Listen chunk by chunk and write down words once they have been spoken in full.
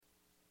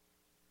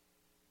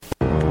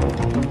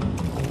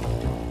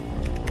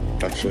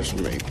Access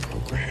main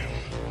program.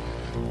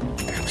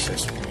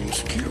 Access main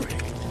security.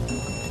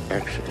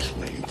 Access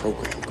main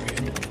program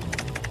grid.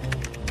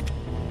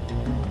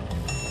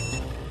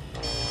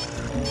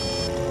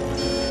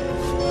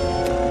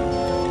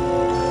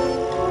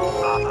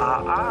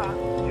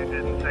 You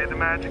didn't say the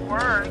magic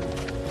word.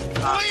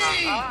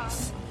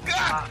 Please!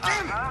 God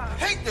damn it! I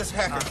hate this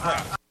hacker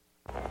crap.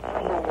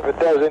 If it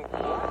doesn't.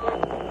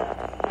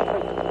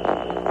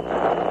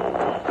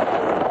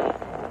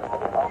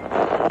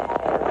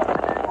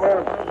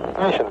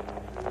 Mission.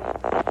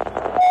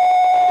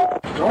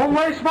 Don't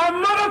waste my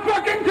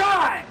motherfucking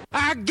time!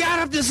 I got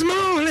up this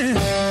morning,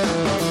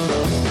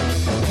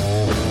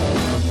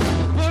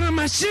 put on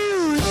my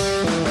shoes,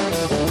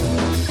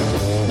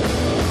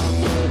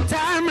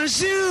 tied my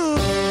shoes,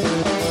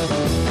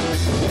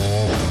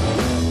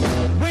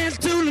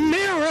 went to the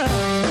mirror,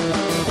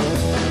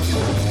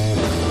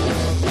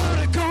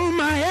 put a comb in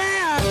my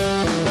hair,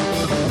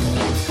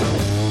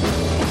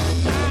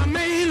 I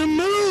made a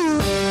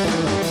move,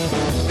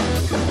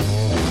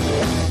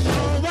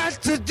 know what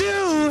to do.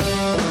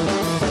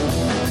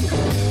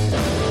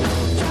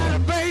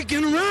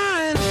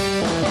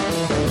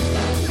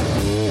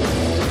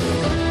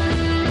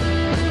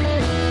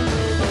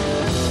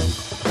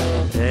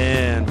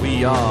 And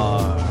we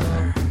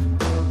are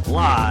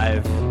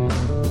live.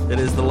 It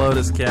is the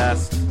Lotus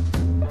Cast.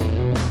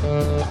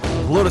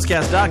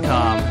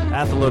 LotusCast.com,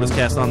 at the Lotus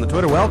Cast on the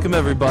Twitter. Welcome,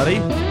 everybody.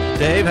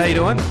 Dave, how you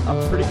doing?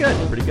 I'm pretty good.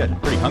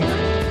 Pretty hungry.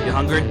 You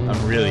hungry?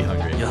 I'm really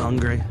hungry. You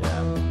hungry?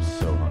 Yeah, I'm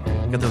so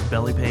hungry. Got those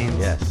belly pains?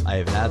 Yes, I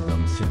have had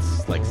them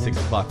since like 6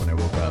 o'clock when I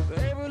woke up.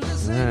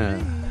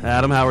 Yeah.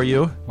 Adam, how are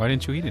you? Why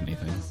didn't you eat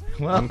anything?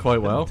 Well, I'm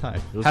quite well.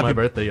 time. It was Happy- my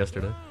birthday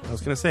yesterday. I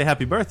was going to say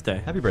happy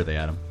birthday. Happy birthday,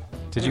 Adam.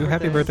 Did you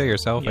happy birthday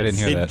yourself? I didn't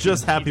hear He that.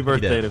 just happy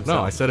birthday to did. himself.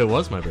 No, I said it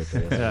was my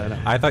birthday yesterday. Yeah, I know.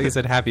 I thought you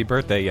said happy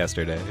birthday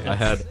yesterday. I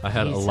had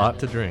a lot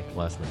to drink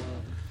last night.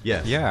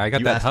 Yes. Yeah, I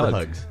got You that asked for hug.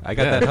 hugs. I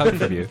got that hug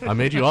from you. I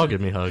made you all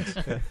give me hugs.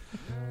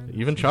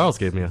 Even Charles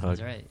gave me a hug.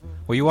 That's right.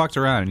 Well, you walked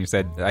around and you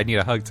said, "I need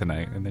a hug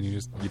tonight," and then you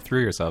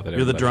threw yourself at You're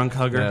the everybody. drunk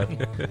hugger.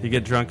 You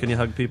get drunk and you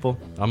hug people.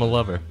 I'm a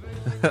lover.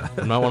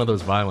 I'm not one of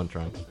those violent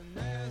drunks.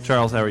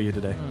 Charles, how are you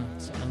today?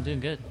 I'm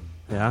doing good.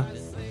 Yeah?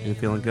 You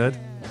feeling good?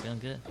 Feeling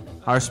good.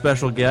 Our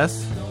special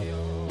guest,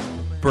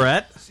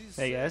 Brett.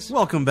 Hey guys.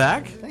 Welcome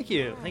back. Thank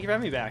you. Thank you for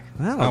having me back.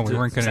 Oh, we weren't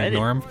going to Excited.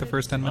 ignore him for the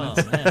first 10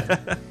 minutes? Oh,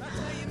 man.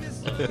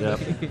 Yep.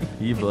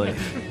 You boy.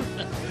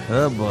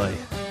 Oh boy.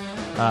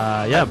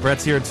 Yeah,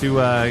 Brett's here to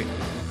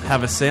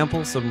have a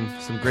sample, some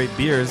great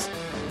beers,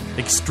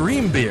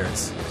 extreme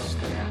beers.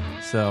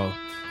 So,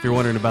 if you're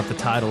wondering about the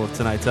title of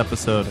tonight's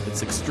episode,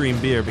 it's Extreme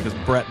Beer because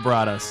Brett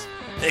brought us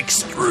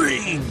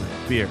extreme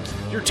beers.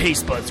 Your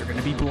taste buds are going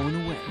to be blown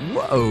away.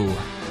 Whoa.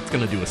 It's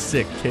going to do a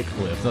sick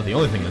kickflip. It's not the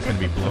only thing that's going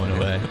to be blown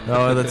away.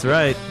 Oh, that's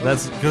right.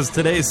 That's because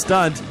today's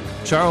stunt,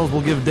 Charles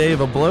will give Dave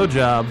a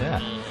blowjob. Yeah.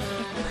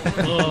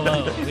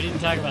 Whoa. We didn't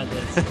talk about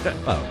this.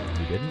 Oh,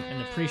 you didn't? In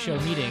the pre-show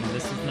meeting,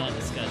 this was not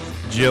discussed.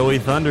 Joey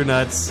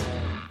Thundernuts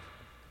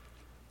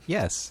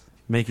Yes.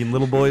 making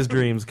little boys'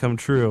 dreams come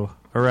true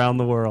around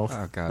the world.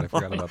 Oh, God, I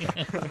forgot about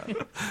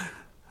that.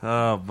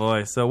 Oh,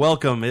 boy. So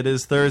welcome. It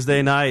is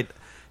Thursday night.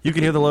 You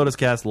can hear the Lotus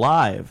Cast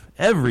live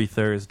every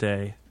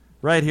Thursday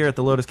right here at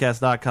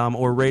thelotuscast.com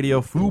or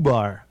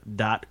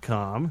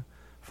radiofubar.com.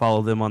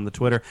 Follow them on the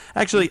Twitter.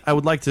 Actually, I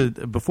would like to,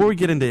 before we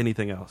get into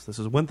anything else, this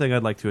is one thing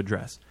I'd like to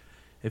address.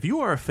 If you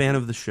are a fan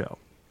of the show,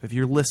 if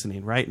you're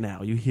listening right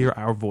now, you hear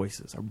our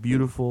voices, our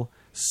beautiful,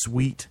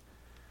 sweet,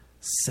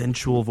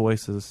 sensual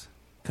voices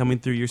coming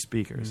through your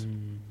speakers.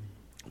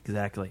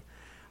 Exactly.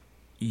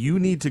 You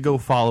need to go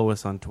follow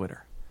us on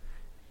Twitter.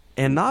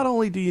 And not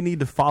only do you need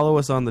to follow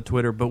us on the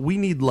Twitter, but we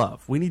need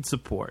love. We need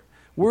support.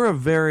 We're a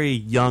very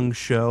young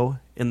show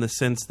in the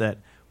sense that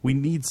we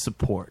need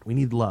support. We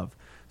need love.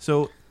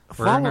 So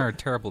We're in our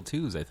terrible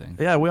twos, I think.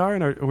 yeah, we are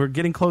in our. We're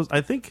getting close.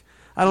 I think.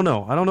 I don't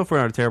know. I don't know if we're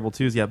in our terrible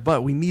twos yet,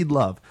 but we need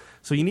love.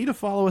 So you need to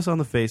follow us on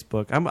the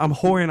Facebook. I'm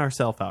whoring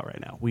ourselves out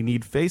right now. We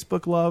need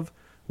Facebook love.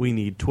 We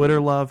need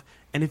Twitter love.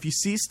 And if you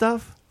see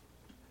stuff,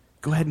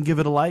 go ahead and give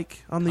it a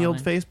like on the old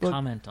Facebook.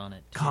 Comment on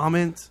it.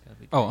 Comment.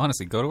 Oh,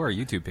 honestly, go to our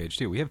YouTube page,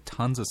 too. We have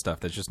tons of stuff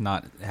that's just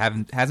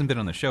hasn't been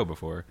on the show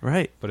before.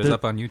 Right. But it's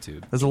up on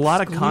YouTube. There's a lot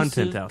of Exclusive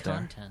content out there.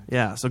 content.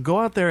 Yeah, so go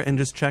out there and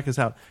just check us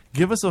out.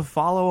 Give us a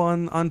follow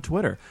on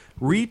Twitter.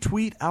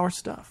 Retweet our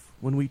stuff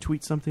when we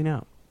tweet something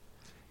out.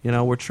 You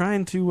know, we're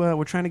trying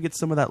to get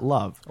some of that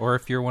love. Or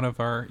if you're one of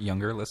our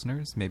younger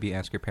listeners, maybe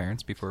ask your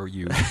parents before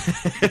you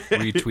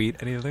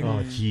retweet anything.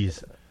 Oh,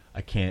 jeez.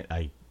 I can't.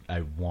 I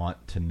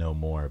want to know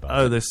more about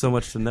Oh, it. there's so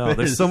much to know.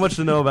 There's so much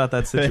to know about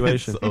that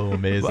situation. It's so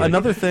amazing.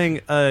 Another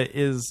thing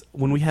is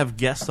when we have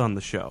guests on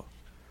the show,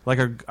 like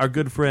our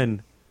good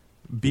friend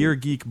Beer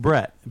Geek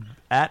Brett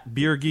at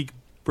Beer Geek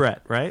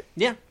Brett, right?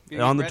 Yeah.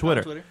 On the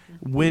Twitter.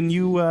 When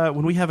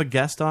we have a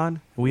guest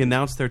on, we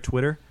announce their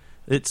Twitter.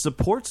 It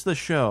supports the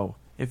show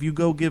if you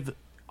go give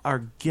our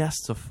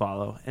guests a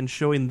follow and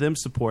showing them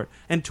support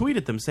and tweet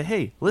at them. Say,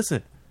 hey,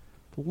 listen,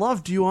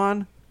 loved you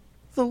on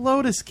the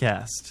Lotus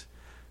Cast.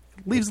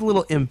 leaves a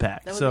little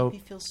impact. That would So make me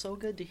feel so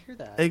good to hear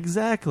that.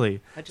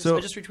 exactly. I just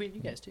retweeted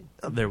you guys too.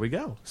 There we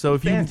go. So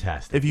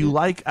Fantastic. if you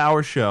like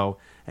our show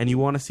and you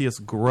want to see us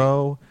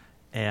grow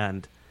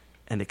and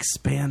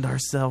expand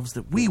ourselves,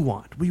 that we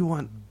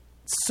want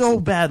so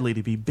badly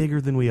to be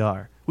bigger than we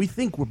are. We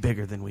think we're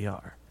bigger than we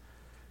are.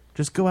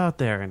 Just go out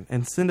there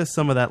and send us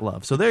some of that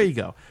love. So there you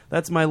go.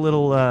 That's my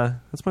little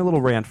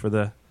rant for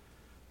the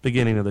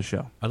beginning of the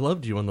show. I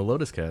loved you on the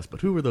Lotus Cast,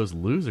 but who were those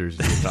losers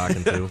you were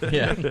talking to?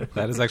 Yeah,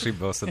 that is actually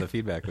most of the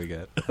feedback we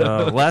get.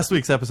 Last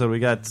week's episode, we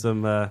got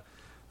some. I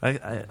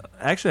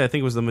think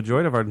it was the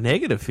majority of our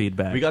negative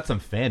feedback. We got some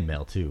fan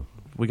mail too.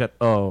 We got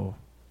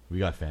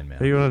fan mail.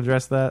 Do you want to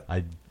address that?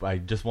 I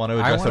just want to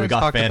address that we got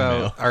talk fan about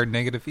mail. our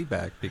negative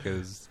feedback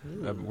because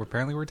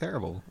apparently we're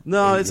terrible.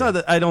 No, it's not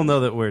that. I don't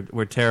know that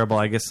we're terrible.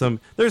 I guess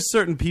there's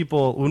certain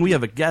people when we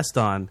have a guest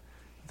on,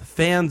 the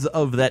fans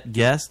of that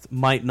guest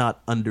might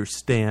not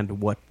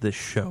understand what this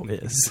show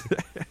is.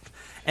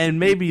 And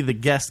maybe the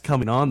guest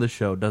coming on the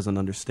show doesn't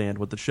understand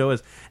what the show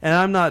is. And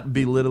I'm not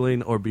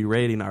belittling or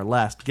berating our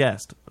last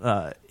guest.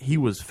 He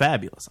was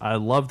fabulous. I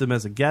loved him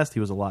as a guest.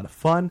 He was a lot of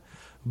fun.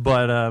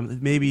 But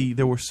maybe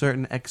there were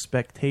certain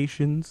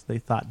expectations. They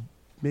thought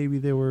maybe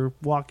they were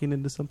walking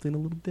into something a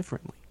little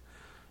differently.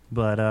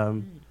 But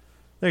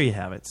there you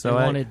have it. So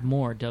I wanted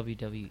more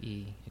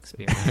WWE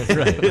experience.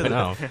 Right.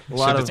 No. Should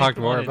have talked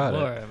more about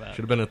it.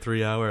 Should have been a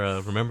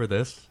 3-hour. Remember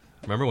this?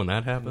 Remember when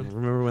that happened?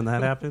 Remember when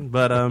that happened?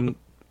 But some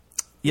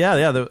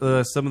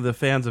of the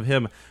fans of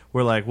him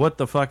were like, "What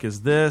the fuck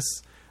is this?"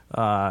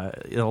 A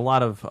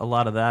lot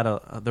of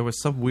that. There was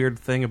some weird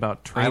thing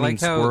about training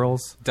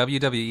squirrels.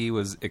 WWE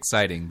was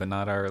exciting, but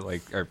not our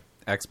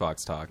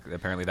Xbox talk.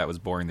 Apparently, that was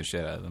boring the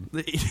shit out of them.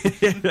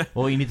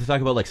 Well, you need to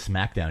talk about like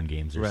SmackDown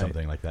games or Right.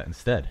 something like that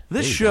instead.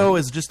 This show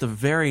is just a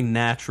very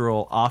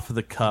natural, off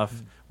the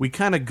cuff. We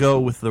kind of go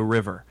with the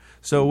river.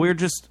 So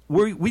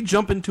we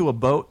jump into a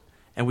boat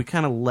and we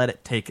kind of let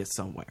it take us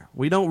somewhere.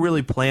 We don't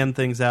really plan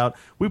things out.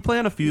 We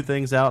plan a few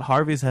things out.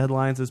 Harvey's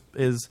headlines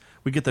is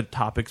we get the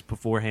topics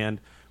beforehand.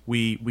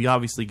 We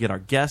obviously get our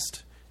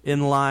guest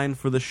in line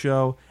for the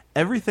show.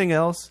 Everything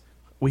else,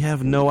 we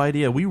have no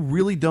idea. We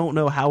really don't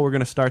know how we're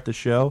going to start the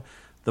show.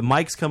 The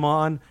mics come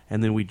on,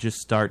 and then we just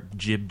start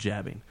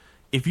jib-jabbing.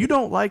 If you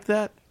don't like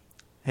that,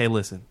 hey,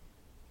 listen.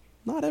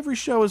 Not every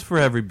show is for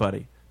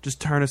everybody. Just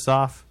turn us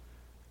off.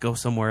 Go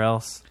somewhere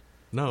else.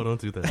 No,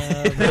 don't do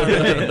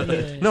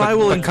that. No, I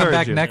will But encourage come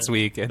back you. next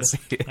week and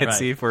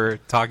see if we're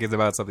talking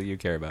about something you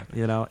care about.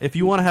 If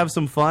you want to have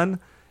some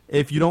fun,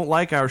 if you don't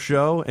like our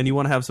show and you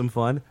want to have some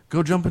fun,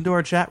 go jump into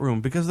our chat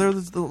room because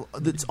there's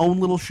its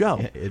own little show.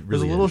 Yeah, it really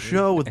there's a little is.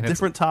 show with And it's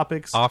different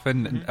topics.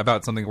 Often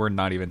about something we're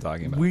not even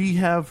talking about. We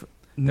have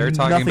They're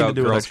talking nothing about to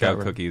do with Girl our chat Scout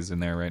room. cookies in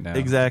there right now.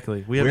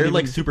 Exactly. We're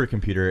like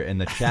Supercomputer, and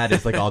the chat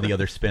is like all the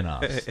other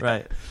spin-offs.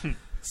 Right.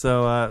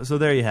 So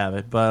there you have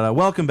it. But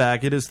welcome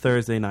back. It is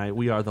Thursday night.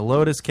 We are the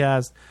Lotus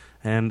Cast,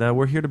 and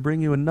we're here to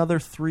bring you another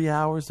 3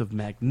 hours of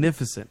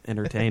magnificent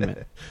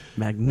entertainment.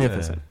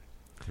 Magnificent.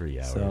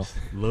 3 hours. So,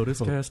 Lotus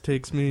Cast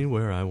takes me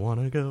where I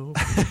want to go.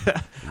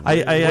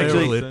 I Where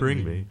actually will it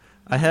bring me?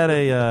 I had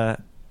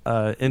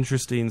a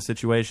interesting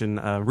situation.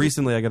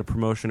 Recently, I got a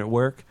promotion at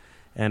work,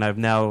 and I've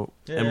now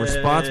am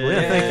responsible.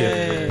 Yeah,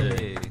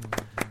 thank you.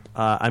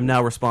 I'm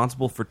now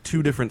responsible for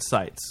 2 different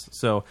sites.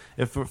 So,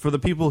 for the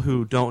people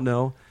who don't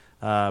know,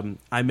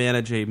 I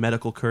manage a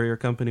medical courier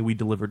company. We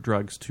deliver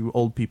drugs to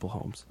old people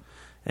homes.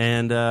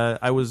 And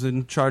I was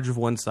in charge of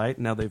one site.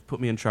 Now they've put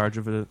me in charge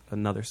of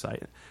another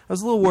site. I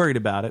was a little worried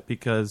about it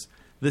because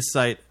this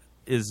site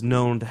is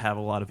known to have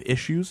a lot of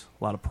issues,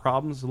 a lot of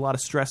problems, a lot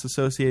of stress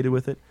associated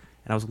with it.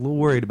 And I was a little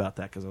worried about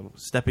that because I'm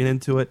stepping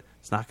into it.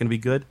 It's not going to be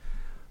good.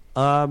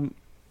 And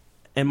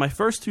my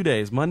first 2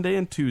 days, Monday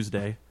and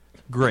Tuesday,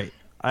 great.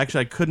 I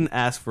couldn't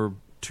ask for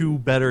 2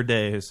 better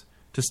days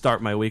to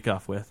start my week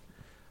off with.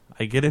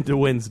 I get into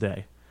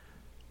Wednesday.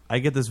 I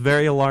get this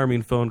very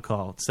alarming phone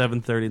call at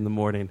 7:30 in the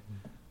morning.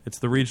 It's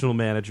the regional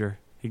manager.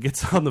 He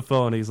gets on the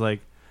phone. He's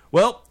like,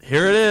 "Well,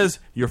 here it is.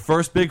 Your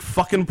first big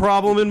fucking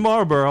problem in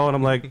Marlboro." And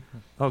I'm like,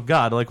 "Oh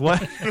God, like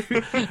what?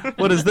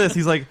 What is this?"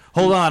 He's like,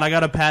 "Hold on, I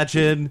got to patch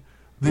in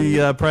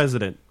the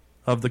president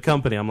of the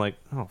company." I'm like,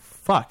 "Oh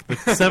fuck!"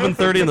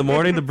 7:30 in the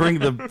morning to bring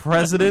the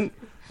president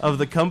of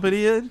the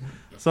company in.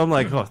 So I'm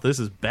like, "Oh, this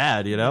is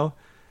bad,"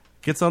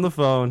 Gets on the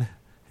phone.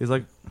 He's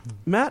like,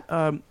 "Matt,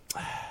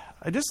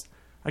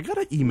 I got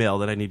an email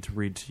that I need to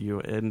read to you,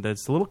 and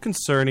it's a little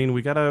concerning.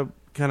 We got to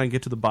kind of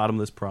get to the bottom of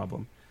this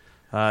problem.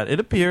 It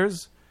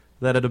appears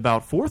that at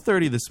about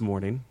 4:30 this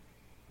morning,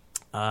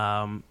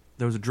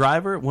 there was a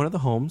driver at one of the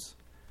homes,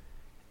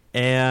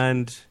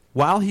 and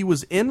while he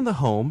was in the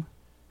home,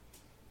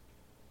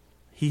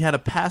 he had a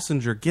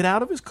passenger get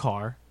out of his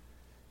car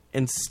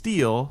and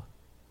steal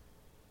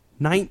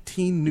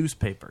 19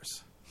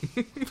 newspapers."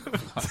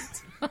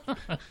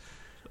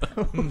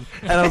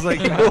 And I was like,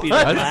 Did you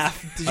I laugh?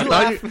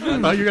 thought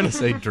you were going to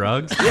say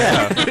drugs.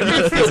 yeah.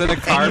 He's in a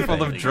car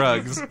full of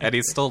drugs, and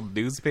he stole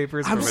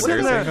newspapers from I'm a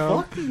sitting nursing there.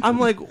 home. I'm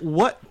like,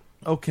 what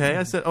okay.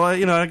 I said, oh,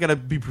 I got to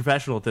be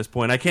professional at this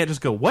point. I can't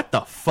just go, what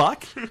the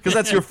fuck? Because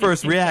that's your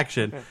first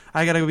reaction.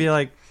 I got to be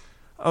like,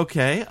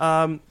 okay,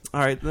 all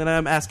right. Then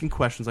I'm asking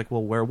questions like,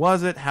 well, where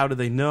was it? How do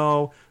they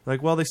know?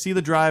 Like, well, they see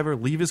the driver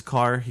leave his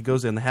car. He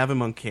goes in. They have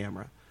him on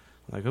camera.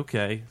 I'm like,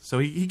 okay. So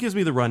he gives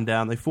me the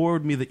rundown. They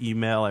forward me the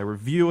email. I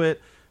review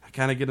it. I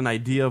kind of get an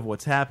idea of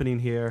what's happening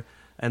here.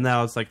 And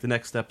now it's like the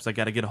next step is I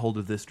got to get a hold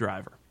of this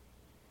driver.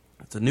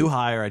 It's a new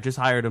hire. I just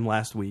hired him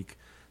last week.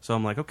 So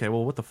I'm like, okay,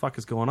 well, what the fuck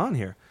is going on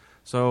here?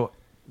 So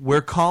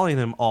we're calling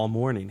him all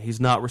morning. He's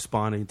not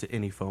responding to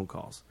any phone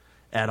calls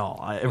at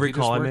all. Every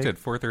call I make at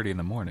 4:30 in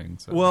the morning.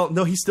 So. Well,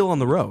 no, he's still on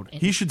the road.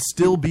 He should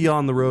still be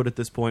on the road at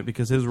this point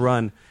because his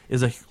run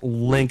is a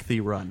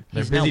lengthy run.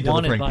 They're busy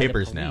delivering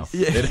papers now.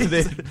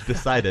 They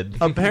decided.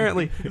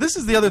 Apparently, this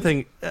is the other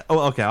thing.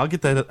 Oh, okay, I'll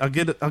get that.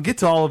 I'll get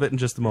to all of it in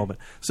just a moment.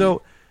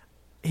 So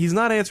he's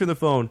not answering the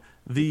phone.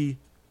 The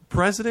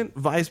president,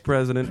 vice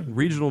president,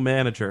 regional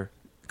manager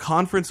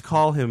conference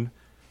call him,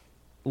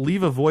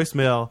 leave a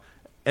voicemail,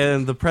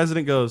 and the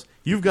president goes,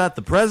 you've got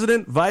the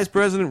president, vice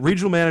president,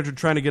 regional manager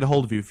trying to get a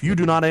hold of you. If you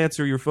do not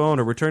answer your phone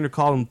or return your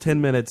call in 10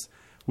 minutes,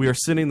 we are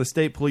sending the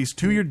state police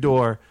to your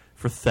door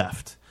for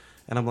theft.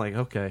 And I'm like,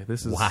 okay,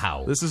 this is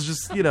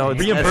just,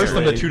 reimburse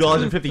them the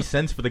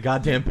 $2.50 for the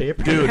goddamn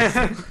paper, dude.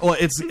 Well,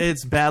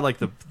 it's bad. Like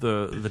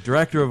the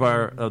director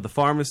of the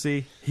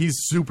pharmacy, he's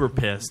super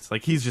pissed.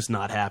 Like he's just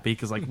not happy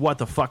because like, what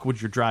the fuck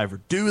would your driver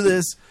do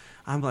this?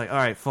 I'm like, all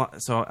right,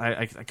 so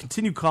I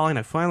continue calling.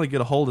 I finally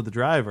get a hold of the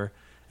driver,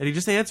 and he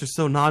just answers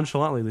so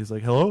nonchalantly. He's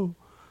like, hello,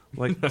 I'm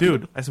like,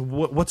 dude. I said,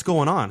 what's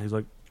going on? He's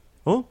like,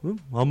 oh, I'm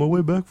on my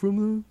way back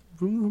from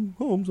the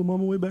homes. I'm on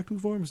my way back to the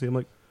pharmacy. I'm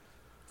like,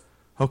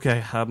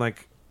 okay. I'm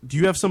like, do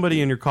you have somebody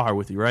in your car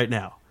with you right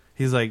now?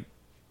 He's like,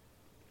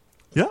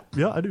 yeah,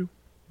 I do.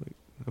 Like,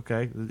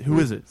 okay, who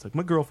is it? It's like,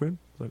 my girlfriend.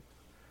 It's like,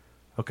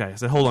 okay. I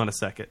said, hold on a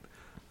second.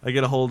 I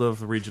get a hold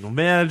of the regional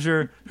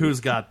manager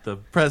who's got the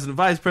president,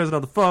 vice president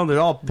on the phone. They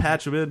all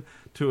patch him in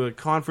to a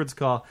conference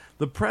call.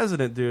 The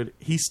president, dude,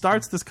 he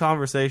starts this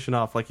conversation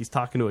off like he's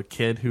talking to a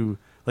kid who,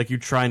 like, you're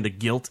trying to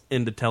guilt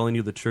into telling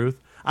you the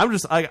truth.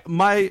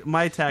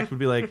 My tact would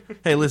be like,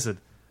 hey, listen,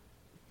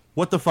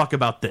 what the fuck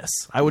about this?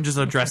 I would just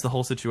address the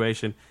whole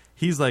situation.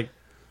 He's like,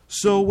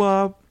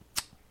 so,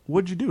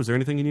 what'd you do? Is there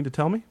anything you need to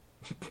tell me?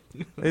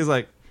 He's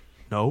like,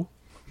 no.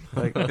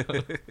 Like,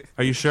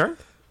 are you sure?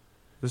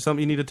 There's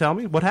something you need to tell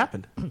me? What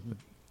happened?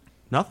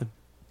 Nothing.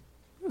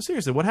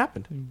 Seriously, what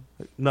happened?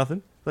 Like,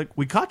 nothing. Like,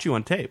 we caught you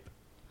on tape.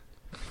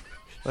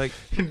 Like,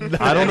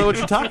 I don't know what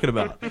you're talking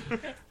about.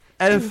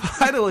 And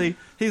finally,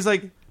 he's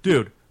like,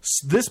 dude,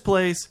 this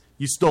place,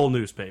 you stole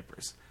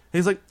newspapers.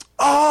 He's like,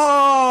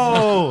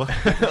 oh!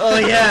 Oh,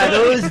 yeah,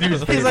 those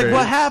newspapers. He's like,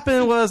 what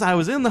happened was I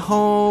was in the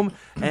home,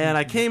 and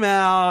I came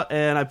out,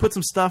 and I put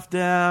some stuff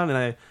down,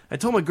 and I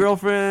told my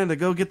girlfriend to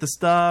go get the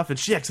stuff, and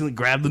she accidentally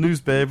grabbed the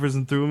newspapers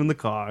and threw them in the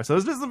car. So it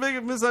was just a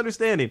big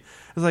misunderstanding.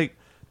 I was like,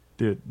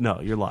 dude,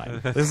 no, you're lying.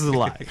 This is a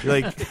lie.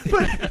 Like,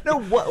 but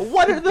no,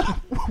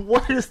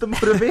 what is the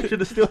motivation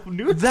to steal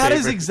newspapers? That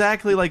is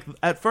exactly like,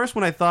 at first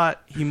when I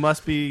thought he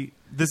must be,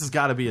 this has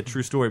got to be a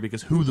true story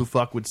because who the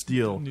fuck would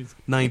steal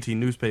 19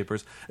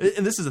 newspapers?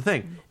 And this is the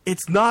thing.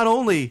 It's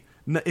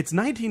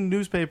 19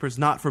 newspapers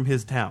not from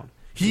his town.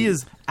 He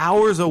is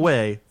hours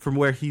away from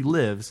where he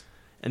lives,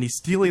 and he's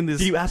stealing this.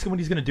 Do you ask him what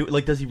he's going to do?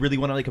 Like, does he really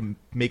want to like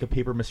make a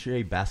paper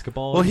mache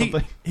basketball? Well, or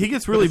something? he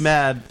gets really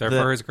mad.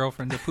 Therefore, his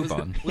girlfriend to poop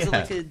on. Was it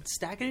like a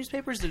stack of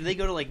newspapers? Or did they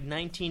go to like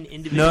 19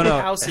 individual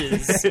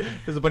houses?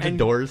 There's a bunch of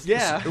doors.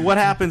 Yeah. What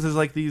happens is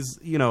like these,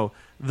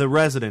 the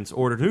residents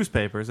order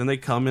newspapers, and they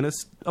come in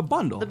a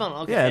bundle. The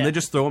bundle, okay. Yeah, and they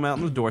just throw them out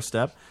on the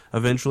doorstep.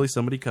 Eventually,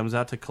 somebody comes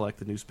out to collect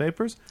the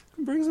newspapers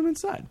and brings them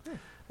inside,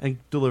 and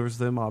delivers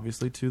them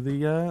obviously to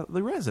the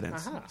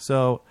residents. Uh-huh.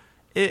 So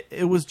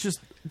it was just,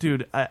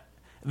 dude.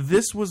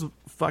 This was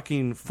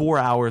fucking 4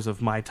 hours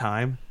of my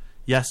time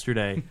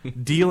yesterday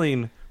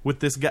dealing with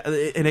this guy,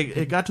 and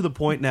it got to the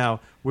point now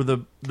where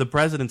the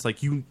president's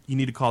like, you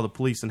need to call the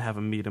police and have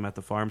him meet him at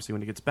the pharmacy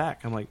when he gets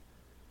back. I'm like,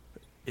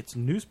 it's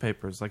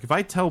newspapers. Like, if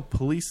I tell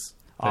police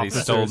officers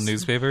he stole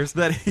newspapers,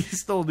 that he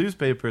stole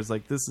newspapers,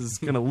 like, this is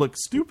gonna look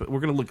stupid.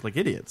 We're gonna look like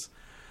idiots.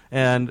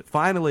 And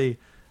finally,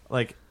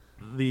 like,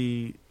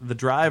 the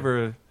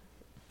driver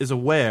is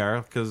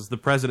aware because the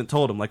president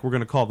told him, like, we're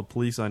gonna call the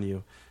police on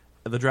you.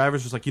 The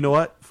driver's just like, you know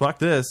what? Fuck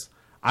this.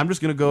 I'm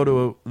just gonna go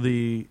to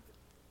the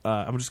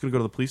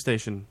police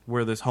station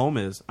where this home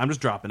is. I'm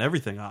just dropping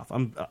everything off.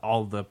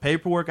 All the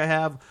paperwork I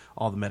have,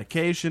 all the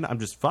medication. I'm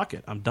just fuck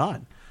it. I'm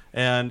done.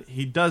 And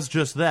he does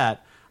just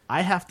that.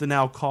 I have to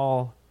now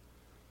call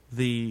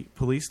the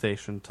police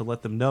station to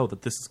let them know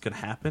that this is going to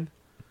happen.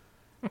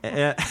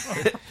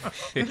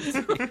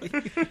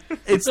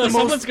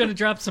 Someone's going to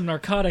drop some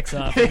narcotics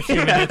off in a few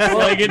minutes.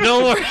 Like,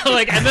 don't worry.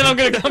 Like, and then I'm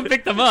going to come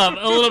pick them up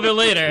a little bit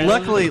later.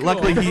 Luckily,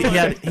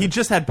 he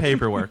just had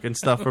paperwork and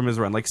stuff from his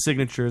run, like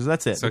signatures.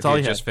 That's it. So that's all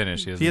he just has.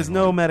 finished. He has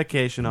no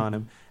medication on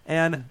him,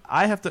 and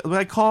I have to.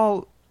 I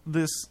call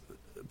this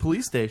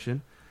police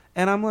station,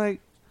 and I'm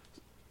like,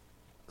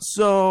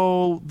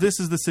 so this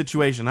is the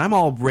situation. I'm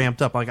all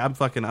ramped up. Like, I'm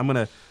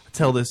gonna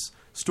tell this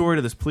story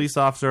to this police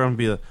officer. I'm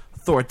going to be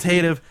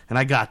authoritative, and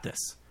I got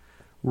this.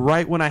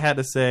 Right when I had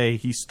to say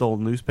he stole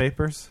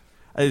newspapers,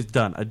 I was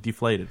done. I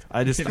deflated.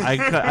 I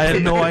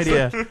had no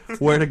idea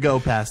where to go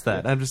past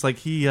that. I'm just like,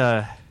 he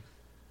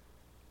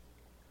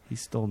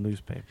stole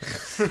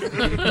newspapers.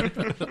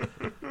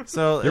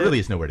 So there really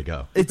is nowhere to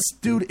go.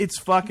 It's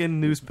fucking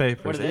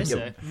newspapers. What did they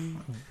say?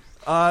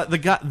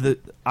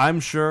 I'm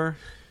sure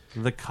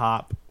the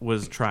cop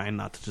was trying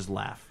not to just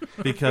laugh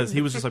because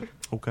he was just like,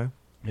 okay.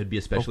 It'd be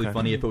especially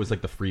funny if it was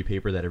like the free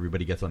paper that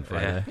everybody gets on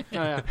Friday.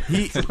 Yeah.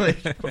 He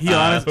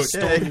honestly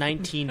stole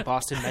 19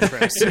 Boston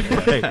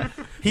Metros. Right.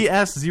 He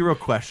asked 0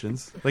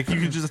 questions. Like you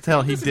could just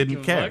tell he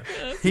didn't care.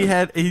 He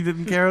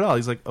didn't care at all.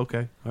 He's like,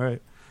 okay, all right.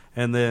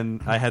 And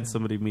then I had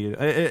somebody meet.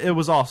 It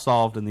was all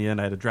solved in the end.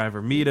 I had a driver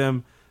meet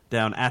him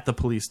down at the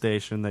police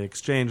station. They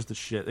exchanged the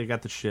shit. They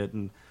got the shit,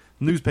 and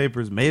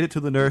newspapers made it to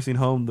the nursing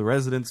home. The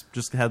residents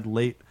just had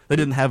late. They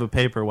didn't have a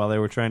paper while they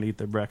were trying to eat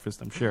their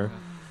breakfast, I'm sure.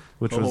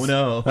 Which was,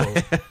 no.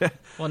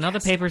 Well, now the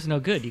paper's no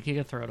good. You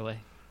can throw it away.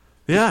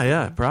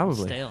 Yeah,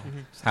 probably. Stale.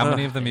 How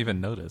many of them even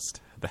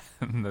noticed that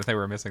they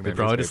were missing their They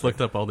probably newspaper? just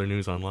looked up all their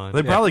news online.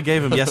 They probably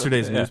gave him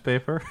yesterday's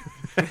newspaper.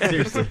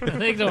 Seriously.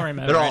 They don't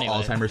remember. They're all anyway.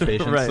 Alzheimer's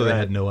patients, Right, so they right.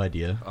 had no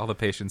idea. All the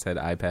patients had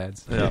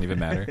iPads. It Yeah. didn't even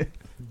matter.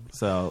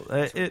 So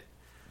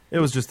it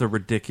was just a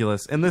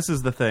ridiculous. And this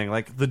is the thing.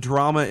 Like, the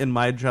drama in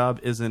my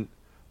job isn't,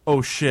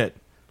 oh, shit,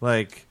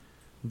 like,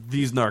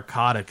 these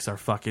narcotics are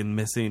fucking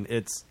missing.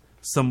 It's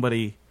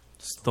somebody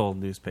stole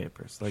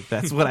newspapers. Like,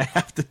 that's what I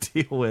have to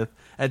deal with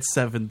at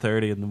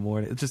 7:30 in the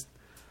morning.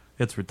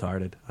 It's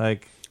retarded.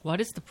 Like, why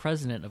does the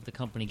president of the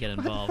company get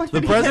involved?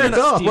 the president.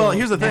 Steal Well,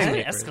 here's the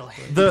thing.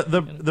 Escalate.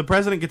 The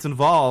president gets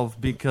involved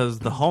because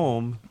the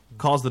home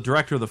calls the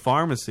director of the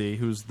pharmacy,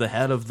 who's the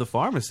head of the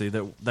pharmacy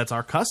that's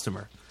our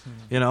customer.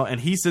 You know,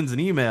 and he sends an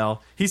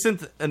email. He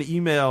sent an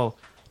email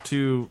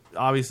to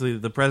obviously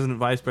the president,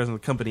 vice president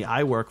of the company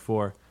I work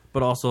for,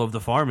 but also of the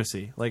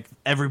pharmacy. Like,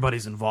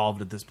 everybody's involved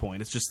at this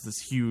point. It's just this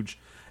huge,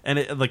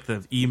 and like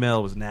the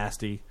email was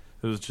nasty.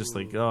 It was just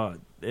like, oh,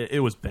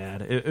 it was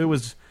bad. It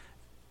was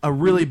a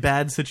really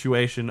bad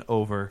situation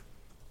over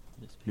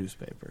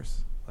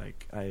newspapers.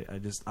 Like,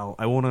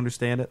 I won't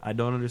understand it. I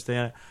don't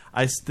understand it.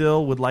 I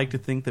still would like to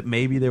think that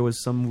maybe there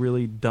was some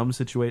really dumb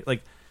situation.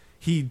 Like,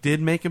 he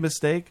did make a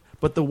mistake,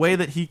 but the way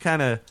that he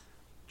kind of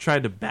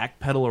tried to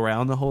backpedal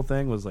around the whole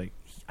thing was like,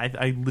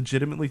 I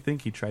legitimately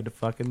think he tried to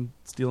fucking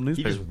steal He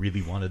newspapers. just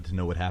really wanted to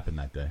know what happened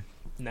that day.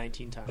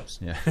 19 times.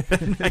 Yeah,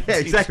 yeah,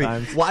 exactly.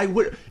 times. Why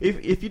would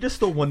if you just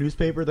stole one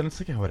newspaper, then it's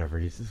like, oh, whatever.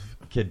 This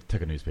kid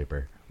took a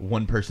newspaper.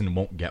 One person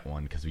won't get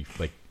one because we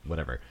like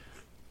whatever.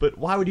 But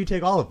why would you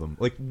take all of them?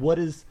 Like, what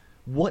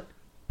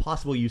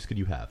possible use could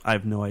you have? I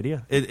have no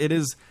idea.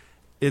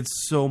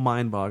 It's so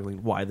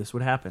mind-boggling why this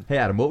would happen. Hey,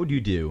 Adam, what would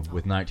you do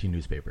with 19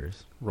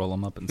 newspapers? Roll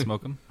them up and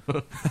smoke them.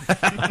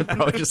 I'd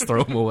probably just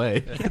throw them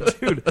away.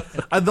 Dude,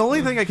 the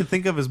only thing I could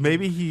think of is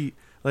maybe he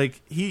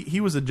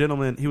was a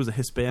gentleman. He was a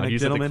Hispanic I'd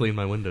use it to gentleman, clean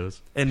my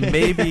windows. and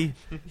maybe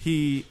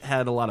he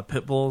had a lot of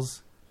pit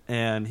bulls,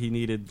 and he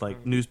needed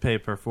like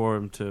newspaper for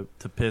him to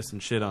piss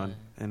and shit on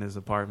in his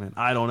apartment.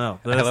 I don't know.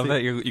 I love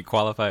that you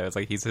qualify it as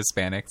like he's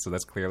Hispanic, so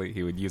that's clearly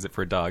he would use it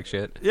for dog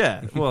shit.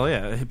 Yeah, well,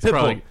 yeah, pit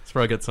bull.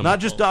 Probably get some. Not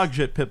just dog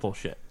shit, pit bull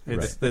shit.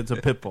 It's a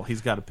pit bull.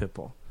 He's got a pit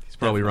bull. He's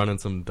probably running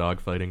some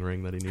dog fighting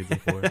ring that he needs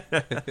it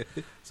for.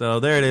 So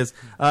there it is.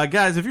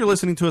 Guys, if you're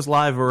listening to us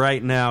live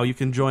right now, you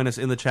can join us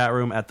in the chat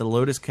room at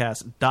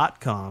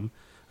thelotuscast.com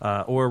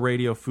or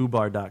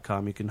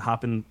radiofubar.com. You can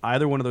hop in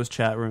either one of those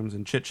chat rooms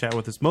and chit-chat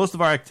with us. Most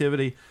of our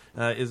activity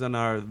is in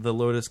our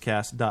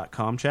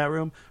thelotuscast.com chat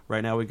room.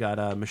 Right now we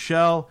got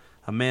Michelle,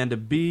 Amanda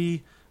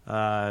B.,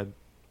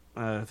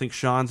 I think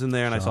Sean's in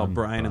there, and I saw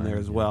Brian in there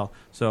as well.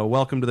 So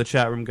welcome to the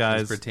chat room,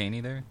 guys. Is Brittany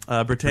there?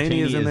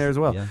 Brittany is in there as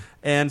well. Yeah.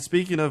 And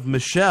speaking of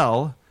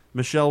Michelle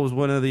was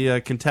one of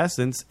the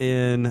contestants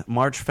in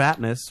March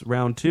Fatness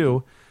Round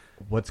 2.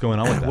 What's going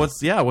on with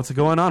that? What's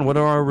going on? What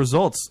are our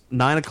results?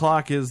 9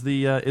 o'clock is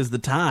the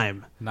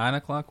time. 9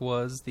 o'clock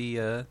was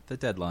the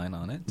deadline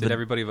on it. Did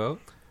everybody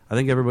vote? I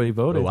think everybody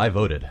voted. Oh, I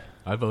voted.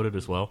 I voted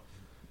as well.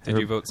 Did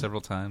you vote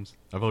several times?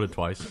 I voted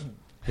twice.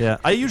 Yeah,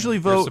 I usually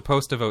You're vote.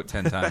 supposed to vote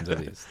 10 times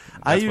at least.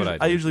 I That's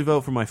what I do. usually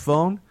vote from my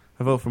phone.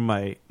 I vote from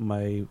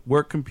my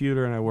work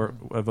computer, and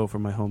I vote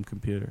from my home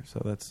computer.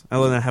 So that's.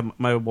 And then I have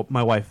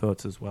my wife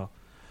votes as well.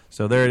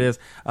 So there it is.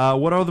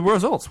 What are the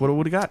results? What do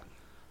we got?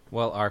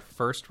 Well, our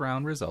first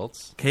round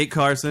results: Kate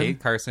Carson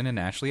and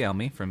Ashley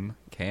Elmy from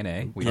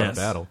K&A. We Yes.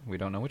 Battle. We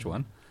don't know which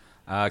one.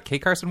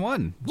 Kate Carson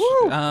won.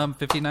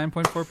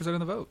 59.4% of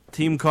the vote.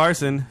 Team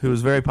Carson, who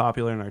is very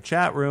popular in our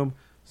chat room.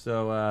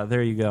 So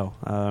there you go.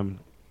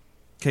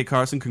 Kate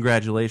Carson,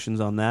 congratulations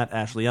on that.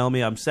 Ashley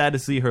Elmy, I'm sad to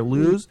see her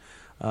lose.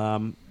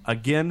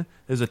 Again,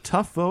 is a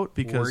tough vote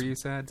because Were you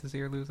sad to see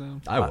her lose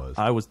though? I was.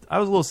 I was a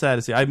little sad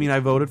to see. I mean, I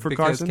voted for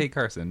Because Carson. Kate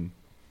Carson.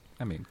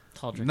 I mean,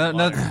 Tall drink of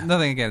water.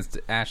 nothing against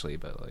Ashley,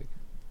 but like,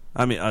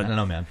 I mean, I don't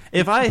know, man.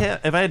 if I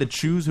had to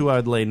choose who I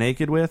would lay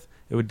naked with,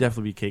 it would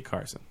definitely be Kate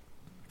Carson.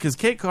 Because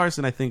Kate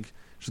Carson, I think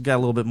she's got a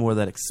little bit more of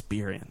that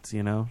experience.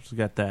 You know, she's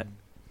got that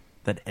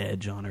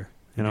edge on her.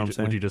 You know what I'm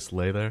saying? Would you just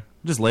lay there?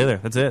 Just lay there.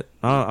 That's it.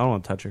 I don't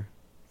want to touch her.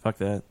 Fuck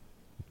that.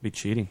 Be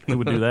cheating. Who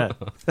would do that?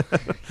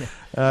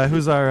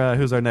 Who's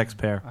our next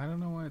pair? I don't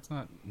know why it's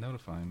not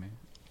notifying me.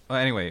 Well,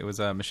 anyway, it was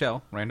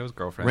Michelle, Rando's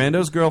girlfriend.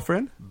 Rando's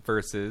girlfriend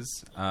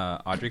versus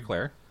Audrey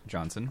Claire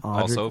Johnson,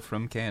 Audrey- also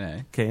from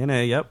KNA.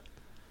 KNA, yep.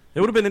 It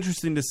would have been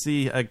interesting to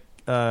see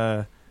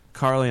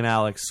Carly and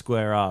Alex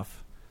square off.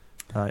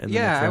 In the next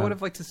I round. would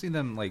have liked to see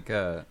them like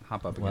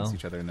hop up against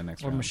each other in the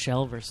next Or round.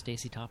 Michelle versus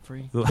Stacey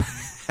Topfree.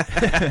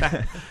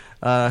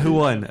 Who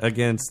won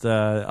against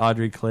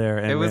Audrey Claire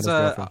and It was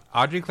Rando's girlfriend?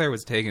 Audrey Claire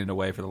was taking it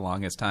away for the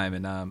longest time,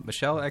 and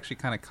Michelle actually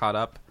kind of caught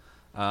up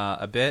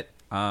a bit,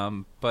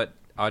 but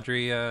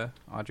Audrey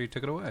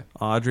took it away.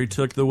 Audrey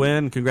took the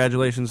win.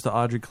 Congratulations to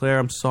Audrey Claire.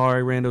 I'm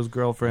sorry, Rando's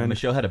girlfriend.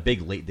 Michelle had a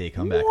big late day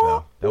comeback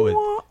though. That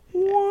was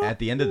at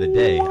the end of the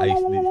day.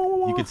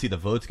 You could see the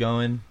votes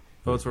going.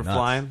 Votes were Nuts.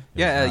 flying.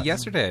 Yeah,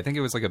 yesterday I think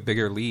it was like a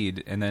bigger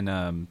lead, and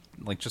then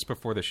like just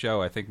before the show,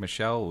 I think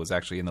Michelle was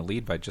actually in the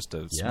lead by just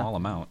a small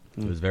amount.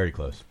 It was very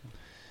close.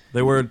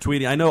 They were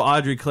tweeting. I know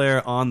Audrey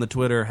Claire on the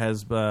Twitter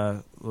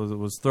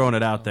was throwing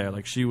it out there.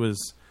 Like she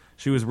was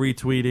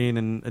retweeting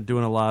and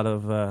doing a lot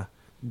of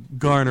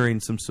garnering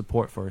some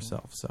support for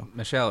herself. So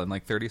Michelle, in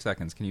like 30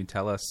 seconds, can you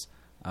tell us?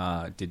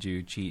 Did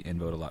you cheat and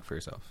vote a lot for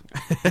yourself?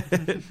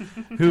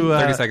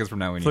 30 seconds from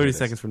now. When you 30 do this.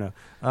 seconds from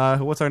now.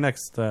 What's our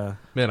next?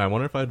 Man, I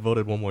wonder if I'd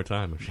voted one more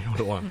time if she would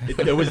have won.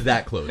 It was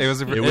that close. It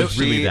was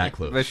really that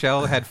close.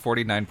 Michelle had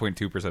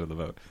 49.2% of the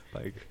vote.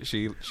 Like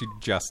she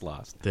just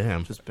lost.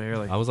 Damn, just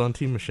barely. I was on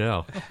Team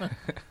Michelle.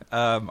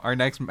 Our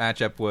next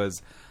matchup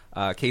was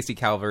Casey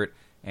Calvert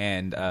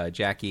and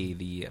Jackie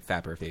the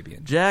Fapper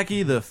Fabian.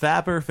 Jackie the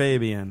Fapper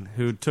Fabian,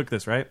 who took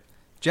this, right?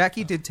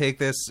 Jackie did take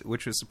this,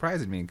 which was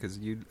surprising me because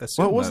you'd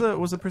assume. What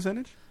was the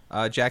percentage?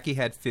 Jackie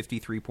had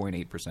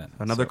 53.8%.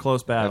 Another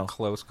close battle. A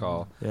close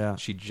call. Yeah.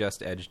 She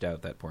just edged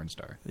out that porn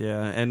star.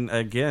 Yeah, and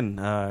again,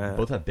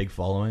 both have big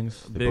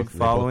followings. Big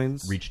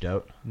followings. They both reached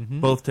out. Mm-hmm.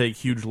 Both take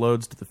huge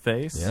loads to the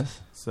face.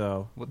 Yes.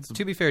 So, well,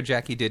 to be fair,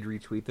 Jackie did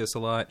retweet this a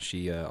lot.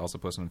 She also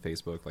posted on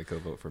Facebook, like, "Go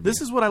vote for me." This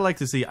is what I like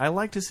to see. I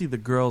like to see the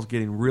girls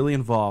getting really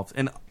involved.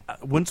 And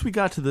once we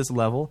got to this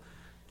level,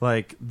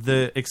 like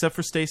except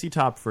for Stacey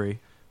Topfree,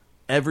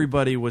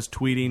 everybody was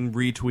tweeting,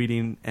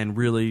 retweeting, and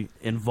really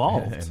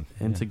involved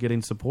into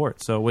getting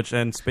support. So,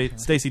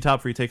 Stacey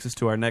Topfree takes us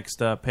to our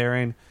next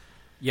pairing.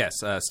 Yes,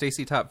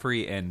 Stacey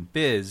Topfree and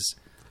Biz.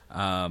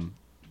 Our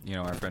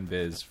friend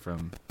Biz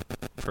from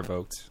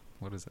Provoked.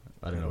 What is that?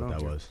 I don't know what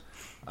that was.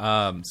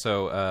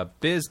 So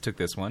Biz took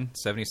this one,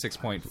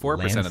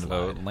 76.4% of the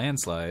vote,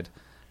 landslide.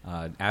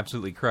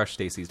 Absolutely crushed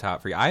Stacey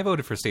Topfree. I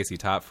voted for Stacey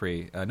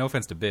Topfree. No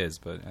offense to Biz,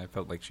 but I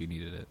felt like she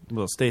needed it.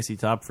 Well, Stacey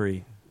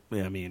Topfree,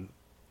 I mean,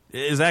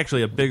 is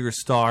actually a bigger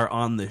star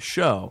on this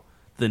show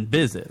than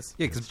Biz is.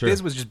 Yeah, because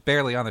Biz was just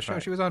barely on the show.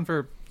 Right. She was on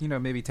for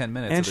maybe 10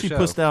 minutes. And of the she show.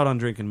 pussed out on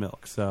drinking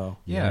milk. So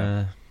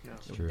yeah.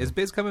 True. Is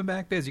Biz coming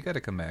back? Biz, you got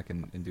to come back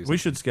and do something. We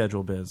should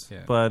schedule Biz. Yeah.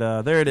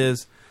 But there it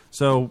is.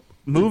 So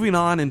moving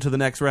on into the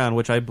next round,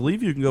 which I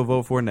believe you can go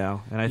vote for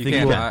now. And I think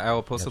can. you I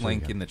will post a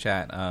link in the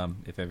chat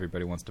if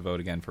everybody wants to vote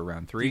again for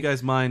round 3. Do you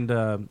guys mind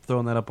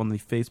throwing that up on the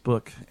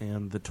Facebook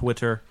and the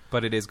Twitter?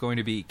 But it is going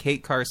to be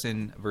Kate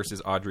Carson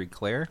versus Audrey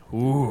Claire.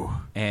 Ooh.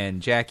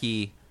 And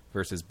Jackie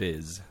versus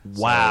Biz.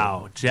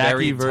 Wow. So,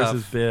 Jackie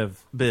versus Biv.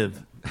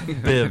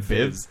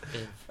 Biv.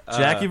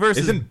 Jackie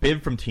versus... Isn't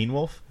Biv from Teen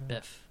Wolf?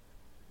 Biff.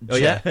 Oh,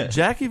 yeah.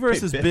 Jackie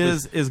versus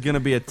Biz is going to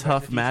be a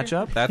tough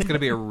matchup. That's going to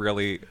be a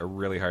really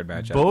hard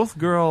matchup. Both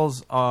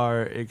girls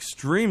are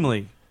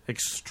extremely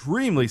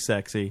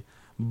sexy.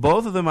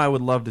 Both of them I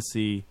would love to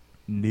see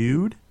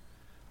nude.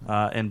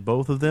 And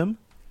both of them...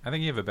 I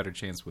think you have a better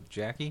chance with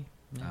Jackie.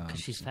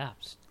 Because she's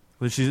faps.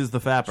 Well, she is the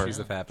Fapper. She's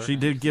the Fapper. She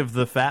did give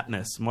the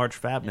fatness, March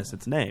Fatness,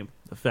 its name,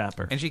 the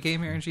Fapper. And she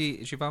came here and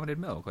she vomited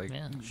milk. Like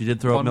she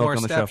did throw up milk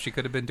on the show. She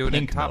could have been doing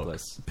it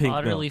topless. Pink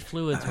Bodily milk.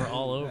 fluids were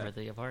all over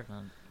the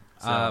apartment.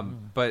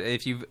 But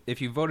if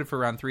you voted for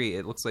round 3,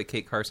 it looks like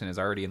Kate Carson is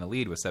already in the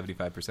lead with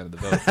 75% of the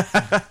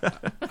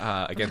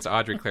vote against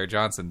Audrey Claire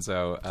Johnson.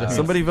 So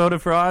somebody voted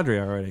for Audrey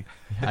already.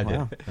 I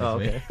did. Oh,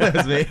 okay.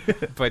 That's me.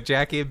 But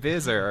Jackie and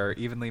Biz are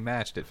evenly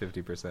matched at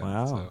 50%.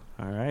 Wow. So.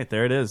 All right,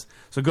 there it is.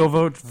 So go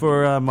vote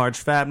for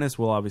March Fatness.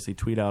 We'll obviously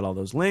tweet out all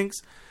those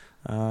links.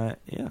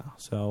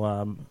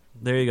 So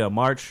there you go.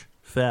 March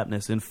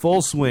Fatness in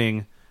full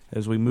swing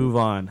as we move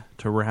on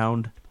to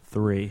round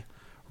 3.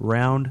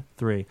 Round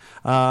 3.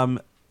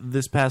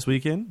 This past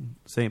weekend,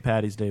 St.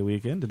 Patty's Day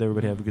weekend. Did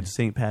everybody have a good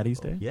St. Patty's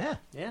Day? Yeah.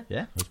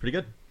 It was pretty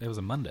good. It was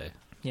a Monday.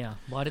 Yeah.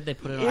 Why did they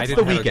put it on? It's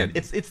the weekend.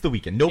 It's the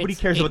weekend. Nobody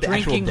cares about the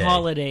actual day. Drinking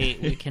holiday.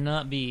 It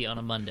cannot be on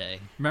a Monday.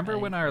 Remember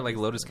when our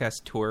Lotus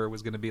Cast tour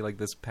was going to be like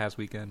this past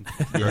weekend?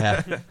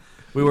 Yeah.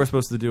 We were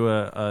supposed to do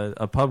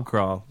a pub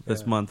crawl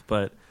this month,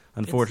 but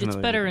unfortunately,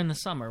 it's better in the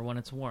summer when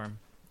it's warm.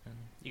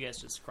 You guys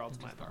just crawled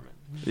to my apartment.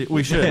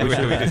 We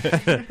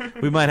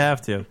should. We might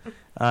have to.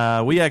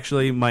 We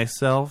actually,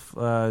 myself,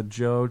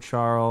 Joe,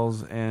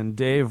 Charles, and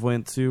Dave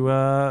went to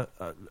a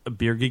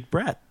Beer Geek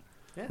Brat.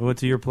 Yeah. We went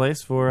to your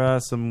place for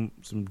some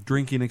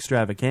drinking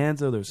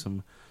extravaganza. There's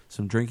some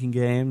some drinking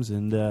games,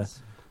 and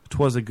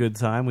 'twas a good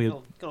time. We had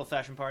Good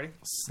old-fashioned party.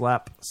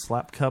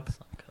 slap cup.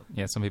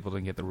 Yeah, some people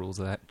didn't get the rules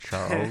of that.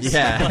 Charles.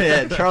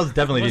 yeah, Charles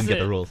definitely Was didn't get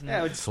the it? rules.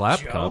 Yeah, it's Slap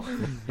Joe. cup.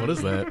 What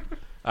is that?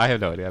 I have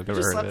no idea. I've never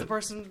Just heard slap of the it.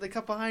 person, the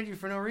cup behind you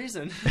for no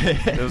reason.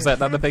 Was that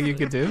not the thing you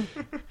could do?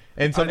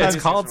 And sometimes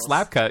It's called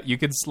slap cut. You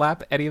could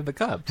slap any of the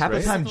cups. half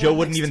the time Joe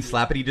wouldn't even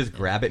slap it; he'd just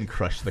grab it and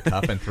crush the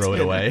cup and throw it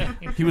away.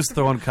 He was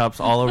throwing cups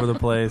all over the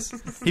place.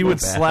 He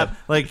would bad. slap,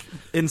 like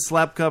in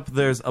slap cup.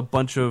 There's a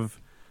bunch of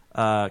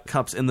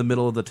cups in the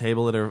middle of the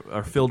table that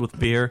are filled with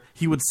beer.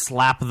 He would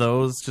slap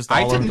those just all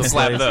I over didn't the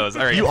slap place. those.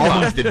 All right, You come on.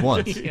 almost did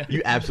once. Yeah.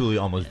 You absolutely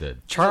almost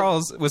did.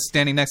 Charles was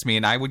standing next to me,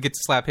 and I would get to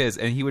slap his,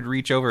 and he would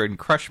reach over and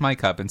crush my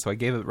cup, and so I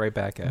gave it right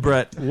back at him.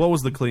 Brett, what was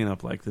the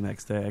cleanup like the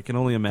next day? I can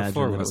only The imagine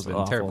floor that it must was have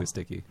been awful. terribly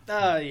sticky.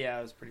 Yeah,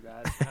 it was pretty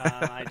bad.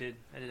 I did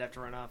have to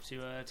run off to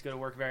go to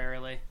work very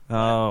early.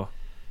 Oh,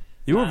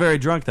 you were very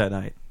drunk that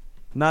night.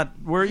 Not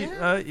were you?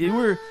 You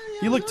were.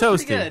 You looked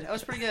Pretty toasty. good. I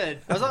was pretty good.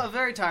 I was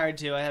very tired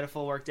too. I had a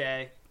full work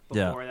day.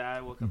 Before that,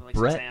 I woke up at like 6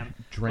 Brett a.m.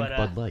 drank But,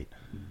 Bud Light.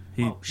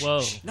 He,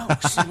 Whoa. No,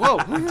 whoa.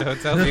 Don't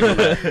tell people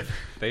that.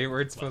 They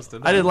weren't supposed to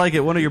know. I didn't like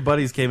it. One of your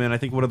buddies came in. I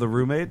think one of the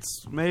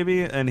roommates,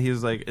 maybe, and he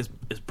was like, "Is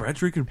Brett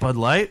drinking Bud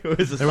Light?" It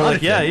was a And we're like,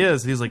 Sonic "Yeah, thing. he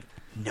is." He's like,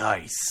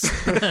 "Nice."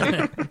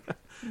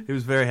 He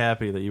was very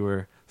happy that you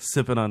were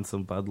sipping on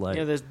some Bud Light.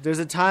 Yeah, there's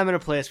a time and a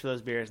place for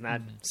those beers, and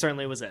that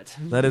certainly was it.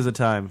 That is a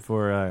time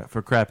for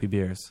crappy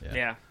beers.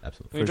 Yeah.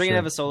 Absolutely. When you're For drinking sure. out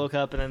of a solo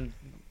cup and then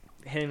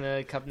hitting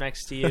the cup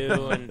next to you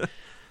and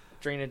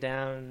drinking it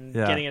down and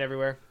Yeah. getting it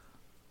everywhere.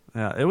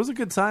 Yeah, it was a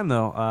good time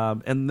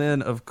though. And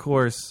then of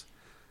course,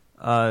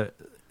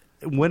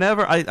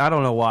 whenever I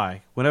don't know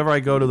why, whenever I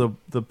go to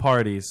the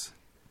parties,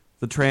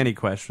 the tranny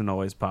question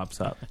always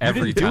pops up. You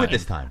Every didn't do time. it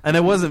this time. And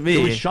it wasn't me.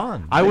 It was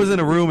Sean. I was in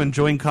a room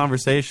enjoying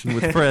conversation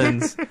with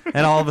friends,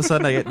 and all of a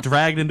sudden I get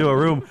dragged into a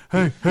room.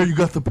 Hey, you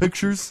got the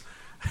pictures?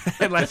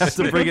 And I have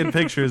to bring in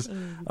pictures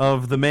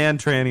of the man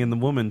tranny and the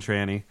woman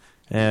tranny,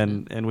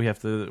 and we have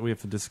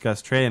to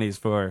discuss trannies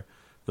for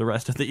the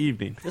rest of the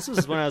evening. This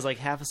was when I was like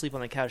half asleep on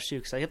the couch too,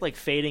 because I kept like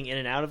fading in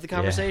and out of the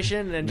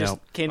conversation, and just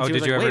came Oh, to. did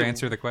was you like, ever wait,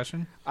 answer the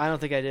question? I don't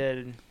think I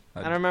did.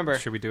 I don't remember.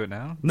 Should we do it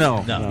now? No.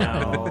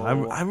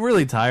 I'm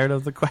really tired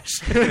of the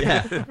question.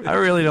 Yeah. I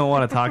really don't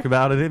want to talk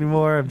about it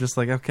anymore. I'm just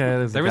like, okay,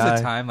 there's There a was guy.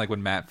 a time, like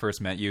when Matt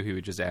first met you, he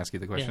would just ask you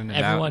the question. Yeah,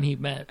 and now, everyone he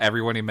met.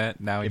 Everyone he met,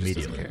 now he just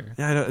doesn't Immediately. care.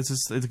 Yeah, I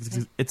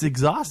know. It's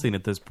exhausting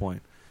at this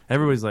point.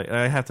 Everybody's like,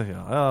 I have to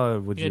go. Oh,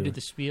 would You gotta you do the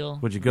spiel.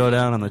 would you go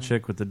down on the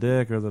chick with the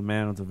dick or the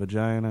man with the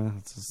vagina?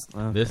 It's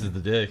just, This is the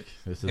dick.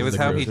 This is It was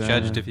the how gross. he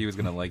judged if he was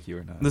going to like you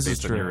or not. This is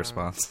based on true. your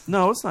response.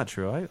 No, it's not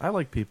true. I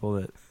like people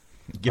that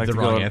Give like the to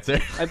wrong go- answer.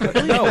 I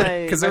believe No,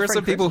 my- because my there were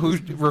some friend people Chris-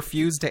 who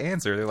refused to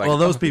answer. They're like, well,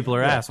 those oh, people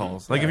are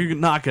assholes. Like, Yeah. if you're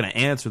not going to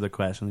answer the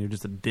question, you're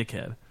just a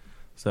dickhead.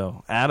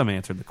 So Adam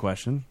answered the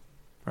question,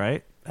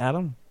 right?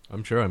 Adam?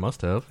 I'm sure I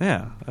must have.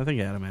 Yeah, I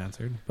think Adam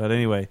answered. But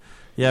anyway,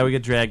 yeah, we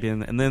get dragged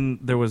in, and then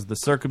there was the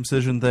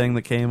circumcision thing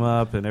that came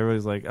up, and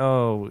everybody's like,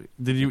 "Oh,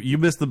 did you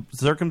miss the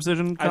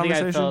circumcision I think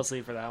conversation?" I fell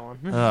asleep for that one.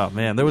 Oh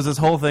man, there was this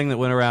whole thing that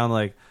went around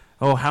like,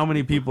 "Oh, how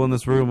many people in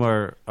this room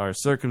are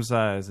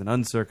circumcised and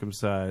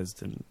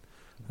uncircumcised?" And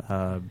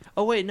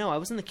Oh wait, no, I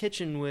was in the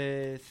kitchen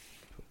with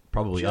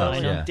Probably Joe us.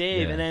 and Yeah.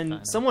 Dave, Yeah. and then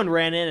someone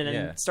ran in and then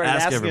Yeah. started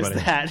Ask asking everybody.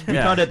 us that. We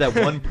Yeah. found out that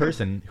one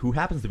person who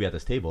happens to be at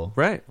this table,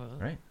 right,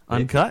 right?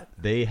 uncut.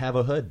 They have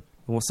a hood.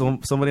 Well,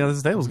 somebody on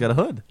this table's got a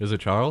hood. Is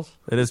it Charles?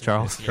 It is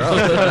Charles.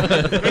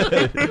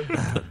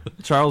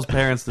 Charles'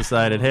 parents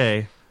decided,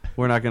 hey,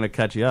 we're not going to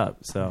cut you up.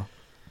 So,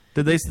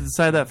 did they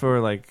decide that for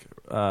like?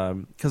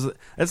 Because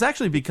it's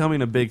actually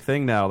becoming a big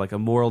thing now, like a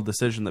moral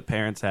decision that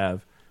parents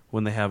have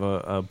when they have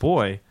a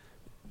boy,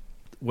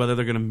 whether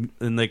they're going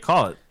to, and they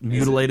call it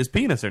mutilate his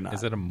penis or not.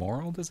 Is it a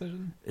moral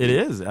decision? It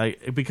is,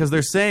 because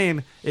they're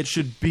saying it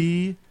should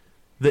be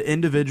the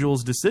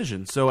individual's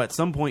decision. So at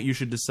some point, you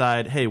should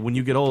decide, hey, when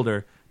you get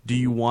older, do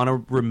you want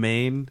to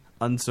remain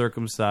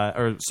uncircumcised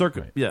or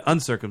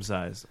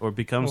uncircumcised or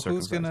become Well,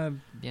 who's circumcised?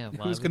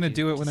 Who's gonna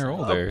do it when they're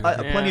older?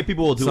 Plenty of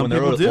people will do it Some when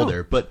they're people do.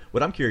 older. But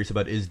what I'm curious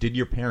about is, did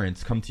your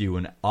parents come to you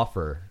and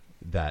offer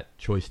that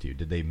choice to you?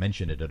 Did they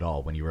mention it at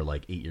all when you were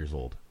like 8 years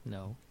old?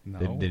 No. No,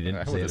 They didn't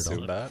I say would it at assume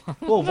all. that.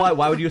 Well,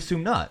 why would you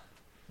assume not?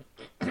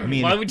 I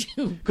mean, Why would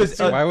you? Because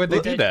Why would they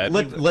do that?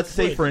 Let's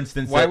say, for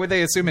instance, Why that- would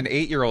they assume an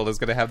 8-year-old is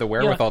going to have the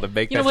wherewithal to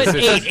make You know that what?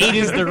 decision? Eight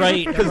is the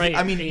right. Because right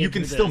I mean, age you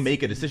can for still this.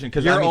 make a decision.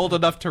 Because You're old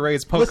enough to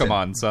raise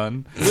Pokemon,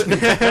 son.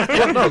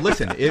 Well, no,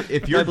 listen. If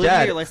I your believe you dad,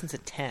 get your license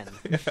at 10.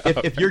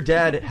 if your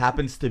dad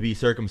happens to be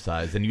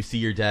circumcised and you see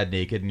your dad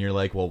naked and you're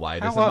like, well, why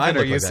How doesn't mine often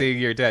look are you like that? seeing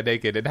your dad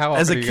naked? And how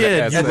often As a are you gonna kid,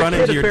 ask you that? run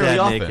into your fairly dad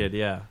often. naked,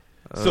 yeah.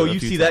 So a you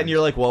few see that times. and you're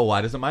like, well,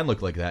 why doesn't mine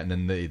look like that?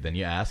 And then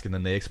you ask, and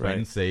then they explain Right.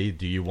 and say,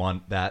 do you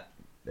want that?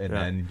 And Yeah.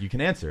 then you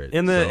can answer it.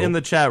 In the So- in the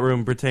chat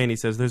room, Brittany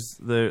says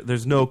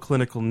there's no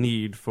clinical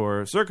need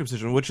for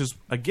circumcision, which is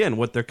again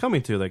what they're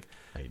coming to. Like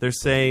they're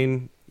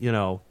saying,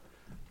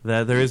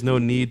 that there is no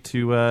need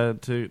to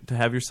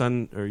have your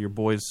son or your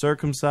boys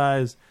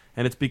circumcised,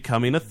 and it's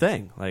becoming a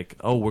thing. Like,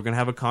 oh, we're gonna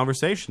have a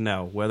conversation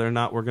now whether or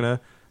not we're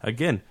gonna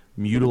again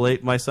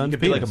mutilate my son's You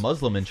could be penis. like a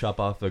Muslim and chop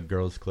off a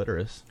girl's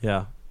clitoris.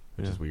 Yeah.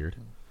 Which is weird.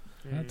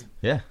 What?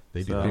 Yeah,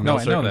 they do. So- that. No,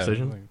 I know that.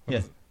 circumcision?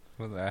 Yeah.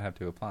 What does that have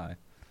to apply?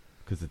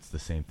 Because it's the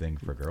same thing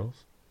for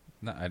girls.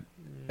 No,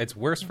 it's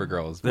worse for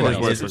girls. It is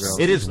Well, worse for girls.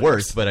 It is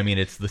worse, but I mean,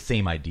 it's the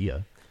same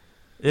idea.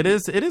 It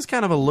is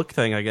kind of a look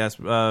thing, I guess.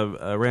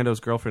 Rando's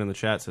girlfriend in the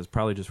chat says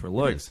probably just for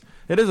looks.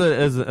 It is an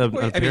Well, I mean,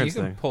 you appearance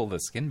can thing. pull the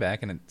skin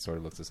back and it sort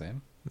of looks the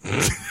same.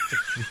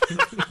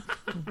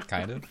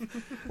 Kind of.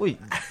 Wait,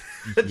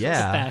 It's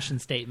yeah, a fashion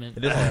statement.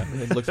 It,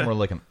 is, it looks more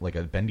like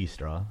a bendy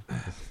straw.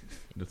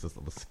 It's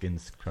just the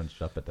skin's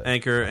crunched up at the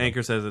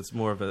Anchor says it's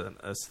more of an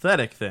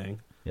aesthetic thing.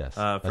 Yes,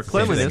 For that's the same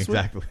cleanliness, thing,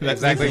 exactly. That's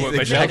exactly what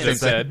Michelle Exactly.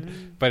 just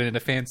said, but in a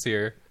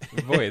fancier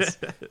voice.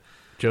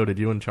 Joe, did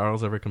you and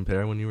Charles ever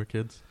compare when you were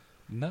kids?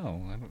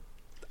 No,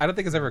 I don't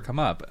think it's ever come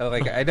up.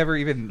 Like, I never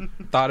even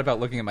thought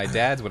about looking at my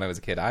dad's when I was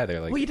a kid either.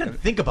 Like, Well, you didn't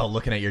think about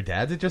looking at your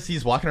dad's. It just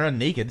he's walking around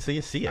naked, so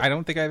you see it. I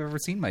don't think I've ever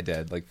seen my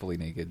dad like fully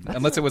naked,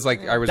 unless it was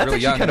like I was That's really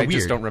actually young and kinda I weird.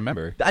 just don't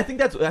remember. I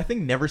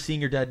think never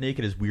seeing your dad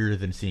naked is weirder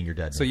than seeing your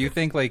dad. So naked. you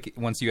think like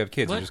once you have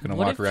kids, you're just going to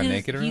walk around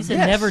naked around? He's a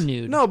never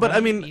nude. No, but right?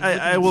 I mean, You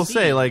I wouldn't will see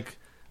say, it. like,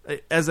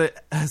 as a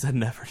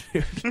never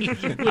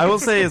dude, I will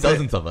say,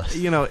 dozens of us.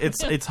 You know,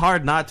 it's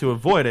hard not to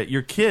avoid it.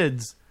 Your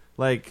kids,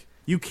 like,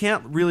 you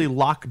can't really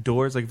lock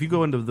doors. Like, if you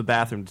go into the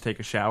bathroom to take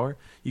a shower,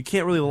 you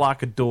can't really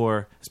lock a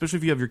door, especially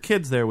if you have your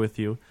kids there with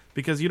you,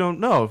 because you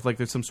don't know if, like,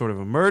 there's some sort of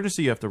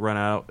emergency, you have to run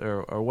out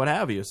or what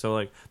have you. So,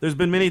 like, there's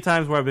been many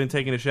times where I've been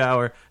taking a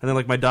shower, and then,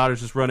 like, my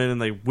daughters just run in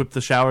and they whip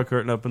the shower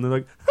curtain up, and they're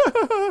like,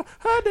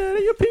 "Hi,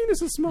 Daddy, your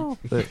penis is small."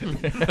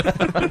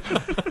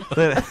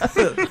 They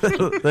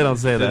don't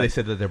say that. They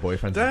said that their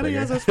boyfriend's Daddy bigger.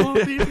 has a small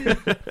pee-pee.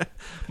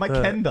 My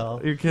Ken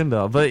doll. Your Ken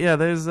doll. But yeah,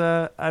 there's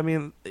I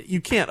mean,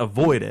 you can't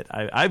avoid it.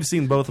 I've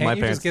seen both of my Can't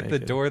you parents just get the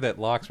naked. door that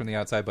locks from the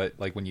outside, but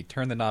like when you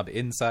turn the knob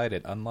inside,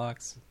 it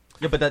unlocks?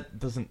 Yeah, but that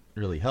doesn't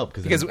really help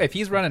Because if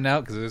he's running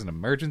out because there's an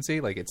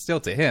emergency, like it's still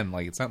to him.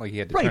 Like it's not like he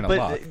had to right, turn a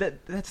lock.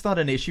 but that's not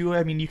an issue.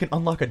 I mean, you can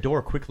unlock a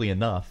door quickly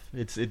enough.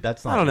 That's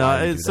not. I don't know. why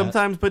you do It's that.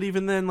 sometimes, but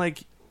even then,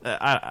 like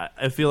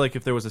I feel like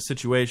if there was a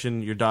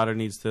situation, your daughter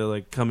needs to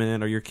like come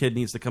in, or your kid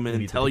needs to come in You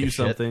and need to tell take you a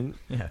shit. something.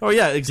 Yeah. Oh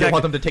yeah, You don't exactly.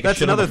 want them to take a That's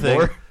shit on another the thing.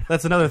 floor?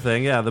 That's another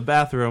thing. Yeah, the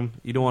bathroom.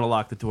 You don't want to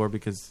lock the door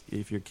because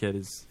if your kid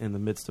is in the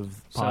midst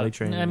of potty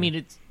training. I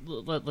mean,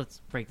 let's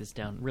break this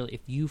down. Really,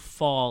 if you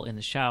fall in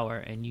the shower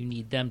and you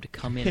need them to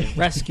come in and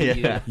rescue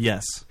you,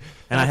 yes,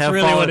 and That's I have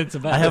really fallen, what it's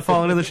about. I have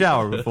fallen in the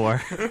shower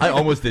before. I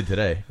almost did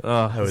today. Oh,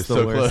 I was it's the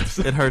so worst.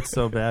 close. It hurts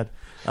so bad.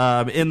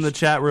 In the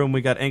chat room, we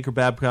got Anchor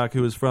Babcock,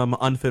 who is from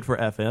Unfit for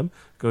FM.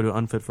 Go to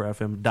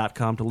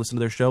unfitforfm.com to listen to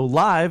their show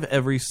live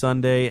every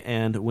Sunday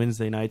and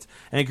Wednesday nights.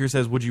 Anchor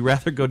says, would you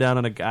rather go down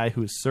on a guy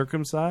who is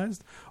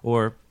circumcised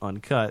or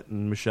uncut?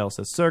 And Michelle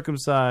says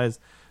circumcised.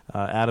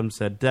 Adam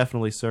said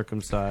definitely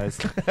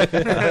circumcised.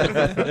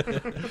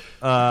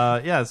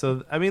 Yeah,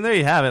 so I mean, there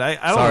you have it. I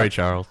don't Sorry, know.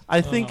 Charles.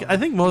 I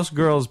think most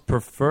girls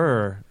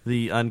prefer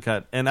the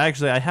uncut. And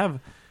actually,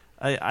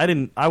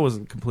 I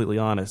wasn't completely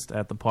honest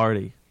at the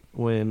party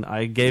when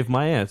I gave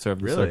my answer of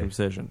the Really?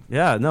 circumcision.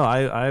 Yeah, no,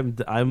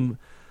 I'm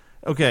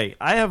okay.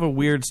 I have a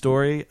weird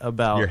story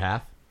about Your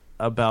half?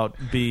 about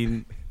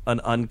being an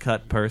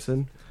uncut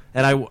person,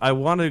 and I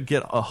want to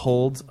get a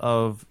hold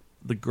of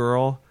the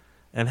girl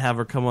and have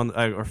her come on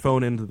or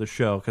phone into the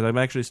show because I'm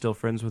actually still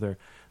friends with her.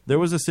 There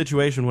was a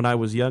situation when I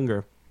was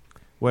younger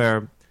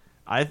where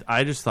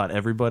I just thought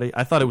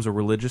I thought it was a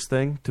religious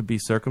thing to be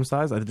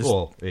circumcised.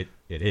 Well, it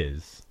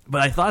is.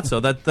 But I thought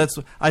so.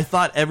 I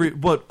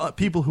thought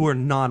people who are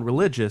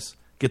non-religious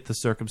get the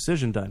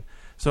circumcision done.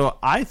 So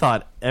I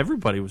thought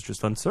everybody was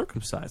just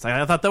uncircumcised.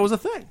 I thought that was a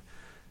thing.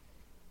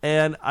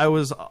 And I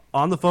was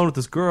on the phone with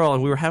this girl,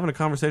 and we were having a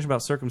conversation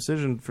about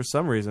circumcision for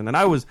some reason. And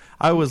I was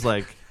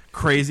like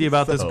crazy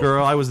about this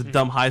girl. I was a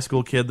dumb high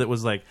school kid that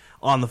was like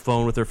on the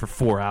phone with her for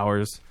 4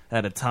 hours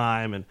at a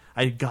time, and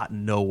I got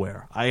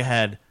nowhere. I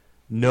had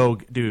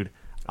dude.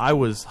 I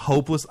was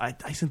hopeless. I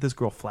sent this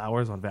girl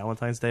flowers on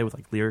Valentine's Day with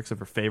like lyrics of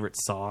her favorite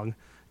song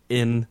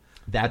in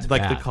That's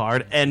like bad. the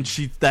card, and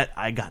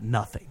I got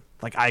nothing.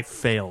 Like I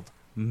failed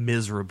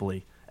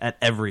miserably at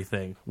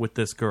everything with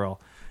this girl,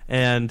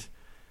 and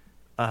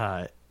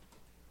I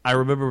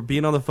remember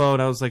being on the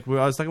phone. I was like,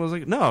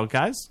 no,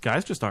 guys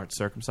just aren't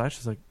circumcised.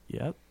 She's like,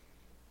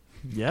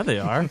 yeah, they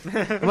are.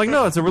 I'm like,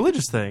 no, it's a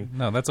religious thing.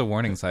 No, that's a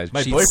warning sign.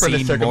 My She's boyfriend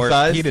is seen more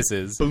circumcised.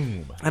 penises.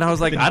 Boom. And I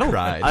was like, Then I you don't.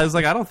 cried. I was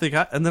like, I don't think.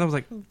 And then I was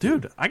like,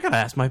 dude, I gotta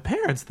ask my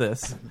parents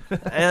this.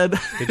 And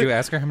Did you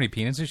ask her how many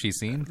penises she's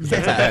seen? 'Cause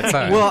that's a bad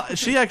sign. well,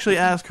 she actually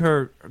asked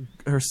her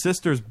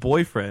sister's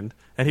boyfriend,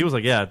 and he was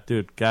like, "Yeah,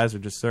 dude, guys are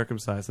just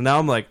circumcised." And now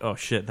I'm like, "Oh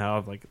shit!" Now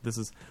I'm like, "This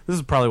is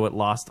probably what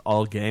lost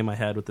all game I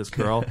had with this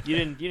girl." You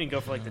didn't go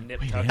for like the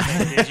nip tuck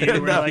thing, did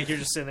you? Where like you're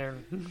just sitting there.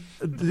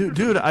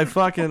 Dude, I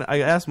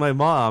asked my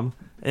mom,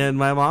 and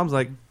my mom's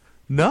like,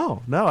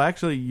 "No,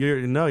 actually,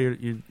 you're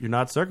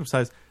not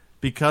circumcised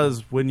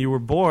because when you were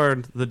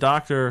born, the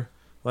doctor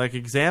like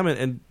examined,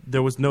 and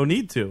there was no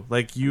need to.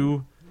 Like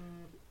you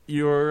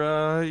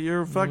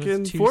your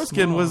fucking too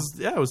foreskin small.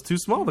 it was too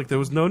small. Like there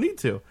was no need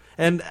to.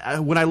 And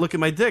when I look at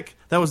my dick,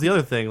 that was the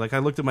other thing. Like I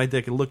looked at my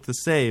dick, it looked the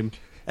same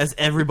as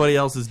everybody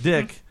else's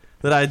dick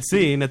that I'd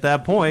seen at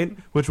that point,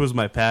 which was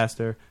my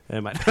pastor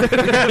and my.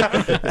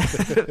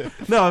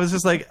 No, I was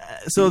just like,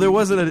 so there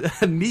wasn't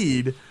a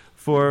need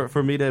for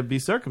me to be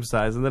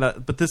circumcised, and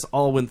then but this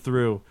all went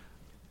through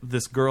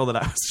this girl that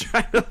I was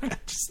trying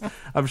to.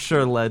 I'm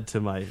sure led to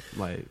my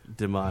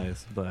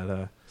demise,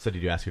 but. So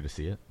did you ask her to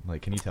see it?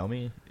 Like, can you tell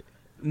me?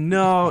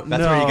 No,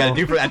 That's what you got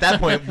to do. At that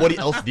point, what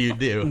else do you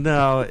do?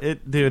 No,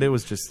 it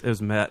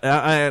was mad.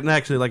 And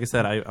actually, like I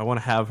said, I want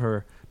to have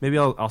her. Maybe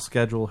I'll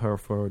schedule her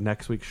for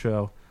next week's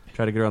show.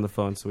 Try to get her on the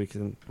phone so we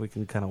can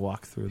kind of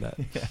walk through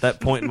that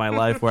point in my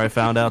life where I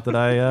found out that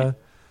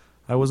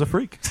I was a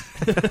freak.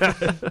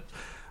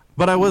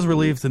 But I was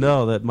relieved to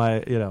know that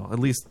at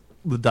least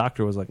the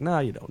doctor was like, nah,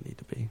 you don't need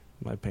to be.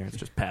 My parents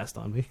just passed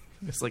on me.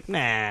 It's like,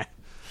 nah.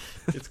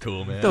 It's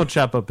cool, man. Don't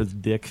chop up his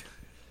dick.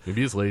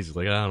 Maybe he's lazy. He's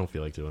like, I don't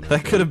feel like doing that.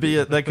 That could be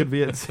it. That could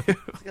be it too.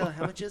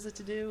 How much is it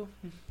to do?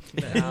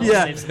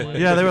 Yeah.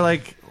 They were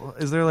like,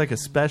 "Is there like a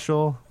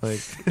special?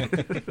 Like, you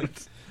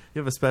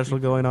have a special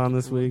going on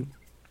this week?"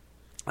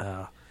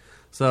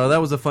 So that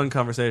was a fun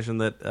conversation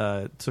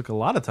that took a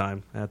lot of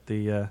time at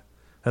the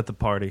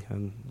party,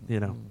 and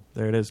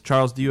there it is.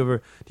 Charles, do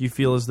you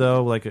feel as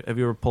though like have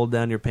you ever pulled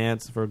down your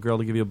pants for a girl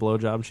to give you a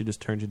blowjob and she just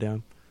turned you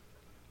down?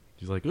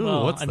 She's like,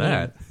 ooh, what's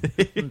that?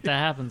 That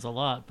happens a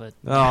lot, but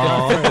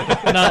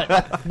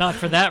not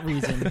for that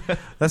reason.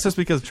 That's just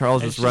because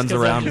Charles just runs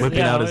around whipping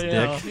out his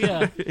dick.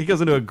 Yeah. He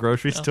goes into a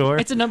grocery store.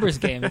 It's a numbers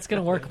game. It's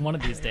going to work one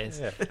of these days.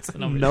 Yeah. It's a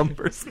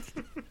numbers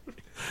game.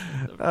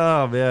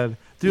 Oh, man.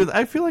 Dude,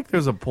 I feel like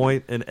there's a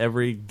point in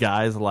every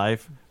guy's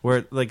life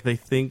where like they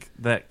think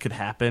that could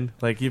happen.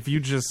 Like if you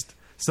just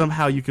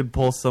somehow you could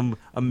pull some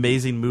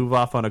amazing move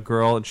off on a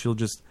girl and she'll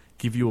just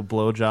give you a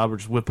blowjob or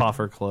just whip off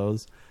her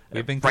clothes.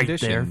 We've been right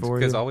conditioned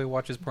because all we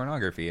watch is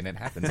pornography, and it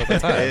happens all the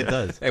time. It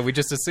does. And we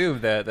just assume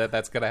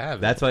that's going to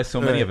happen. That's why so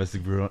many of us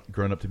have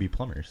grown up to be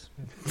plumbers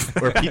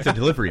or pizza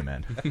delivery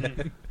men.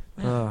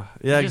 Yeah,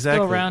 you just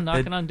exactly. Go around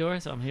knocking on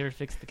doors. I'm here to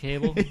fix the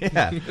cable.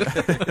 Yeah.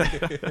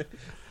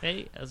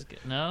 Hey, how's it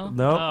good? No?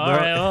 No, all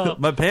right. Well,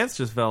 my pants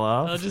just fell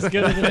off. I'll just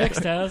go to the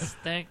next house.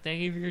 Thank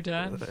you for your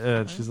time.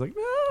 And she's like,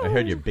 no. I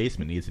heard your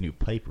basement needs a new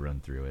pipe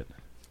run through it.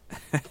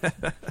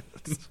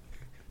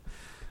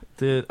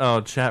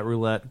 Chat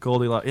roulette,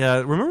 Goldilocks. Yeah,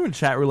 remember when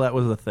chat roulette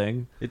was a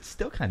thing? It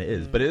still kind of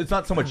is, but it's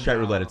not so much chat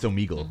roulette; it's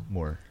Omegle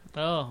more.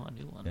 Oh, I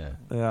do want.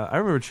 Yeah, I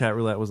remember chat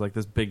roulette was like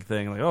this big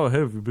thing. Like, oh, hey,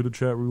 have you been to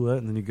chat roulette?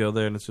 And then you go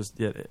there, and it's just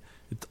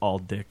it's all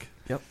dick.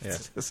 Yep.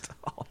 It's just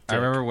all dick. I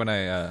remember when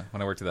I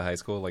worked at the high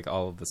school, like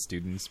all of the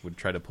students would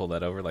try to pull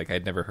that over. Like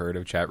I'd never heard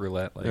of chat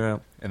roulette,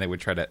 and they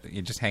would try to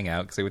just hang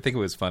out because they would think it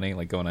was funny,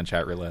 like going on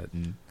chat roulette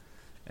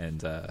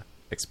and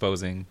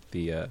exposing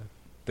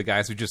the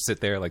guys who just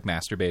sit there like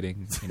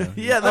masturbating.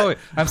 Yeah.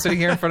 I'm sitting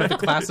here in front of the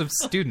class of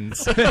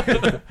students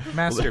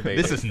masturbating.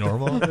 This is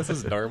normal. This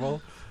is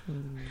normal.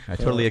 I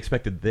totally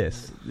expected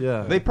this.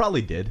 Yeah, they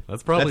probably did.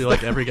 That's probably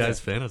like every guy's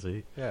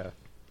fantasy. Yeah.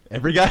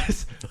 Every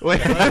guy's?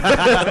 Wait.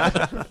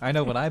 I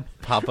know when I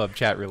pop up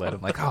chat roulette, I'm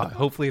like,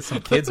 hopefully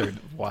some kids are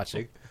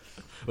watching.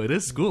 Well, it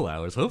is school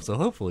hours.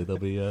 Hopefully they'll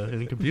be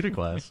in computer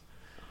class.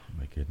 Oh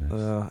my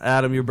goodness.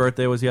 Adam, your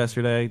birthday was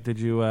yesterday. Did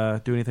you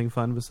do anything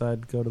fun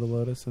besides go to the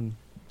Lotus and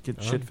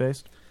get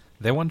shit-faced?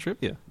 They won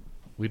trivia.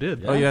 We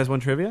did. Oh, you guys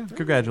won trivia?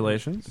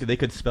 Congratulations. They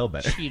could spell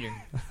better. Cheater.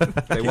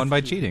 They won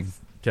by cheating.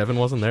 Kevin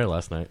wasn't there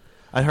last night.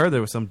 I heard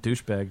there was some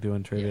douchebag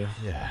doing trivia.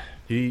 Yeah.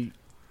 He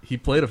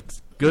played a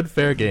good,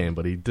 fair game,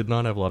 but he did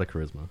not have a lot of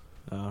charisma.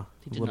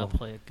 He did not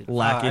play a good.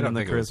 Lacking in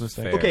the think it was charisma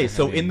fair. side. Okay,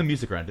 so in the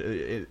music round,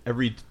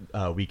 every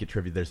week at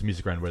Trivia, there's a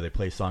music round where they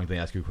play songs, they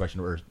ask you a question,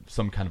 or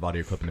some kind of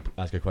audio clip, and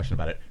they ask you a question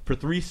about it. For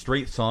 3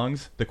 straight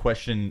songs, the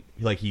question,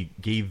 like, he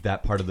gave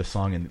that part of the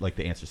song and, like,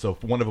 the answer. So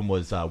one of them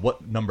was,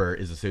 what number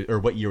is or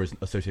what year was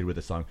associated with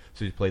the song?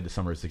 So he played The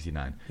Summer of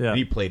 '69. Yeah. And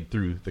he played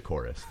through the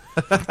chorus.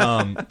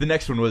 The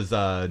next one was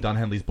Don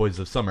Henley's Boys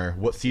of Summer.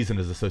 What season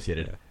is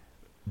associated? Yeah.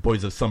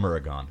 Boys of Summer are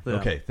gone. Yeah.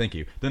 Okay, thank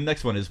you. The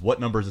next one is, what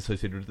number is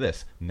associated with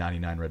this?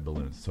 99 red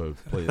balloons. So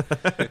play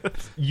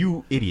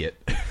you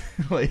idiot.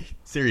 Like,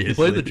 seriously. He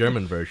played the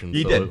German version.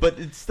 He did, but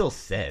it's still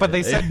said. But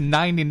they said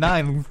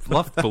 99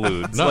 fluff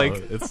balloons. No, like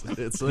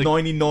it's like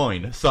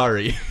 99.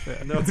 Sorry.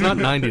 no, it's not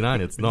 99.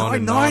 It's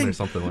 99 or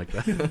something like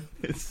that.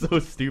 It's so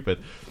stupid.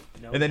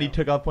 And then he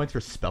took off points for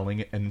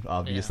spelling it, and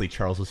obviously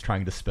Charles was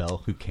trying to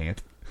spell. Who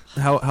can't?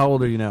 How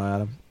old are you now,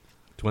 Adam?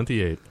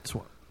 28.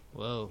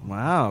 Whoa.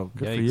 Wow,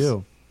 good for Yikes.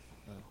 you.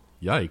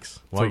 Yikes.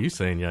 Why are you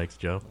saying yikes,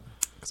 Joe?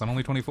 because I'm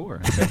only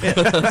 24.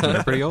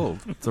 They're pretty old.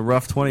 It's a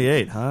rough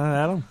 28, huh,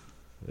 Adam?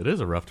 It is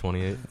a rough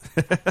 28.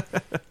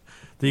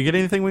 Do you get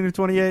anything when you're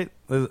 28?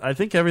 I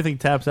think everything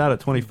taps out at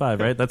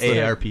 25, right? That's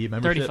AARP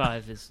membership.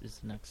 35 is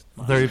the next.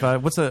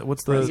 35. What's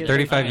the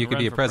 35? You could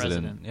be a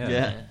president.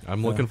 Yeah.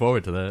 I'm looking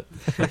forward to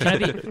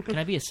that. Can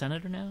I be a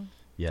senator now?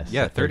 Yes.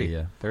 Yeah, 30. 30,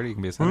 yeah. 30 you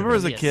can be a senator. Remember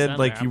as a Be a kid, senator.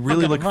 like you I'm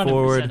really fucking look running for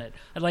forward. Senate.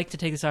 I'd like to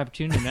take this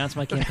opportunity to announce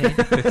my campaign.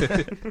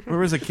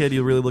 Remember as a kid,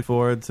 you really look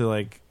forward to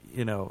like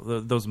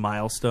those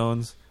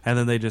milestones, and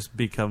then they just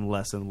become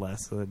less and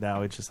less. So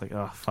now it's just like,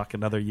 oh fuck,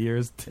 another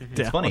year's down.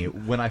 It's funny.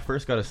 When I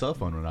first got a cell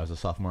phone when I was a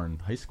sophomore in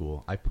high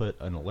school, I put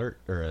an alert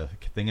or a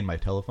thing in my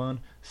telephone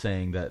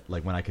saying that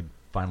like when I could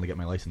finally get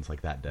my license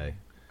like that day.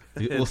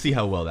 We'll see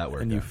how well that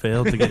worked. And you out.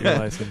 failed to get your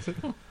license.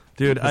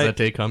 Dude, Has that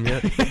day come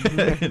yet?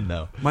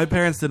 No. My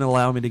parents didn't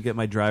allow me to get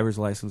my driver's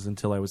license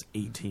until I was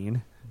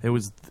 18. It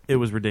was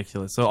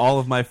ridiculous. So all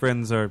of my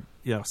friends are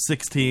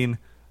 16,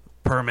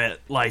 permit,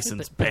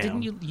 license, but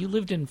bam. didn't you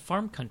lived in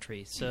farm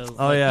country, so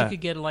yeah. you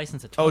could get a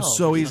license at 12. Oh, it's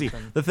so or easy.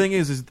 something. The thing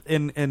is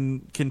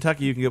in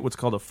Kentucky you can get what's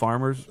called a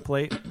farmer's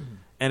plate,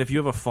 and if you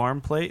have a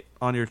farm plate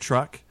on your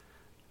truck,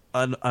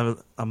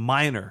 a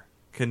minor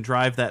can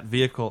drive that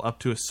vehicle up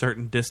to a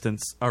certain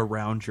distance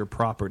around your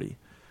property.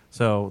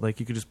 So, like,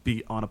 you could just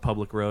be on a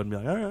public road and be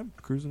like, all right, I'm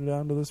cruising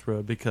down to this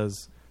road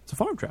because it's a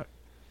farm truck.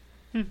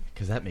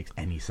 Because that makes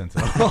any sense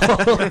at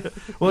all.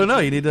 Well, no,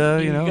 you need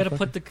to, you got to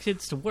put the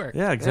kids to work.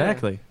 Yeah,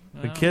 exactly.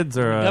 The Well, kids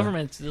are the a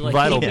government's like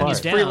vital keeping part.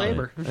 us down. Free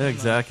labor.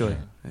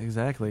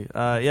 Exactly.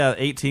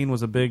 18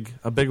 was a big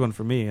one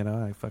for me.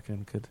 I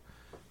fucking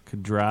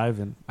could drive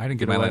and. I didn't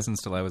get get my away.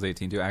 license till I was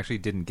 18 too. I actually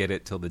didn't get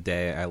it till the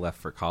day I left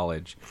for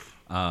college,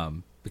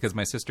 because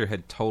my sister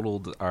had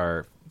totaled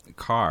our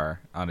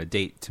car on a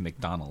date to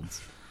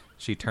McDonald's.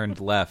 She turned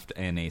left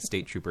and a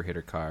state trooper hit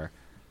her car,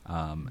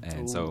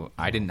 and so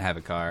I didn't have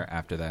a car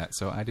after that.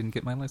 So I didn't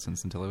get my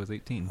license until I was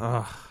 18.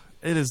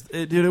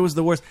 Dude, it was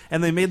the worst.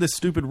 And they made this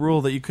stupid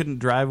rule that you couldn't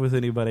drive with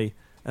anybody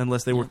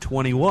unless they were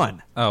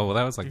 21. Oh well,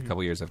 that was like a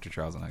couple years after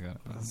Charles and I got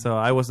it. So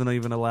I wasn't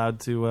even allowed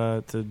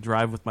to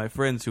drive with my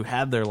friends who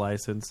had their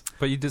license.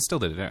 But you still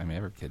did it. I mean,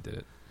 every kid did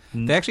it.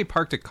 They actually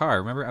parked a car,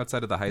 remember,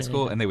 outside of the high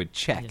school, and they would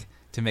check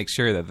to make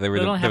sure that there It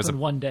only was happened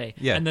one day.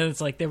 Yeah. And then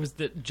it's like there was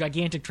the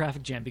gigantic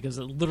traffic jam because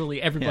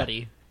literally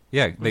everybody.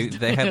 Yeah,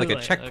 they had like a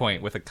Like, checkpoint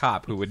okay. with a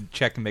cop who would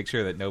check and make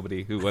sure that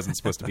nobody who wasn't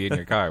supposed to be in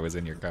your car was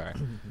in your car.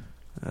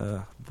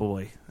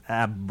 Boy.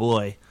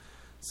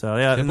 So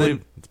yeah, Can't and believe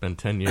then, it's been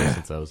 10 years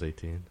since I was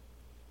 18.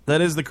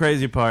 that is the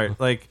crazy part.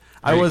 Like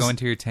Are I you was going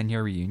to your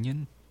 10-year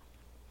reunion?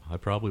 I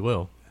probably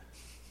will.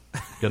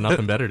 Got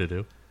nothing better to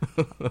do.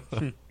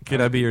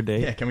 Can I be your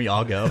date? Yeah, can we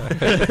all go?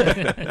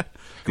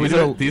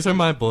 These are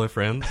my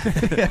boyfriends.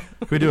 Can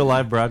we do a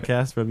live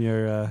broadcast from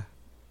your?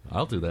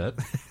 I'll do that.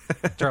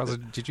 Charles,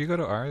 did you go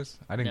to ours?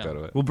 I didn't go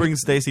to it. We'll bring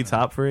Stacy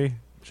top free.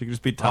 She could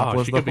just be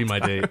topless. She the could be whole my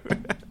time. date.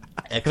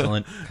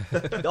 Excellent.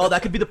 Oh,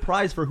 that could be the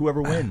prize for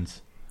whoever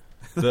wins.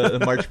 The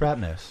March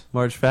Madness.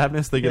 March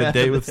Madness. They get a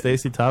date with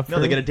Stacy top free.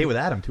 No, they get a date with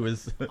Adam to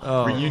his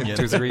reunion.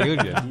 To his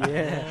reunion.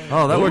 Yeah.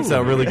 Oh, that works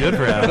out really good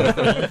for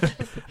Adam.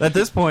 At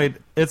this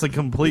point, it's a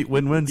complete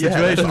win-win Yeah,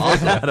 situation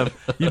that's for Adam.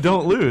 You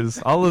don't lose.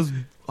 All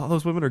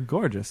those women are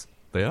gorgeous.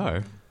 They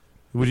are.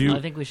 Would you?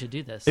 I think we should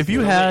do this. If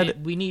you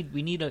had, we need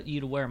you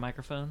to wear a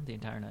microphone the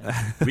entire night.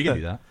 We can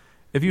do that.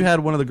 if you had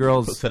one of the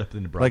girls, Set up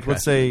in the like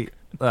let's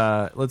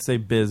broadcast. say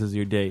Biz is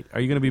your date, are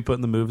you going to be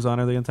putting the moves on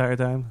her the entire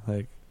time?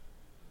 Like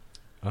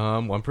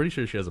Well, I'm pretty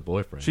sure she has a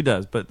boyfriend. she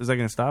does, but is that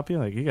going to stop you?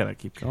 Like you got to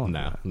keep going.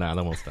 No, that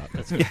won't stop.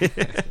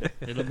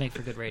 It'll make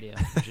for good radio.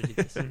 We should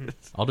do this.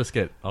 I'll just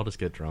get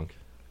drunk.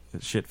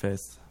 Shit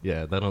faced.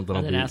 Yeah, that'll And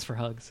then be. ask for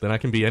hugs. Then I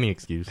can be any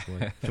excuse.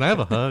 Like, can I have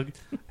a hug?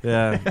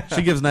 Yeah,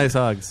 she gives nice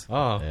hugs.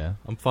 Oh, Yeah.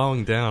 I'm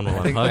falling down while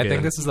I'm I hugging.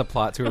 think this is a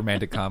plot to a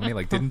romantic comedy.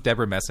 Like, didn't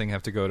Deborah Messing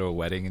have to go to a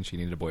wedding and she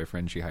needed a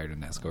boyfriend? She hired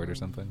an escort or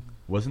something.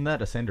 Wasn't that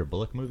a Sandra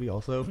Bullock movie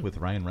also with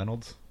Ryan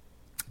Reynolds?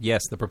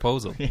 Yes, The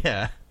Proposal.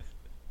 Yeah.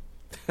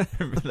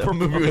 That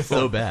movie was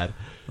so bad.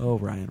 Oh,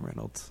 Ryan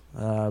Reynolds.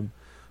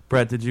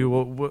 Brett, did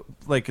you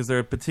like? Is there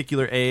a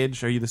particular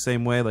age? Are you the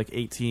same way? Like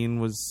 18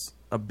 was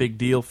a big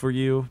deal for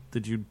you?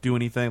 Did you do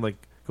anything like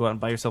go out and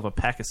buy yourself a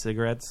pack of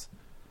cigarettes?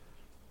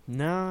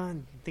 No, I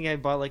think I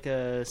bought like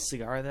a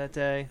cigar that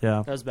day.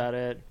 Yeah. That was about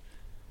it.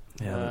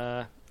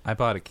 Yeah. I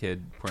bought a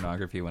kid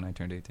pornography when I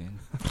turned 18.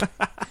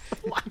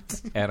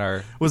 What? At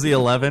our Was he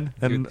 11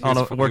 and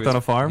worked on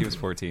a farm? He was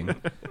 14.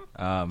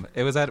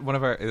 It was at one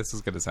of our. This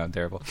is going to sound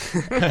terrible.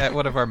 At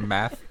one of our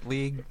math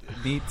league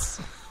meets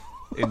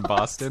in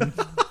Boston.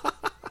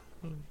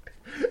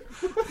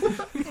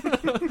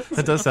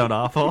 That does sound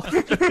awful.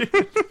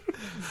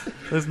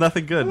 There's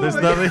nothing good. There's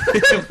nothing.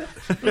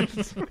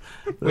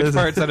 Which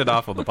part sounded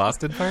awful? The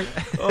Boston part?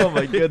 Oh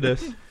my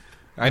goodness.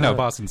 I know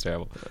Boston's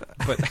terrible,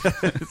 but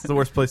It's the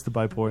worst place to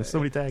buy porn. So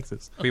many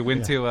taxes. we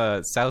went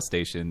to South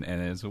Station,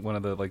 and it was one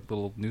of the like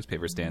little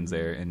newspaper stands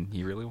there, and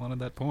he really wanted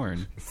that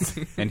porn,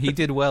 and he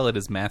did well at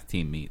his math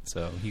team meet,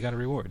 so he got a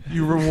reward.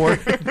 You reward.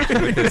 What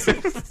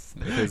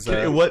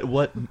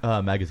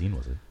magazine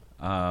was it?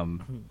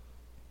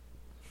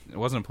 It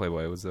wasn't a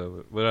Playboy. It was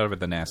whatever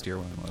the nastier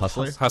one was.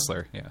 Hustler?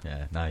 Hustler. Yeah.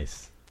 Yeah,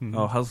 nice.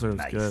 Oh, Hustler was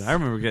Nice. good. I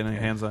remember getting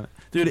your hands on it,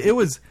 dude. It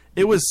was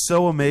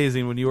so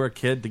amazing when you were a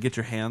kid to get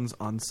your hands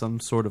on some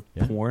sort of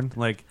porn,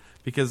 like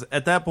because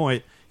at that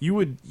point you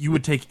would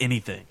take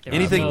anything, There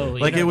was no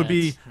like it would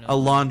be internet, a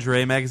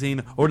lingerie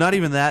magazine, or not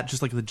even that,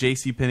 just like the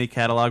JCPenney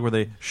catalog where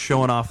they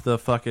showing off the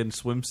fucking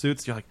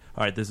swimsuits. You're like,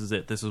 all right, this is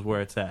it. This is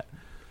where it's at.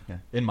 Yeah.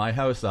 In my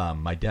house,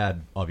 my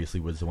dad obviously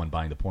was the one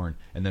buying the porn,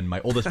 and then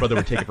my oldest brother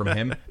would take it from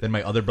him. Then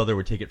my other brother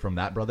would take it from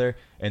that brother,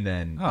 and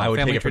then I would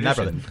take family it from that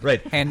brother. tradition.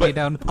 Right,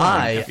 Hand-me-down porn.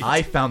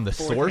 I found the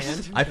source.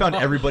 hand. I found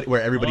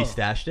where everybody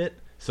stashed it.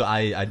 So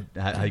I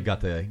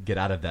got to get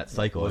out of that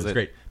cycle. Was it was it-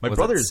 great. My was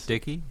it brother's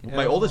sticky?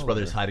 My oldest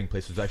brother's hiding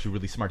place was actually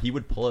really smart. He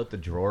would pull out the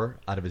drawer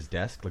out of his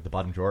desk, like the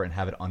bottom drawer, and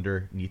have it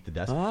underneath the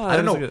desk. Ah, I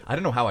don't that's know. good. I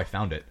don't know how I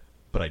found it,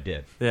 but I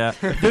did. Yeah,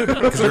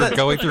 Because we're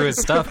going through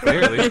his stuff,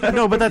 clearly.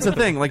 no, but that's the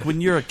thing. Like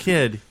when you're a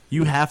kid,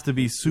 you have to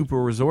be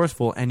super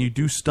resourceful, and you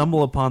do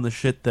stumble upon the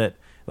shit that,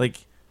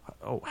 like,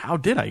 oh, how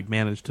did I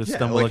manage to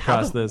stumble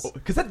across this?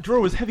 Because that drawer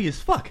was heavy as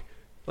fuck.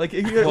 Like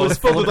it Well, was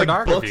it's filled full with of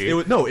like books.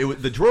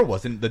 pornography. The drawer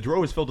wasn't. The drawer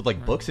was filled with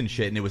like books and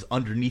shit, and it was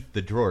underneath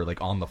the drawer, like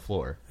on the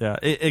floor. Yeah,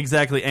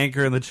 exactly.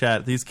 Anchor in the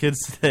chat. These kids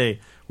today,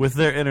 with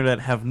their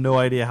internet, have no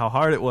idea how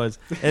hard it was,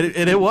 and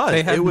it was.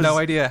 They had it was, no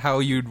idea how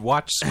you'd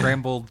watch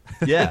scrambled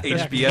Yeah. cable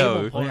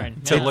HBO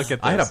porn. to Yeah. look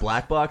at this. I had a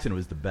black box, and it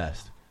was the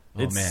best.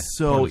 Oh It's man,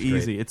 so porn was great.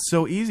 easy. It's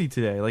so easy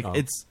today. Like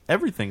it's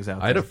everything's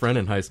out I had there. a friend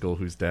in high school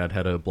whose dad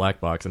had a black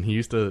box, and he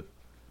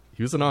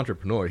was an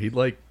entrepreneur. He'd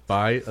like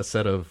buy a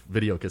set of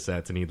video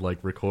cassettes, and he'd like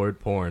record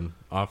porn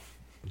off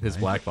his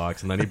black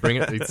box, and then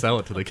he'd sell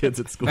it to the kids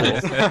at school.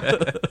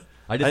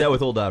 I did that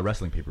with old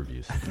wrestling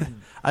pay-per-views.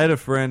 I had a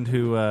friend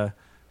who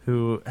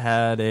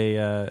had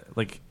a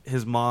like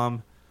his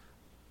mom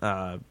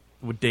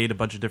would date a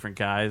bunch of different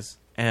guys,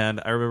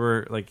 and I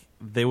remember like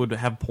they would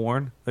have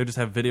porn. They would just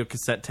have video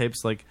cassette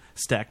tapes like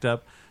stacked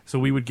up. So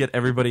we would get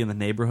everybody in the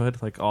neighborhood,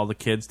 like all the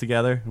kids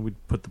together, and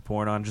we'd put the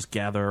porn on, just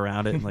gather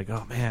around it, and like,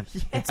 oh man,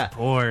 it's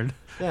porn.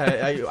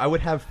 Yeah, I would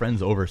have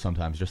friends over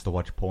sometimes just to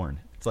watch porn.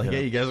 It's like,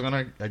 hey, you guys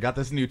I got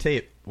this new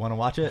tape. Want to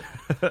watch it?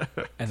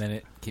 And then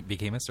it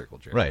became a circle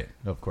jerk. Right,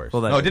 of course.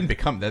 Well, No, it didn't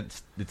become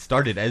that. It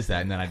started as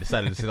that, and then I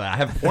decided to say, like, I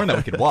have porn that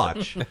we could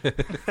watch.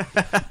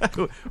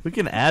 We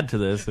can add to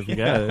this if you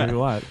got it, if you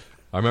want.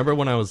 I remember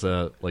when I was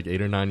like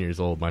 8 or 9 years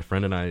old, my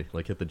friend and I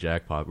like hit the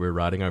jackpot. We were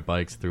riding our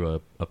bikes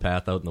through a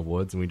path out in the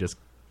woods, and we just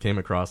came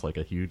across like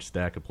a huge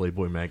stack of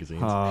Playboy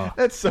magazines.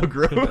 That's so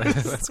gross.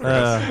 That's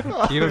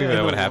gross. You don't even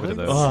know what happened to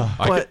those.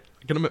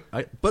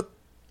 But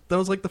that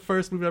was like the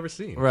first we've ever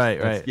seen.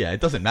 Right. Yeah, it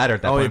doesn't matter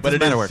at that Oh, point, it but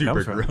doesn't it matter where is it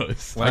super comes from.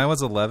 gross. When I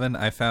was 11,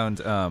 I found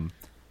it can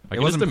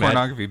wasn't just imagine-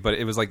 pornography, but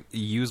it was like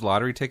used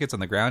lottery tickets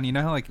on the ground. You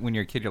know how like when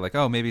you're a kid, you're like,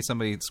 oh, maybe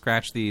somebody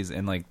scratched these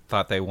and like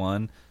thought they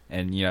won,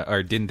 and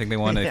or didn't think they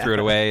won, and they threw it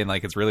away, and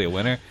like it's really a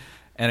winner.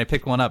 And I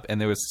picked one up,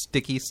 and there was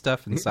sticky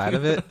stuff inside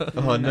of it.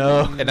 Oh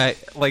no! And I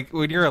like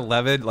when you're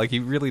 11, like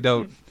you really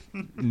don't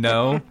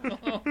know,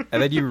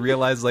 and then you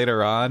realize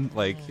later on,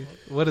 like,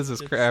 what is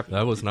this crap?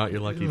 That was not your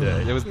lucky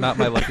day. It was not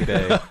my lucky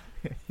day.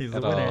 He's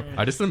at a all. winner.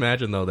 I just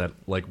imagine though that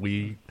like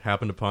we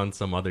happened upon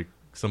some other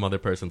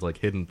person's like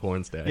hidden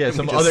porn stash. Yeah, and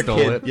some we just other stole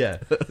kid. it. Yeah,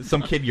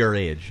 some kid your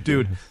age,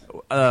 Dude,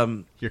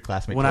 Your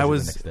classmate. when tells you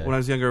the next day. I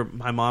was younger,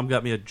 my mom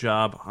got me a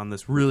job on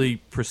this really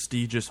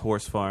prestigious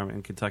horse farm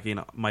in Kentucky,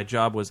 and my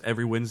job was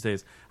every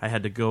Wednesdays I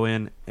had to go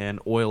in and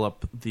oil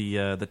up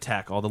the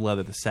tack, all the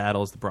leather, the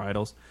saddles, the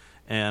bridles.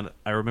 And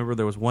I remember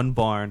there was one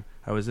barn.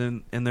 I was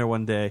in there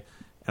one day,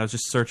 and I was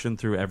just searching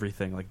through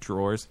everything, like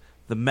drawers.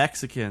 The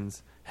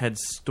Mexicans had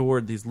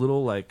stored these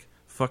little like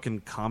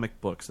fucking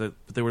comic books that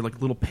they were like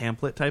little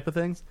pamphlet type of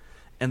things,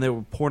 and they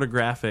were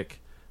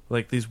pornographic,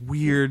 like these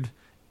weird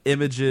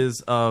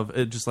images of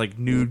just like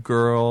nude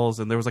girls,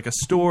 and there was like a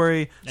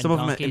story. And Some of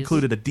them donkeys.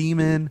 included a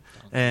demon,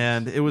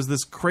 and it was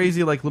this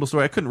crazy like little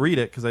story. I couldn't read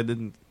it because I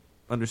didn't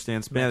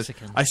understand Spanish.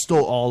 Mexicans. I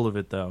stole all of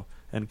it though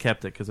and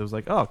kept it because it was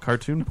like, oh,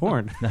 cartoon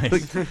porn.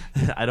 Nice. Like,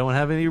 I don't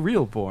have any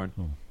real porn.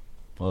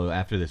 Well,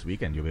 after this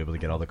weekend, you'll be able to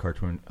get all the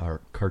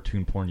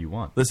cartoon porn you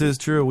want. This is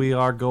true. We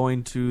are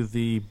going to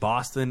the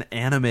Boston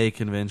Anime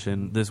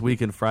Convention this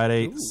weekend,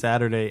 Friday,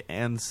 Saturday,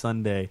 and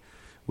Sunday.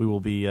 We will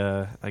be,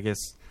 I guess,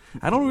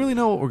 I don't really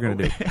know what we're going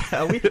to do.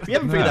 we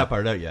haven't figured that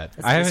part out yet.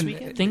 I This haven't.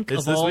 weekend? Think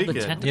It's of this all weekend.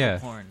 the tentacle Yeah,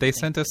 porn. they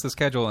sent us the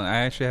schedule, and I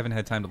actually haven't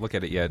had time to look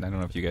at it yet. I don't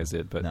know if you guys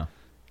did, but No.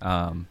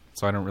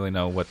 so I don't really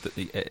know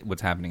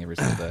what's happening every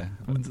single day.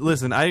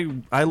 Listen,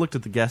 I looked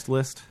at the guest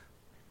list.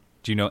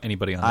 Do you know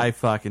anybody on I it?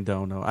 fucking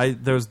don't know.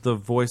 There's the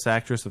voice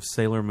actress of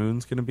Sailor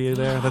Moon's going to be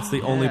there. That's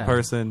the only Yeah.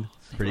 person.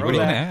 Pretty What are you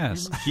cool. gonna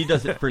ask? She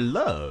does it for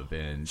love,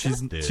 and She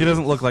justice.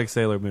 doesn't look like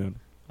Sailor Moon.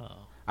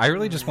 I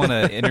really just want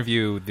to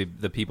interview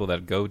the people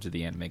that go to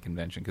the anime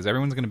convention because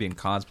everyone's going to be in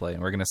cosplay,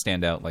 and we're going to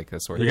stand out like a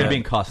sort They're of. going to be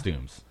in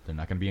costumes. They're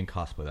not going to be in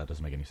cosplay. That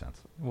doesn't make any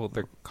sense. Well,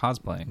 they're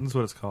cosplaying. That's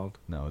what it's called.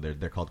 No,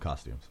 they're called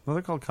costumes. No,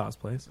 they're called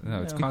cosplays.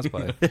 No, it's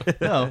cosplay.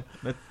 No,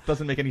 that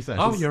doesn't make any sense.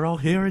 Oh, you're all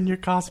here in your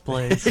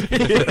cosplays.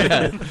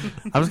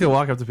 I'm just gonna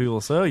walk up to people.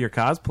 So you're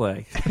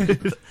cosplay.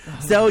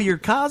 So you're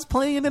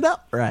cosplaying it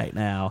up right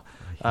now.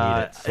 I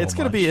hate it so It's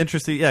gonna much. be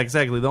interesting. Yeah,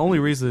 exactly. The only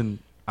reason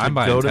I'm go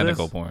buying to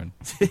tentacle this porn.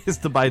 is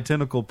to buy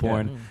tentacle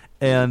porn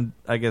and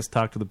I guess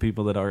talk to the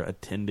people that are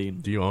attending.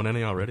 Do you own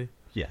any already?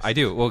 Yes. I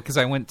do. Well, because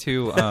I went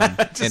to...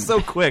 Just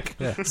so quick.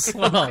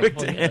 So quick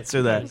to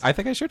answer that. I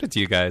think I showed it to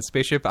you guys.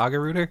 Spaceship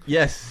Agaruder?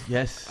 Yes.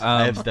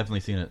 I have definitely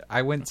seen it.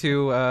 I went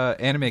to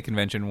anime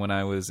convention when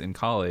I was in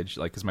college,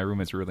 like because my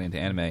roommates were really into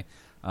anime.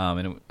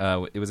 And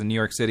it was in New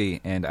York City,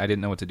 and I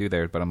didn't know what to do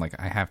there, but I'm like,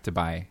 I have to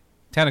buy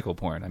tentacle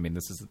porn. I mean,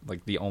 this is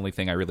like the only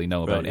thing I really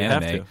know about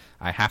anime.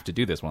 I have to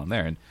do this while I'm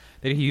there. And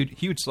they had a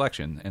huge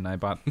selection, and I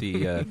bought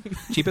the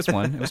cheapest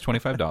one. It was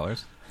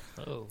 $25.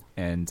 Oh.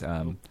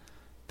 And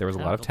there was a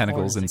lot of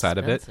tentacles inside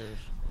of it.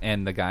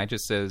 And the guy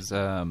just says,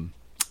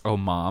 oh,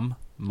 mom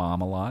a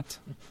lot.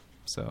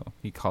 So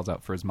he calls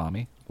out for his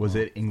mommy. Was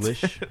it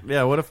English?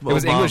 Yeah, what if it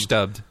was mom English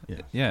dubbed?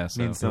 Yeah,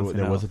 so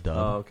there was a dub.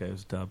 Oh, okay, it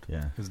was dubbed.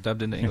 Yeah, it was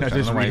dubbed into You're English. not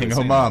just reading,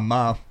 oh,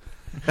 mom.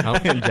 How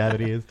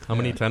Japanese. How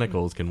many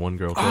tentacles can one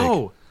girl take?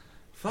 Oh,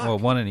 fuck. Well,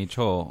 one in each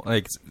hole.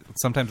 Like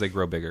sometimes they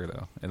grow bigger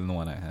though than the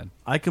one I had.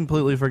 I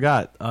completely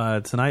forgot.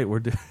 Tonight we're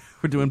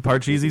doing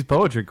Parcheesi's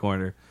Poetry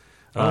Corner.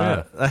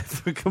 Yeah. I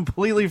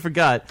completely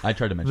forgot. I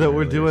tried to mention that it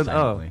we're earlier, doing.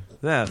 silently.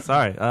 Oh, yeah.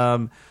 Sorry.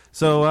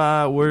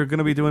 So we're going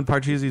to be doing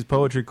Parcheesi's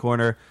Poetry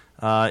Corner.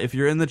 If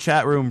you're in the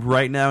chat room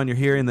right now and you're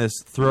hearing this,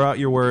 throw out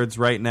your words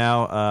right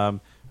now.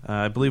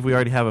 I believe we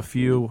already have a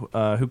few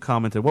who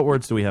commented. What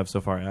words do we have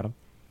so far, Adam?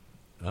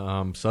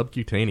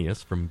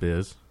 Subcutaneous from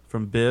Biz.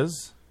 From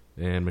Biz.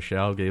 And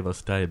Michelle gave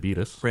us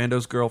diabetes.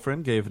 Brando's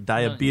girlfriend gave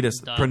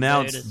diabetes.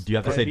 Pronounced. Do you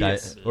have to say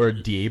diabetes?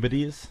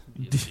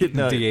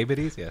 No.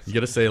 Diabetes, yes. You got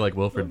to say like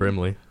Wilfred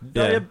Brimley.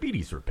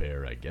 Diabetes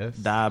repair, I guess.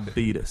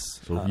 Diabetes.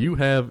 So if you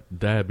have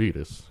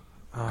diabetes,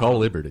 call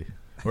Liberty.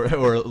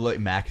 Or like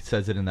Mac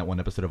says it in that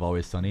one episode of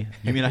Always Sunny.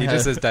 You mean He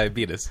just says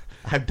diabetes.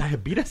 I have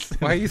diabetes?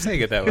 Why are you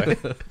saying it that way?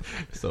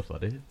 So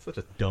funny. It's such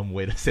a dumb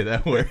way to say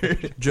that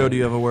word. Joe, do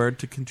you have a word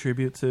to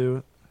contribute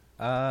to?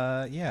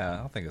 Yeah,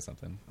 I'll think of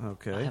something.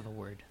 Okay. I have a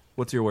word.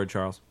 What's your word,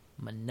 Charles?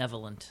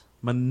 Malevolent.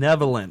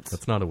 Malevolent.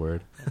 That's not a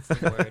word. That's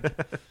the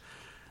word.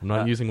 I'm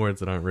not using words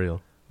that aren't real.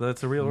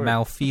 That's a real word.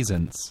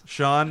 Malfeasance.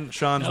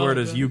 Sean's word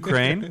is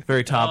Ukraine.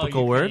 Very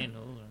topical word. Ukraine.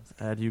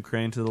 Oh, Add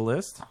Ukraine to the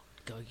list.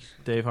 go.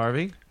 Dave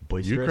Harvey.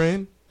 Boisterous.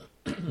 Ukraine?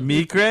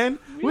 Me crane?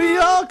 We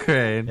all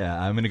crane.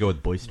 Yeah, I'm going to go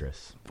with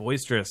boisterous.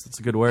 Boisterous. That's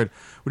a good word.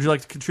 Would you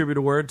like to contribute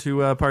a word to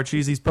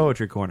Parcheesi's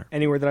Poetry Corner?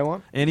 Any word that I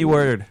want? Any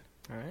word.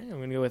 All right, I'm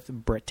going to go with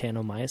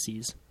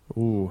Britannomyces.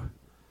 Ooh.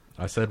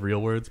 I said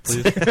real words,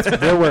 please. It's a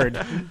real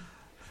word.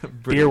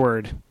 Beer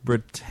word.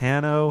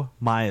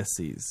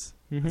 Britannomyces.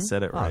 I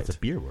said it Oh, right. it's a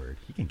beer word.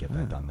 You can get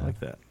that done I now. like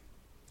that.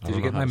 Did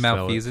you get my He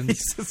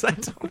malfeasance? says I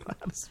don't know how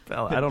to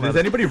spell it. I don't know. Is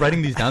anybody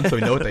writing these down so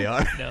we know what they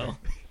are? No.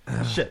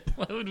 Shit.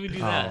 Why would we do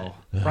that?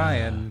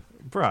 Brian.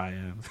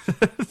 Brian.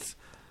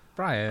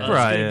 Brian. Oh,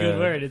 Brian. It's a good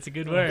word. It's a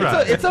good word.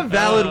 It's a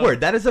valid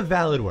word. That is a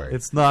valid word.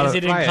 It's not Is a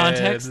it in Brian.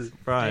 context?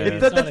 Brian.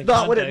 It's not That's in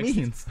not what it context.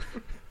 means.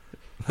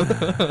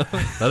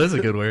 That is a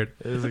good word.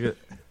 It is a good.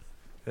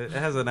 It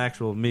has an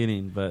actual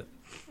meaning, but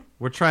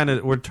we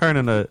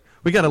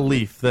got a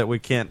leaf that we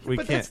can't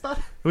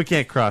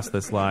cross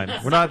this line.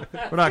 We're not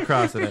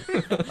crossing it.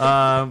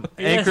 Yes,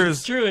 Anchor's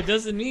it's true. It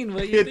doesn't mean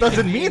what you It think.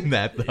 doesn't mean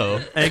that,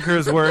 though.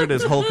 Anchor's word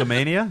is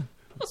Hulkamania,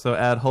 so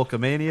add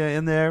Hulkamania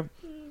in there.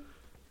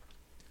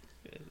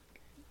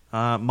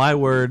 My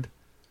word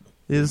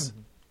is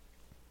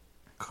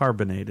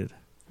carbonated.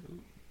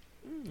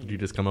 Did you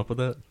just come up with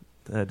that?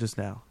 Just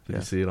now. Did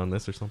you see it on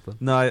this or something?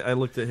 No, I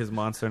looked at his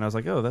monster and I was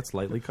like, oh, that's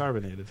lightly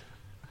carbonated.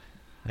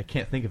 I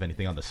can't think of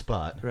anything on the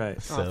spot. Right.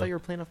 So. Oh, I thought you were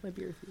playing off my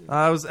beer.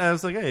 I was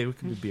like, hey, we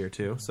can do beer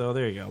too. So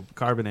there you go,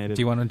 carbonated.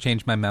 Do you want to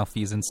change my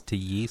malfeasance to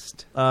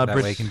yeast? Uh, that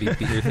Brit- way it can be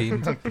beer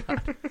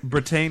themed.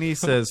 Brittany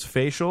says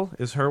facial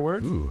is her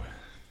word. Ooh.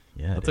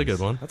 Yeah, That's a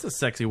good one. That's a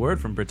sexy word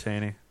from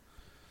Brittany.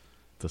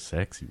 It's a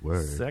sexy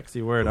word.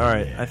 Sexy word. Oh, All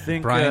right. yeah. I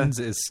think Brian's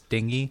is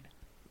stingy.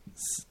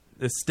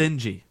 is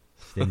stingy.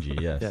 Stingy,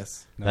 yes.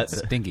 Yes. No, it's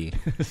stingy.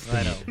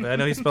 I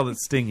know he spelled it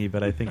stingy,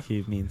 but I think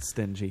he means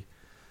stingy.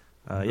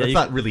 That's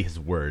not really his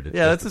word. It's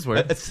that's his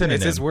word. It's synonym.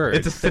 It's his word.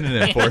 It's a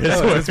synonym for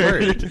his No, word. it's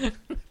his word.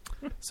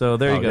 So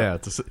there you go. Yeah,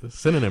 it's a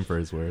synonym for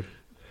his word.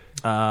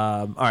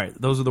 All right.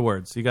 Those are the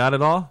words. You got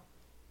it all?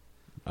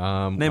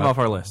 Name off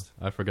our list.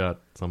 I forgot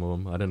some of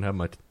them. I didn't have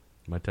my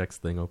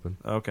text thing open.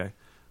 Okay.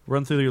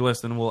 Run through your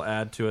list and we'll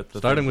add to it.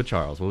 Starting with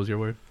Charles. What was your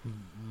word?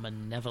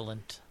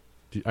 Malevolent.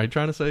 Are you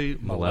trying to say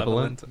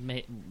malevolent?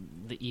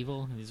 The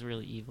evil? He's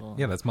really evil.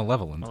 Yeah, that's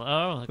malevolent.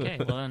 Oh, okay.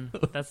 Well, then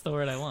that's the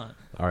word I want.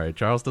 All right,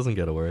 Charles doesn't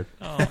get a word.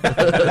 Oh.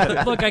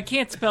 Look, I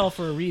can't spell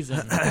for a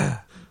reason.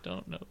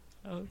 Don't know.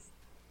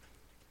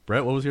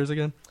 Brett, what was yours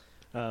again?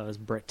 It was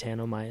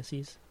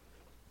Britannomyces.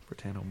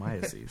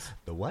 Britannomyces.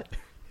 The what?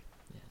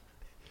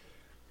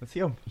 Let's see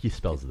how he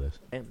spells this.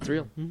 It's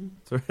real.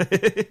 Oh,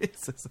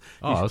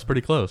 I was pretty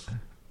close.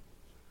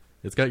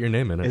 It's got your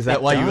name in it. Is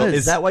that why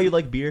you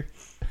like beer?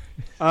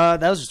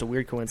 That was just a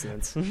weird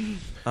coincidence.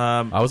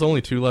 I was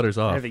only 2 letters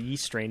I off. have a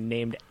yeast strain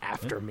named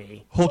after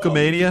me.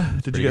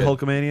 Hulkamania. Did you get good.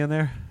 Hulkamania in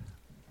there?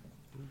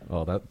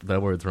 Oh,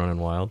 that word's running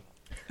wild.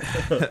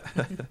 What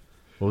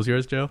was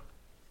yours, Joe?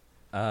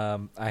 I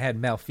had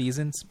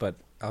malfeasance, but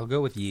I'll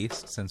go with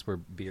yeast since we're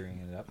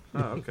beering it up.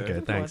 Oh, okay.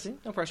 Thanks.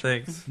 No pressure.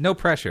 Thanks. No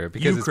pressure,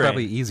 because it's Ukraine.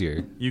 probably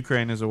easier.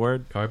 Ukraine is a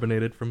word.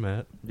 Carbonated from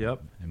Matt.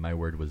 Yep. And my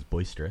word was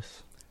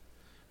boisterous.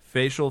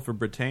 Facial for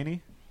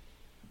Brittany.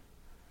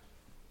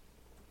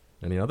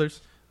 Any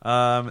others?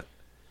 Brian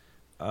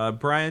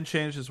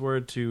changed his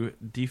word to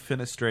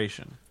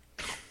defenestration.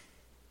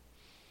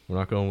 We're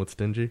not going with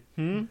stingy?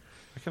 I kind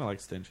of like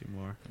stingy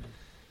more.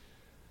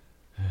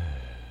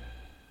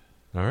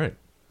 All right.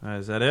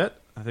 Is that it?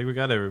 I think we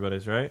got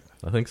everybody's, right?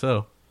 I think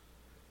so.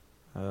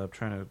 I'm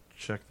trying to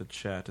check the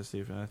chat to see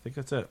if I think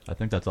that's it. I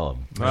think that's all of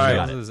them. All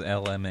right. This is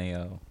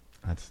LMAO.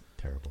 That's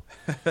terrible.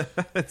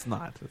 It's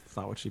not. It's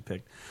not what she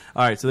picked.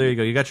 All right, so there you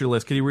go. You got your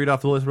list. Can you read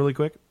off the list really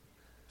quick?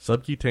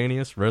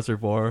 Subcutaneous,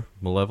 reservoir,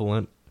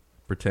 malevolent,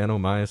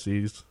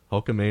 Britannomyces,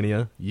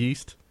 Hulkamania,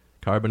 yeast,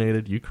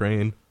 carbonated,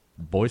 Ukraine,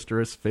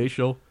 boisterous,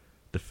 facial,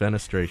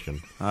 defenestration.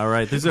 All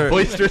right, these are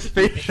Boisterous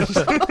facial.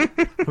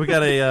 we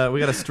got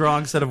a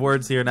strong set of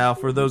words here now.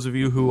 For those of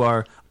you who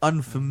are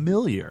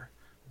unfamiliar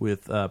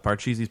with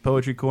Parcheesi's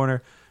Poetry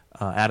Corner,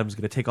 Adam's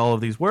going to take all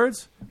of these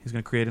words. He's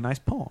going to create a nice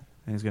poem,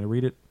 and he's going to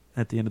read it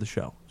at the end of the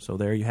show. So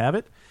there you have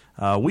it.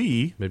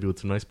 Maybe with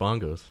some nice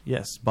bongos.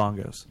 Yes,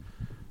 bongos.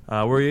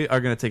 We are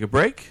going to take a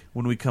break.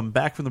 When we come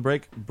back from the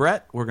break,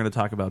 Brett, we're going to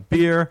talk about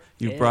beer.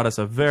 You've brought us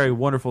a very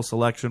wonderful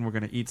selection. We're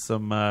going to eat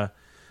some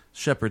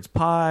shepherd's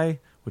pie,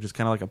 which is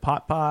kind of like a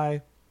pot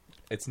pie.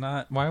 It's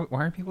not. Why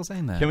are people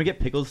saying that? Can we get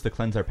pickles to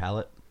cleanse our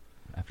palate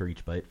after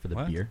each bite for the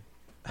What? beer?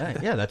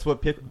 Yeah, that's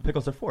what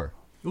pickles are for.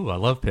 Ooh, I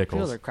love pickles.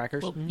 Pickles or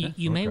crackers. Well, Yeah.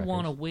 you may crackers.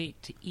 want to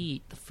wait to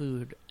eat the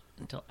food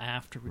until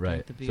after we Right,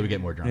 drink the beer. so we get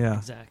more drunk. Yeah.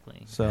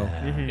 Exactly. So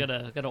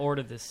Yeah. Gotta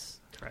order this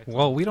correctly.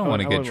 Well, we don't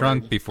want to I get would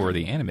drunk like- before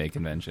the anime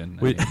convention.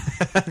 We-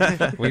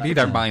 We need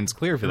our minds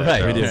clear for that. Right,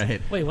 Charles. we do.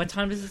 Right. Wait, what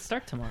time does it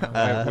start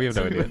tomorrow? We have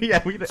no idea.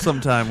 Yeah, we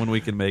sometime when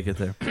we can make it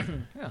there.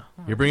 Yeah.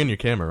 You're bringing your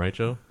camera, right,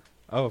 Joe?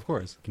 Oh, of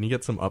course. Can you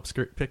get some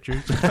upskirt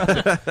pictures?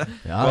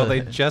 Well,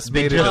 they just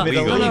made it just made it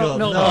illegal. illegal.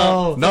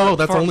 No. No,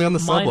 that's For only on the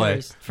subway.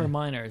 minors, for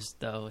minors,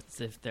 though,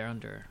 it's if they're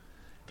under.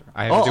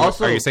 I have to do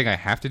also- it. Are you saying I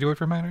have to do it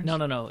for minors?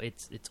 No.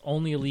 It's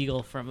only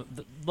illegal from.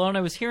 When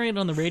I was hearing it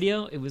on the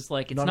radio, it was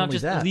like it's Not not only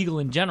just that. illegal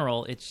in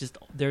general. It's just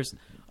there's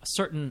a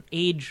certain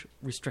age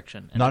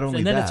restriction. And Not it's- only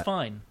and then that, it's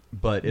fine.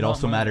 But it Not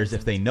also matters minors.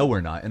 if they know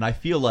or not. And I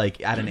feel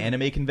like at an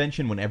anime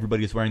convention, when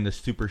everybody's wearing the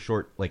super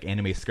short like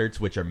anime skirts,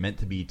 which are meant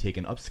to be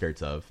taken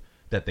upskirts of,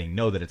 that they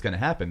know that it's going to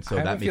happen. So I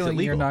have that a makes it feeling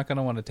legal. you're not going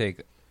to want to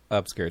take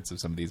upskirts of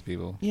some of these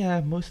people. Yeah,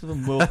 most of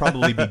them will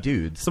probably be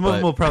dudes. Some of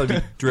them but- will probably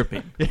be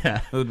dripping. Yeah.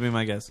 That would be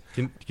my guess.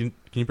 Can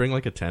you bring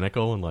like a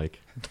tentacle and like?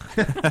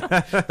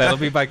 That'll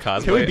be my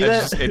cosplay. Can we be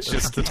that? It's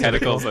just the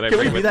tentacles that I Can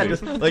we bring be with that? me.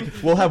 Just like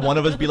we'll have one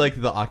of us be like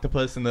the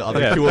octopus, and the other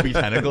Yeah. two will be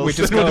tentacles. We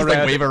just We'll go like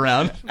around wave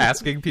around.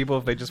 asking people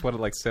if they just want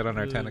to like sit on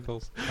our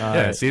tentacles.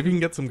 Yeah, see if you can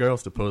get some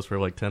girls to pose for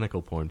like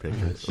tentacle porn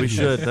pictures. We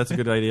should. That's a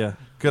good idea.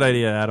 Good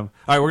idea, Adam.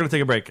 All right, we're going to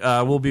take a break.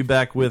 We'll be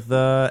back with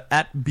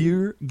at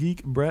Beer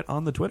Geek Brett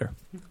on the Twitter.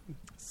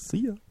 See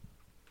ya.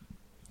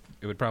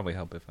 It would probably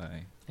help if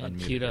I And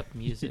unmuted queued it. up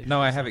music. No,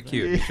 or I have it something.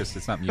 queued. It's just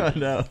it's not Oh muted.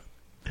 no.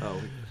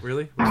 Oh,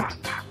 really?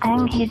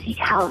 I'm Casey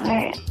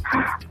Calvert,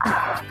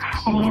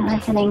 and you're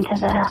listening to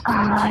the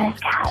Lotus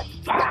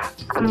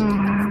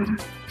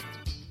Cast.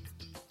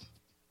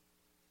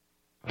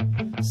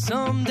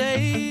 Some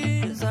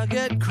days I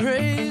get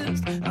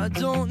crazed. I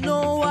don't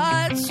know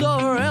why it's so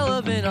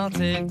irrelevant. I'll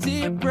take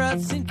deep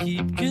breaths and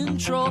keep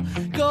control.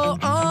 Go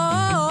on.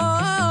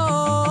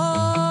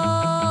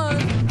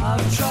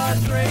 I've tried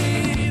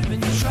brave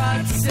and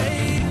tried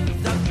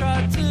saved. I've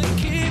tried to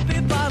keep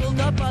it bottled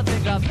up. I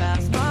think I've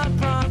passed my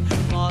prime,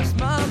 lost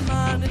my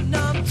mind, and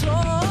I'm torn.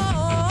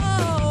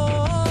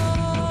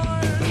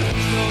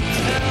 No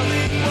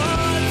telling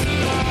what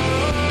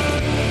tomorrow.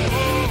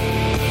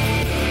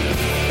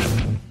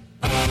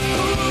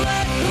 Who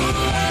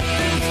let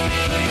this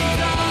feeling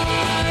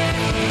die?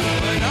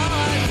 When all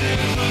I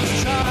did was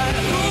try.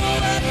 Who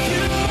let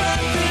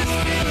this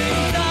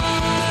feeling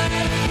die?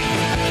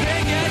 I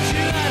can't get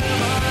you out of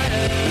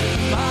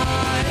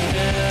my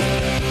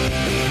head.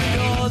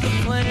 You're the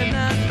flame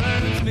that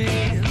burns me,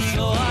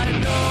 so I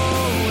know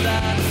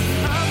that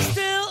I'm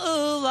still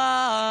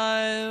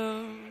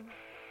alive.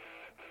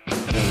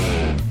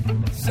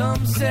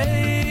 Some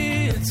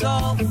say it's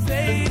all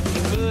fate,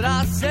 but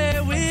I say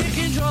we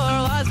control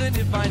our lives, and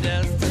if my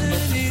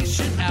destiny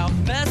should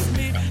outbest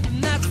me,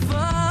 then that's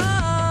fine.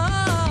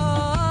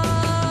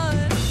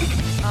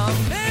 I'm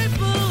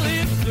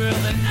make-believe,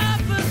 thrill, and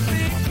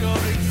apathy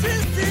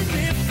coexist in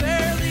me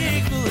fairly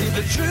equally.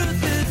 The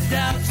truth is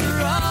doubts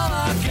are all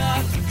I've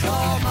got to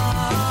call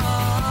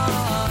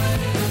mine.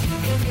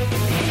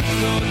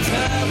 No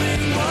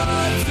telling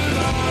what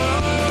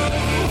tomorrow.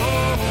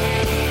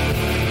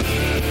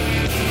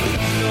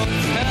 No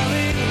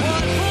telling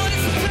what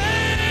voice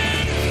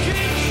takes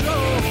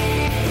control.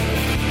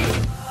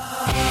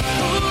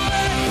 Who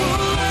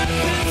let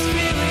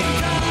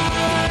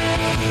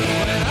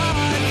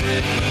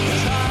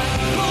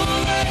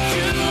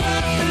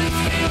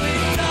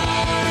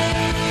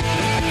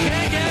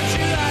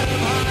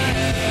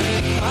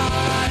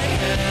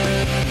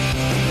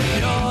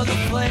You're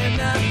the flame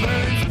that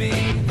burns me,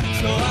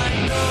 so I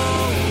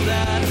know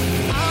that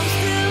I'm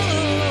still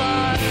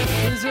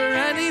alive. Is there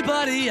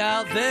anybody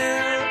out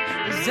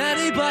there? Is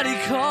anybody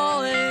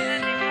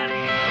calling?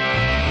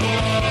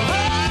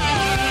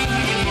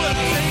 What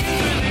I think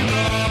is really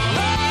wrong.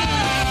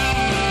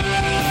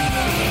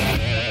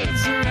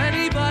 Is there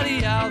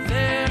anybody out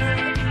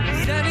there?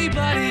 Is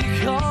anybody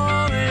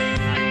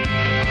calling?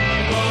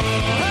 What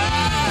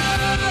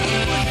you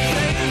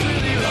say is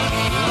really wrong.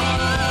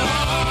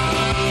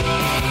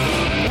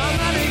 I'm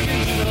not in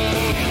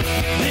control.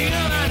 Think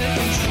I'm out of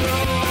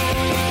control.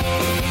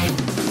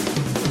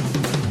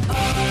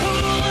 Who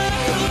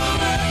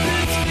let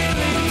this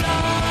feeling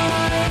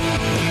die?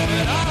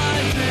 When all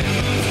I did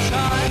was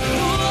try. Who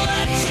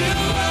let you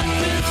let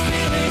this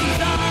feeling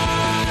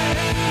die?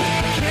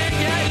 I can't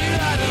get you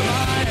out of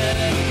my head.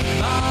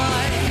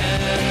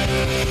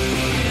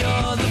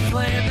 You're the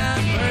flame that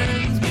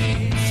burns me,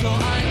 so I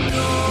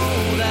know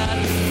that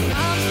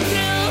I'm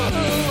still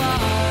alive.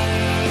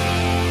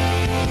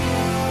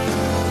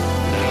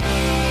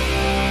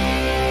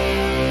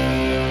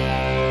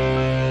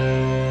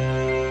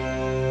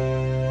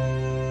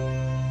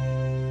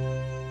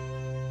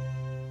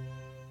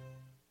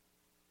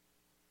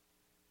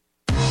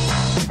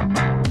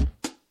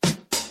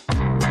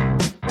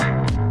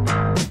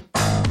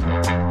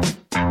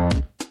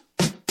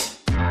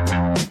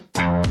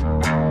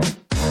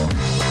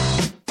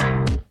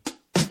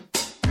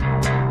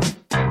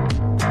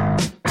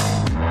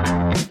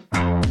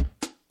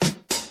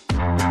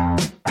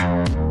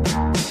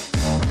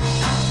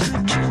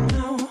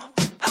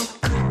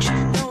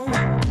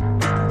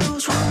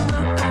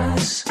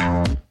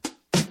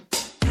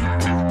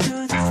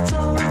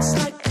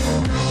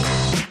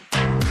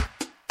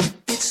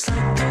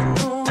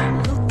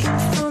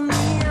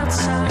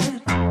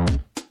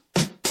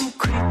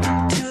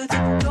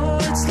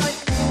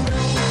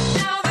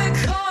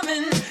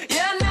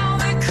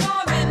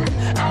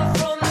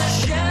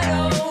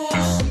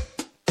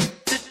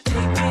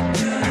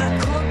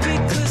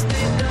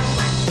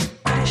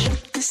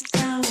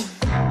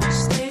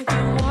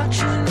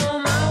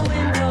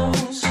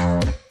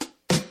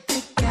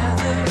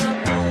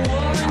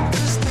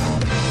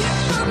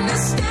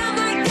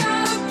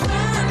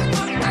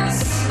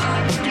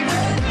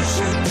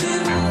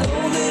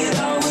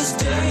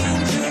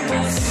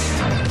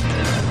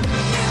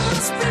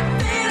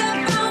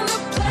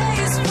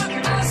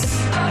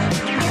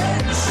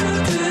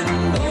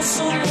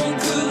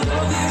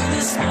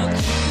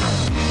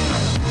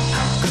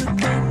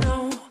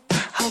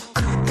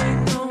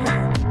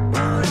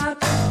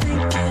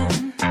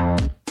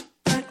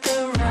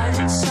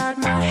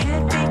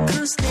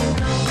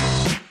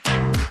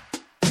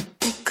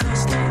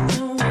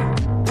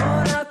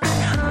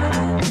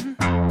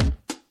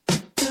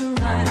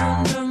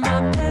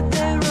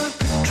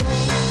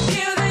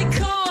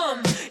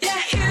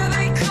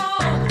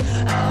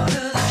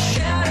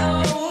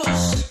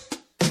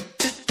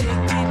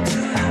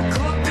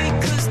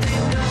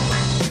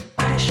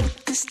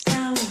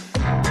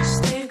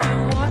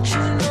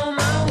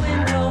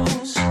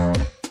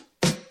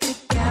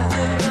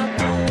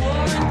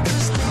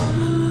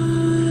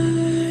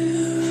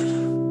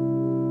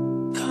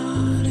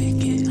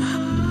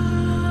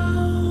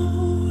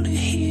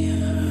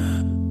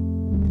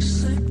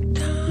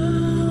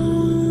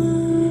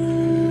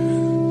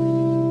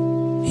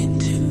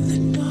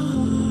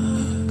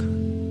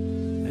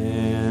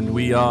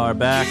 We are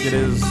back. It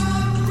is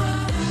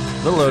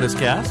the Lotus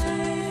Cast.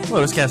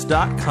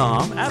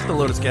 LotusCast.com. At the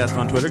Lotus Cast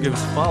on Twitter. Give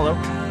us a follow.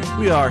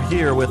 We are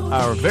here with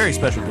our very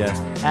special guest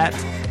at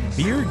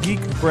Beer Geek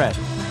Brett.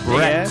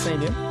 Yes, I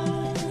do.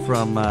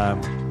 From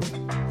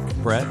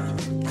Brett.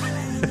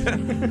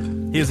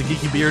 He is a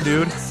geeky beer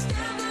dude.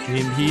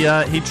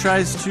 He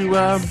tries to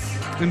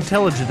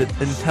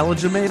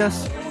intelligimate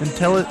us.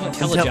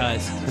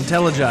 Intelligize.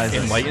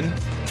 Enlighten.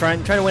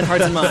 Trying to win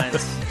hearts and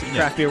minds to the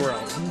craft beer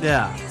world.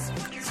 Yeah.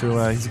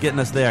 So he's getting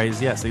us there.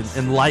 He's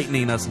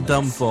enlightening us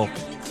dumb folk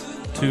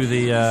to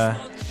the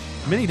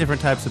many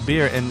different types of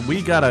beer. And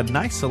we got a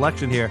nice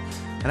selection here.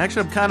 And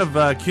actually, I'm kind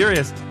of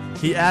curious.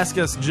 He asked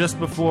us just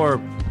before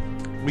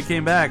we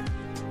came back,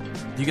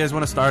 do you guys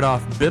want to start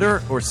off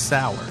bitter or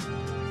sour?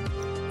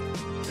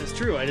 That's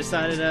true. I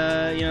decided,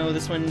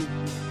 this one,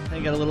 I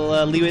got a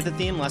little leeway with the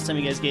theme. Last time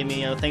you guys gave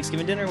me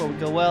Thanksgiving dinner, what would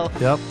go well.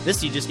 Yep.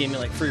 This you just gave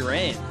me free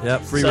reign.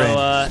 Yep, free reign.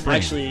 So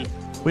actually,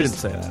 we didn't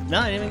say that. No,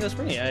 I didn't even go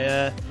springy.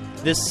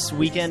 This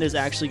weekend is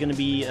actually going to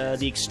be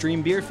the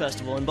Extreme Beer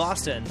Festival in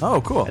Boston.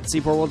 Oh, cool. At the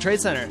Seaport World Trade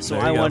Center. So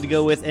I wanted to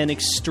go with an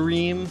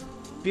extreme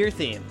beer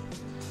theme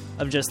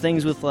of just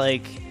things with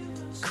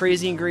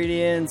crazy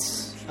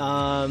ingredients,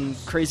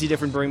 crazy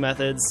different brewing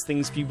methods,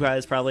 things you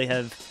guys probably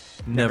have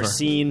never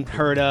seen,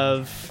 heard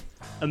of,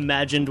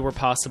 imagined were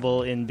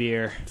possible in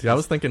beer. See, I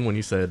was thinking when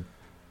you said,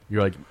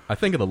 you're like, I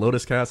think of the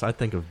Lotus Cast, I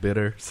think of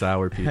bitter,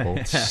 sour people.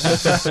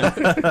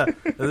 That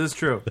is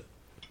true.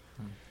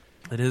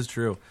 It is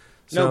true.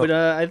 No, So- but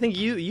I think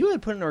you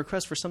had put in a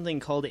request for something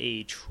called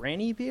a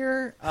tranny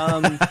beer.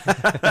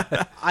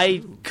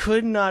 I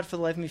could not for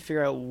the life of me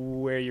figure out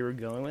where you were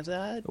going with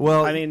that.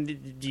 Well- I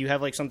mean, do you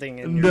have like something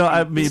in your, No,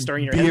 I mean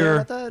stirring your head there beer.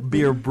 about that?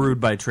 Beer brewed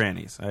by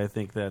trannies. I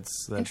think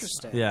that's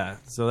Interesting. Yeah,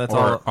 so that's Or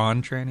all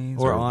on trannies,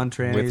 or or on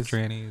trannies, with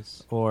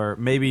trannies. or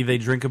maybe they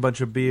drink a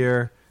bunch of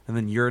beer and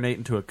then urinate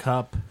into a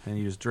cup and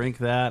you just drink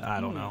that. I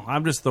don't know.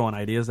 I'm just throwing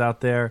ideas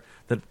out there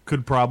that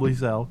could probably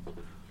sell.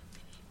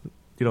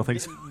 You don't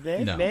think so?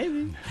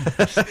 Maybe.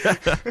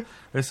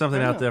 There's something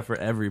I don't out know. there for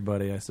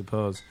everybody, I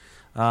suppose.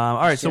 All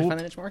right, Share so find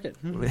a niche market.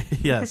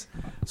 yes.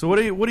 So what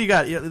do you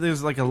got? Yeah,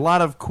 there's like a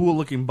lot of cool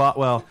looking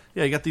Well,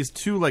 yeah, you got these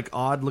two like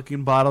odd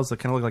looking bottles that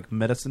kind of look like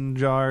medicine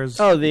jars.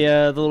 Oh, the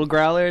little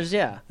growlers,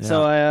 yeah. Yeah.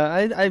 So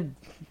I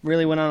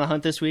really went on a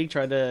hunt this week,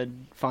 tried to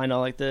find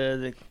all like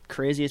the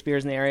craziest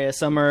beers in the area.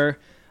 Some are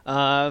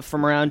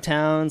from around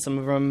town, some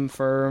of them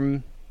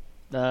from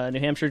New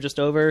Hampshire,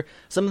 just over.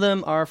 Some of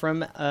them are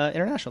from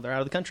international; they're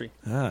out of the country.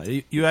 Ah,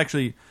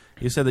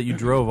 you said that you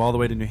drove all the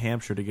way to New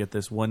Hampshire to get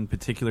this one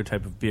particular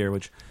type of beer,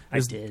 which I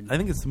is, did. I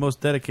think it's the most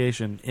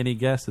dedication any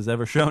guest has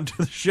ever shown to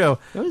the show.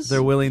 was-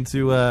 They're willing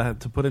to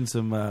put in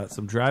some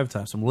drive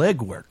time, some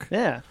leg work.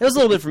 Yeah, it was a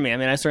little bit for me. I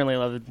mean, I certainly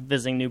love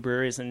visiting new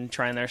breweries and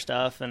trying their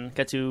stuff, and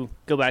got to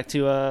go back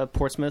to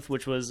Portsmouth,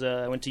 which was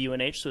I went to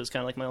UNH, so it was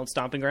kind of like my old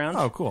stomping ground.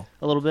 Oh, cool.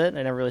 A little bit.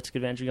 I never really took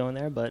advantage of going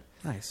there, but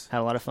Nice.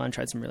 had a lot of fun.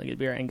 Tried some really good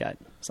beer and got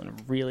something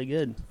really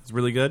good. It's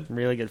really good.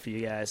 Really good for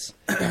you guys.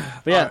 But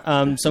yeah, so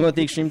I'm going with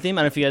the extreme theme.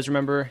 I don't know if you guys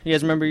remember. You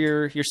guys remember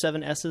your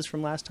 7 S's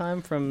from last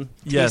time from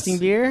tasting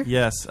beer?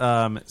 Yes.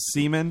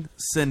 Semen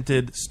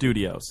Scented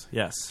Studios.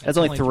 Yes. That's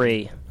only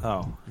 3.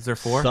 Oh, is there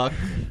 4? Suck,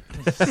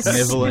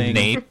 sniveling.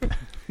 Snape.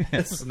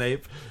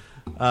 Snape.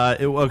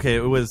 It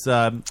was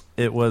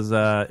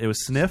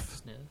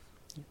sniff.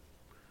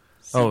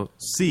 Oh,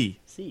 C.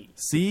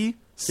 C.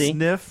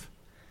 Sniff.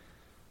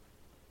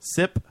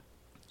 Sip.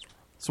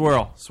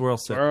 Swirl, sip.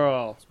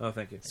 Swirl. Oh,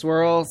 thank you.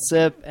 Swirl,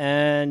 sip,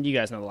 and you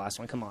guys know the last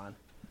one. Come on.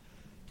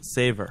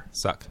 Savor.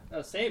 Suck.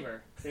 Oh,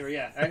 savor. Savor,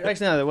 yeah.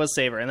 Actually, no, there was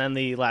savor, and then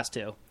the last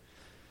 2.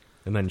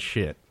 And then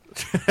shit.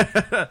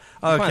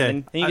 Okay.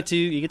 And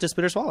you get to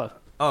spit or swallow.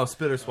 Oh,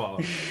 spit or swallow.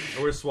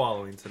 We're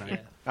swallowing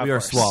tonight. Of We are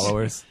course.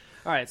 swallowers.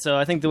 All right, so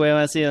I think the way I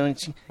want to see it, you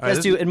All right,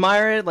 guys to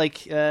admire it, like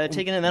take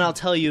it, and then I'll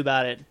tell you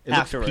about it, It looks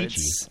afterwards.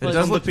 peachy. It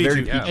does look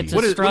very peachy. peachy. It's What a is-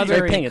 what is- strawberry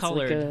Very pink. It's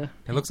colored. like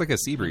It looks like a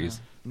sea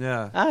breeze.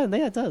 Yeah.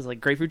 yeah, it does,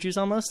 like grapefruit juice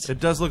almost. It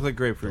does look like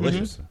grapefruit.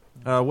 Delicious.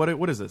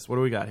 What is this? What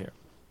do we got here?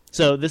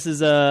 So this is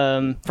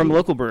from a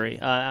local brewery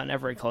out in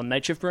Everett called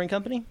Night Shift Brewing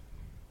Company.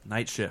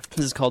 Night Shift.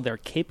 This is called their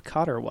Cape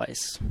Codder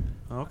Weiss.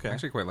 Okay. I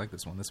actually quite like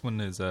this one. This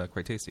one is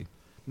quite tasty.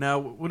 Now,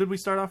 what did we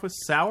start off with?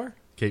 Sour?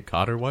 Cape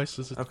Codder Weiss,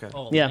 is it? Okay.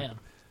 Oh, Yeah. man.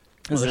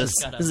 This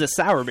is a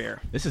sour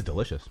beer. This is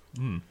delicious.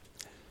 It's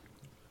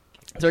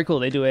very cool.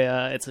 They do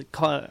I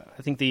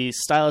think the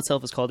style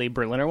itself is called a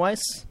Berliner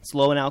Weiss. It's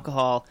low in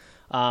alcohol,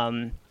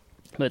 but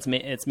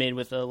it's made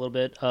with a little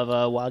bit of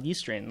a wild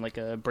yeast strain, like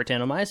a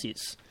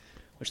Brettanomyces,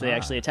 which they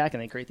actually attack,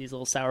 and they create these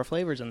little sour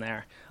flavors in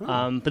there.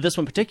 But this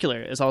one in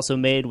particular is also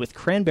made with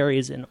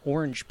cranberries and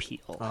orange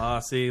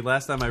peel. See,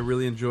 last time I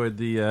really enjoyed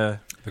the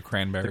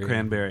cranberry. The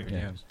cranberry.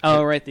 Yeah.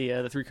 Oh, right,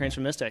 the 3 Cranes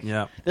from Mystic.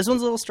 Yeah. This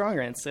one's a little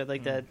stronger, and it's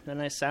like that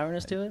nice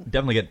sourness to it.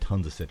 Definitely get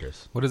tons of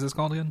citrus. What is this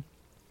called again?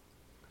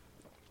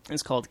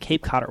 It's called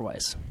Cape Codder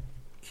Weiss.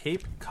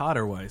 Cape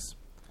Codder Weiss.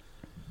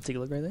 Take a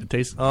look right there. It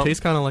tastes Oh.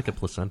 kind of like a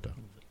placenta.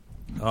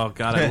 Oh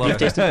God, I love You've it.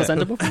 tasted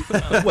placenta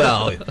before?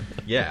 Well,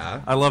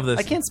 yeah. I love this.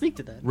 I can't speak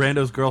to that.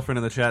 Rando's girlfriend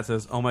in the chat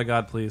says, "Oh my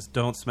God, please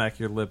don't smack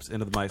your lips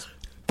into the mice."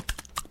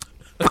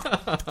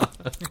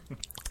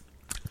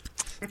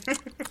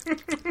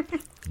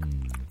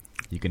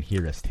 You can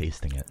hear us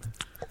tasting it.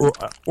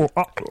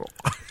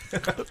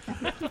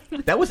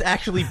 That was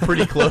actually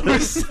pretty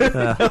close.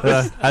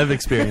 I have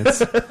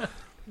experience.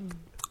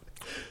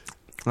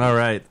 All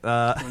right.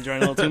 Enjoying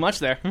a little too much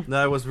there.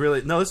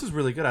 This is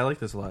really good. I like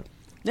this a lot.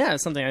 Yeah,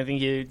 it's something I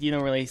think you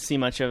don't really see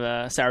much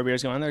of sour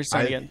beers going on. They're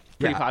starting to get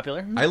pretty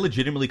popular. I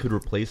legitimately could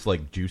replace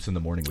like juice in the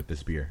morning with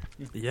this beer.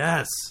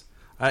 Yes.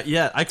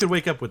 I could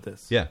wake up with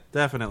this. Yeah.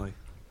 Definitely.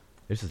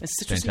 This is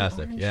It's citrusy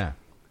fantastic. orange. Yeah.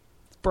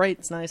 It's bright.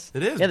 It's nice.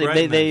 It is Yeah, bright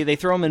they, and they, nice. they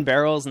throw them in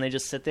barrels and they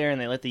just sit there and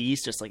they let the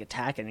yeast just like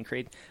attack it and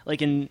create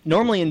like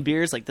normally in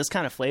beers like this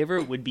kind of flavor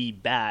would be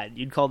bad.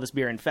 You'd call this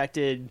beer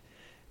infected.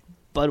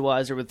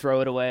 Budweiser would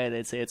throw it away.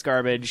 They'd say it's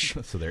garbage.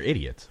 So they're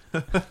idiots.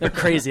 They're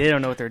crazy. They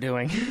don't know what they're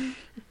doing.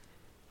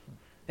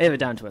 They have it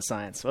down to a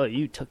science. Well,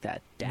 you took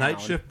that down. Night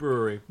Shift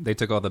Brewery. They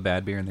took all the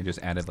bad beer and they just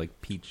added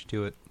like peach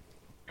to it.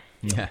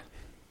 Yeah.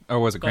 Or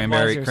was it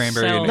cranberry Budweiser and,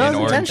 sells- No, and it's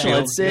orange? intentional.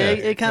 peel? It's,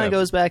 Yeah. it kind Yeah. of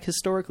goes back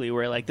historically,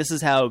 where like this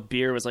is how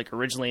beer was like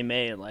originally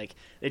made. Like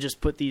they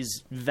just put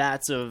these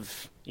vats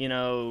of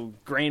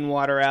grain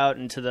water out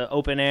into the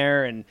open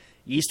air, and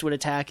yeast would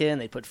attack it,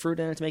 and they put fruit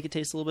in it to make it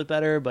taste a little bit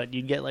better. But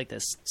you'd get like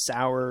this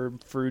sour,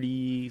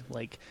 fruity,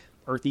 like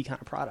earthy kind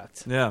of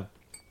product. Yeah.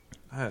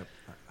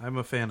 I'm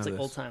a fan It's of like this.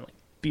 old time, like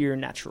Beer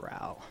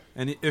Natural.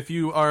 And if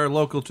you are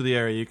local to the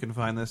area, you can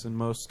find this in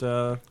most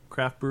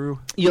craft brew.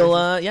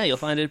 You'll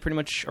find it pretty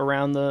much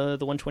around the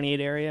 128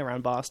 area,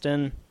 around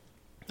Boston.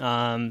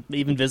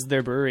 Even visit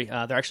their brewery.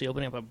 They're actually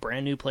opening up a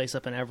brand new place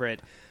up in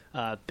Everett.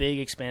 Big,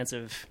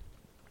 expansive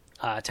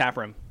tap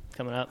room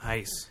coming up.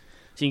 Nice.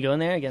 So you can go in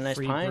there, get a nice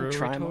Free pint, brewery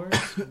try more.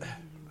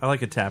 I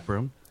like a tap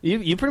room.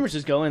 You pretty much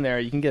just go in there.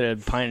 You can get a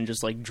pint and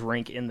just like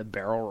drink in the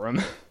barrel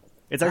room.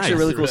 It's actually Nice. a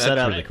really cool That's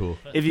setup. really cool.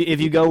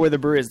 If you go where the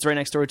brewery is, it's right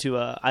next door to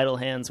Idle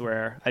Hands,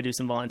 where I do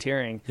some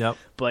volunteering. Yep.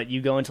 But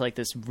you go into like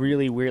this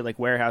really weird like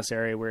warehouse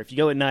area where if you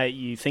go at night,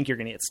 you think you're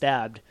gonna get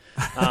stabbed.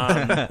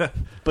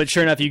 But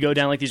sure enough, you go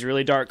down like these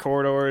really dark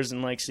corridors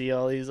and like see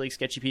all these like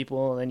sketchy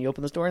people, and then you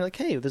open this door and like,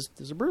 hey, there's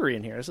a brewery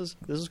in here. This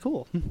is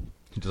cool.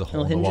 Just a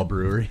hole in the wall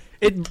brewery.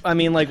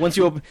 Like once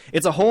you open,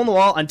 it's a hole in the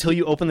wall until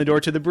you open the door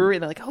to the brewery,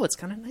 and they're like, oh, it's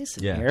kind of nice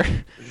in here.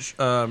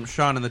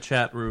 Sean in the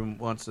chat room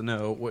wants to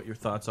know what your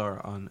thoughts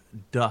are on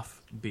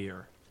Duff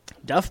beer.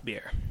 Duff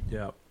beer.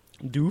 Yeah.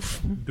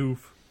 Doof.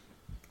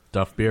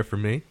 Duff beer for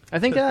me. I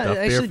think Duff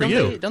beer actually for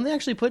you. don't they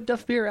actually put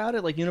Duff beer out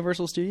at like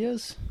Universal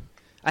Studios?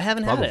 I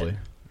haven't had Probably. it.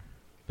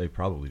 They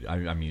probably.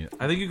 I mean,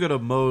 I think you go to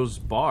Moe's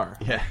Bar.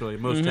 Yeah. Actually,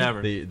 Moe's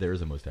Tavern. there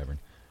is a Moe's Tavern.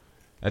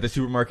 At the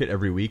supermarket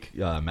every week,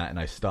 Matt and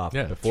I stop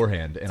Yeah.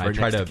 beforehand, and It's I right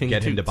try next to to King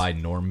get him to Toots. buy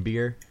Norm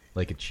beer,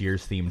 like a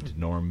Cheers themed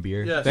Norm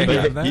beer. Yeah, They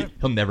have that?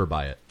 He'll never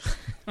buy it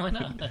Why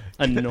not?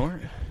 A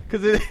Norm.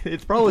 because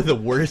it's probably the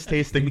worst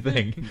tasting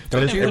thing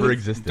that has ever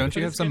existed. Don't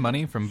you have some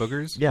money from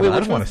Boogers? Yeah, Wait, but I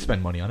which don't want one? to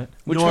spend money on it.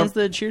 Which Norm- one's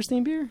the Cheers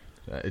theme beer?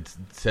 It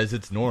says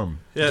it's Norm.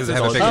 Yeah, Does it it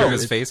have says a picture also- of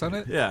his face on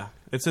it? Yeah,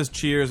 it says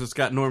Cheers. It's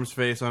got Norm's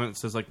face on it. It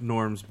says like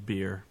Norm's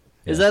beer.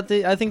 Is that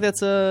the? I think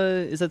that's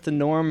is that the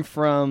Norm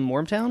from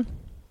Wormtown?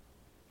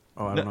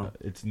 Oh, I don't know.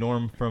 It's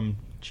Norm from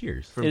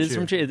Cheers. From It is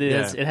from Cheers.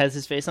 Yeah. It has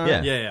his face on Yeah.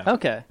 it. Yeah.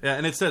 Okay. Yeah,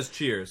 and it says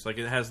Cheers. Like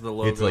it has the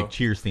logo. It's like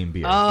Cheers themed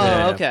beer. Oh,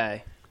 Yeah.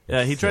 okay.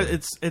 Yeah, he tried.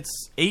 It's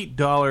It's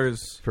 $8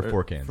 For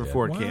 4 cans, For yeah.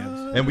 4 What?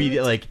 cans. And we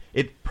like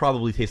it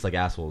probably tastes like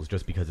assholes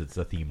just because it's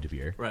a themed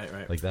beer.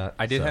 Right. Like that.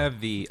 I did So-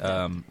 have the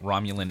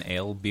Romulan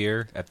Ale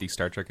beer at the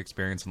Star Trek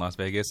experience in Las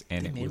Vegas,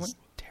 and it made was one?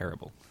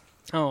 terrible.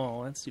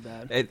 Oh, that's too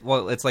bad.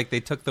 It's like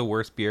they took the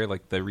worst beer,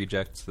 like the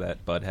rejects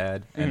that Bud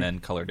had, and then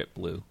colored it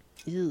blue.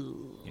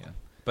 Ew. Yeah,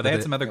 but they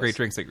had some other great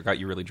drinks that got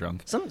you really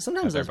drunk. Sometimes at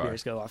their those bar.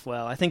 beers go off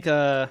well. I think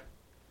I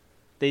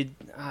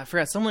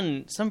forgot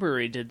some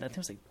brewery did. I think it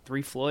was like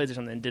Three Floyds or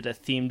something. Did a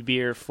themed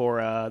beer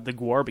for the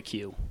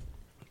Guarbecue.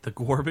 The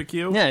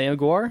Guarbecue? Yeah, you know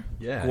Guar.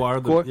 Yeah.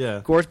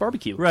 Yeah. Guar's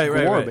barbecue. Right.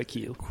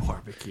 Guarbecue.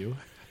 Guarbecue.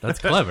 That's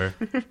clever.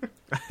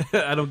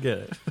 I don't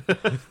get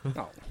it.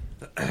 Oh.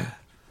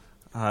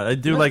 I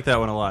do like that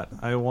one a lot.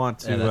 I want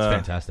to. Yeah, that's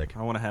fantastic.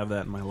 I want to have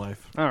that in my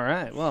life. All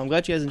right. Well, I'm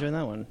glad you guys enjoyed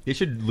that one. They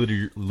should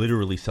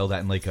literally sell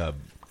that in like a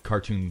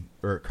cartoon,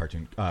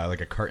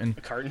 like a carton.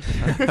 A carton.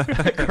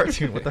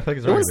 Cartoon. What the fuck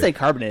is It wrong wouldn't with stay it?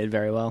 carbonated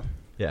very well.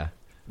 Yeah.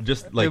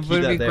 Just like It keep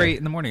would that be there. great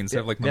in the morning instead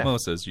of like Yeah.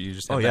 mimosas. You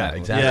just Oh, have yeah, that with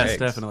exactly. Yes, eggs.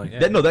 definitely.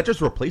 Yeah. That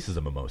just replaces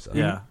a mimosa.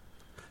 Yeah.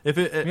 If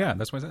it Yeah,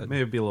 that's what I said.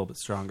 maybe it'd be a little bit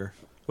stronger.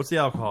 What's the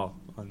alcohol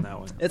on that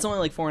one? It's only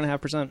like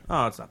 4.5%.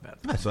 Oh, it's not bad.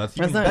 Yeah, so that's That's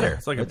even not- better.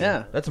 It's like a-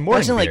 Yeah, That's a morning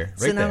Imagine, like beer right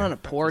sitting out there. on a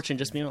porch and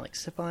just being able to, like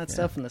sip on that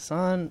stuff in the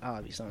sun. Oh,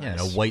 it'd be so nice. Yeah, in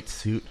a white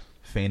suit,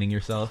 fanning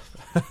yourself.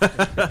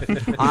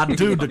 I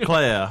do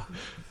declare.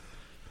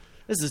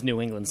 This is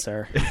New England,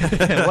 sir.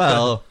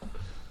 Well,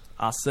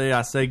 I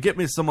say, get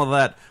me some of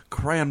that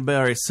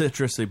cranberry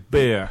citrusy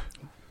beer.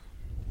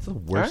 it's the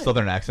worst All right.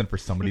 Southern accent for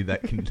somebody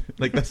that can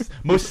like that's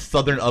most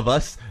Southern of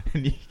us,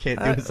 and you can't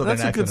do a Southern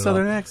That's accent. a good at all.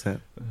 Southern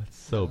accent. That's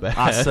so bad.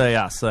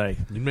 I say.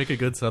 You'd make a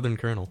good Southern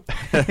Colonel.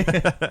 All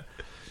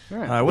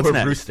right. What's Or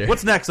next? Brewster.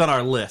 What's next on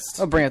our list?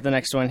 I'll bring up the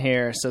next one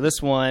here. So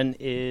this one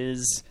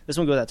goes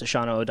out to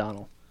Sean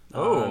O'Donnell.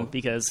 Oh.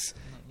 Because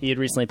he had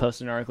recently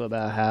posted an article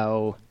about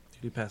how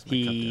Did you pass my cup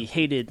he down?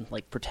 hated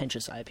like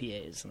pretentious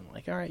IPAs, and I'm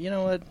like, all right, you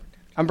know what?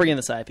 I'm bringing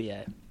this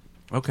IPA.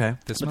 Okay.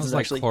 This This smells is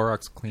like actually-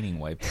 Clorox cleaning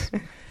wipes.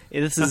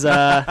 This is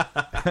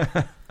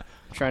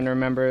trying to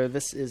remember.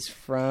 This is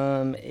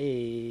from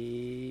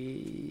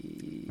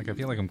a. Like I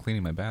feel like I'm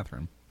cleaning my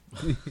bathroom.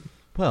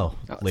 Well,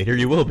 later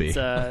you will be. It's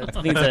I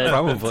think it's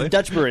Probably. a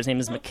Dutch brewer. His name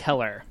is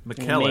McKellar.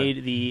 McKellar. He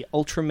made the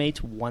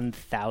Ultramate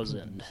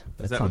 1000.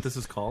 Is that what this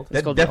is called?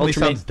 That called the definitely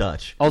Ultimate- sounds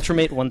Dutch.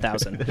 Ultramate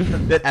 1000.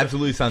 That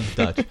absolutely sounds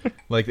Dutch.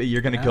 Like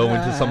you're gonna go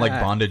into some like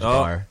bondage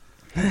Oh. bar.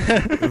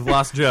 We've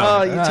lost Joe.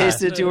 Oh, you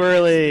tasted it too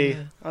early.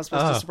 I was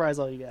supposed to surprise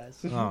all you guys.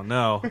 Oh,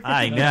 no.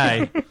 Aye,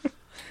 guy.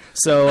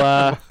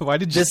 So, Why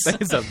did you say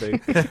something?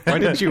 Why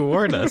didn't you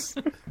warn us?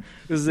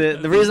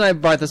 the reason I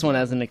brought this one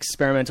as an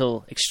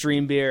experimental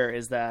extreme beer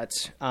is that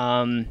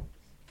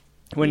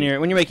when you're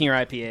making your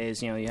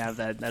IPAs, you have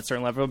that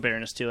certain level of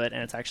bitterness to it,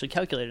 and it's actually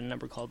calculated in a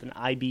number called an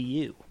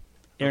IBU,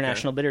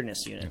 International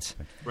Bitterness Unit.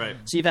 Right.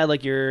 So you've had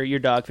like your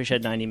Dogfish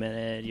had 90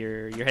 minute,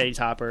 your Heady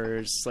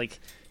Toppers, like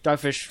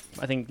Dogfish,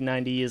 I think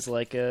 90 is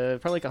like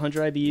probably like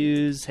 100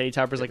 IBUs. Heady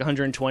Toppers like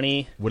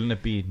 120. Wouldn't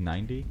it be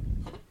 90?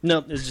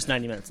 No, it's just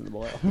 90 minutes in the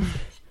boil.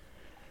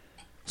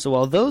 So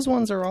while those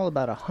ones are all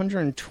about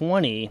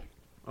 120,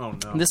 Oh,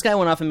 no. this guy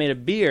went off and made a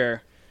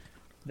beer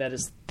That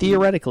is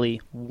theoretically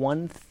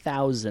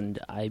 1,000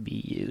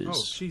 IBUs.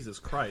 Oh, Jesus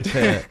Christ.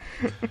 That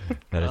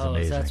is Oh,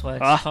 amazing. that's why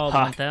it's called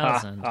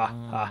 1,000.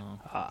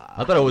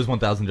 I thought it was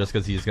 1,000 just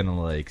because he's gonna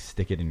like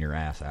stick it in your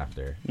ass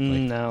after.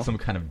 Like, No. some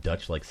kind of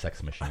Dutch like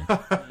sex machine.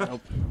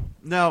 Nope.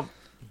 Now,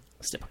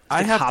 Stick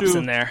I have hops to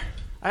in there.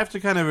 I have to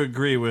kind of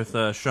agree with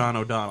Sean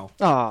O'Donnell.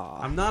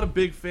 Aw. I'm not a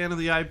big fan of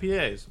the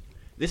IPAs.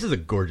 This is a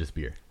gorgeous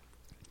beer.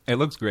 It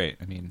looks great.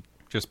 I mean,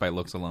 just by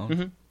looks alone.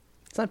 Mm-hmm.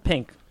 It's not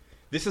pink.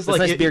 This is It's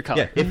like nice beer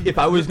color. Yeah, if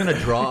I was gonna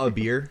draw a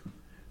beer,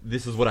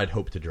 this is what I'd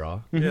hope to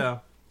draw. Yeah.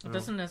 It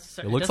doesn't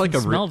necessarily. It looks like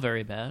a smell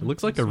very bad. It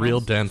looks like a smells- real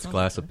dense smells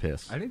glass good. of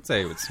piss. I didn't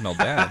say it would smell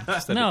bad.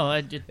 Just that No,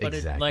 it- but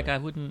Exactly. like I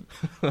wouldn't.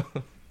 That's a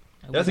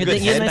You good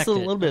think you head. have a nice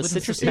little bit of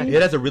citrusy? It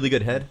has a really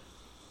good head,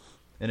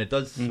 and it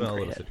does smell a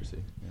great little head.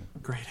 citrusy. Yeah.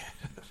 Great.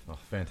 Oh,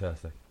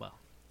 fantastic. Well,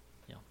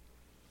 you know,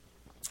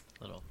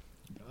 little.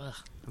 Ugh.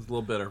 It's a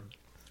little bitter.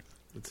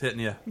 It's hitting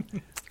you.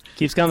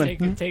 Keeps coming.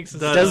 It takes.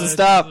 Doesn't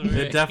stop.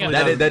 It definitely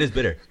That does. is, that is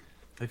bitter.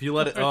 If you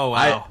let it... Oh,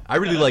 wow. I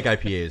really like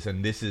IPAs,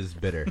 and this is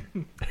bitter.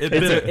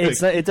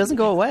 It doesn't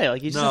go away.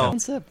 Like you just No. have one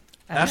sip.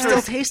 After Still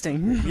it's-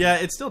 tasting. Yeah,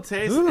 it still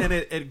tastes, Ooh. and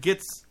it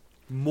gets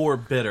more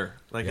bitter,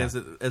 like Yeah.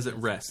 as it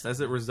rests,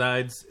 as it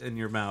resides in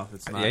your mouth.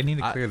 It's not. Yeah, I need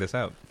to clear this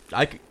out.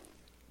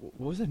 What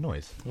was that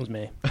noise? It was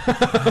me.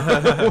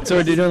 So are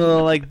you doing a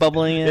little like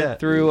bubbling it Yeah.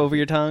 through over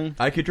your tongue?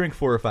 I could drink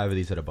 4 or 5 of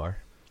these at a bar.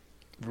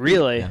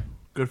 Really? Yeah.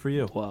 Good for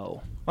you.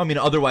 Whoa. I mean,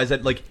 otherwise,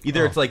 I'd like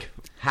either it's like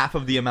half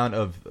of the amount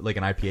of like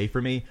an IPA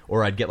for me,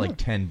 or I'd get like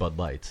 10 Bud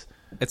Lights.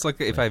 It's like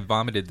if I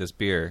vomited this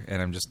beer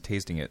and I'm just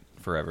tasting it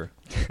forever.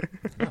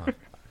 No,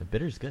 the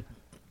bitter's good.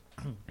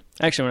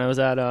 Actually, when I was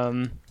at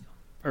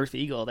Earth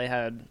Eagle, they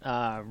had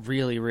a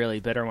really, really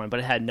bitter one, but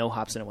it had no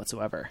hops in it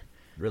whatsoever.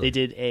 Really? They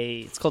did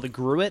it's called a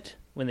gruit,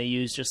 when they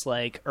use just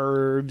like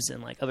herbs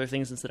and like other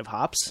things instead of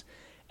hops,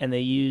 and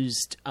they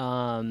used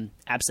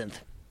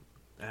absinthe,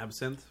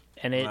 Absinthe?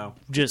 and it Wow.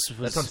 just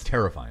was. That sounds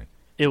terrifying.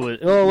 It was.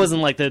 Well, it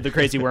wasn't like the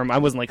crazy worm. I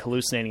wasn't like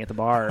hallucinating at the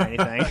bar or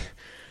anything,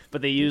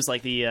 but they used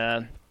like the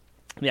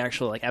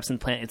actual like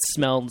absinthe plant. It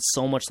smelled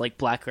so much like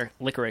black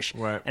licorice,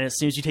 Right. and as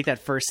soon as you take that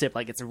first sip,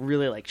 like it's a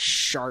really like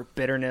sharp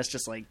bitterness,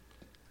 just like.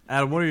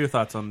 Adam, what are your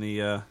thoughts on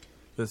the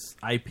this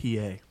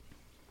IPA?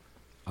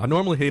 I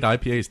normally hate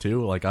IPAs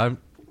too. Like I'm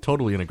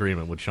totally in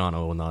agreement with Sean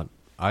O. Not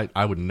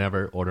I would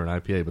never order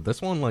an IPA, but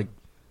this one like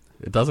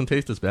it doesn't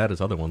taste as bad as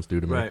other ones do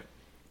to me. Right.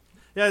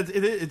 Yeah,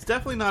 it's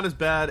definitely not as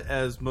bad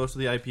as most of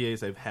the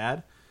IPAs I've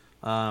had.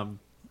 I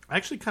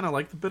actually kind of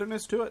like the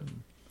bitterness to it.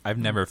 I've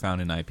never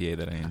found an IPA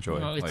that I enjoy.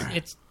 No,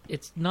 Like,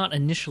 it's not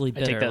initially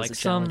take bitter. that as Like a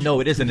some. challenge. No,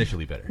 it is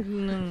initially bitter.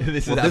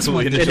 This is Well, this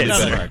absolutely one initially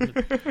is.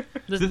 bitter.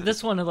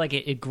 This one like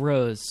it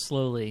grows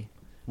slowly.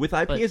 With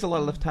IPAs, a lot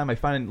of the time I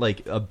find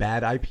like a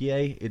bad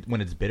IPA, when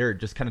it's bitter, it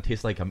just kind of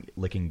tastes like I'm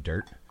licking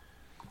dirt.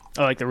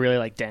 Oh, like the really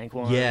like dank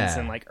ones Yeah.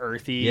 and like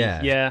earthy.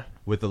 Yeah, Yeah.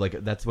 With the like,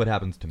 that's what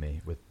happens to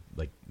me with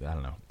like I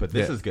don't know, but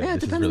this Yeah. is good. Yeah, it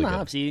this is depends really on the good.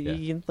 hops.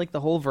 You can like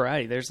the whole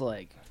variety. There's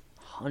like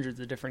hundreds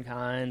of different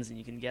kinds, and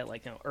you can get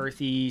like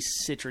earthy,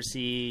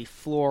 citrusy,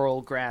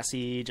 floral,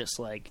 grassy, just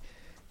like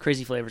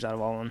crazy flavors out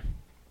of all of them.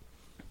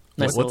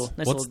 Nice what's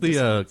little the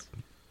dissonance.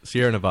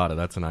 Sierra Nevada?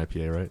 That's an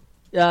IPA, right?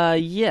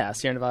 Yeah,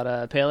 Sierra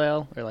Nevada Pale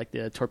Ale, or like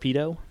the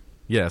Torpedo.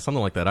 Yeah,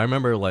 something like that. I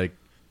remember like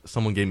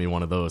someone gave me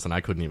one of those, and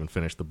I couldn't even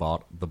finish the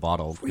bottle. It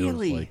was,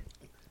 Really? like,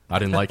 I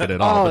didn't like it at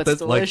all. Oh, but it's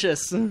this, like,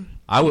 delicious.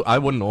 I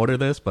wouldn't order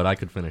this, but I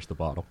could finish the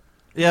bottle.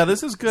 Yeah,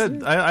 this is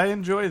good. I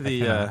enjoy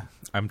the...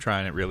 I'm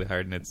trying it really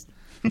hard, and it's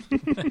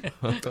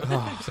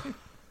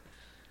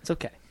It's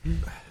okay.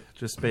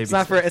 just baby It's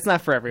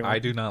not for everyone. I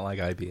do not like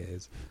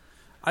IPAs.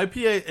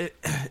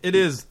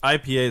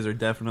 IPAs are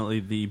definitely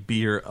the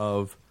beer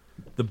of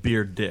the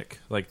beer dick.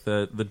 Like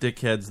the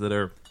dickheads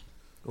that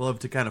love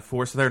to kind of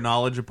force their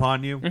knowledge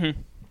upon you.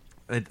 Mm-hmm.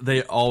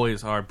 They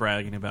always are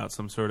bragging about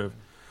some sort of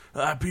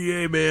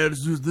IPA, man.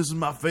 This is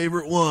my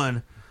favorite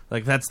one.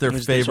 Like that's their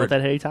Just taste favorite. with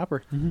that heady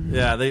topper.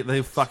 Yeah,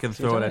 they fucking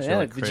throw it at you Yeah,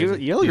 like did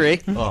crazy. you'll agree.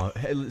 Oh,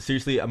 hey,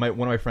 seriously, one of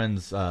my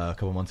friends a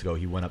couple months ago,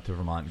 he went up to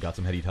Vermont and got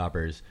some heady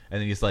toppers,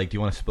 and then he's like, "Do you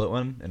want to split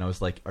one?" And I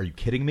was like, "Are you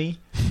kidding me?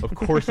 Of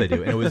course I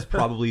do." And it was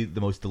probably the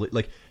most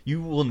like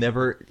you will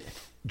never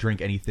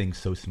drink anything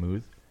so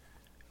smooth,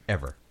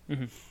 ever.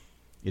 Mm-hmm.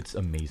 It's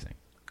amazing.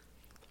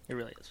 It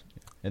really is.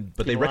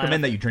 But they People recommend line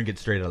up. that you drink it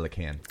straight out of the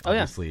can. Oh,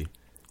 yeah. Obviously,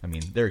 I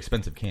mean they're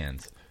expensive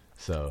cans,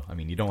 so I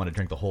mean you don't want to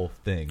drink the whole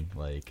thing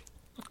like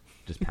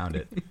just pound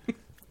it.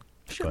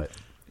 But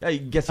I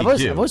guess you do.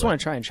 I've always but- wanted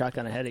to try and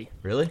shotgun a heady.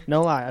 Really?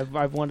 No lie,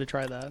 I've wanted to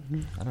try that.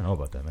 I don't know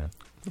about that, man.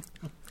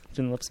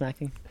 Doing lip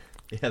smacking.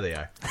 Yeah, they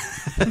are.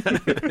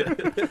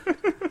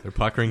 They're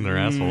puckering their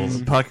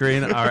assholes.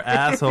 Puckering our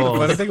assholes.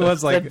 But the thing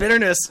was, like, That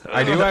bitterness.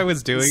 I knew I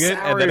was doing it,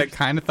 and then Soured. it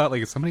kind of thought,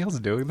 like, is somebody else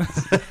doing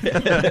this?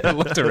 I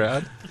looked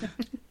around.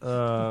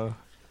 Oh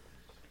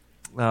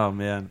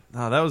man,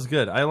 that was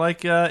good. I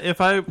like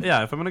if I'm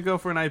gonna go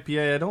for an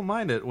IPA, I don't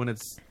mind it when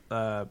it's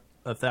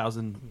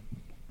 1,000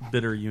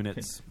 bitter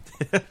units.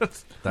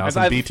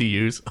 1,000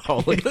 BTUs.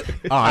 Holy!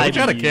 Oh, I wish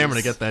I had a camera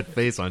to get that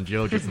face on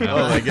Joe just now.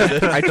 Oh my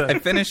goodness! I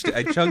finished it.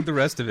 I chugged the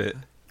rest of it.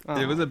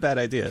 It was a bad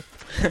idea.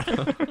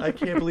 I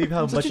can't believe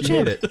how much you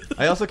hate it.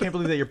 I also can't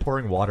believe that you're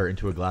pouring water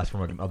into a glass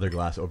from another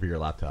glass over your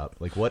laptop.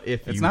 Like, what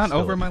if It's you not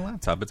spill over it? my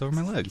laptop. It's over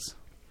my legs.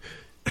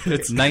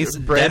 It's nice,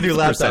 brand new depth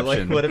laptop. Like,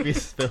 perception. what if he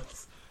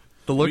spills?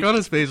 The look on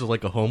his face was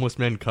like a homeless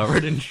man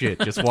covered in shit.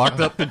 Just walked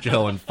up to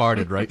Joe and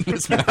farted right in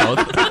his mouth.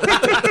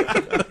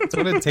 That's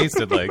what it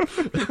tasted like.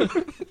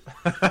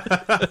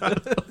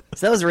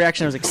 So that was the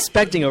reaction I was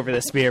expecting over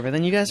this beer, but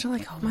then you guys are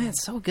like, "Oh man,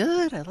 it's so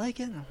good! I like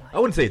it." I'm like, I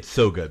wouldn't say it's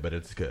so good, but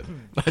it's good.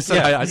 I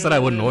said I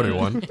wouldn't order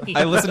one.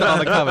 I listened to all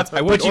the comments.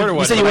 I would order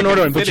one. You said you wouldn't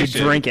order one, but you finish it.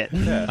 drink it.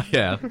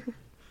 Yeah.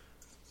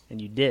 And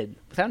you did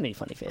without any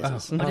funny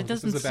faces. But it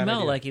this doesn't is a bad smell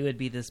idea. like it would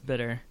be this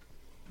bitter.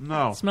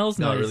 No. It smells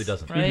No, nice. it really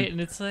doesn't. Right? And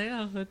it's like,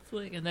 oh, it's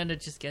like, and then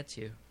it just gets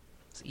you.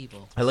 It's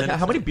evil. I like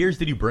how many beers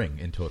did you bring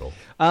in total?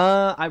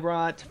 I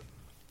brought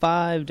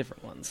 5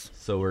 different ones.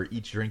 So we're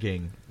each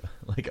drinking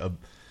like a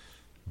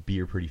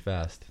beer pretty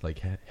fast, like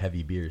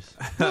heavy beers.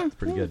 It's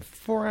pretty good.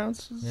 4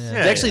 ounces. Yeah.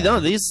 Actually, no.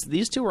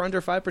 These two were under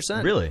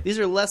 5%. Really? These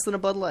are less than a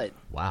Bud Light.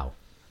 Wow.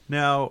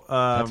 Now,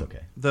 That's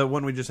okay. the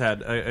one we just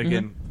had,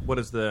 again, what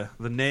is the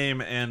name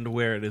and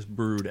where it is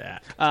brewed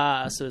at?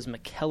 So it was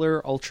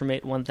McKellar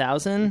Ultramate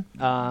 1000.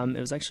 It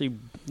was actually,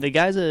 the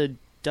guy's a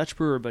Dutch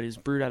brewer, but he's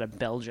brewed out of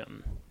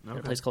Belgium. At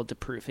a place called De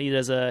Proof. He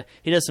does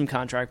some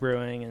contract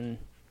brewing, and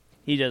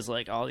he does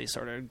like all these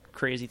sort of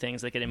crazy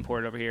things that get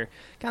imported over here.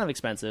 Kind of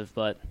expensive,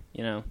 but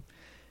you know,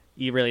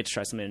 you really have to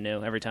try something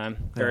new every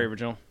time. Very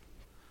original.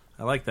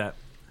 I like that.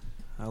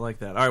 All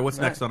right, what's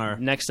next on our...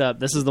 Next up,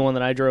 this is the one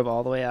that I drove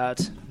all the way out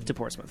to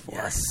Portsmouth for.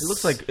 It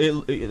looks like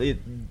the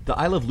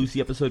I Love Lucy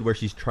episode where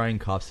she's trying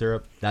cough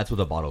syrup. That's what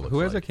the bottle looks Who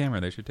like. has a camera?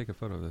 They should take a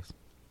photo of this.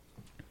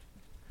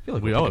 I feel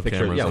like We we'll all take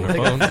have a picture. cameras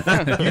Yeah, on we'll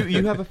our take a-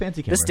 you have a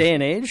fancy camera. This day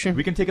and age,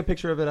 We can take a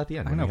picture of it at the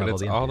end. I when know, we but have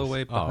it's the all the answers.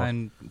 way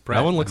behind Brett.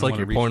 That one I looks don't like wanna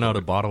you're reach pouring for out a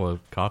it. bottle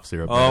of cough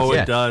syrup. Oh,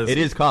 Yeah, it does. It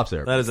is cough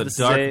syrup. That is a this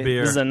dark is a,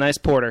 beer. This is a nice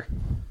porter.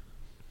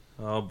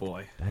 Oh,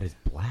 boy. That is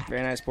black.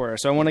 Very nice porter.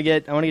 So I want to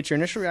get your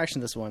initial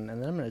reaction to this one,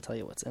 and then I'm going to tell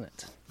you what's in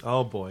it.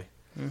 Oh, boy.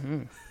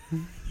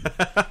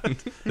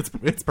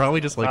 It's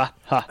probably just like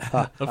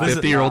a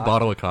 50-year-old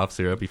bottle of cough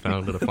syrup he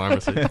found at a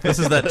pharmacy. This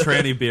is that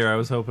tranny beer I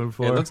was hoping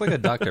for. It looks like a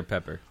Dr.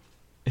 Pepper.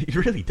 It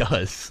really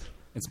does.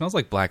 It smells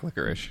like black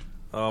licorice.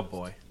 Oh,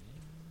 boy.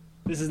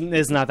 This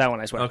is not that one,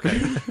 I swear. Okay.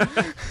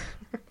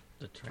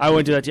 I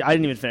wouldn't do that to you. I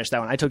didn't even finish that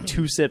one. I took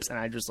 2 sips, and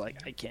I just like,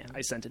 I can't.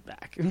 I sent it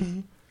back.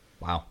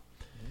 Wow.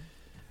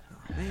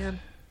 Man.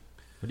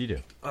 What do you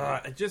do?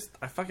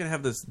 I fucking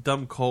have this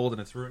dumb cold,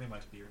 and it's ruining my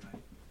beer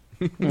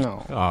night.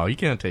 No. Oh, you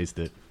can't taste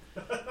it.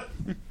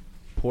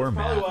 Poor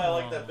Matt. I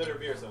like that bitter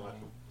beer so much.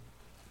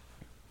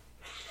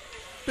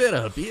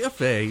 Bitter beer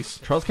face.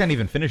 Charles can't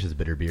even finish his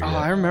bitter beer Oh, yet.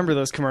 I remember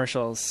those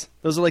commercials.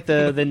 Those are like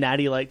the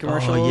Natty Light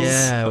commercials. Oh,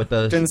 yeah, with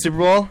the during the Super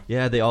Bowl.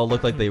 Yeah, they all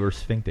look like they were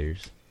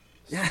sphincters.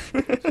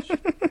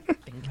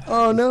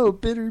 Oh no,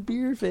 bitter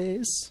beer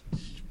face.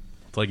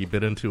 It's like he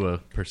bit into a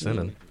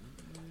persimmon.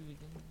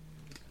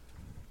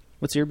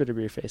 What's your bitter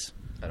beer face?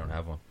 I don't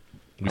have one.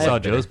 We saw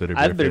Joe's bitter beer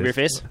I have a bitter beer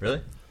face.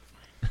 Really?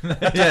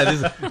 Yeah,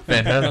 this is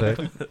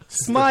fantastic.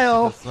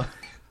 Smile.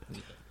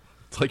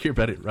 It's like you're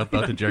about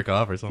to jerk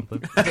off or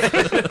something.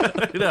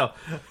 You know,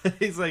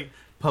 he's like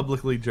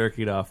publicly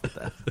jerking off with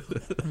that.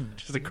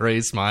 Just a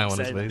crazy smile on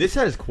his face. This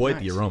has quite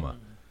the aroma.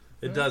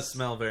 It does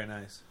smell very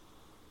nice.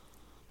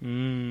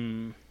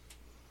 Mmm.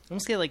 I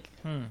almost get like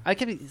I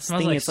kept Smells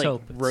thinking like it's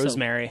soap. like It's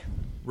rosemary.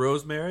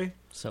 Rosemary?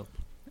 Soap.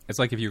 It's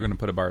like if you're going to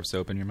put a bar of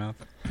soap in your mouth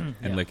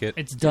and lick it.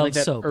 It's Do you Dove like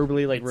that soap.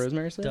 herbally like It's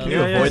rosemary stuff? Dove. Can you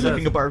Yeah, avoid yeah,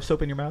 licking a bar of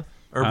soap in your mouth?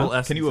 Herbal Can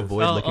essence. you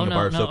avoid Oh, licking oh, a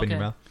bar of no, soap in okay. your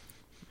mouth?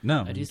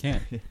 No, I you just-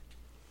 can't. It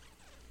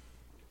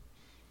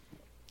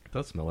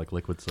does smell like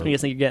liquid What soap. do you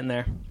guys think you're getting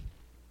there?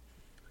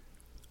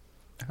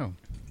 Oh,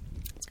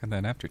 it's got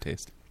that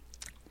aftertaste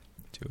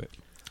to it.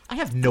 I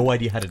have no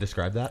idea how to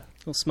describe that. A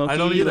little smoky. I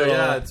don't either. little-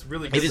 Yeah, it's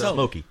really good. It is stuff.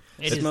 smoky.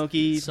 It is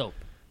Smoky. soap.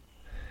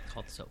 It's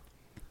called soap.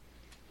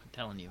 I'm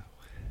telling you.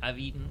 I've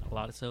eaten a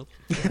lot of soap.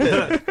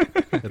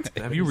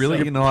 Have you really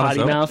eaten a lot of Potty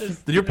soap?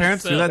 mouth. Did your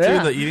parents do that Yeah.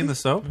 too? The eating the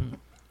soap?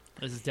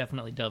 This is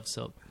definitely Dove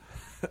soap.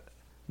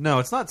 No,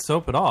 it's not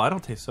soap at all. I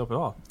don't taste soap at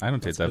all. I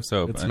don't taste that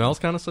soap. It smells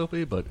kind of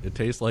soapy, but it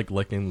tastes like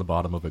licking the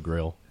bottom of a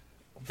grill.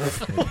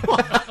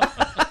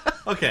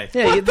 Okay.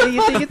 Yeah, you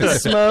get the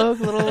smoke,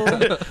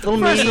 little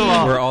meat.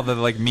 where all the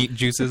like meat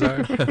juices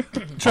are.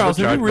 Charles,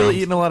 have dried you really crumbs.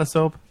 eaten a lot of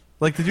soap?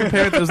 Like, did your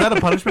parents? Was that a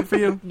punishment for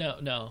you?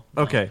 No.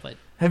 Okay. But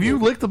Have you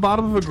licked the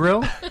bottom of a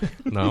grill?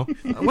 No,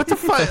 What the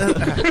fuck?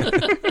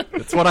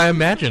 that's what I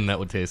imagine that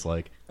would taste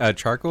like. A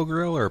charcoal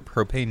grill or a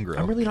propane grill?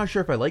 I'm really not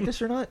sure if I like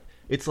this or not.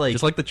 It's like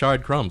Just like the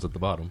charred crumbs at the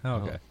bottom. Oh,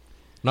 okay.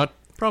 Not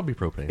probably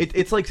propane.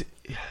 it's like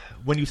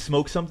when you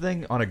smoke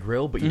something on a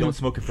grill, but you don't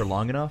smoke it for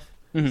long enough,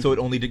 so it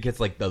only gets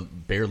like the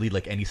barely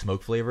like any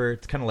smoke flavor.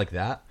 It's kind of like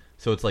that.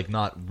 So it's like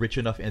not rich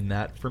enough in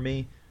that for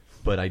me,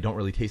 but I don't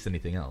really taste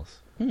anything else.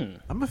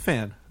 I'm a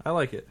fan. I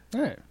like it.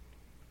 All right.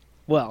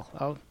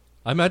 Well,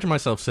 I imagine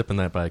myself sipping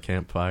that by a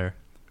campfire.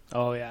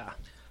 oh yeah.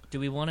 do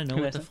we want to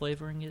know what the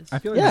flavoring is? I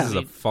feel like Yeah. this is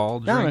a fall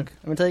No, I'm drink.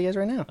 gonna tell you guys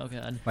right now. Oh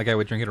god. Like I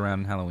would drink it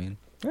around Halloween.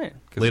 Right.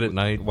 Late at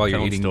night, while you're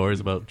telling eating stories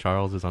about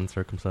Charles's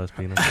uncircumcised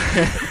penis.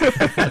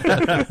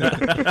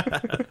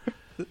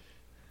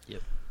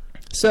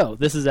 So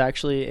this is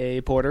actually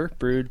a porter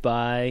brewed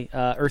by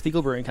Earth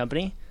Eagle Brewing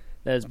Company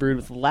that is brewed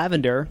with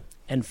lavender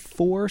and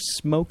 4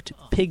 smoked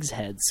pig's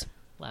heads.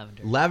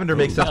 Lavender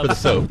makes up for the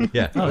soap.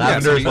 Yeah, Oh,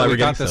 lavender so is why we we're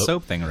got getting the soap.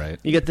 soap thing right.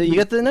 You get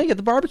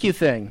the barbecue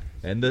thing.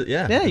 And the,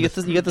 yeah, you get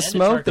the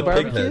smoke, the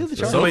barbecue, the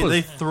So charcoal. wait,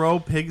 they throw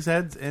pigs'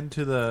 heads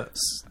into the.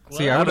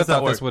 See, I would have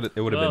thought it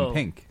would have been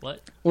pink.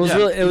 What? Well,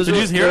 Yeah. it was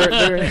Did you hear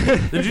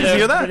that? Did you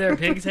hear that? There are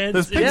pig's heads.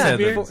 There's in pig's the heads.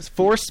 beer?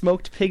 4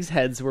 smoked pig's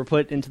heads were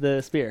put into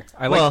the spear.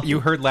 I like you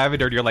heard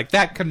lavender and you're like,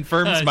 that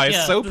confirms my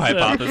yeah, soap that's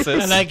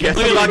hypothesis. and I Guess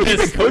clearly I'm not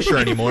just- keeping kosher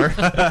anymore.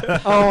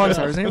 Oh, I'm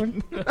sorry. Is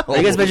anyone? Are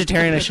you guys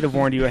vegetarian? I should have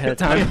warned you ahead of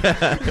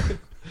time.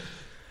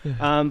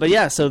 But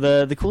yeah, so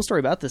the cool story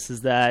about this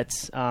is that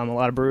a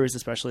lot of brewers,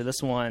 especially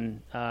this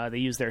one, they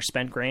use their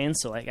spent grains.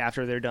 So like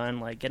after they're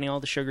done, like getting all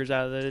the sugars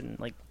out of it and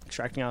like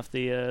extracting off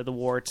the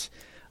wort,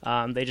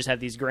 they just have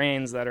these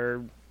grains that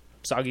are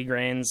soggy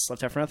grains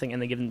left out for nothing,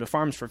 and they give them to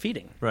farms for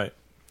feeding. Right.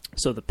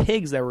 So the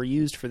pigs that were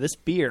used for this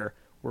beer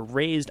were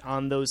raised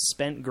on those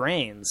spent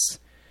grains,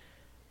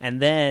 and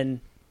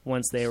then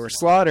once they were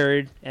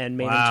slaughtered and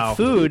made Wow. into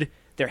food,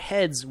 their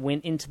heads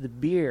went into the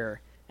beer,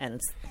 and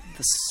it's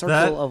the circle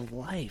That of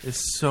life.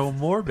 It's so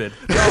morbid.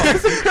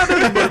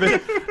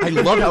 I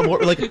love how more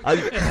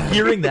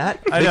hearing that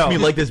I makes know. me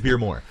like this beer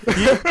more.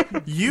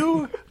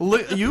 You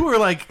were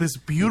like this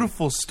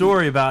beautiful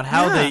story about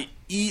how they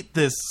eat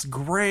this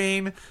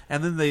grain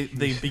and then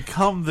they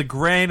become the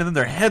grain and then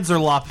their heads are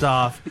lopped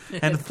off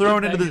and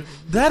thrown into the.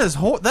 That is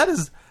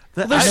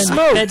They're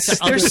smoked.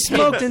 They're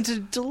smoked into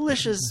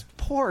delicious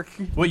pork.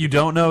 What you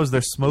don't know is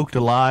they're smoked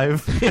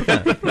alive.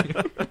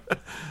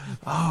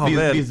 Oh,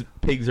 man. These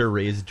pigs are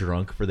raised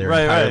drunk for their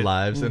Right, entire right.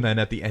 lives, and then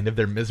at the end of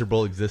their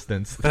miserable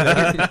existence,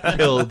 they're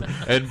killed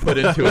and put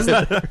into Isn't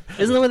it. that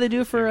what they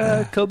do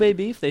for Kobe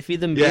beef? They feed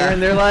them beer, Yeah.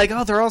 and they're like,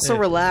 oh, they're all so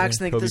Yeah,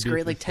 relaxed, and they get Kobe this beef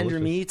great, like, is tender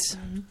meat.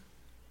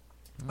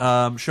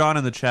 delicious. Sean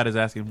in the chat is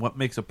asking, what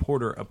makes a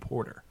porter a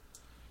porter?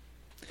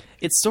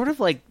 It's sort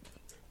of like,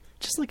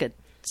 just like a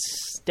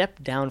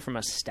step down from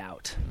a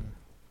stout.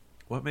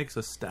 What makes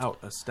a stout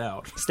a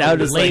stout?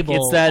 Stout is like, Label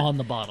it's that on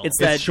the bottle. It's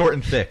It's that short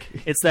and thick.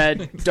 It's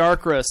that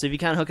dark roast. So if you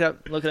kind of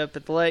look it up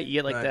at the light, you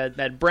get like Right.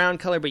 that brown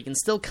color, but you can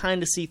still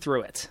kind of see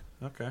through it.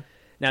 Okay.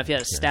 Now, if you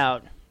had a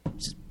stout,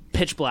 it's just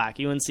pitch black.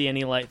 You wouldn't see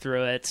any light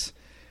through it.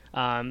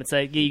 It's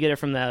like you get it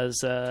from those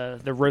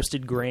the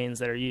roasted grains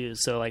that are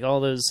used. So like all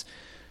those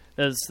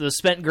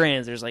spent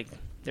grains. There's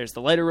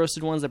the lighter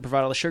roasted ones that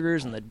provide all the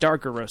sugars, and the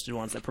darker roasted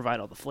ones that provide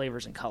all the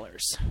flavors and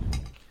colors.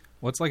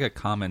 What's like a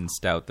common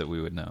stout that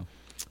we would know?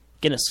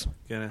 Guinness.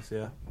 Guinness,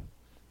 yeah.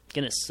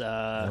 Guinness. You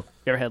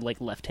ever had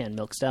like left hand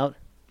milk stout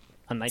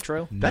on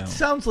nitro? That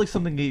sounds like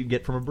something you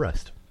get from a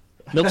breast.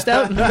 Milk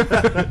stout?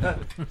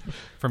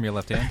 From your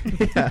left hand?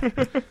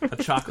 A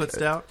chocolate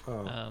stout?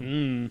 Oh.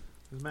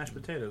 There's mashed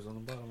potatoes on the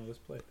bottom of this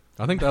plate.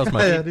 I think that was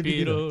my. Yeah, did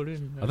you do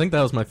I think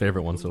that was my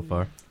favorite one so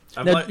far.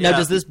 Now,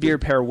 does this beer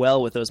pair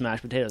well with those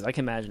mashed potatoes? I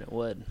can imagine it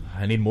would.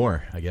 I need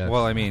more, I guess.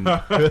 Well, I mean,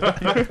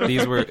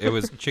 it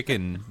was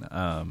chicken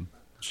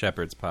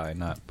shepherd's pie,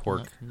 not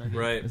pork.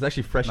 Right. It's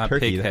actually fresh Not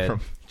turkey pig head.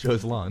 from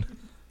Joe's lawn.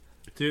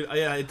 Dude,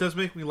 yeah, it does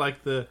make me like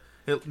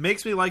it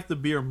makes me like the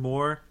beer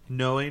more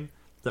knowing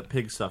that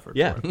pigs suffered.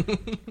 Yeah. for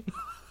it.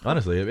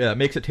 Honestly, yeah, it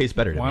makes it taste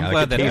better to Well, me. I'm I glad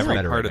like it that tastes every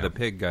better part right of the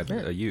now. pig got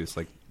a use.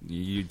 Like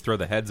you throw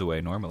the heads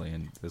away normally,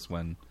 and this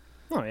one,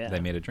 Oh yeah. they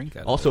made a drink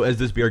out of Also, as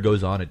this beer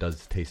goes on, it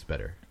does taste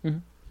better.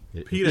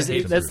 It Peter tastes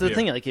hates That's the improved.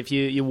 thing. Like if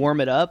you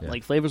warm it up, Yeah.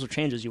 like flavors will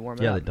change as you warm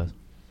it Yeah, up. it does. it.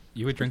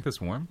 You would drink this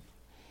warm?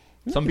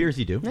 Some beers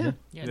you do. Yeah. Yeah,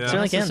 Yeah. Guinness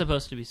Certainly can. is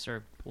supposed to be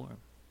served warm.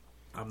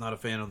 I'm not a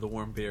fan of the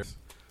warm beers.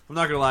 I'm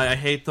not gonna lie, I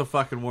hate the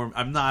fucking warm.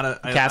 I'm not a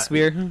Cask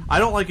beer. I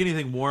don't like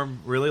anything warm,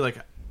 really. Like,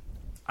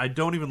 I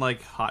don't even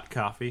like hot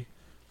coffee.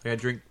 Like, I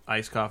drink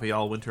iced coffee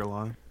all winter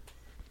long.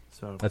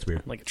 So That's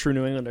weird. Like a true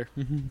New Englander.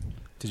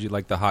 Did you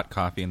like the hot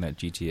coffee in that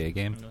GTA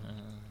game?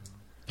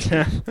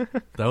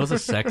 That was a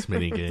sex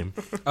mini game,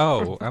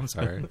 Oh, I'm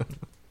sorry.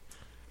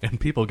 and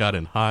people got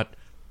in hot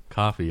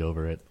coffee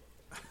over it.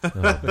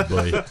 Oh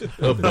boy.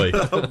 Oh boy.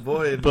 oh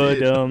boy, But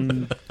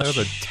indeed. That was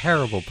a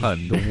terrible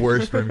pun. The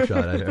worst rim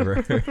shot I've ever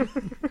heard.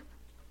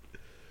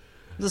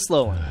 it's a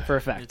slow one for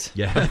effect.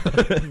 Yeah.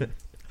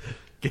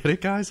 Get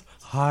it, guys?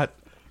 Hot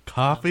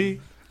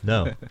coffee.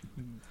 No.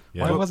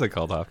 Yeah. Why was it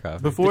called hot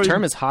coffee? before The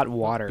term is hot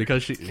water.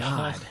 Because she,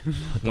 God.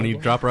 when you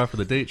drop her off for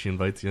the date, she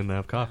invites you in to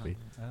have coffee.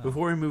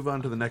 before we move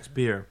on to the next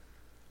beer,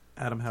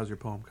 Adam, how's your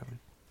poem coming?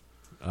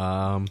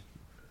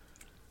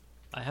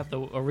 I have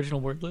the original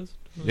word list.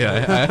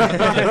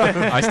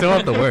 Yeah, I still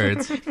have the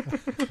words. Do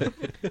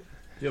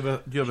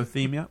you have a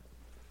theme yet?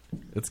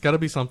 It's got to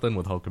be something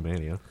with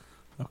Hulkamania.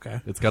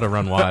 Okay. It's got to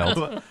run wild.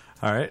 All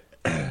right.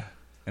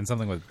 And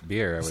something with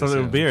beer. I would Something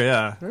with assume. beer,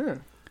 yeah.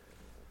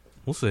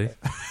 We'll see.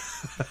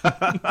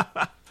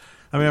 I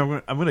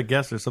mean, I'm gonna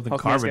guess there's something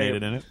Hulkamania's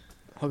carbonated gotta- in it.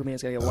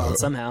 Hulkamania's gotta get wild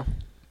somehow.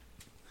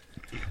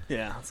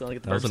 Yeah, so I'll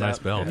get the That was a burps nice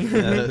out. bell.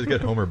 Yeah, that was a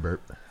good Homer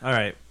burp. All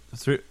right.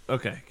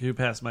 Okay. Can you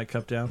pass my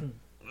cup down?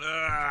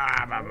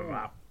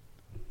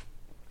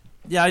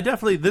 Yeah, I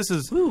definitely. This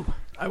is.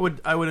 I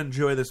would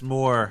enjoy this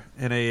more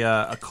in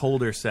a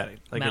colder setting,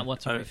 like Matt,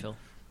 what's a refill?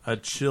 A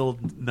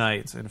chilled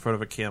night in front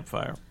of a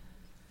campfire.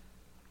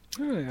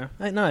 Oh,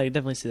 yeah. No, I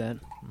definitely see that.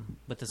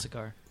 With the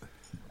cigar.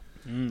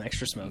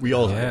 Extra smoke. We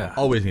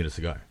always need a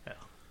cigar. Yeah.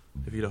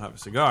 If you don't have a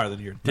cigar, then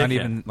you're not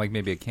even like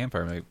maybe a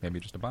campfire, maybe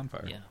just a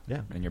bonfire.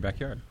 Yeah, in your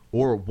backyard,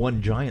 or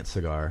one giant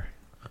cigar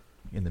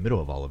in the middle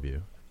of all of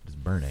you,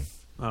 just burning.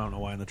 I don't know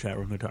why in the chat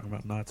room they're talking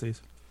about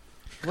Nazis.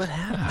 What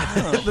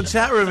happened? The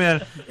chat room,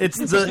 man. It's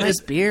nice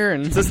beer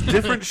and it's this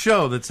different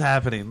show that's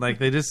happening. Like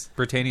they just.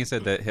 Brittany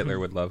said that Hitler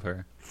would love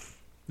her.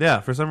 Yeah,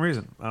 for some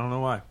reason. I don't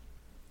know why.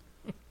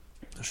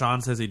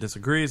 Sean says he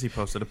disagrees. He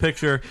posted a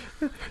picture.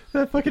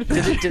 That fucking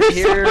picture did it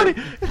hear?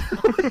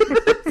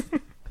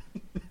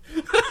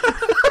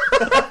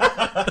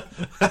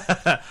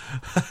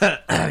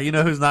 You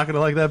know who's not going to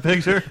like that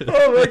picture?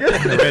 Oh my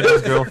god,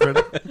 Randy's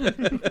girlfriend.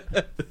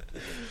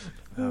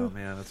 Oh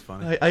man, that's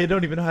funny. I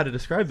don't even know how to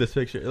describe this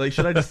picture. Like,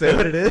 should I just say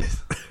what it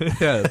is?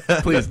 Yeah,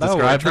 please No,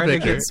 we're describe the trying to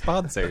picture. get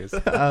sponsors.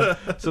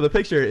 So the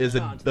picture is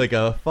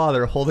a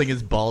father holding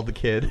his bald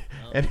kid,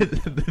 and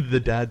the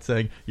dad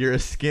saying, "You're a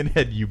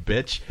skinhead, you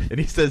bitch," and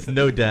he says,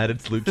 "No, Dad,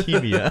 it's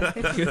leukemia."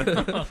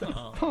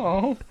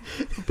 Oh,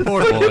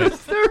 Poor boy.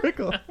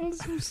 Hysterical.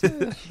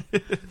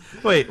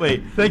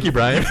 Wait. Thank you,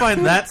 Brian. You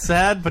find that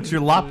sad, but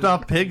your lopped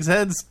off pig's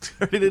heads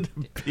turned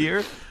into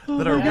beer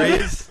that are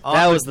raised.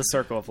 that was the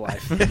circle of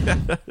life.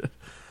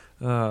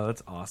 Oh,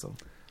 that's awesome.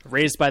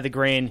 Raised by the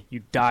grain,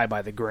 you die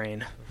by the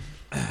grain.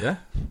 Yeah,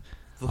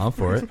 I'm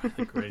for it. Die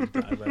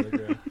by the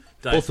grain.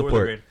 Die Full for support. the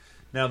grain.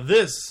 Now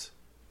this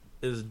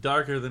is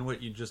darker than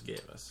what you just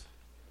gave us.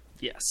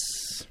 Yes.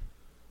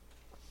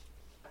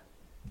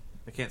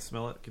 I can't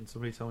smell it. Can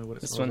somebody tell me what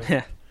it This smells one,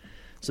 like?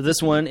 So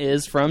this one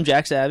is from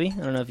Jack's Abbey.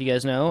 I don't know if you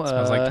guys know. It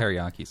smells like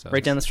teriyaki sauce.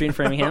 Right down the street in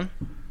Framingham.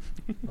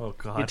 Oh Good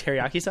god,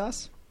 teriyaki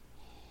sauce.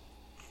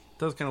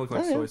 does kind of look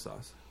like Oh, yeah. soy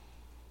sauce.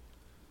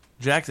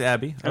 Jack's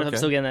Abbey. I don't know if I'm Okay.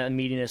 still getting that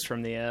meatiness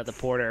from the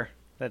porter,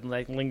 that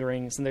like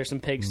lingering. And there's some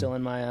pig still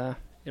in my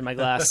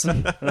glass. I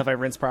don't know if I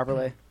rinse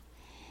properly.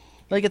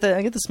 But I get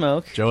the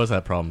smoke. Joe has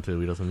that problem too.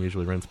 He doesn't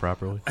usually rinse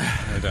properly.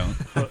 I don't.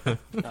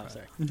 Oh,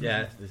 sorry.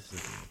 Yeah, this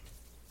is.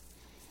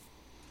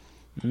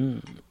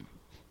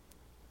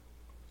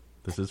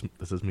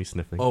 This is me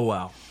sniffing. Oh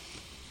wow,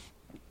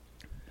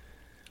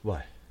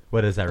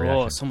 What is that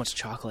reaction? Oh, so much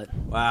chocolate.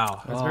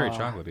 wow. That's very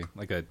chocolatey,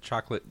 like a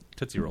chocolate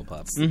Tootsie Roll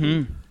Pop.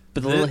 Mm-hmm.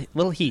 But the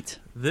little heat.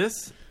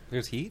 This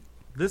There's heat.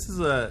 this is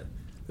a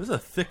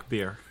thick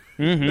beer.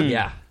 Mm-hmm.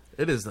 Yeah.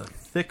 It is a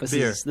thick This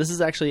beer.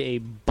 is actually a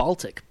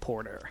Baltic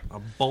porter. A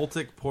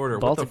Baltic porter.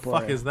 Baltic what the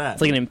porter. fuck is that?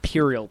 It's like an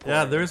imperial porter.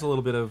 Yeah, there's a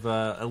little bit of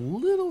a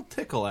little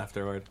tickle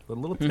afterward. A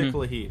little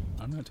tickle of heat.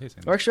 I'm not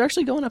tasting. We're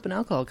actually going up in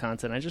alcohol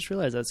content. I just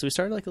realized that. So we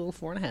started like a little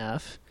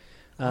 4.5.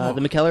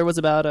 The McKellar was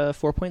about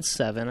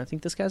 4.7. I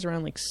think this guy's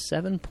around like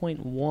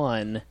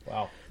 7.1.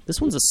 Wow. This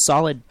one's a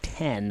solid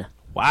 10.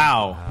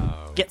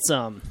 Wow. Get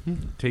some.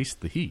 Taste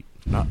the heat,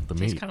 not the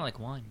It's meat. kind of like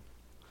wine.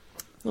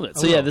 A little bit.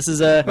 So yeah, this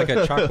is Like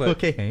a chocolate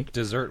Okay, Hank.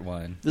 dessert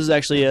wine. This is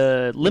actually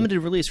a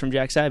limited release from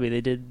Jack's Abbey. They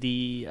did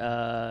the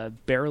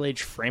barrel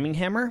aged framing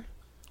hammer,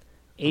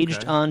 aged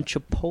Okay. on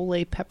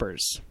chipotle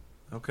peppers.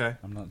 Okay.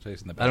 I'm not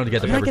tasting the peppers. I don't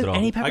get the You're not peppers at getting all.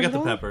 any peppers I got at the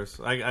all? peppers.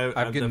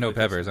 I'm getting no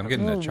peppers. I'm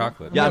getting the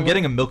chocolate. Yeah, I'm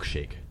getting a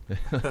milkshake.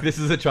 This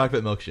is a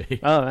chocolate milkshake.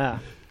 Oh yeah.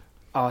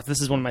 Oh,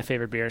 this is one of my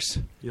favorite beers.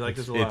 You like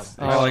this a lot.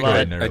 Oh, I love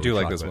it. I do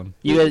like this one.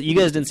 You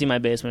guys didn't see my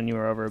basement when you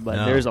were over, but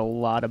No. there's a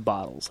lot of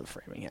bottles of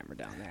Framing Hammer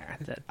down there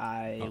that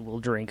I will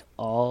drink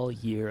all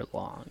year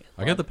long.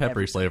 I got the peppery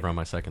Every flavor on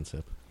my second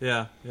sip.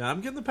 Yeah.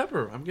 I'm getting the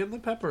pepper. I'm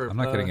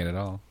not getting it at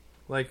all.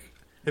 Like,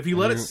 if you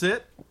let it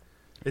sit,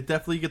 it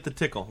definitely get the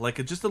tickle.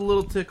 Like, just a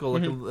little tickle,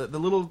 like the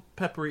little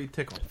peppery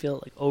tickle. Feel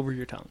it like over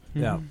your tongue.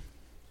 Yeah.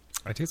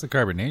 I taste the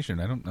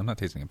carbonation. I'm not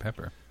tasting a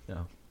pepper.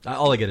 No.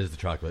 All I get is the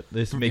chocolate.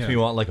 This makes me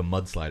want like a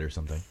mudslide or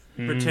something.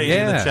 Pertaining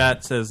in the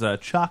chat says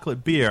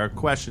chocolate beer,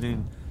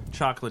 questioning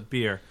chocolate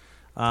beer.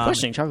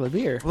 Questioning chocolate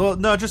beer. Well,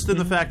 no, just in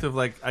the fact of,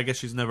 like, I guess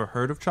she's never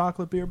heard of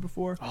chocolate beer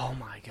before. Oh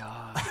my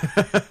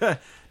god.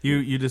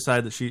 You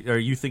decide that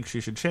you think she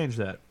should change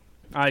that.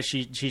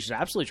 She should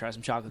absolutely try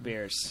some chocolate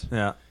beers.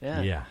 Yeah.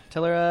 Yeah.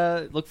 Tell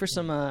her look for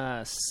some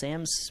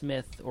Sam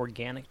Smith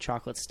organic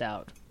chocolate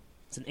stout.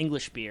 It's an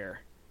English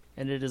beer,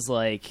 and it is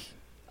like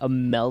a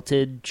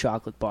melted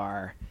chocolate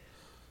bar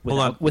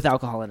with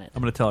alcohol in it.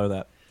 I'm going to tell her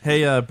that.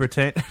 Hey,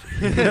 Brittany.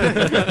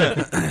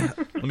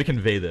 Let me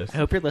convey this. I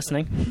hope you're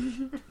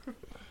listening.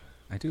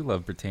 I do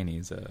love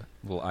Brittany's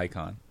little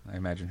icon. I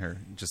imagine her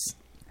just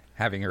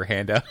having her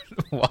hand out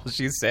while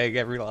she's saying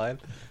every line.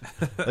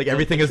 Like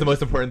everything is the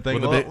most important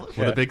thing. With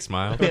a big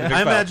smile.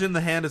 I imagine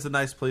the hand is a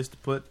nice place to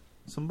put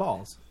some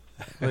balls.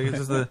 Like,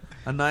 it's just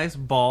a nice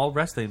ball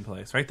resting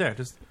place right there.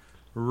 Just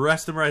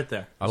rest them right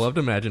there. I love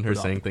to imagine her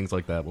saying things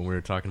like that when we were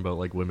talking about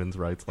like women's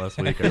rights last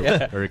week. Or, or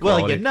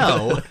Well, equality. you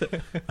know.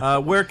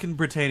 Where can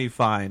Brittany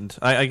find?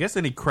 I guess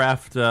any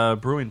craft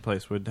brewing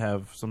place would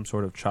have some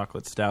sort of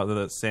chocolate stout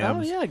that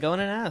Sam's. Oh yeah, go in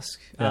and ask.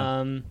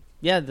 Yeah.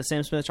 Yeah, the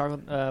Sam Smith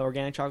chocolate,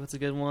 organic chocolate's a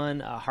good one.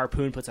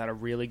 Harpoon puts out a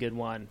really good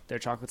one. Their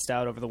chocolate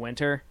stout over the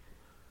winter,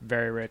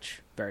 very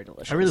rich, very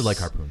delicious. I really like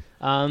Harpoon.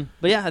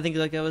 But yeah, I think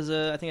like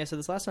I think I said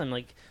this last time.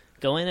 Like,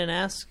 go in and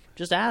ask.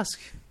 Just ask.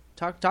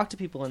 Talk to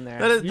people in there.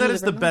 That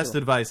is the best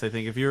advice, I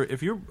think. If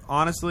you're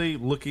honestly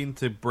looking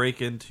to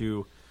break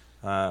into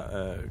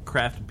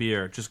craft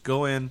beer, just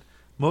go in.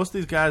 Most of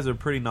these guys are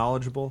pretty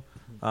knowledgeable.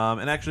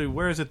 And actually,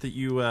 where is it that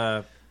you?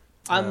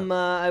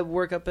 I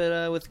work up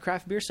at with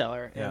Craft Beer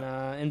Cellar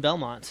Yeah. in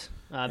Belmont,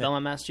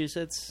 Belmont,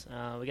 Massachusetts.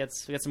 We got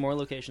some more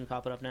locations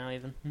popping up now,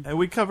 even. And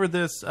we covered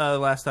this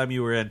last time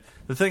you were in.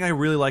 The thing I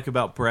really like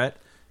about Brett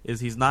is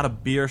he's not a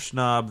beer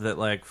schnob that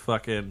like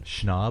fucking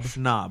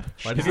schnob.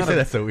 Why did you say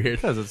that so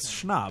weird? Because it's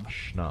schnob.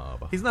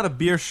 Schnob. He's not a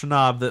beer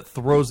schnob that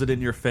throws it in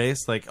your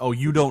face like, oh,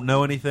 you don't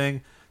know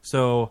anything,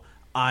 so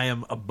I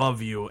am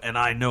above you and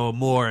I know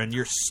more and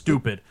you're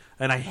stupid.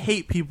 And I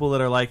hate people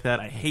that are like that.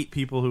 I hate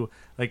people who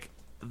like.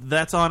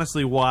 That's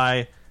honestly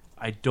why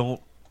I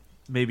don't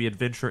maybe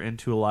adventure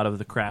into a lot of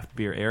the craft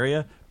beer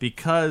area,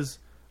 because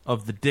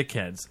of the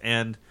dickheads.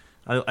 And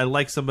I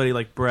like somebody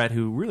like Brett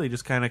who really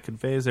just kind of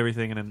conveys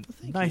everything in a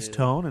nice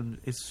tone, and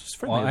it's just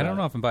friendly. Well, I don't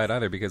know about if I'm buy it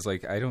either, because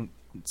like I don't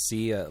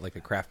see like a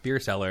craft beer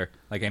cellar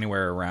like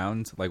anywhere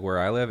around like where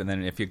I live. And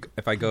then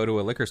if I go to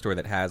a liquor store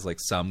that has like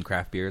some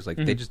craft beers, like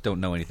they just don't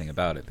know anything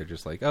about it. They're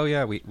just like, oh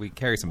yeah, we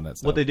carry some of that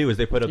stuff. What they do is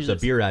they put up the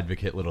Beer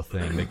Advocate little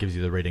thing that gives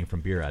you the rating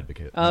from Beer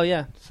Advocate. Oh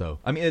yeah. So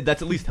I mean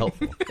that's at least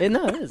helpful.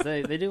 No, it is.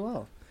 They do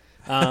well.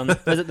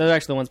 They're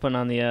actually the ones putting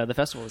on the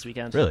festival this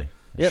weekend. Really?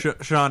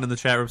 Yep. Sean in the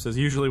chat room says,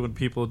 usually when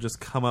people just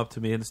come up to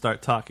me and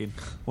start talking,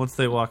 once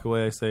they walk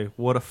away, I say,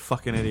 what a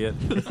fucking idiot.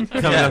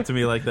 Coming up to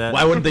me like that.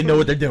 Why wouldn't they know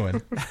what they're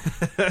doing?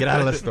 Get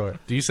out of the store.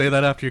 Do you say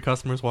that after your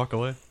customers walk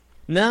away?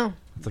 No.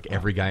 It's like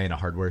every guy in a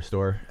hardware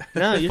store.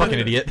 No, you fucking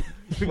don't. idiot.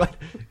 What?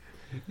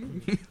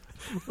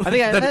 I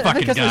think that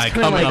fucking guy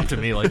coming up to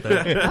me like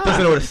that.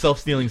 Doesn't know what a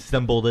self-stealing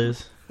symbol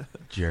is.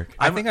 Jerk.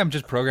 I think I'm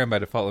just programmed by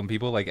default. When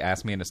people like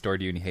ask me in a store,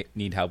 do you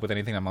need help with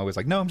anything? I'm always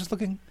like, no, I'm just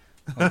looking.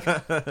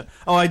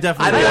 Oh, I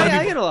definitely.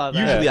 I get a lot of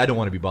that. Usually, I don't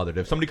want to be bothered.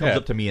 If somebody comes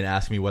up to me and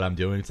asks me what I'm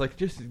doing, it's like,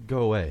 just go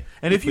away.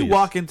 And if you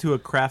walk into a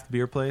craft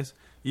beer place,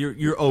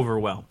 you're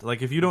overwhelmed.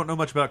 Like if you don't know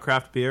much about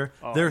craft beer,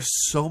 there's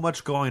so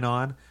much going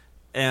on,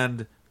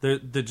 and they're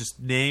just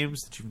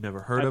names that you've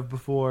never heard of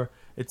before.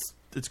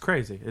 It's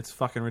crazy. It's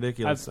fucking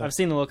ridiculous. I've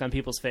seen the look on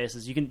people's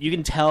faces. You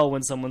can tell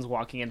when someone's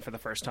walking in for the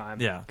first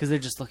time. Yeah, because they're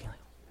just looking like.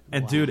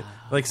 And dude,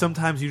 like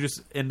sometimes you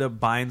just end up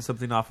buying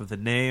something off of the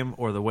name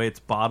or the way it's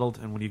bottled,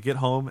 and when you get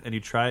home and you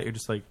try it, you're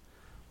just like,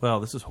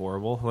 well, this is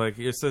horrible. Like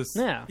it's just,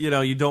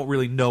 you don't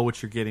really know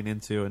what you're getting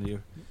into, and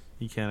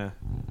you kind of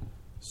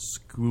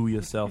screw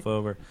yourself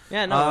over.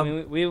 Yeah, no, I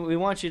mean, we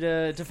want you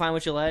to find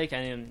what you like.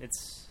 I mean,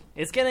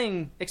 it's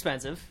getting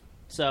expensive,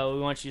 so we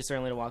want you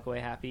certainly to walk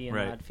away happy and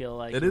not feel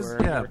like you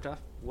were tough.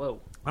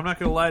 Whoa. I'm not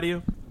gonna lie to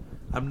you,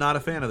 I'm not a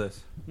fan of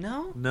this.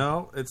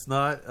 No, it's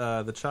not.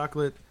 The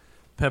chocolate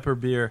pepper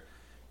beer,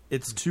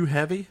 it's too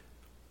heavy.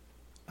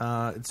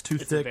 It's too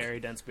thick. It's a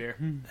very dense beer,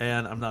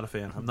 and I'm not a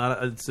fan.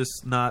 It's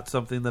just not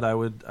something that I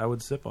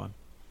would sip on.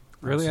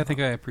 Really, I think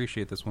I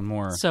appreciate this one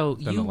more. So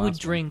than you the would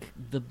last drink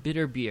the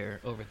bitter beer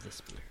over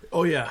this beer?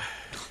 Oh yeah.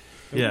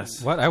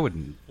 Yes. What? I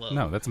wouldn't. Whoa.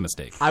 No, that's a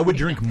mistake. I would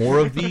drink more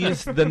of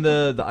these than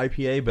the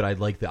IPA, but I'd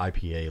like the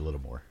IPA a little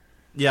more.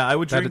 Yeah, I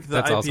would drink the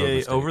that's also a IPA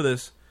mistake. over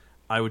this.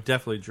 I would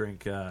definitely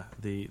drink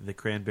the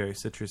cranberry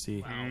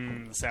citrusy.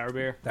 the sour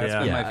beer. That's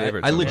been my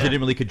favorite. I so far.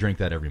 legitimately could drink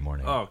that every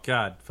morning. Oh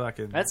God,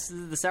 fucking. That's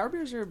the sour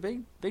beers are a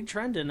big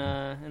trend in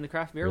the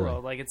craft beer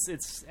world. Like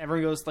it's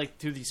everyone goes like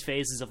through these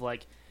phases of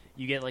like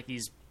you get like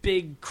these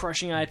big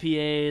crushing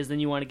IPAs, then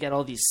you want to get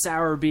all these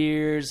sour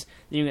beers,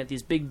 then you get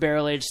these big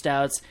barrel aged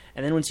stouts,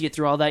 and then once you get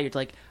through all that, you're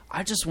like,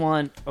 I just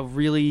want a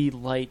really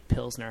light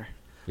pilsner.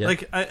 Yep.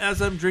 Like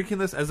as I'm drinking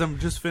this, as I'm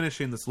just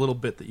finishing this little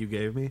bit that you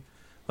gave me,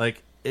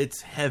 like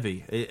it's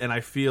heavy, and I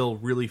feel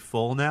really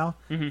full now,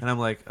 and I'm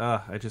like,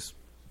 I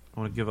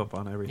want to give up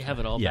on everything. You have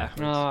it all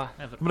backwards.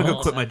 I'm gonna go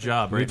quit my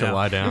job right need to now.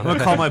 lie down. I'm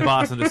gonna call my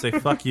boss and just say,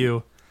 "Fuck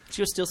you." Let's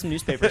go steal some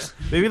newspapers.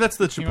 Maybe that's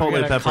the You're Chipotle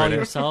gonna pepper. call in it.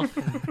 yourself.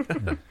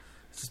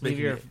 Just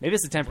maybe making maybe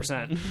it's the 10%.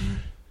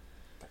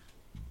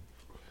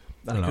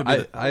 I don't It could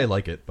know. be I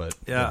like it, but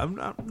Yeah, I'm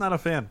not a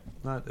fan.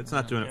 It's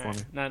not doing it for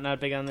me. Not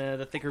big on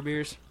the thicker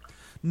beers.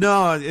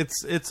 No,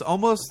 it's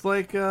almost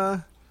like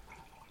kind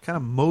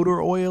of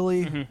motor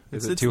oily.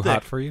 Is it it's too thick.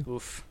 hot for you?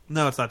 Oof.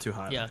 No, it's not too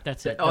hot. Yeah,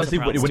 that's it. honestly,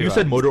 That's a when you problem.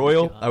 said motor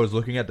oil, Too hot. I was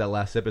looking at that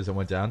last sip as it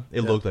went down.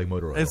 It looked like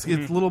motor oil. It's a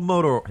little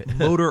motor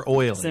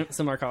oily.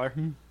 Similar color.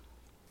 Some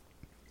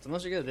of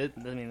those are good. I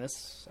mean,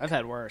 I've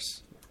had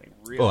worse. Like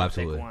really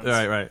absolutely. thick ones.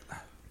 Right.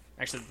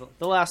 Actually,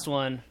 the last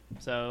one.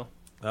 So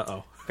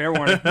Uh-oh. fair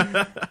warning.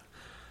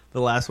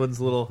 The last one's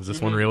a little. Is this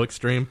one real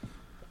extreme?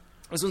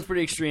 This one's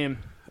pretty extreme.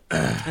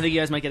 I think you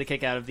guys might get a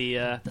kick out of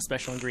the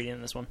special ingredient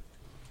in this one.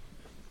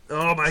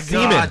 Oh my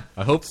Semen. God!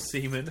 I hope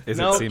Semen. Is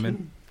Nope. it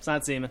semen? It's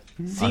not semen.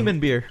 Semen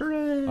beer.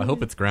 Hooray! I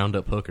hope it's ground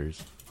up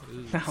hookers.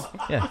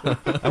 Yeah.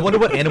 I wonder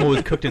what animal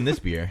was cooked in this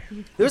beer.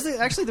 There was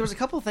a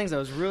couple of things I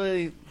was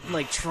really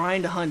like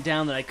trying to hunt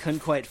down that I couldn't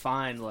quite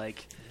find.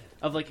 Like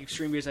of like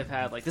extreme beers I've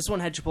had. Like this one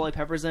had chipotle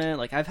peppers in it.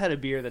 Like I've had a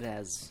beer that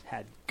has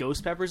had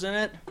ghost peppers in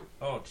it.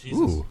 Oh Jesus!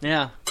 Ooh.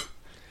 Yeah.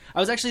 I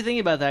was actually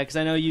thinking about that because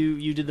I know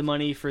you did the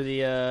money for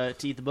the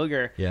to eat the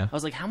booger. Yeah. I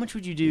was like, how much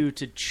would you do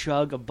to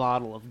chug a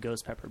bottle of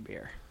ghost pepper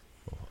beer?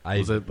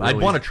 I'd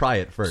want to try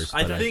it first.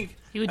 I but think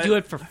He would do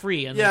it for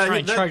free and then try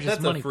and charge us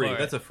that's money a free. for it.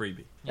 That's a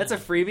freebie. That's a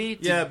freebie.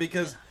 Yeah,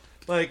 because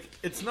like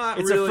it's not.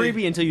 It's really, a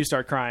freebie until you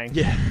start crying.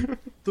 Yeah.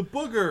 The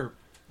booger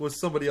was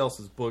somebody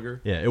else's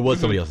booger. Yeah, it was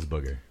somebody else's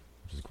booger,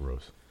 which is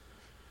gross.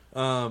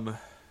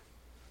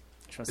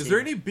 Is there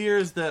any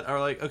beers that are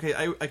like okay?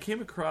 I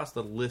came across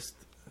the list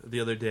the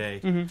other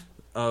day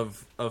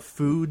of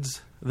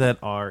foods that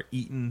are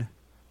eaten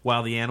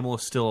while the animal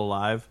is still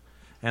alive,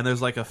 and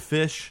there's like a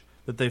fish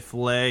that they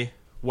fillet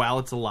while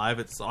it's alive.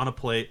 It's on a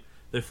plate.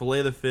 They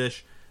fillet the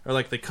fish, or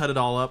like they cut it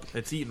all up.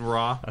 It's eaten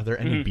raw. Are there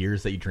any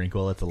beers that you drink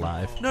while it's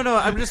alive? No.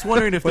 I'm just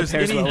wondering if there's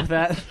any well with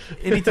that?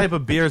 any type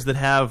of beers that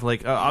have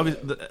like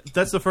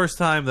that's the first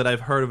time that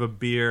I've heard of a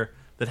beer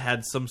that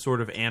had some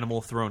sort of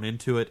animal thrown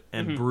into it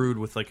and brewed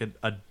with like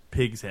a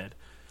pig's head.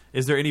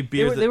 Is there any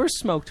beers They were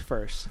smoked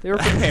first. They were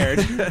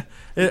prepared.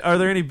 Are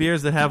there any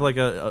beers that have like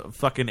a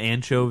fucking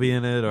anchovy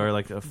in it or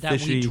like a that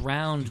fishy? we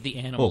drowned the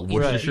animal. Oh,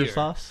 Worcestershire beer.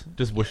 sauce?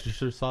 Just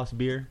Worcestershire sauce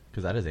beer?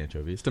 Because that is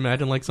anchovies. Just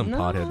imagine like some No.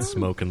 pothead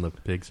smoking the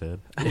pig's head.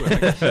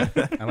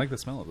 I like the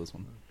smell of this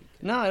one.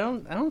 No,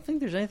 I don't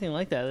think there's anything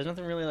like that. There's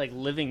nothing really like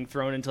living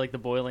thrown into like the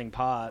boiling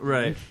pot.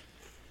 Right.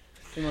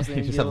 They mostly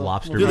You just have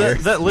lobster Dude, beer.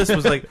 that list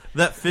was like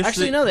that fish.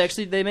 Actually, no.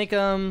 They make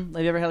Have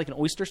you ever had like an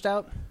oyster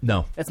stout?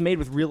 No. That's made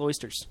with real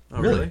oysters. Oh,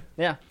 really?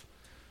 Yeah.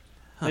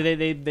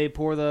 They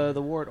pour the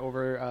wort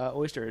over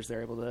oysters.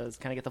 They're able to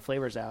kind of get the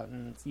flavors out,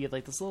 and you get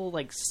like this little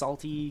like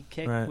salty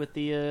kick Right. with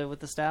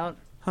the stout.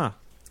 Huh.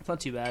 It's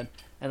not too bad.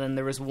 And then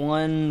there was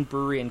one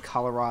brewery in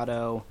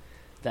Colorado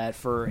that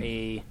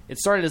it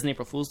started as an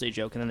April Fool's Day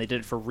joke, and then they did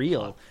it for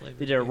real.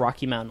 They did a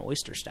Rocky Mountain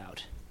oyster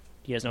stout.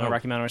 Do you guys know what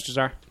Rocky Mountain oysters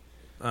are?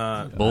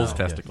 Bull's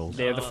testicles.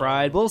 They're the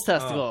fried bull's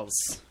testicles.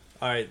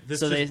 All right.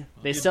 So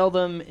they sell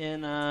them in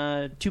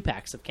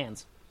 2-packs of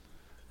cans.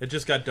 It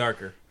just got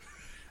darker.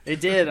 It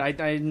did.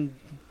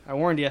 I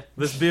warned you.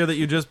 This beer that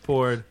you just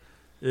poured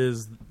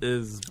is. I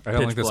don't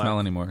pitch like the black. smell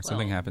anymore.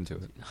 Something happened to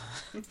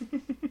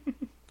it.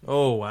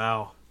 Oh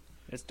wow,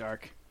 It's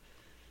dark.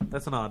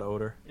 that's an odd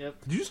odor.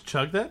 Yep. Did you just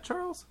chug that,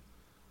 Charles?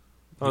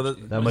 Oh,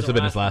 That must have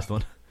been his last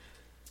one.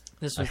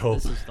 This I was hope.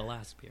 this was the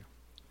last beer.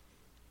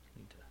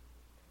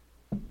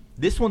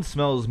 This one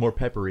smells more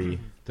peppery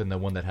than the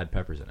one that had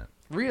peppers in it.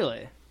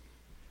 Really?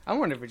 I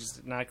wonder if we're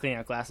just not cleaning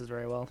out glasses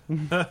very well.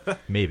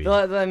 Maybe. The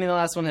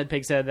last one had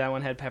pig's head. That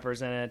one had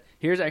peppers in it.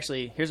 Here's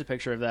a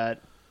picture of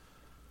that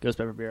ghost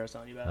pepper beer I was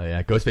telling you about. Oh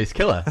yeah, Ghostface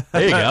Killer.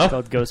 There you It's go.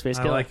 called Ghostface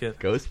I Killer. like it.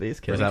 Ghostface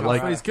Killer. Is that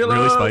like Ghostface really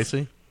Killers!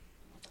 spicy?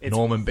 It's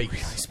Norman Bates.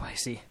 really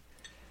spicy.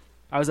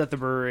 I was at the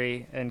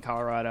brewery in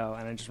Colorado,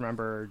 and I just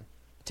remember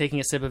taking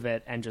a sip of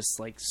it and just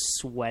like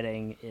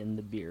sweating in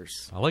the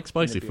beers. I like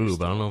spicy The beer food,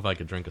 but I don't style. know if I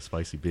could drink a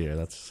spicy beer.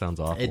 That sounds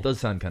awful. It does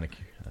sound kind of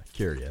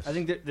curious. I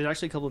think there's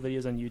actually a couple of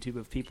videos on YouTube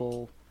of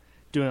people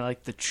doing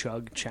like the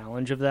chug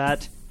challenge of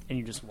that, and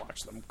you just watch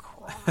them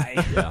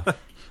cry. Yeah.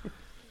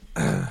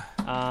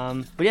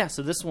 But yeah,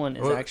 so this one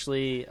is What-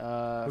 actually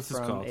what's this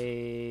from called?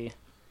 a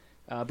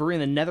brewery in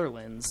the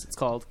Netherlands. It's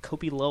called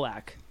Kopi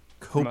Loak.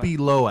 Kopi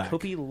Loak.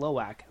 Kopi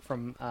Loak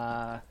from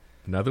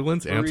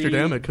Netherlands, Brewery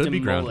Amsterdam. It could be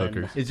de ground Molen.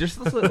 hookers. Is this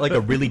like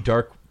a really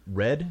dark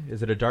red?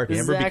 Is it a dark This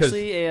amber? is Because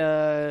actually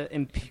a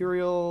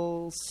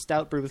imperial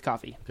stout brewed with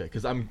coffee. okay,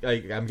 because I'm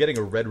getting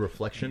a red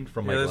reflection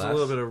from my Yeah, there's glass. a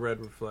little bit of red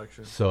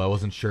reflection. So I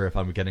wasn't sure if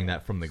I'm getting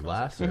that from the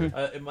glass. Or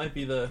It might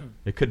be the.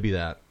 It could be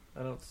that.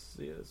 I don't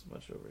see it as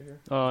much over here.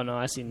 Oh no,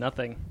 I see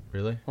nothing.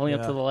 Really? Only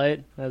up Yeah. to the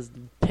light. That's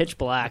pitch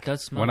black. It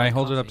does smell When like I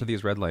hold it up coffee. to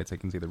these red lights, I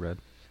can see the red.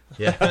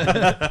 Yeah.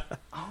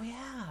 Oh yeah.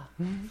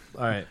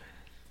 All right.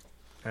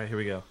 All right, here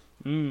we go.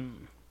 Mm.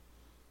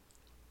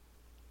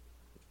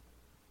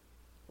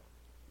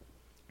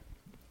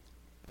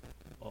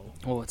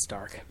 Oh, it's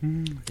dark.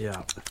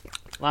 Yeah.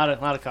 A lot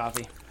of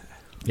coffee.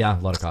 Yeah,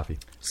 a lot of coffee.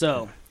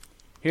 So,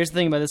 here's the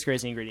thing about this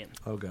crazy ingredient.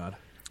 Oh God.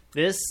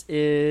 This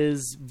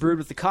is brewed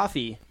with the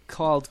coffee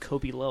called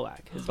Kopi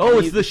Loak. Oh,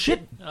 it's the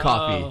shit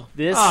coffee. Oh.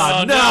 This. Oh,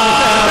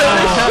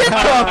 Shit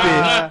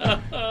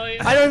coffee.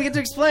 I don't get to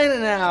explain it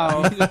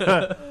now.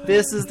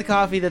 This is the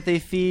coffee that they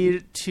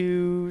feed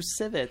to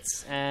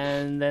civets,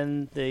 and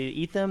then they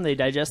eat them, they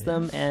digest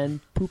them, and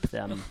poop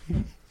them.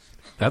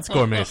 That's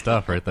gourmet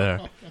stuff right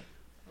there.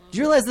 Do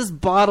you realize this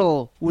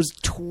bottle was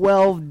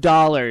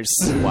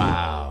 $12?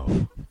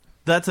 Wow.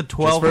 That's a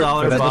 $12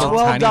 that bottle.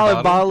 little tiny $12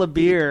 bottle? bottle of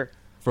beer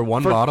For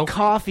one for bottle?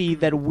 coffee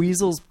that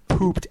weasels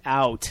pooped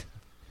out.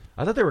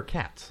 I thought they were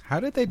cats. How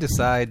did they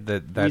decide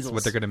that that's Weasels.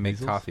 what they're going to make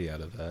Weasels? coffee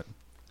out of that?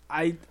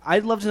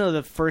 I'd love to know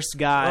the first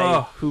guy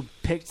Ugh. who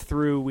picked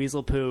through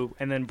weasel poo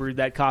and then brewed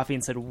that coffee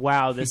and said,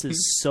 "Wow, this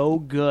is so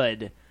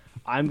good.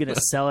 I'm going to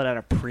sell it at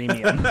a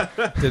premium.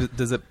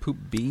 Does it poop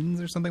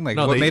beans or something? Like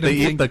No, what they made him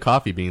eat think the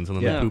coffee beans and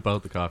then Yeah. they poop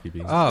out the coffee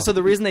beans. Oh. So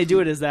the reason they do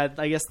it is that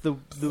I guess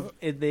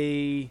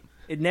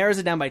it narrows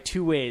it down by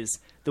two ways.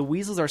 The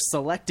weasels are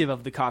selective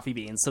of the coffee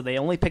beans, so they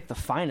only pick the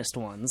finest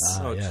ones.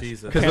 Oh, yes.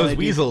 Jesus. Because those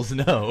weasels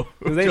know.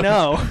 They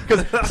know.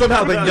 Because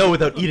somehow they know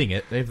without eating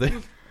it.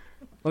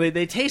 Well,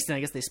 they taste it. I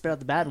guess they spit out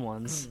the bad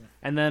ones,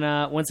 and then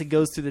once it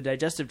goes through the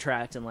digestive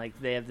tract, and like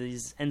they have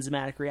these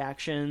enzymatic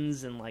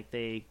reactions, and like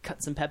they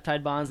cut some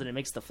peptide bonds, and it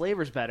makes the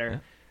flavors better. Yeah.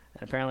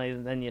 And apparently,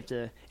 then you have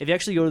to. If you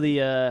actually go to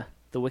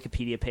the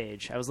Wikipedia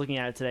page, I was looking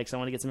at it today because I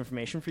want to get some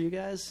information for you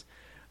guys.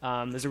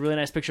 There's a really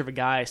nice picture of a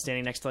guy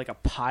standing next to like a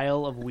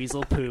pile of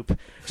weasel poop,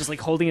 just like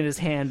holding it in his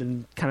hand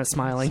and kind of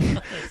smiling.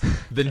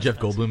 Then Jeff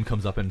Goldblum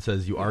comes up and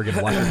says, "You are going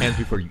to wash your hands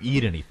before you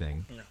eat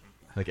anything."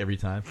 Like every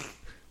time.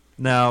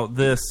 Now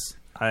this,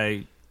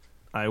 I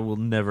will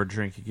never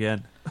drink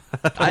again.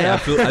 I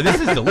absolutely.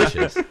 This is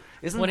delicious.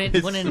 When it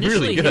It's initially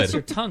really good. hits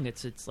your tongue,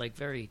 it's like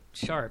very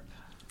sharp.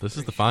 This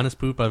is the finest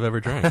poop I've ever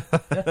drank.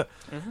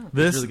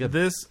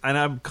 This, and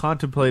I'm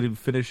contemplating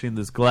finishing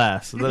this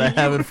glass that I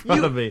have in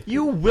front of me.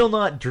 You will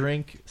not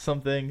drink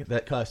something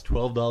that costs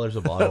 $12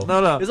 a bottle.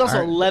 No. It's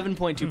also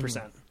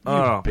 11.2%. Oh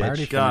my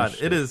bitch. God!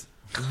 It is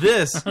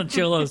this.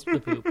 Cholos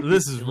poop.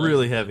 This is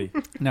really heavy.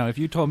 Now, if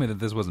you told me that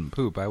this wasn't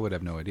poop, I would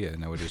have no idea,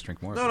 and I would just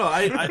drink more. No,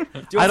 I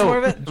want don't. some more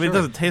of it? I mean, it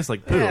doesn't taste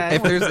like poop. Yeah,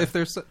 If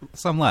there's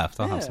some left,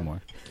 I'll have some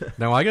more.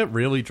 Now, I got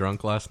really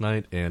drunk last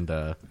night,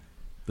 and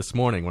this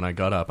morning when I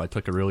got up, I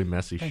took a really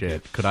messy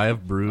shit. Could I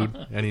have brewed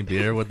any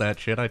beer with that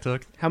shit I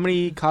took? How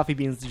many coffee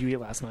beans did you eat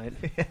last night?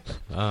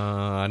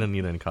 I didn't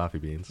eat any coffee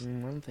beans. I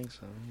don't think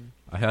so.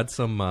 I had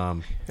some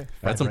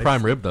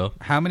prime rib though.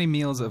 How many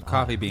meals of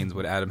coffee beans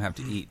would Adam have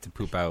to eat to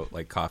poop out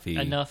like coffee?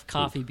 Enough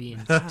coffee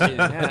beans. Too.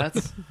 Yeah,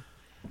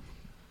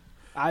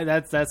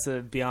 that's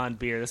a beyond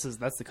beer.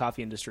 That's the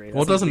coffee industry.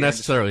 Well, it That's doesn't the beer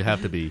necessarily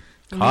have to be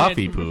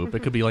coffee poop. It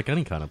could be like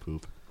any kind of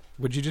poop.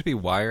 Would you just be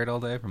wired all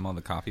day from all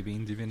the coffee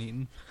beans you've been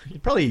eating?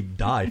 You'd probably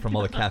die from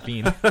all the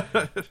caffeine.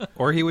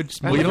 Or he would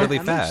just move you don't- really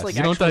I'm not fast. like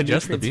You don't actual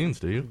digest the nutrients. beans,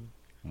 do you?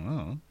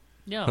 Oh.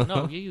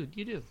 No, you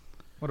do.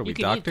 What are we, You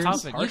can doctors? eat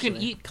coffee. You can Partially.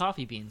 eat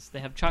coffee beans. They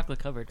have chocolate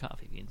covered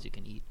coffee beans you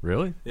can eat.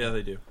 Really? Yeah,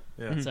 they do.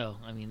 Yeah. So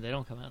I mean, they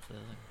don't come out the.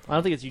 I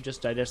don't think it's you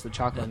just digest the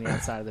chocolate on the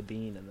outside of the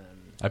bean and then.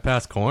 I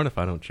pass corn if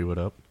I don't chew it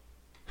up.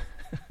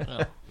 Oh.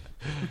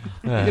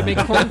 You can make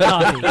corn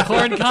coffee.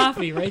 Corn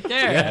coffee right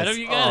there. Yes. Adam,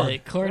 you got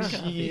it. Corn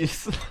coffee.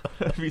 Jeez.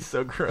 That'd be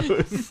so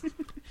gross. You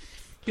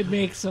could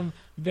make some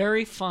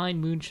very fine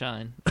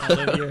moonshine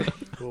out of your.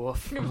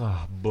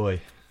 Oh, boy.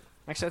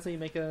 Actually, that's how you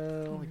make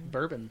a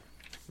bourbon.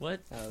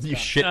 What? You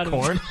shit Out of-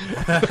 corn?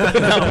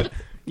 No,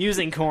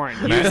 using corn.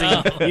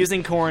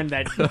 Using corn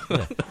that.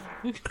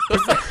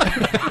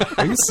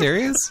 Are you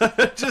serious?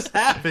 It just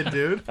happened,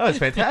 dude. Oh, it's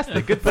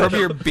fantastic. Good From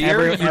your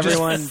beer, you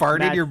everyone just farted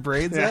mad- your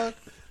brains Yeah. out?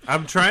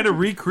 I'm trying to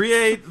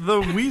recreate the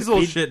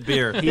weasel shit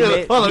beer. Let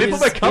me put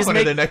my cup on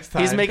it the next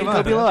time. He's making Come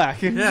on, Kopi man.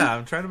 Luwak. Yeah,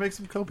 I'm trying to make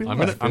some Kopi I'm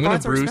Luwak. gonna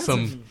brew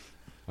some.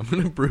 I'm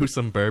gonna brew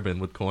some bourbon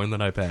with corn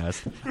that I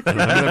passed. And I'm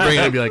gonna bring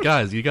it and be like,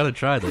 guys, you gotta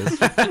try this.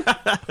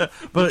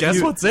 But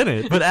Guess what's in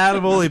it? But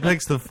Adam only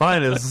picks the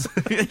finest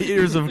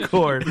ears of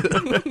corn.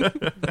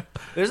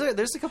 There's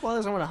a couple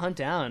others I want to hunt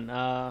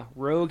down.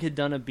 Rogue had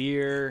done a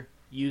beer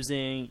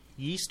using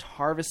yeast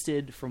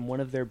harvested from one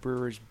of their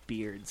brewers'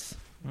 beards.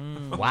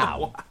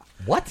 Wow.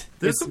 What?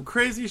 There's some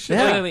crazy shit.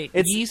 Yeah. Wait.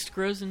 It's- Yeast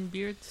grows in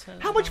beards?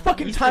 How much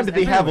fucking Yeast time grows do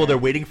they have while everywhere. they're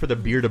waiting for the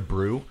beer to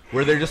brew?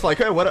 Where they're just like,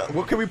 hey,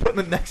 what can we put in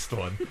the next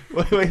one?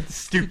 What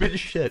stupid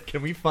shit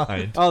can we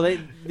find? Oh,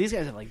 these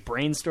guys have like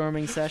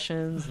brainstorming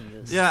sessions. And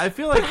just, Yeah, I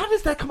feel But like how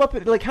does that come up?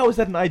 Like, how is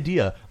that an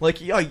idea? Like,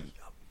 yeah,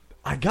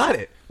 I got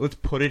it. Let's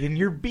put it in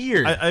your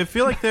beer. I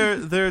feel like they're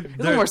it's a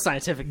little more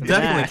scientific than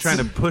definitely that. trying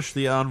to push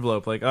the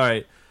envelope. Like, all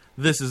right,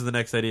 this is the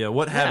next idea.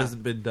 What Yeah.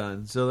 hasn't been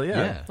done? So yeah.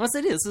 Yeah. Once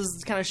it is, this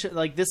is kind of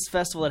like this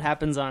festival that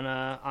happens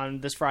on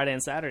this Friday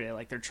and Saturday.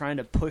 Like they're trying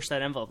to push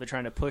that envelope. They're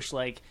trying to push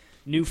like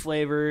new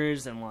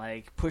flavors and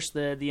like push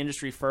the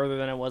industry further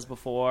than it was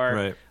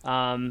before.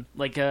 Right.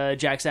 Like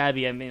Jack's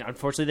Abbey. I mean,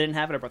 unfortunately they didn't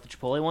have it. I brought the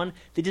Chipotle one.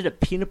 They did a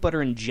peanut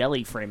butter and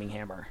jelly framing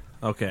hammer.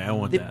 Okay, I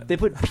want that. They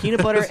put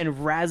peanut butter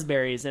and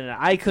raspberries in it.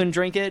 I couldn't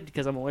drink it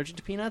because I'm allergic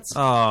to peanuts.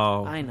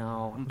 Oh, I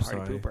know. I'm a party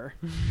sorry.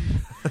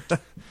 pooper.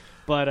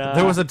 But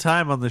there was a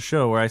time on the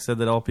show where I said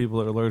that all people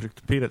that are allergic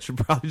to peanuts should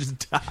probably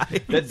just die.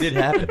 That did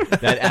happen.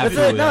 That that's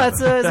absolutely that's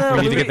happened. isn't that We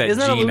a need to Louis, get that isn't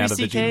that a gene Louis out of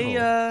the C.K. gene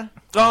hole.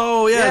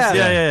 Oh yes,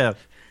 Yeah. yeah.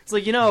 It's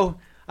like,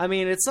 I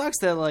mean, it sucks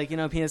that, like,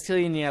 peanuts kill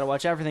you and you gotta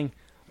watch everything.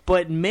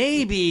 But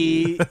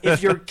maybe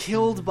if you're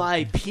killed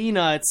by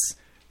peanuts,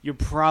 you're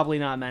probably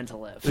not meant to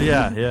live.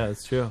 Yeah,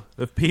 it's true.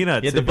 If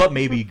peanuts, Yeah, the but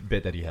maybe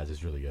bit that he has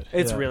is really good.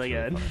 It's Yeah, really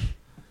good.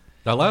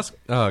 That last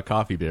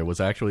coffee beer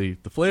was actually,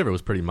 the flavor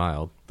was pretty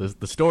mild.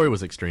 The story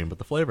was extreme, but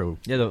the flavor.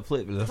 Yeah, the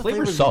flavor's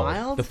flavor's solid.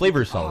 mild? The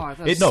flavor's Oh, solid. I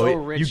thought it was so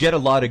rich. You get a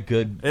lot of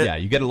good.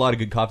 You get a lot of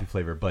good coffee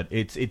flavor, but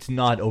it's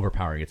not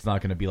overpowering. It's not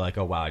going to be like,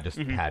 oh wow, I just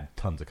had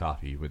tons of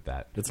coffee with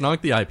that. It's not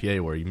like the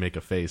IPA where you make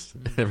a face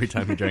every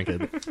time you drink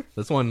it.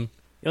 This one,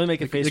 You only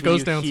make a face it when goes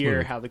you down hear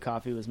smooth. how the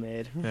coffee was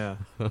made. Yeah.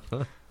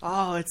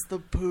 Oh, it's the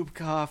poop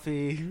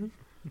coffee.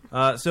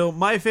 So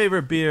my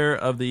favorite beer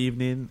of the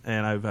evening,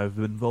 and I've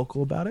been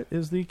vocal about it,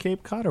 is the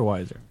Cape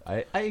Codderweiser.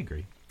 I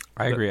agree.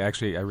 I agree.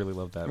 Actually, I really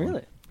love that one.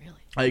 Really?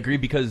 I agree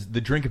because the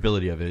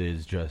drinkability of it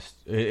is just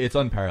it's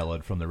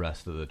unparalleled from the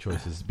rest of the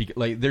choices.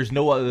 Like there's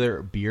no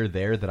other beer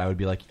there that I would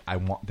be like I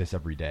want this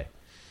every day.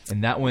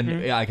 And that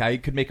one like I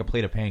could make a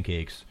plate of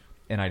pancakes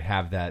and I'd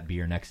have that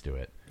beer next to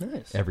it.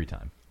 Nice. Every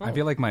time. I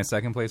feel like my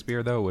second place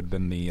beer though would have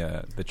been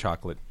the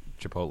chocolate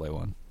Chipotle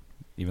one.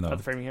 Even though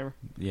the Framing Hammer?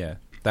 Yeah.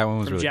 That one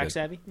was From really Jack good.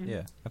 Savvy?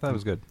 Yeah. I thought it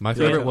was good. My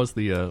favorite was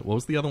the what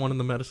was the other one in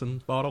the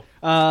medicine bottle?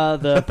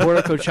 The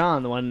Porto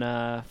Cochan, the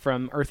one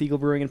from Earth Eagle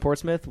Brewing in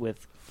Portsmouth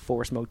with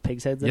 4 smoked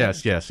pig's heads in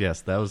it. Yes.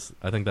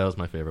 I think that was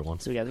my favorite one.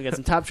 So we got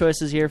some top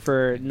choices here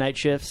for night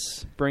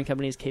shifts. Brewing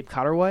companies Cape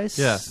Codderweiss.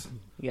 Yes.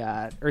 We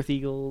got Earth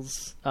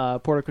Eagles,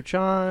 Porto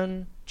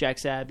Cochan, Jack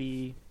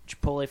Sabby,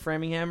 Chipotle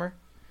Framing Hammer.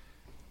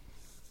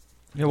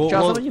 Yeah, Charles,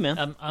 how about you,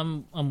 man?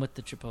 I'm with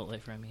the Chipotle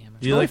Framing Hammer.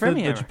 Do you like the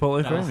Framing Hammer.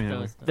 Chipotle That Framing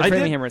was- Hammer? The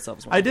Framing Hammer itself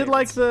is one I of my did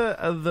like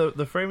favorites.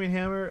 the Framing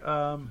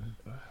Hammer.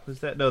 Was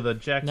that the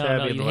Jack No, Sabby?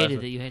 no, and you the last hated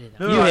one. it. You hated it.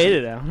 No, You no,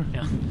 hated it.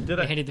 Yeah. Did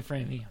I I? hated the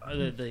Framing.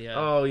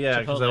 Oh yeah,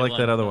 because I Chipotle like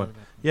that other one.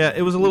 Yeah,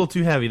 it was a little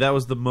too heavy. That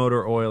was the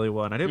motor oily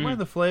one. I didn't mind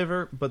the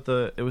flavor, but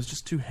it was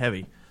just too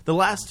heavy. The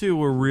last two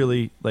were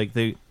really like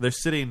they're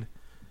sitting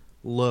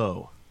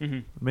low.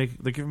 Mm-hmm.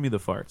 They're giving me the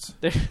farts.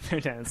 They're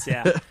dense,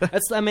 yeah.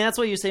 That's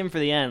why you save them for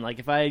the end. Like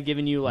if I had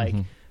given you like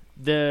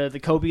the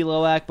Kobe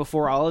Loak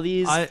before all of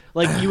these,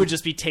 like you would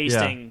just be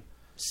tasting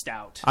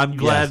stout. I'm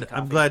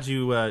glad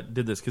you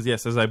did this because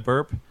yes, as I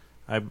burp,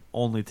 I'm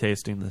only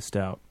tasting the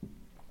stout.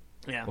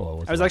 Yeah,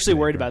 Well, I was actually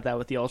worried about that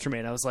with the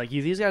Ultraman. I was like,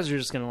 these guys are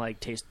just gonna like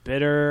taste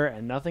bitter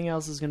and nothing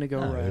else is gonna go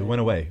right. It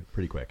went away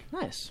pretty quick.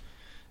 Nice.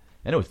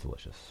 And it was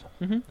delicious.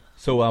 Mm-hmm.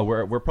 So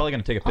we're probably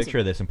going to take a picture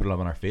of this and put it up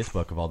on our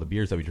Facebook of all the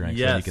beers that we drank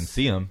so Yes. you can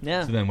see them.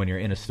 Yeah. So then when you're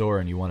in a store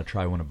and you want to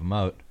try one of them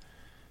out,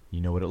 you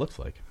know what it looks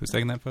like. Who's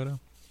taking that photo?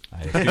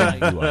 I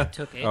assume you are.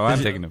 Took it. Oh, I'm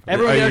taking it.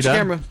 Everyone Are get you out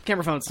your done?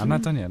 camera phones. I'm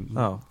not done yet.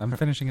 Oh. I'm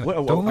finishing it. What-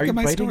 Don't are look you at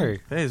my writing?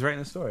 story. Hey, he's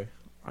writing a story.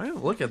 I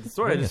didn't look at the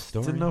story. I Writing a just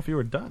story? didn't know if you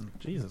were done.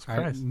 Jesus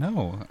Christ.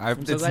 No.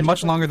 I'm so It's glad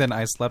much you- longer than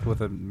I slept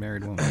with a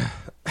married woman.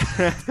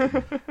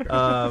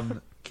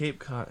 Cape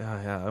Cod.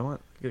 Yeah, I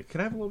want. Can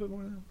I have a little bit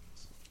more now?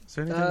 Is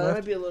there anything There left?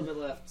 might be a little bit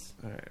left.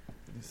 All right.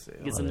 Let me see.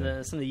 Get some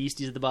of the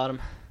yeasties at the bottom.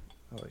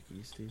 I like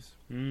yeasties.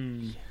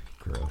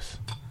 Gross.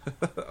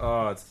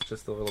 Oh, it's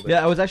just a little bit.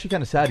 Yeah, I was actually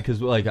kind of sad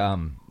because like I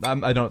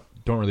don't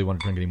really want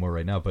to drink anymore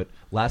right now. But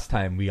last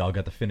time we all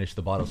got to finish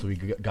the bottle, so we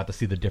got to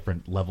see the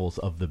different levels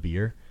of the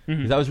beer.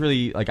 Because that was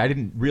really like I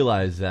didn't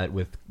realize that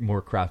with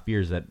more craft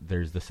beers that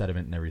there's the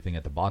sediment and everything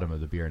at the bottom of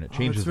the beer, and it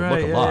changes the that's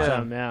look right, a lot.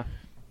 yeah. Yeah.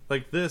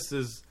 Like this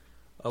is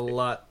a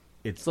lot.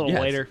 It's a little yeah,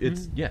 lighter.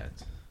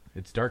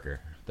 It's darker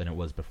than it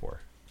was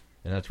before,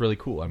 and that's really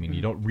cool. I mean,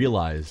 you don't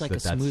realize It's like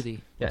that a that's smoothie.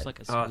 Yeah, It's like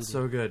a Oh, smoothie. it's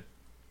so good.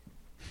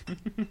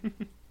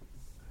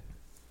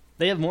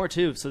 They have more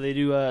too. So they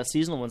do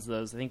seasonal ones of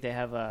those. I think they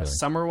have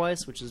Summer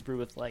Weiss, which is brewed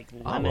with like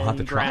we'll have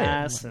to try it.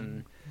 lemongrass,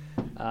 and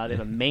they have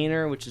a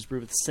Mainer, which is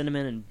brewed with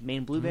cinnamon and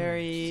Maine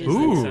blueberries.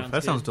 Ooh, sounds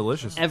that sounds good.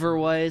 delicious.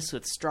 Everweiss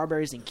with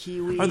strawberries and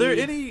kiwi. Are there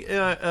any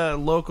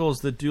locals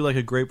that do like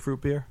a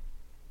grapefruit beer?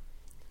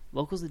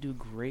 locals that do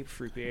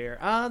grapefruit beer?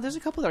 There's a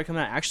couple that are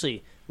coming out.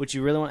 Actually, what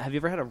you really want? Have you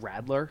ever had a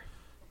Radler?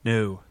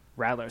 No.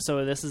 Radler.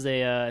 So this is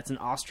it's an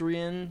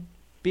Austrian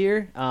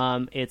beer.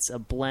 It's a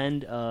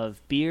blend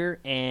of beer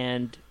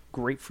and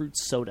grapefruit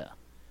soda.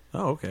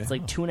 Oh, okay. It's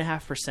like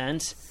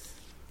 2.5%.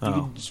 You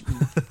Oh.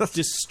 can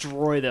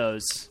destroy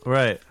those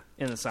Right.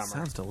 in the summer.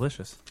 Sounds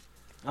delicious.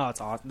 Oh,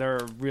 it's awesome. They're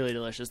really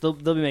delicious. They'll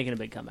be making a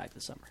big comeback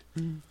this summer.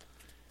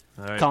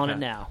 All right, Calling it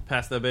now.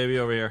 Pass that baby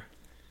over here.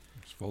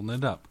 Just folding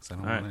it up because I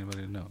don't All want right.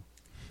 anybody to know.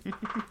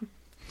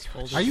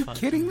 Folded Are you fun.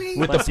 kidding me?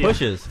 With Bless the you.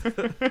 pushes.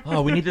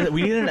 Oh, we need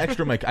an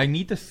extra mic. I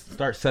need to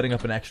start setting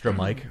up an extra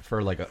mic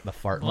for like the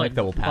fart Like, mic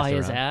that will pass by around.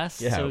 his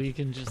ass, Yeah. so you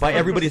can just by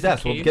everybody's just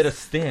ass. in We'll case. get a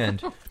stand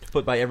to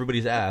put by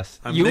everybody's ass.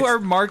 You are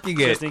marking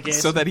it Just in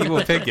case. so that he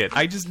will pick it.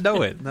 I just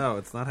know it. No,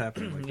 it's not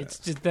happening like It's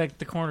that. just that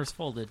the corner's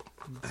folded.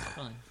 It's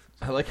fine.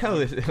 I like how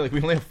this, like we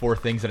only have 4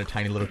 things in a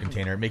tiny little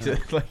container. It makes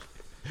it like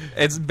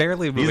It's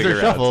barely moving these are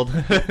around.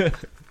 shuffled.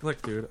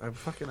 Look, dude,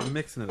 I'm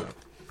mixing it up.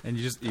 And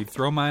you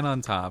throw mine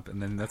on top,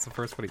 and then that's the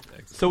first one he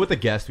picks. So with the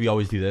guest, we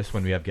always do this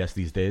when we have guests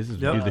these days. Is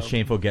we Yep. do the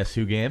Shameful Guess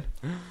Who game.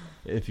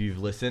 If you've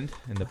listened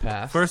in the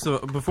past, First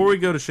of all, before we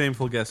go to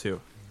Shameful Guess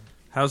Who,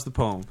 how's the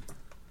poem?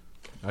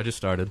 I just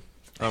started.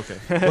 Okay.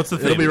 What's the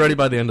theme? It'll be ready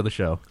by the end of the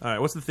show. All right,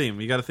 what's the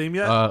theme? You got a theme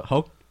yet?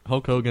 Hulk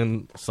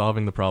Hogan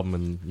solving the problem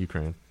in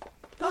Ukraine.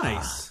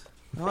 Nice.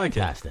 I like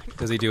fantastic.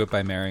 Does he do it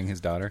by marrying his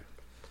daughter?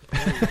 All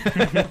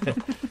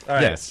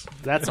right. Yes.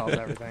 That solves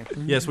everything.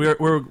 Yes, we're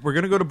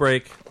going to go to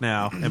break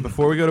now, and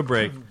before we go to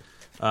break,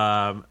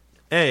 I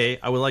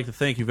would like to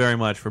thank you very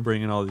much for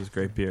bringing all these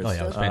great beers. Oh,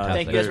 yeah, it was fantastic.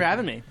 Thank you guys for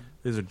having me.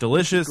 These are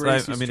delicious.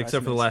 Grace I used mean, to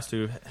except for the try last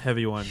 2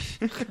 heavy ones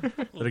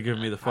that are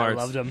giving me the I farts.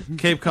 loved them.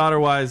 Cape Codder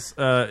Wise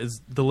is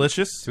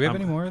delicious. Do we have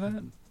any more of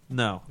that?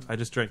 No, I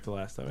just drank the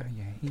last of it.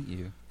 Yeah, I hate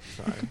you.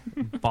 Sorry.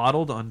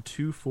 Bottled on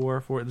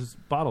 2/4/4. This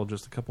bottled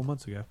just a couple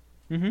months ago.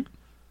 Mm-hmm.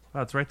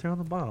 Wow, it's right there on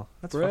the bottle.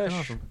 That's Fresh. fucking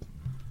awesome.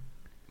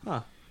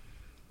 Huh.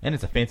 And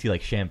it's a fancy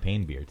like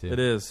champagne beer too. It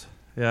is.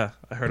 Yeah,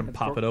 I heard him The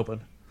pop cork- it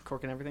open.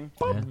 Cork and everything.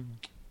 Yeah.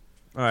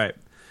 All right.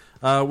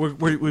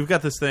 We've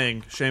got this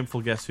thing,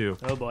 Shameful Guess Who.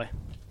 Oh boy.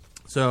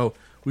 So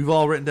we've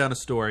all written down a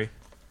story.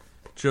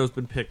 Joe's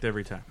been picked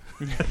every time.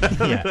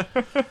 Yeah.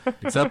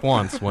 Except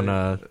once when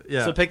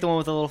Yeah. So pick the one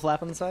with the little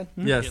flap on the side.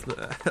 Yes.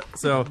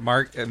 So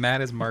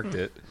Matt has marked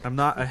it.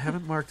 I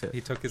haven't marked it.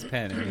 He took his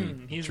pen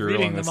and he He's drew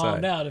reading on the them all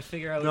side. now to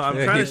figure out. No, which I'm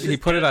one trying it to- is. He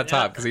put it on Yeah.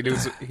 top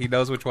because he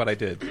knows which one I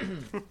did.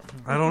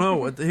 I don't know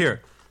what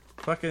here.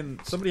 Fucking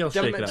somebody else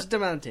shake it up. Just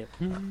dumb on the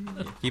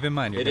table. Keep in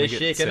mind, you're It gonna is get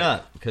shaken sick.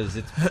 up because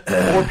it's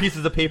 4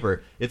 pieces of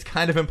paper. It's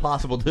kind of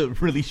impossible to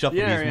really shuffle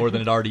Yeah, these right. more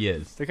than it already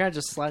is. They're kind of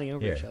just sliding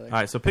over Here. each other. All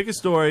right, so pick a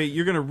story.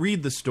 You're going to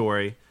read the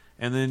story,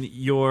 and then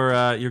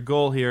your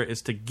goal here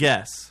is to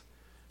guess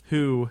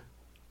who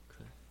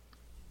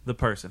the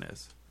person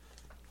is.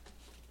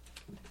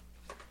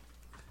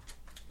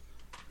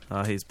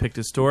 He's picked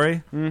his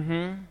story.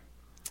 Mm-hmm.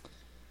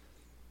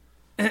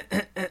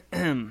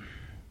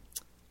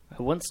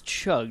 I once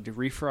chugged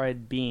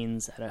refried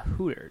beans at a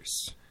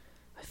Hooters.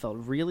 I felt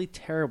really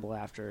terrible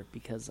after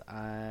because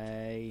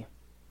I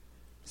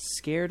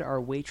scared our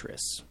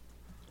waitress.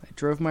 I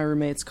drove my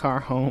roommate's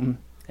car home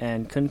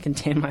and couldn't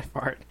contain my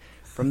fart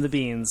from the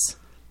beans,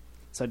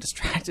 so I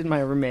distracted my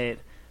roommate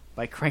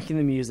by cranking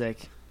the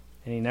music,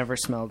 and he never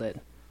smelled it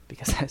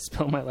because I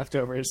spilled my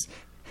leftovers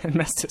and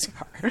messed his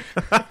car.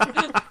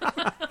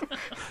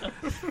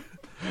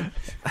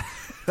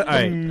 All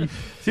right,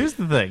 here's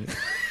the thing.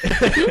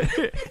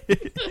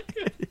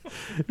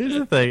 Here's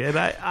the thing, and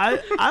I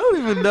don't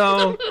even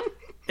know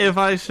if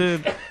I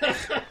should.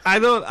 I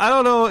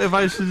don't know if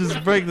I should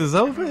just break this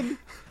open.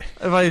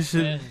 If I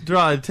should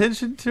draw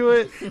attention to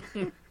it.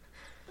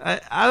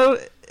 I don't.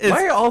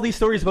 Why are all these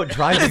stories about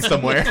driving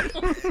somewhere?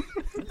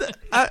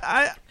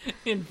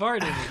 In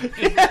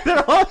farting.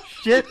 They're all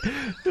shit.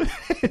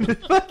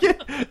 Fucking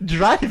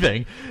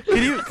driving.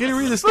 Can you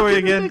read the story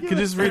again? Can you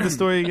just read the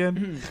story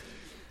again?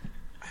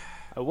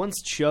 I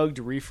once chugged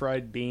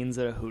refried beans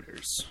at a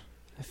Hooters.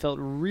 I felt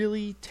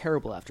really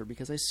terrible after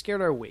because I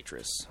scared our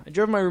waitress. I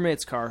drove my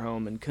roommate's car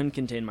home and couldn't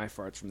contain my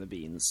farts from the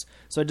beans,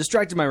 so I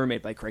distracted my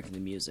roommate by cranking the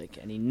music,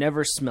 and he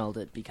never smelled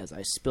it because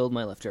I spilled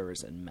my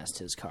leftovers and messed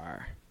his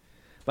car.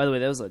 By the way,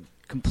 that was a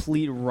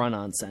complete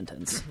run-on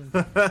sentence.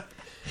 All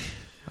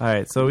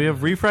right, so we have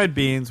refried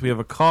beans, we have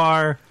a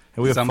car,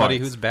 and we have somebody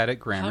farts. who's bad at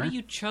grammar. How do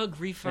you chug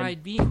refried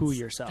And beans? poo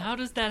yourself. How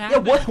does that Yeah,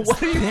 happen?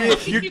 what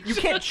are you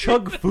can't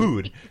chug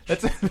food.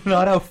 That's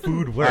not how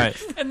food works.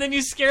 All right. And then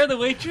you scare the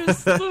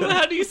waitress.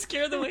 How do you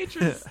scare the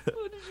waitress? All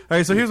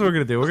right, so here's what we're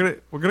gonna do.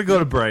 We're gonna go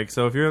to break.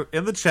 So if you're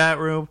in the chat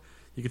room,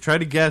 you can try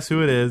to guess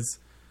who it is.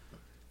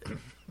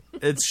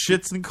 It's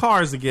shits and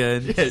cars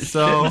again. Yeah,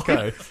 so shit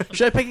and cars.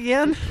 Should I pick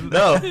again?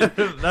 No.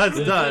 that's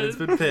done. It's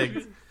been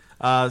picked.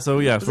 So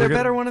yeah, Is there a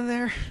better one in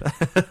there?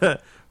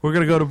 We're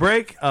gonna go to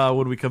break.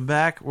 When we come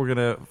back, we're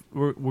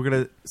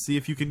gonna see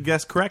if you can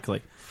guess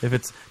correctly. If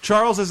it's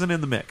Charles isn't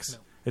in the mix,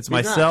 it's He's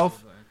not.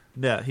 myself.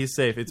 Yeah, he's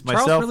safe. It's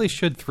Charles myself. really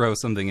should throw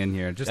something in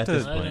here just At to.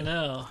 this I don't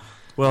know.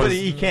 Well, But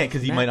it's- he can't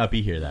because he might not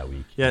be here that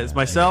week. yeah, it's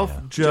myself,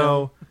 Yeah.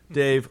 Joe,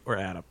 Dave, or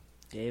Adam.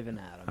 Dave and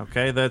Adam.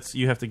 Okay, that's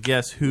you have to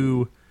guess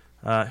who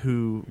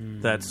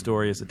that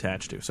story is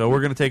attached to. So we're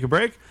going to take a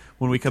break.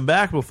 When we come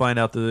back, we'll find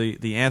out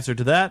the answer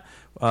to that.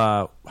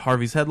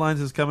 Harvey's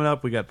Headlines is coming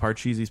up. We got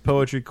Parcheesi's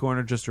Poetry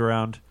Corner just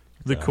around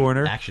the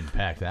corner.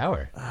 Action-packed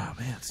hour. Oh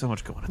man, so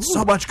much going on.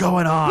 So much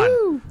going on.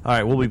 All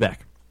right, we'll be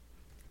back.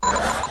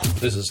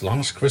 This is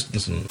Lars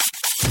Christensen.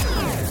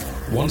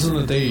 Once on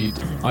a date,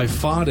 I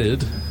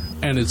farted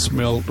and it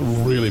smelled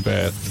really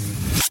bad.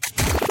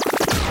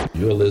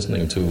 You're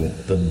listening to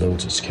the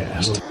Lotus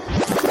Cast.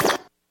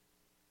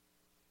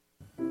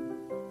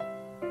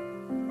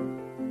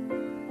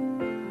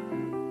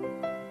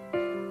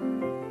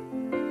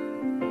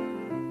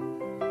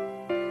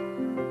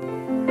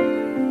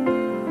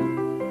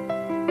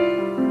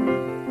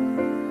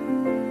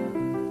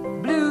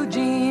 Blue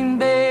jean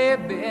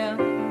baby,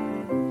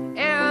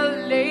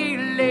 L.A.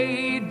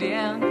 lady,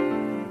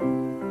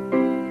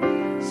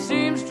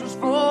 seamstress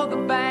for the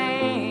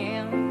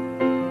band,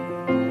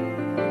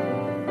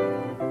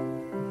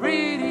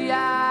 pretty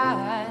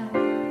eyes,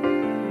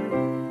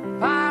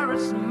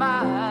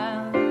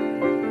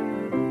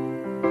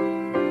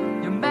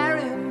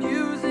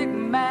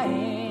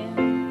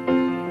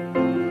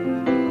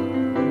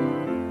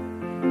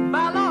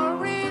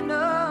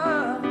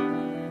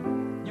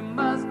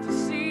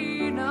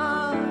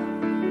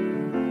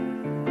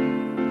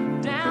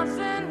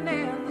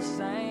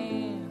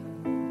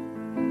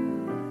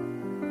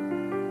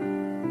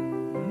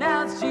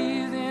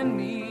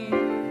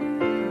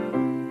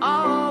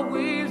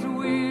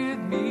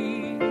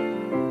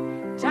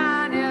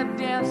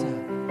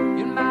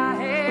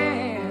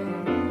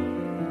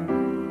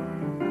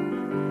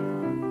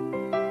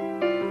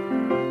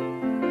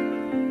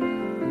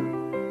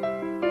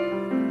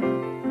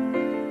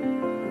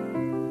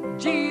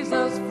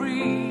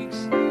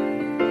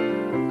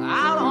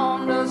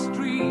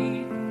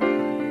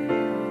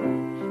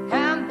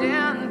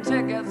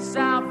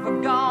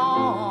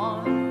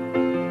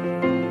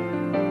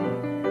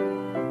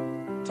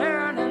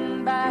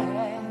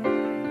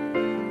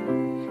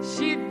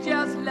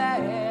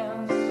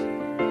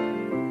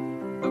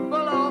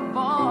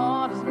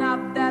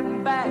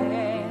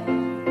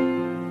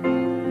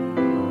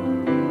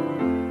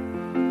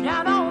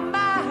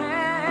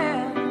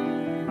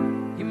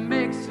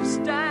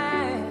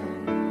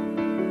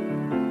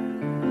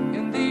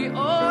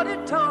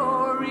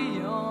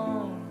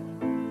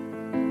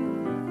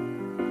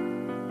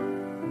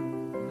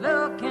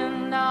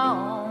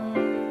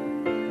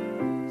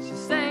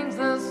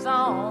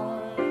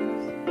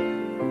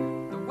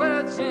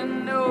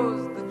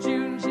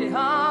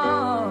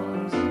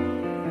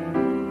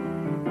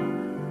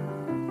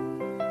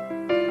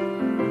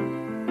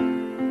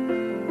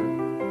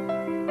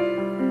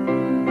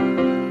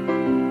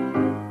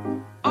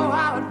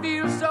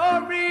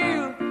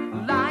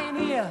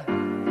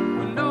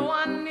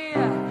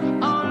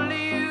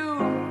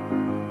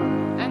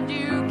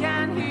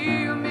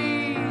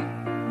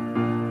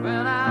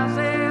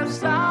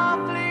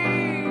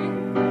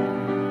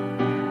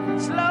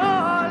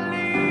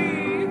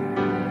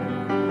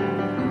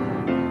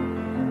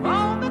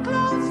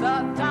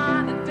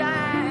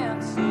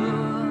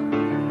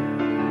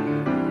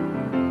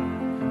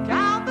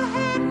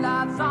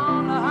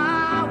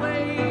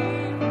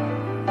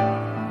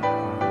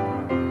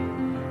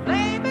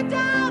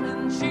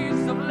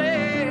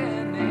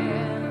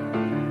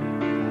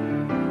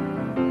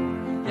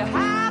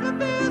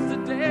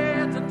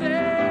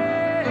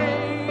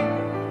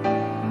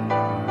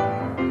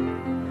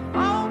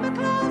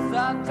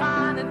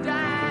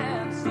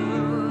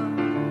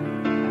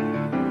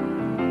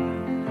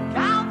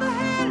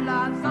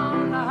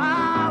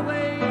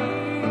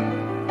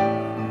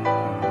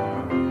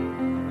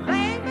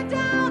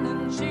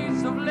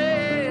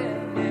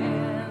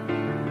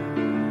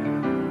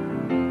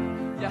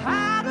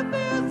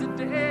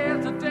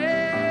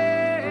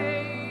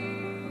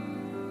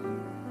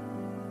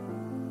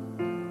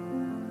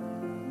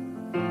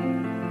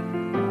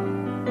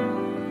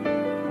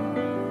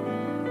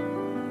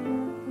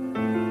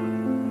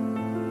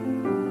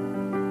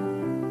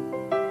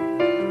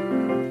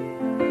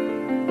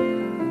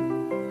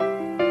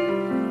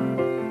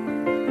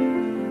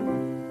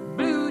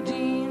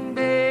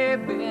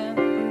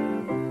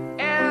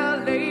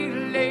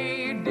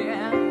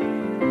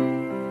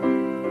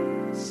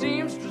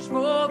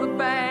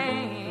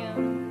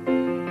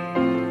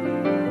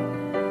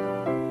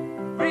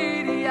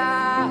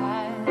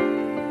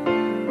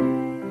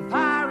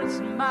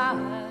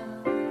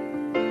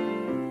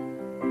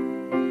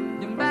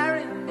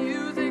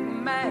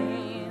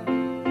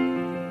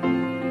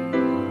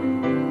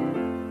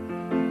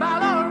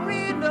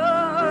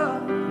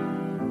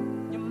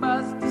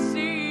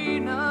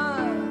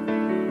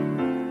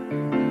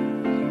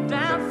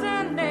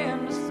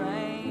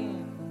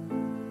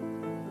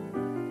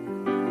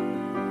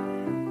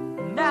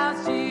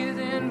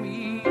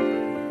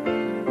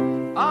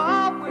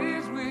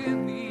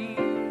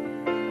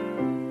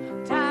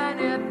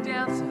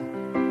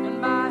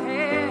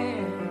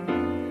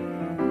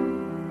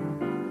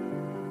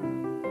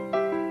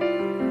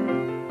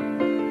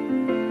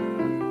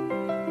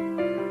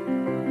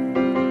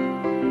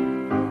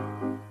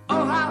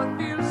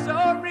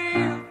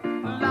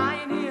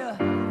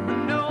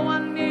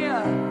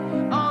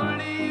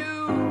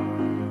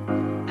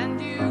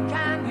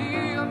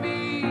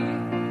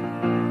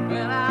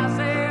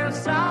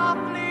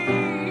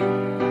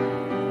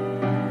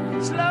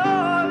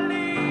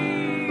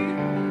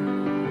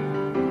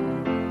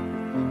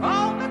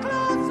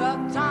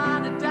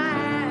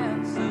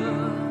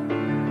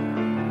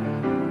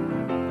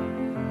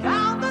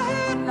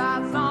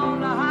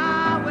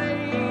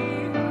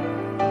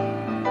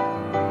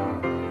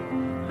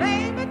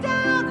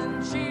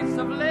 sheets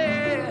of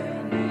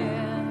linen.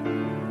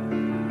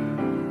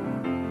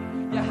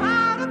 You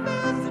had a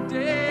busy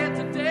day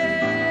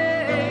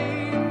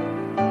today.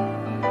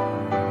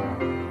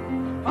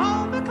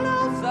 Hold me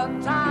closer,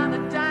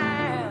 tiny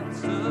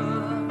dancer.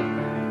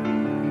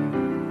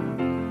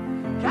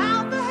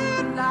 Count the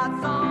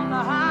headlights on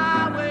the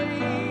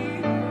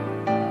highway.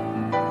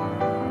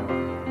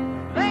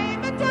 Lay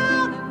me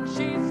down in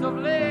sheets of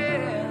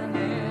linen.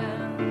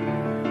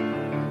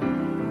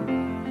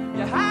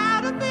 You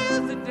had a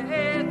busy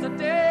day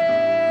today.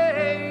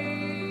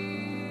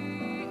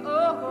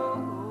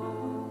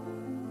 Oh.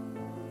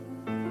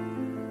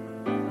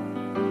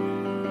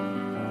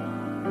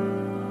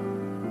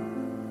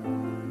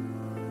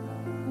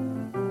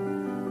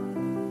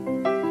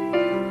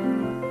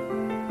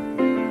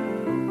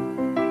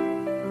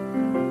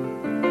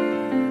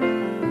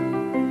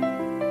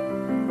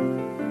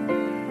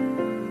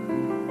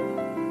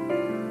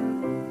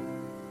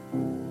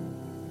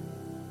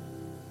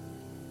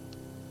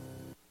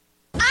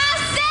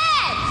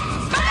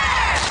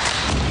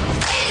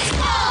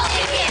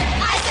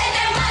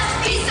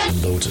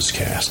 Lotus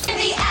Cast. In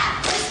the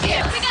atmosphere.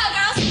 Here we go,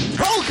 girls.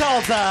 Roll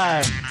call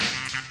time!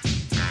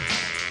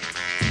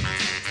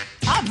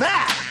 I'm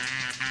Matt!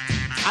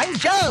 I'm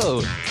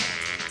Joe!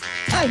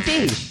 I'm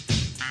Dee!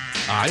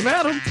 I'm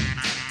Adam.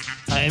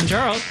 I am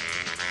Charles.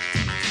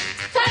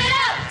 Turn it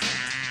up.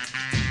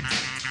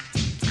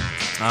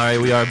 All right,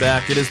 we are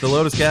back. It is the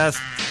Lotus Cast.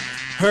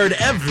 Heard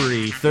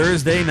every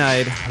Thursday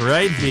night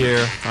right here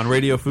on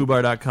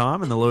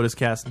RadioFubar.com and the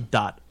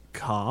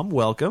LotusCast.com.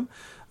 Welcome.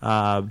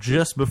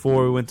 Just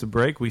before we went to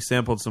break, we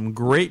sampled some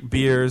great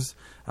beers,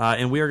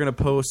 and we are going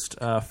to post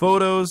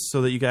photos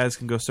so that you guys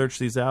can go search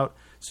these out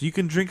so you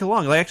can drink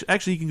along. Like,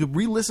 actually, you can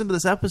re-listen to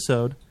this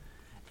episode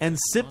and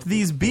sip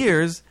these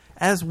beers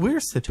as we're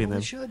sipping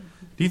them. Should.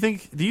 Do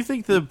you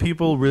think the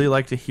people really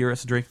like to hear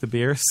us drink the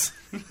beers?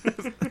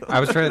 I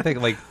was trying to think,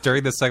 like,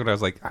 during this segment, I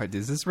was like,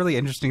 is this really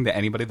interesting to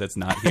anybody that's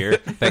not here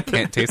that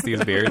can't taste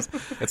these beers?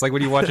 It's like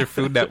when you watch a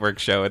Food Network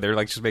show and they're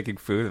like just making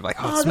food, they're like,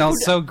 oh, it smells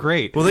so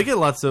great. Well, they get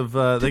lots of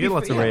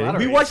ratings.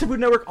 We watch the Food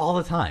Network all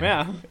the time.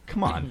 Yeah.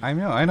 Come on.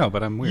 I know,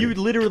 but I'm weird. You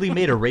literally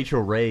made a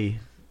Rachel Ray.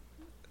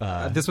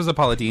 This was a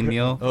Paula Dean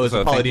meal. Oh, it's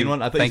a Paula Dean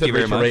one? I thought thank you you said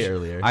very Rachel much. Ray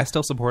earlier. I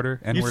still support her.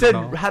 You said,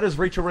 how does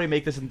Rachel Ray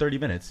make this in 30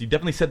 minutes? You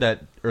definitely said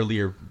that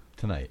earlier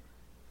tonight.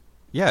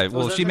 Yeah,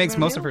 well, she makes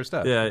most of her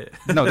stuff. Yeah.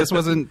 No, this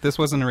wasn't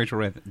a Rachel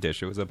Ray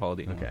dish. It was a Paula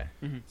Dean. Okay.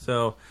 Mm-hmm.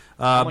 So,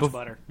 How much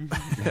butter?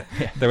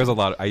 There was a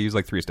lot. I used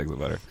like 3 sticks of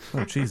butter.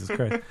 Oh, Jesus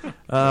Christ.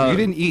 You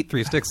didn't eat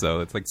 3 sticks,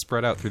 though. It's like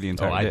spread out through the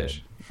entire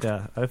dish.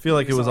 Yeah, I feel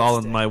like it was all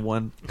in my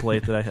one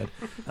plate that I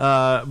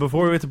had.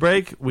 Before we went to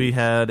break, we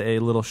had a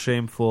little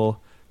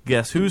shameful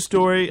Guess Who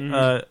story.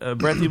 Brett,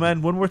 do you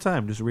mind one more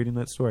time just reading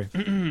that story?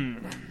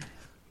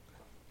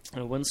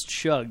 I once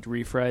chugged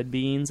refried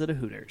beans at a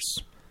Hooters.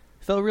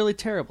 Felt really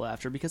terrible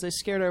after because I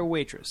scared our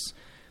waitress.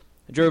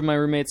 I drove my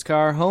roommate's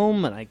car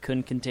home and I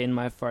couldn't contain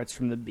my farts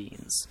from the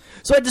beans.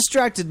 So I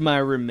distracted my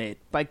roommate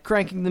by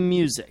cranking the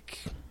music.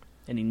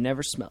 And he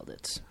never smelled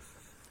it.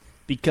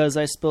 Because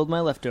I spilled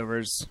my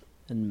leftovers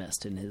and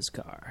messed in his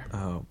car.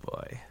 Oh,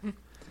 boy.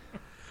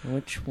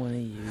 Which one of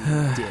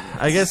you did it?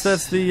 I guess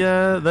that's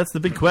the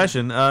big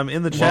question.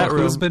 In the chat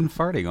room, Who's been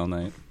farting all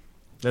night?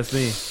 That's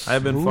me.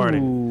 I've been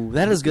farting.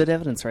 That is good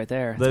evidence right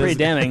there. That's That pretty is-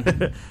 damning.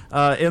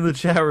 In the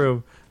chat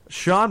room,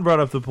 Sean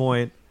brought up the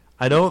point.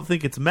 I don't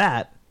think it's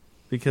Matt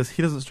because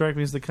he doesn't strike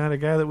me as the kind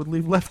of guy that would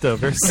leave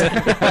leftovers.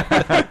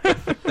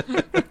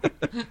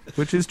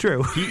 Which is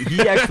true.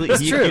 He actually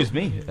accused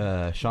me.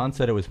 Sean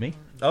said it was me.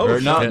 Oh,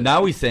 or no, shit.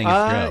 now he's saying it's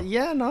Joe.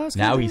 Yeah, no, I was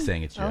now gonna he's think-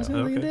 saying it's Joe. I was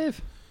going to think Okay.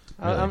 Dave.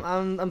 Really?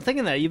 I'm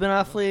thinking that you've been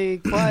awfully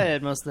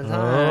quiet most of the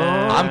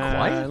time. I'm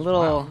quiet? A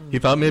little. He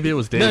thought maybe it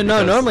was Dave. No,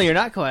 because- normally you're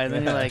not quiet. And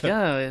then you're like, oh,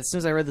 as soon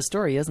as I read the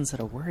story, he hasn't said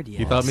a word yet.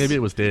 He thought maybe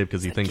it was Dave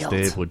because he thinks guilt.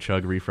 Dave would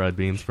chug refried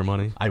beans for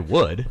money. I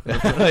would.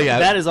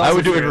 That is I also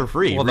would do it true. for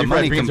free. Well, the Refried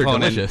money beans are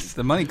component. delicious.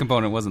 The money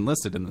component wasn't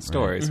listed in the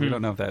story, so we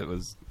don't know if that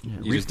was.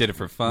 You just did it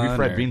for fun.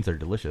 Refried or- beans are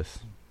delicious.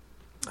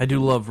 I do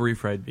love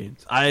refried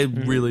beans. I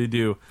really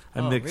do.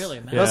 I mix. really,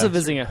 man? You're also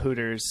visiting a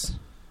Hooters.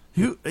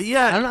 Yeah.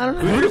 I don't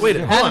know. Hooters? Wait,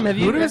 hold Adam, on. have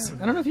you? Hooters?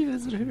 I don't know if you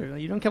visited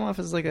Hooters. You don't come off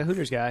as like a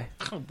Hooters guy.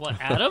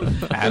 What, Adam?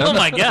 Adam? Oh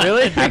my god!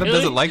 Really? Adam Really?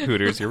 doesn't like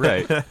Hooters. You're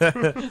right.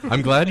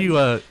 I'm glad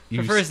you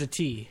Prefers the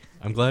tea.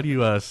 I'm glad you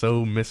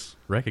so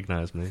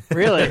misrecognized me.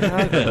 Really?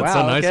 That's Wow,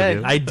 so nice okay. of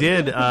you. I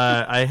did.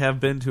 I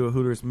have been to a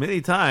Hooters many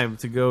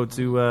times to go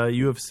to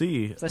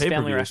UFC Is that a family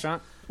pay-per-views.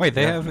 restaurant? Wait,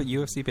 they have a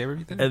UFC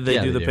pay-per-view thing? And they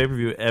Yeah, do they the do.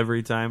 pay-per-view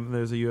every time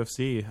there's a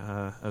UFC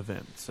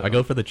event. So. I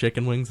go for the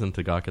chicken wings and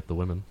to gawk at the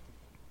women.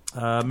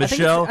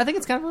 Michelle, I think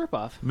it's kind of a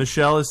ripoff.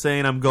 Michelle is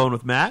saying I'm going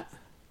with Matt.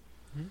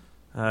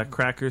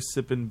 Crackers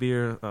sipping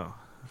beer. Oh,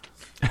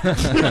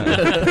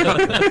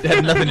 It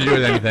had nothing to do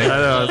with anything. I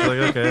know. I was like,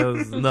 okay, that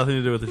has nothing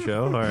to do with the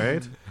show. All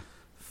right,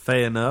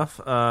 fair enough.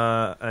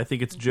 I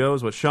think it's Joe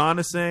is what Sean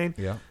is saying.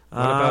 Yeah.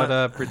 What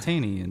about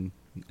Brittany and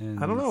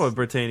I don't know what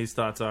Brittany's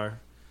thoughts are.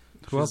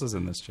 Who else is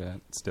in this chat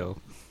still?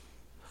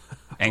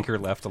 Anchor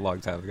left a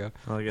long time ago.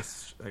 Well, I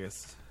guess.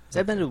 So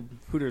I've been to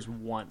Hooters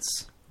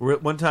once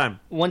One time.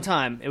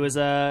 It was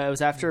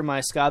after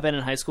my ska band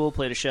in high school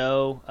played a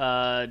show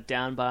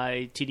down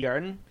by TD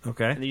Garden.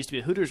 Okay. And there used to be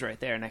a Hooters right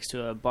there next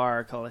to a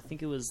bar called, I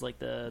think it was like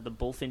the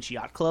Bullfinch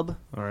Yacht Club.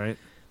 All right.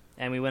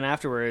 And we went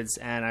afterwards,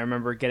 and I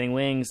remember getting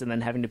wings and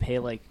then having to pay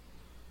like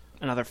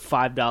another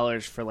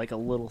 $5 for like a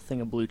little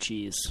thing of blue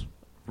cheese.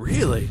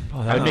 Really?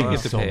 Oh, that would make me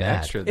to so pay mad.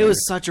 extra. It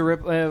was such a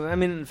rip. I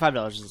mean,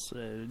 $5 is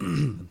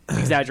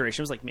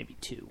exaggeration. It was like maybe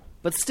 $2,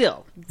 but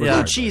still,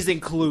 blue cheese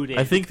included.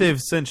 I think they've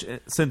since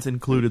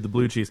included the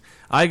blue cheese.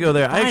 I go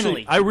there.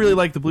 Finally. I really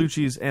like the blue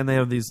cheese, and they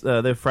have these. They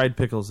have fried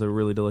pickles that are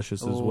really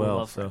delicious as well.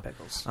 Love So fried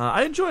pickles.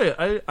 I enjoy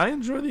it. I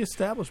enjoy the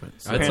establishment.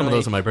 I had some of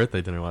those at my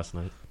birthday dinner last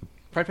night.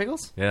 Fried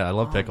pickles? Yeah, I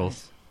love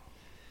pickles.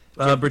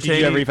 Did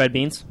you have refried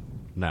beans?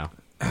 No.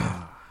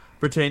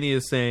 Brittany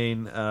is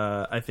saying,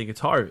 I think it's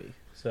Harvey.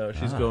 So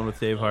she's going with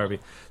Dave Harvey.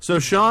 So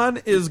Sean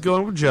is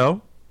going with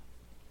Joe.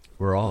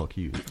 We're all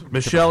accused.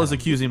 Michelle is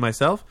accusing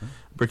myself.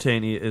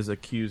 Brittany is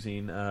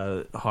accusing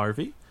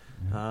Harvey.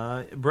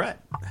 Brett,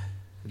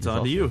 it's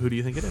on to you. Who do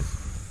you think it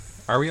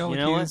is? Are we all You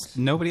know accused?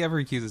 Nobody ever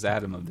accuses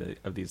Adam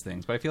of these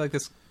things, but I feel like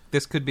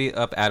this could be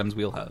up Adam's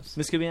wheelhouse.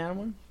 This could be Adam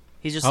one?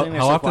 He's just sitting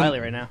there so quietly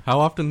right now. How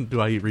often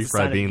do I eat It's a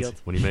sign refried of beans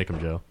guilt. when you make them,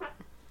 Joe?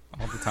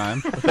 All the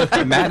time.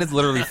 Matt is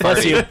literally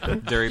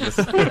farting during this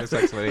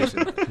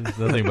explanation. There's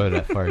nothing about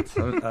that farts.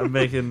 I'm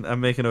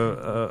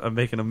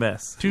making a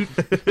mess. Toot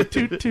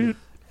toot toot.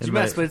 It's a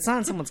mess, but it's not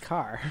in someone's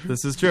car.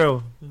 This is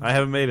true. I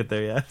haven't made it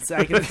there yet. So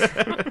I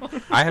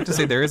can- I have to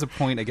say there is a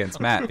point against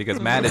Matt because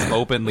Matt is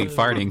openly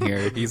farting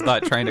here. He's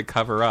not trying to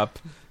cover up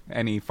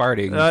any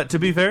farting. To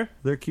be fair,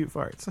 they're cute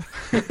farts.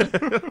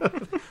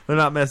 They're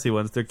not messy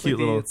ones. They're cute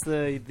little. It's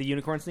the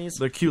unicorn sneeze.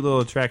 They're cute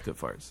little attractive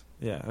farts.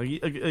 Yeah, a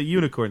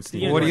unicorn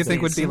sneeze. What do you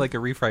think would be like a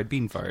refried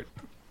bean fart?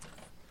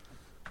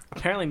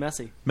 Apparently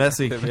messy.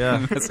 Messy,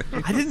 yeah.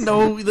 I didn't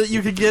know that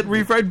you could get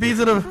refried beans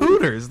at a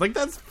Hooters. Like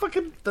that's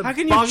fucking. How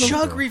can you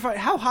chug refried?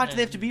 How hot do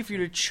they have to be for you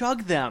to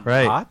chug them?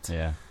 Right. Hot?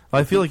 Yeah.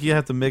 I feel like you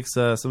have to mix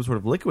some sort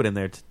of liquid in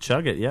there to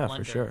chug it. Yeah,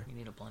 for sure. You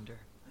need a blender.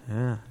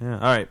 Yeah. All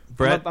right,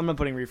 Brett. I'm not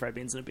putting refried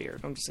beans in a beer.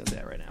 I'm just gonna say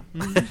that right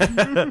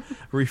now.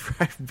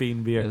 Refried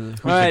bean beer. Who's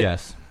All right. your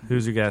guess?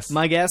 Who's your guess?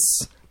 My guess.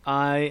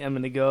 I am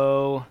gonna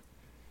go.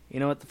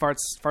 You know what? The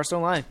farts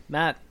don't lie.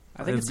 Matt.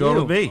 I think it's going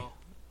you. with me.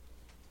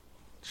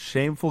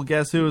 Shameful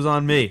guess who is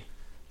on me.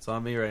 It's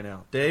on me right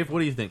now. Dave, what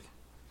do you think?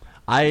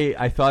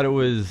 I thought it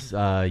was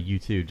you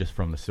two, just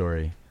from the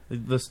story.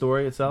 The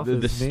story itself? The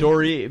is me?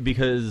 story,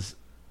 because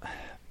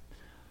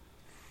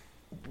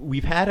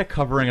we've had a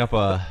covering up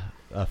a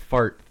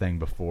fart thing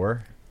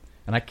before,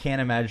 and I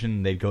can't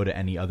imagine they'd go to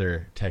any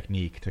other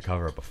technique to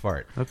cover up a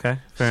fart. Okay,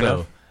 fair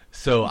enough.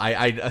 So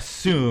I'd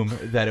assume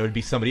that it would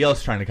be somebody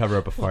else trying to cover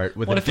up a fart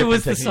with What a if it was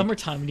different the technique.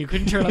 summertime and you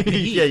couldn't turn up the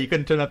heat? Yeah, you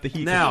couldn't turn up the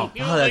heat. Now,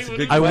 oh, that's a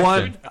good I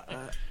question.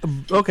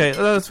 want. Okay,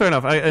 that's fair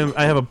enough.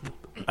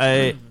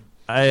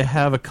 I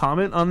have a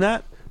comment on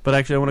that, but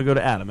actually I want to go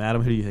to Adam.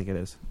 Adam, who do you think it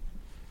is?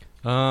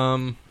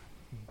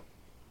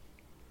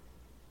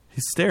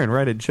 He's staring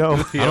right at Joe. I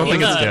don't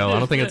think it's Joe. I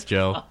don't think it's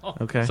Joe.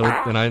 Okay. So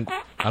and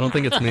I don't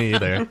think it's me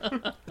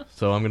either.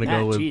 So I'm gonna Matt,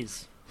 go with.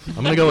 jeez.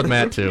 I'm gonna go with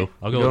Matt too.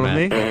 I'll go with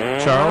me,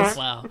 Matt. Charles.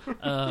 Wow.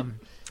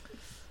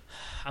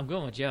 I'm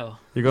going with Joe.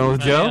 You're going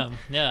with I Joe? am.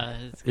 Yeah.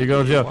 You're going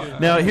with Joe. Wow.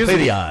 Now here's Play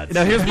the odds.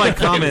 Now here's my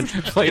comment.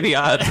 Play the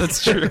odds.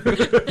 That's true.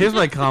 Here's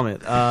my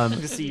comment.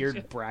 To see your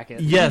bracket.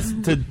 Yes,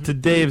 to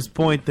Dave's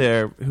point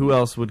there, who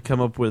else would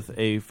come up with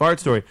a fart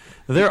story?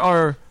 There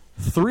are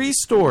 3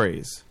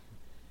 stories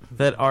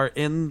that are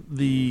in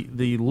the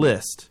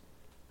list,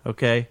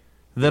 okay,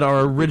 that are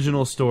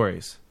original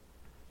stories.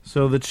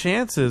 So the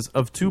chances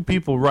of 2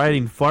 people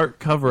writing fart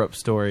cover-up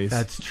stories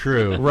That's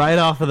true. right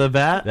off of the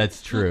bat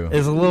That's true.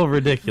 is a little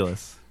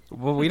ridiculous.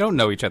 Well, we don't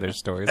know each other's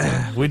stories.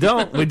 We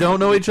don't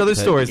know each other's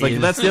That stories. Like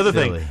is that's the other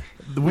silly.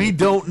 thing. We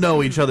don't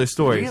know each other's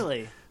stories.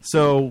 Really?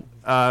 So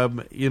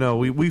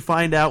we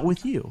find out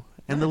with you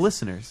and the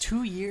listeners.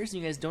 2 years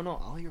and you guys don't know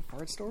all your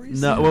fart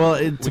stories? No, well,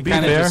 to We be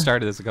kind of fair, just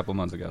started this a couple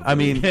months ago. I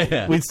mean,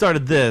 Yeah. we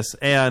started this,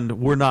 and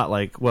we're not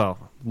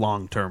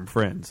long-term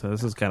friends. So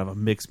this is kind of a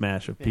mixed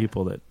mash of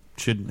people that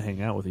shouldn't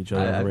hang out with each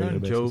other on a I've regular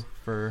known basis. Joe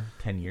for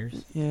 10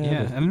 years.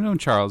 yeah, I've known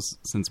Charles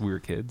since we were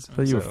kids.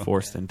 But you were so-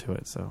 forced into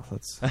it, so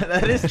that's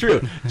That is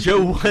true.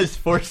 Joe was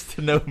forced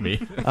to know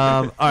me.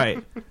 all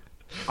right.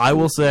 I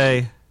will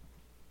say,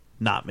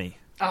 not me.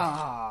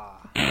 Wow,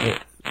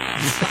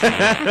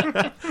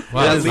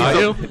 That are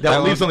you?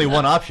 leaves only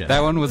one option.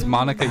 That one was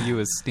Monica. You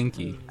as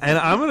stinky. And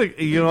I'm gonna,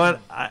 you know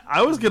what?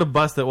 I was gonna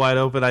bust it wide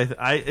open.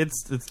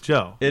 It's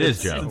Joe. It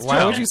is Joe. It's Why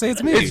Joe. would you say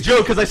it's me? It's Joe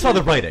because I saw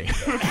the writing.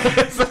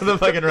 I saw the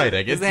fucking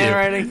writing. It's The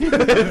handwriting.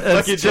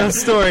 It's Joe's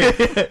story,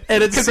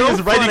 and it's so he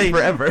was writing funny,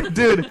 forever.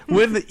 dude.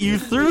 When you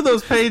threw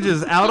those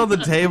pages out on the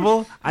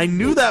table, I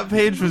knew that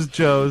page was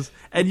Joe's,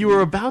 and you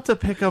were about to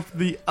pick up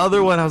the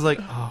other one. I was like,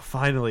 "Oh,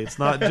 finally, it's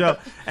not Joe."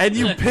 And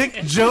you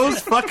picked Joe's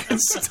fucking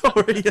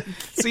story.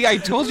 See, I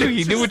told you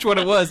he knew which one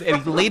it was,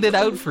 and he laid it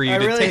out for you I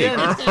to really take. did.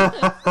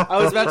 I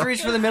was about to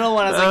reach for the middle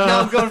one. I was like, no,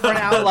 I'm going for an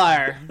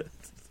outlier.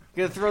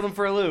 Gonna throw them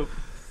for a loop.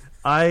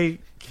 I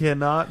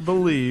cannot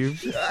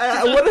believe. What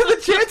are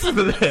the chances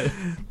of this?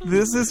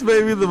 This is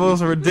maybe the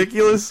most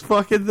ridiculous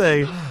fucking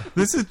thing.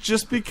 This is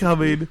just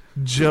becoming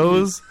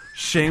Joe's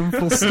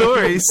shameful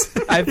stories.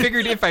 I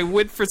figured if I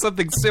went for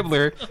something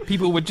similar,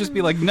 people would just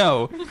be like,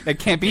 "No, that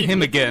can't be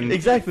him again."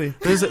 Exactly.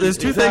 There's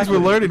two things we're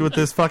learning with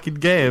this fucking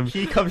game.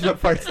 He comes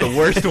up parts the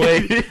worst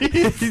way.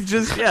 he's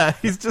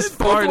just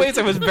Both farted. ways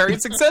I was very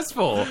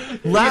successful. What are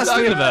you Last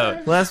talking week,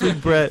 about?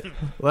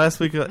 Last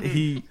week,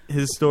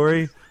 his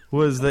story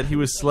was that he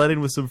was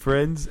sledding with some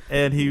friends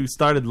and he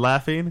started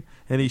laughing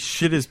and he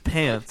shit his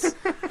pants,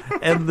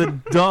 and the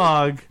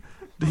dog.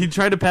 He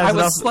tried to pass it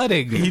off. I was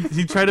sledding.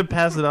 He tried to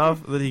pass it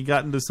off that he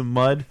got into some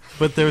mud,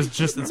 but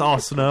it's all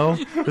snow.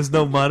 There's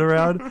no mud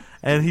around,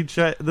 and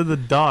then the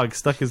dog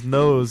stuck his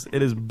nose in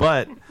his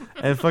butt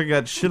and fucking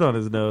got shit on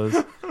his nose.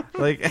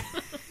 Like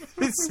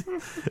this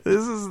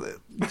is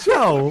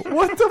Joe.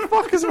 What the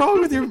fuck is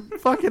wrong with your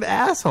fucking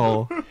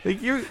asshole?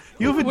 Like you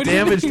have a What do you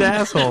damaged mean?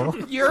 asshole.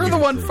 You're the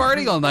one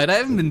farting all night. I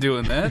haven't been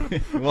doing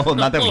that. Well,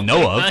 not that we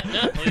know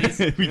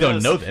of. We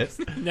don't know this.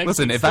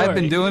 Listen, if I've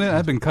been doing it,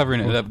 I've been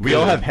covering it up. We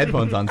all have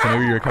headphones on, so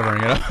maybe you're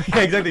covering it up. Yeah,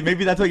 exactly.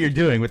 Maybe that's what you're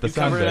doing with the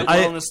sound bit.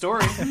 In the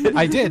story.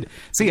 I did.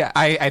 See,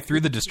 I threw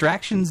the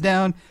distractions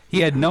down.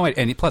 He had no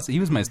idea. And plus, he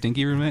was my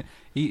stinky roommate.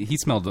 He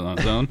smelled it on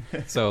his own.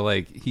 So,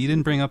 like, he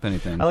didn't bring up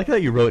anything. I like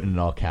that you wrote it in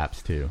all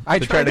caps, too. I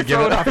to tried try to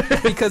throw it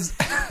off because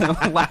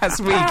last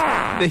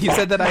week he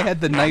said that I had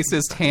the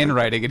nicest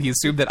handwriting, and he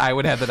assumed that I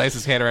would have the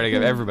nicest handwriting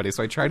of everybody.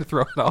 So I tried to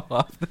throw it all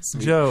off this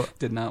week. Joe,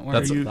 did not work.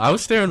 I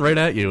was staring right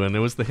at you, and it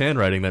was the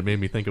handwriting that made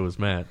me think it was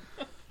Matt.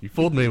 You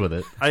fooled me with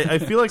it. I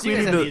feel like we you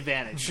guys need have to. the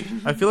advantage.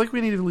 I feel like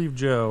we need to leave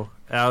Joe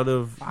out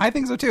of. I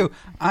think so too.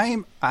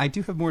 I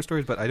do have more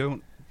stories, but I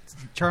don't.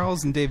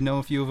 Charles and Dave know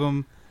a few of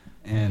them,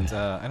 and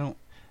I don't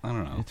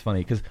know. It's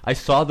funny because I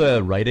saw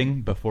the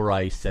writing before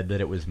I said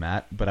that it was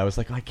Matt, but I was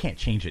like, I can't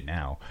change it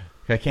now.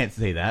 I can't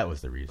say that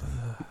was the reason.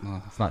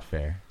 It's not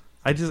fair.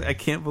 I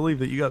can't believe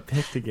that you got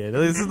picked again.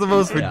 This is the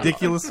most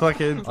ridiculous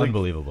fucking...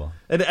 Unbelievable.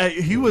 And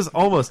he was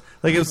almost...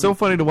 Like, it was so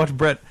funny to watch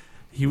Brett.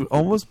 He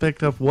almost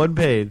picked up one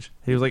page.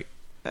 He was like,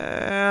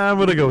 I'm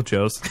going to go with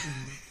Joe's.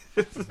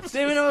 Didn't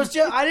even know it was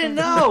Joe. I didn't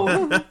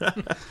know.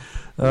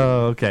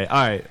 Oh, okay.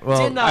 All right.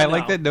 Well, I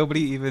like that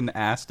nobody even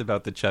asked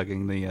about the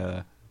chugging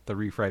the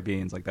refried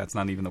beans. Like, that's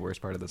not even the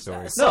worst part of the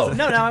story. No,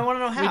 I want to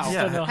know how. We just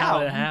don't know how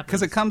it happens.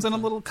 Because it comes in a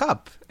little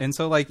cup, and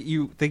so like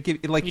they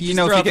give like You you just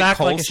know throw if you it get back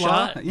like a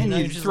coleslaw, shot, yeah, you know,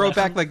 you you just just throw let it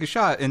back them- like a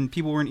shot, and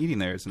people weren't eating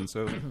theirs, and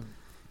so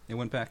it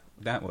went back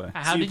that way.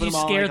 How So did put you them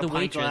all in, scare like, the a pint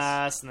waitress?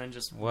 glass and then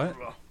just What?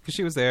 Because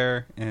she was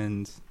there,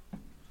 and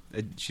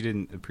she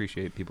didn't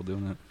appreciate people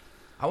doing it.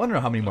 I want to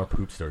know how many more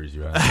poop stories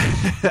you have.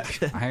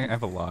 I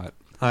have a lot.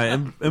 all right.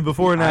 And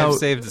before now... I've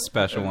saved a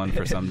special one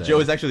for someday.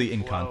 Joe is actually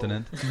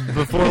incontinent.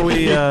 Before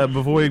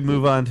we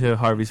move on to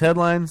Harvey's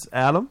headlines,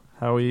 Adam,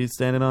 how are we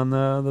standing on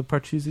the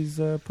Parcheesi's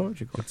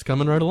poetry club? It's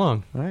coming right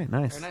along. All right,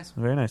 nice. Very nice.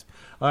 Very nice.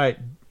 All right,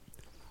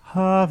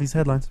 Harvey's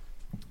headlines.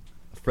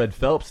 Fred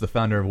Phelps, the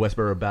founder of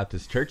Westboro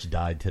Baptist Church,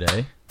 died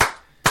today.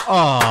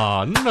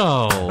 Oh,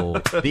 no.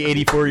 The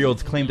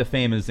 84-year-old's claim to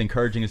fame is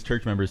encouraging his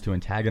church members to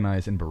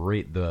antagonize and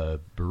berate the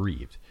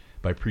bereaved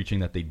by preaching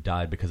that they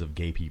died because of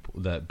gay people,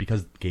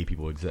 because gay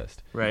people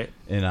exist. Right.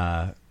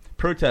 And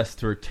protests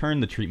to return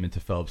the treatment to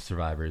Phelps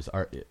survivors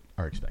are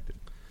expected.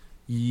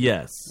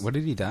 Yes. What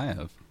did he die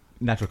of?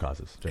 Natural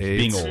causes. Just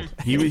AIDS. being old.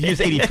 He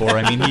was 84.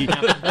 I mean,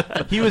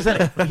 he was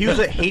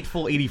a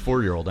hateful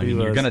 84-year-old. I mean,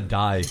 you're gonna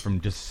die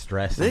from just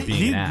stress and being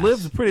He an ass.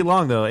 lived pretty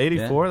long though.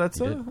 84. Yeah, that's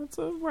he a did. that's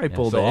a ripe Yeah,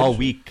 old so age. all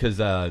week, because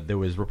there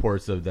was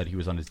reports of that he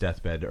was on his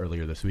deathbed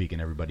earlier this week, and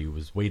everybody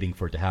was waiting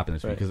for it to happen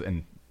this week,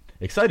 and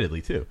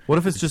excitedly too. What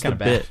if it's just a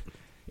kinda bit?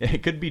 Yeah,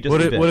 it could be just What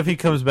a if, bit. what if he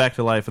comes back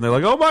to life and they're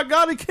like, "Oh my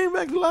God, he came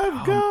back to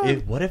life!"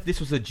 God. What if this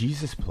was a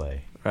Jesus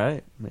play?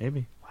 Right?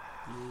 Maybe.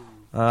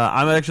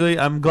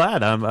 I'm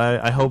glad.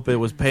 I hope it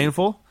was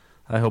painful.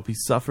 I hope he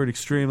suffered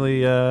extremely.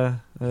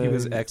 He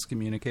was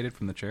excommunicated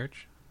from the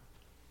church.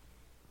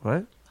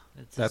 What?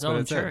 It's That's his what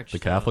own it said. church. The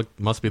Catholic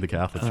must be the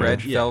Catholic Fred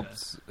Church.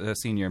 Phelps,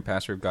 senior and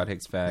pastor of God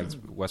Hates Fags,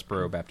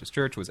 Westboro Baptist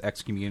Church, was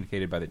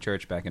excommunicated by the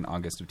church back in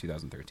August of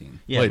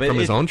 2013. Yeah, Wait, but from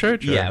his own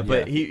church? or- Yeah,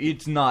 but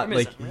it's not From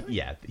his like own, really?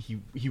 yeah,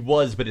 he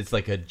was, but it's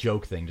like a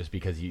joke thing, just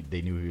because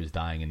they knew he was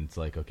dying, and it's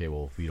like, okay,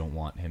 well, if we don't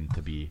want him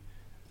to be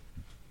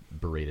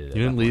berated,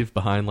 You didn't leave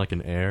behind like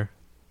an heir?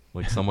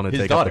 Like someone to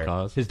his take daughter, up the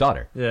cause? his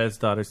daughter, Yeah, his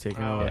daughter's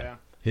taking Oh, over. yeah.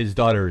 his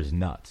daughter is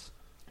nuts.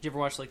 Did you ever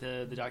watch like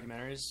the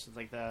documentaries,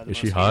 like the Is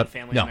she Most hot? Hated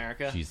Family No, in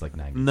America? she's like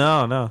 90.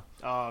 No.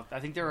 I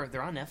think they're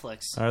on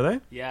Netflix. Are they?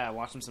 Yeah,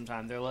 watch them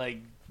sometime. They're like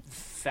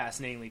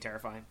fascinatingly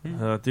terrifying.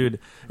 Dude,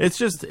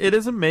 it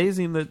is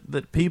amazing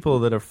that people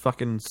that are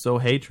fucking so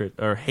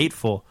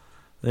hateful,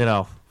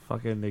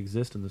 fucking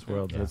exist in this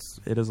world. Yeah.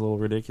 It is a little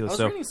I ridiculous. was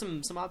So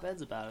reading some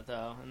op-eds about it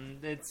though,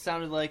 and it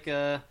sounded like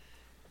as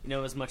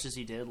much as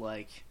he did,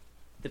 like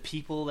the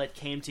people that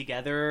came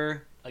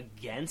together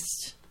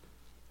against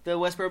the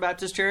Westboro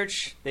Baptist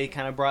Church, they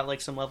kind of brought like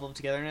some level of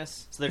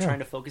togetherness. So they're Yeah. trying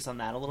to focus on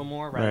that a little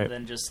more rather Right.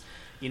 than just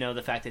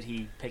the fact that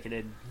he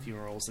picketed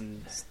funerals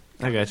and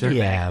I got you.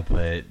 Yeah,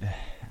 but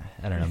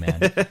I don't know,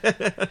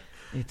 man.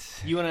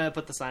 It's You want to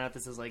put the sign up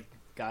that says like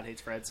God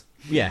hates Freds?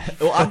 yeah.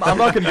 Well, I'm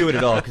not gonna do it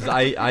at all because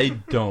I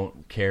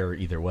don't care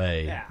either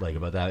way. Yeah. Like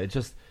about that. It's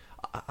just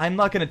I'm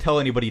not gonna tell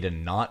anybody to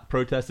not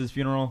protest his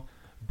funeral,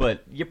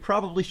 but you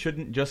probably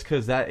shouldn't just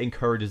because that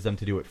encourages them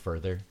to do it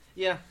further.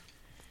 Yeah.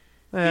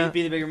 Yeah.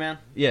 Be the bigger man.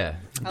 Yeah.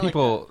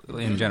 People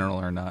in general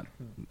are not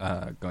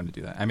going to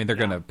do that. I mean, they're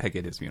going to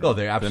picket his funeral. Oh,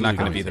 they're not absolutely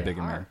going to be going the to. big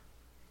mayor.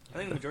 I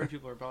think the majority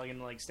of people are probably going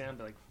to like stand and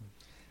be like,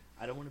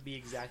 I don't want to be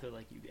exactly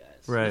like you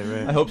guys. Right,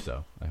 right. I hope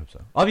so.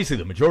 Obviously,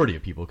 the majority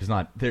of people, because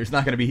there's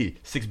not going to be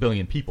 6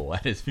 billion people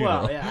at his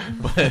funeral. Well, yeah.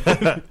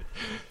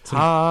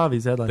 But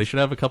these headlines. They should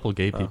have a couple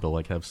gay people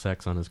like have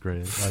sex on his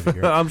grave.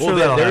 I'm sure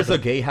there's a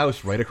gay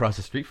house right across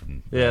the street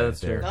from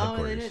that's their true. Oh,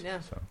 headquarters. they did, yeah.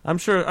 So.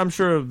 I'm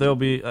sure there'll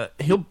be.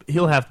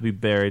 He'll have to be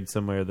buried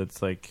somewhere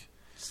that's like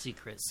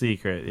Secret.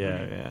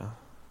 Yeah.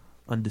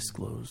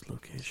 Undisclosed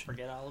location.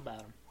 Forget all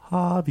about him.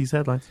 These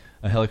headlines.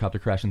 A helicopter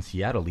crash in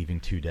Seattle leaving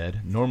 2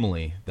 dead.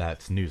 Normally,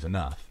 that's news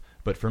enough.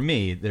 But for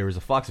me, there was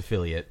a Fox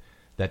affiliate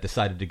that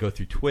decided to go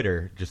through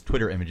Twitter, just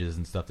Twitter images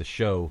and stuff to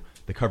show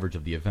the coverage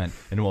of the event.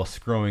 And while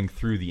scrolling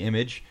through the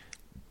image,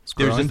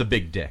 there's just a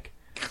big dick.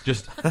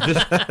 Just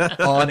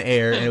on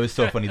air, and it was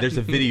so funny. There's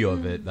a video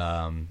of it,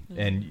 and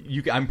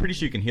I'm pretty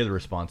sure you can hear the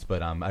response,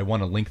 but I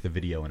want to link the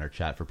video in our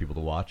chat for people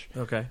to watch.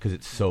 Okay. Because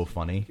it's so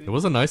funny. It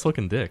was a nice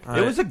looking dick.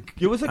 It was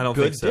a I don't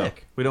good think so.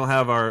 dick. We don't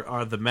have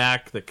our the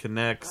Mac that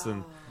connects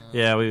and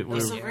yeah, That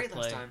was so great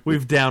last time.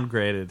 we've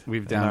downgraded.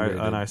 We've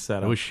downgraded. on our It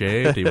setup. was shaved.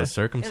 He was Yeah, there's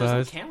no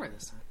circumcised. camera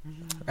this time.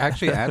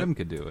 Actually, Adam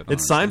could do it.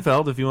 It's honestly.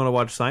 Seinfeld if you want to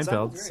watch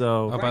Seinfeld. Seinfeld's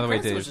So Oh, by the way,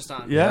 Bryan Cranston Dave. was just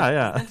on.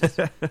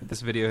 yeah.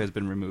 This video has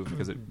been removed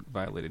because it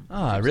violated.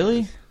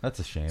 Really? That's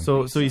a shame.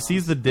 So he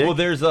sees the dick. Well,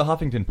 there's a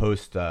Huffington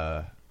Post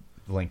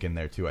link in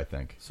there too, I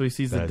think. So he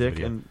sees That the has a dick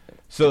video. and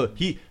So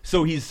he's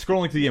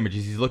scrolling through the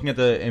images. He's looking at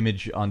the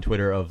image on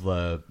Twitter of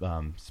the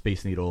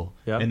Space Needle,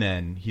 Yep. and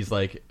then he's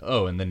like,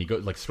 "Oh!" And then he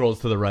goes scrolls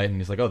to the right, and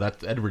he's like, "Oh,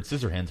 that's Edward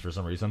Scissorhands for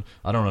some reason.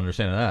 I don't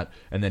understand that."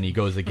 And then he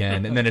goes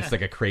again, and then it's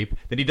like a crepe.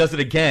 Then he does it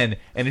again,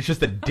 and it's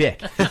just a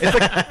dick. It's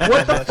like,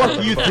 what the fuck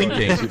are you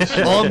thinking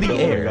on the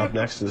air? Up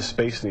next to the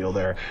Space Needle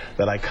there,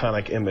 that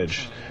iconic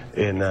image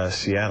in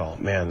Seattle.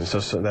 Man, so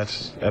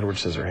that's Edward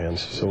Scissorhands,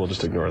 so we'll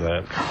just ignore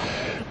that.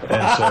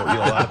 And so, a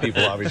lot of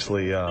people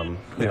obviously,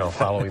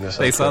 following this.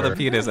 They on saw Twitter. the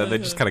penis and they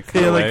just kind of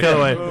cut yeah, away. they cut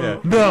away. Yeah.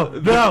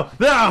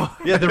 No.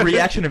 Yeah, the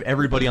reaction of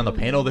everybody on the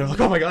panel, they're like,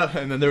 "Oh my god!"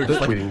 And then they were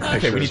just like, Tweeting "Okay, we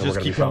need pictures, to and we're just going to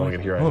be keep following going."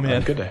 it here. Oh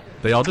man, Good day.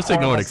 They all just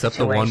ignored except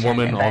the one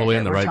woman all the way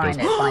on the right We're goes,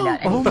 trying to find out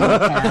anything we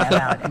can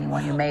about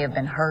anyone who may have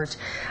been hurt.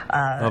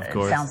 Of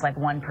course. It sounds like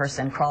one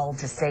person crawled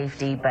to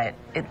safety, but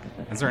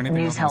Is there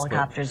anything news else on this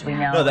helicopters we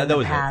know No, that in the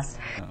was it. past.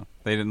 No.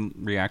 They didn't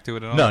react to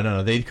it at all?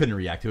 No, they couldn't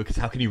react to it because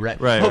how can you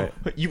react? Right.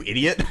 You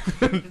idiot!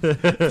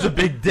 There's a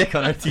big dick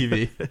on our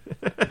TV.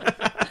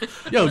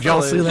 "Yo, did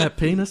y'all see that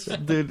penis?"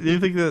 Dude, do you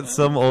think that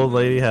some old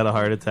lady had a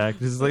heart attack?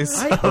 She's like,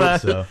 I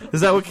hope so.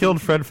 Is that what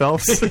killed Fred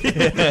Phelps?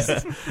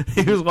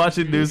 He was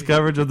watching news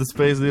coverage of the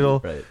Space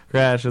Needle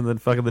crash, and then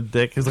fucking the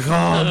dick. He's like,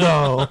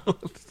 oh no.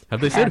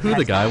 Have they said who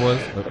the guy was?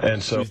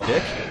 And so,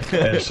 dick?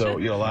 And so,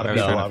 a lot of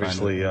people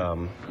obviously,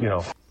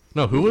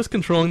 No, who was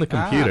controlling the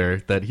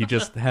computer that he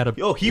just had a...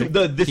 Oh,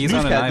 this He's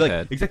on an newscast,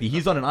 iPad. exactly.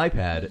 He's on an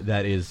iPad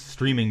that is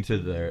streaming to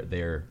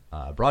their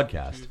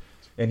broadcast,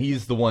 and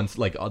he's the one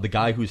the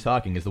guy who's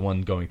talking is the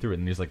one going through it,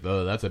 and he's like,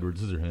 "Oh, that's Edward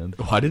Scissorhands."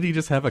 Why did he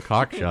just have a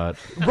cock shot?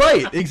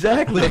 Right,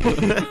 exactly.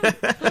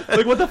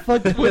 Like, what the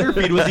fuck Twitter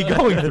feed was he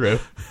going through?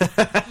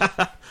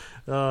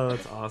 Oh,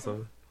 that's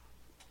awesome.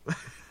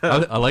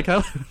 I like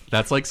how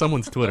that's like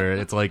someone's Twitter.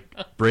 It's like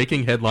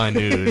breaking headline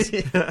news,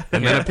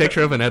 and then a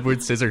picture of an Edward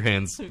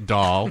Scissorhands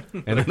doll,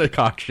 and then a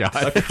cock shot.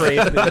 A crepe.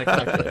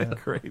 A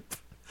crepe.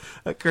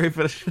 A crepe.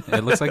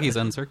 It looks like he's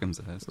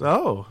uncircumcised.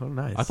 Oh,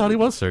 nice. I thought he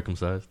was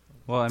circumcised.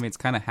 Well, I mean, it's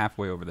kind of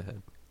halfway over the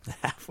head.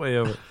 Halfway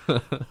over.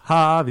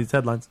 These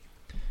headlines.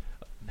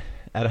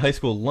 At a high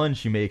school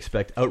lunch, you may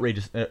expect an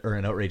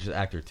outrageous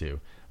act or two,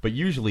 but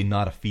usually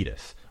not a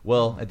fetus.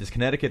 Well, at this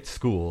Connecticut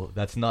school,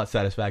 that's not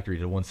satisfactory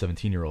to one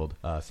 17-year-old,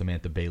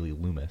 Samantha Bailey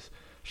Loomis.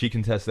 She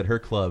contests that her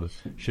club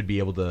should be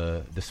able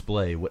to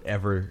display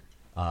whatever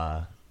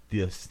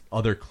the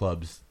other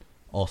clubs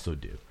also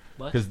do.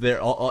 Because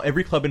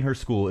every club in her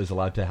school is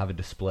allowed to have a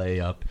display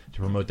up to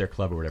promote their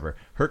club or whatever.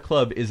 Her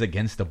club is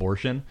against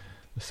abortion,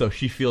 so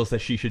she feels that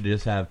she should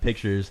just have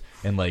pictures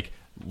and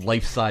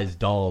life-size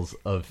dolls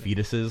of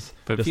fetuses.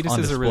 But just on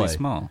fetuses are really display.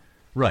 small.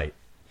 Right.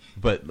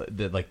 But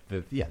they get.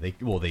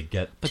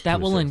 But that to a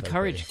will certain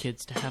encourage size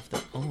kids to have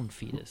their own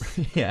fetus.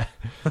 Yeah.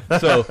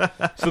 So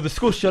the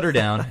school shut her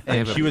down, They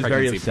and have a she was very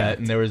pregnancy upset, pact.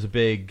 and there was a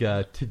big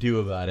to-do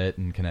about it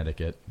in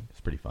Connecticut. It's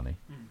pretty funny.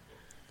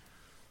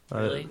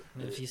 Really?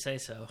 If you say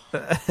so.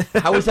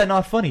 How is that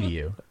not funny to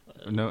you?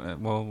 No.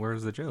 Well,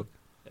 where's the joke?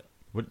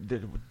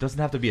 It doesn't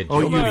have to be a joke. Oh,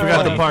 you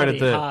forgot the part at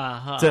the...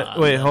 Ha, ha.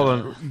 wait, hold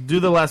on. Do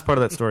the last part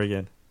of that story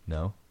again.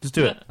 No. Just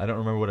do it. I don't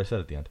remember what I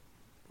said at the end.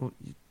 Well,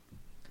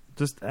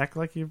 just act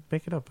like you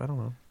make it up. I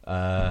don't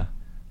know.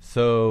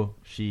 So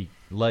she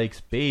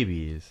likes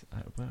babies.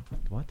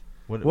 What?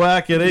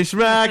 Whackity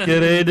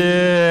schmackity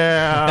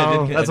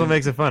do. That's what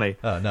makes it funny.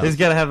 Oh, no. He's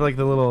got to have like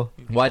the little.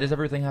 Why does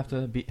everything have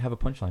to have a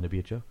punchline to be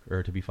a joke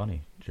or to be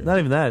funny? Sure. Not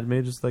even that.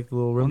 Maybe just like the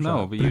little rim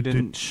no, shot. but you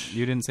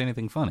didn't say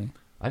anything funny.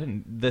 I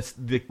didn't. That's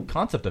the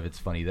concept of it's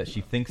funny that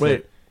she thinks. Wait,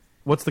 that,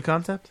 what's the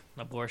concept?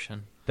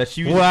 Abortion. That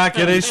she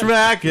whackity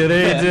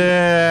schmackity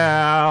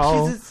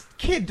do. She's a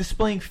kid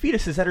displaying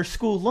fetuses at her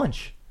school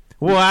lunch.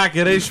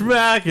 Whackity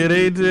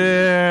schmackity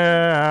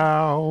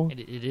do.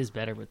 It is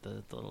better with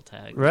the little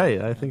tag.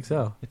 Right, I think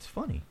so. It's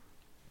funny.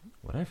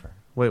 Whatever.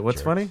 Wait,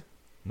 what's Jerks. funny?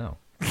 No.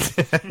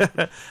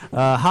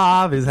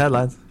 Harvey's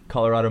headlines.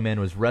 Colorado man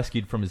was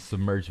rescued from his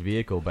submerged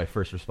vehicle by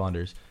first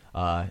responders.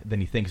 Then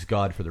he thanks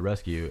God for the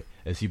rescue,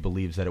 as he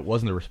believes that it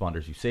wasn't the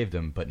responders who saved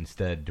him, but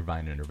instead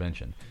divine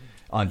intervention.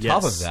 On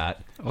top of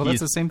that, well,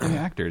 that's the same thing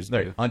actors do.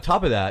 Right, on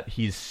top of that,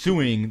 he's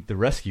suing the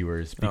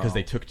rescuers because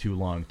they took too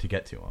long to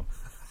get to him.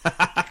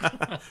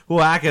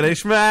 Whackity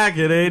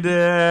schmackity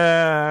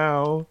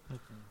do.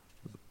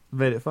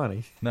 Made it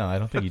funny. No, I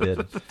don't think he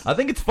did. I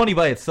think it's funny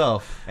by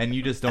itself, and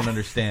you just don't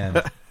understand.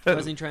 Why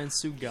doesn't he try and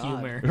sue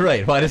God?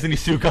 Right, why doesn't he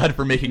sue God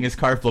for making his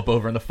car flip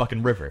over in the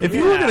fucking river? If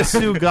you were going to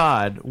sue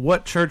God,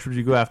 what church would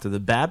you go after? The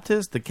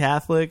Baptists, the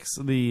Catholics,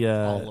 the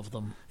all of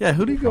them. Yeah,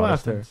 who do you go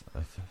after?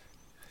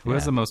 Who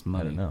has the most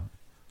money? I don't know.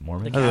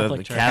 Mormons? The Catholic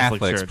the Church.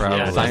 Catholics, Church, probably.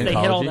 Yeah, because they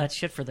hit all that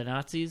shit for the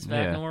Nazis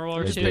back in World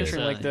War II. Picture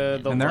like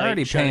the and they're light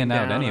already shutting paying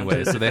out down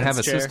anyway, so they have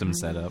a chair. system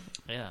set up.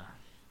 Yeah.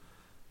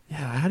 Yeah,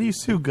 how do you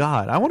sue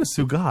God? I want to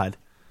sue God.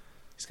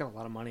 He's got a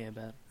lot of money, I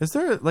bet. Is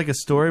there like a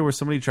story where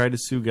somebody tried to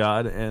sue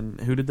God, and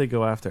who did they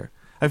go after?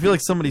 I feel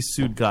like somebody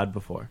sued God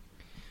before.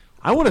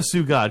 I want to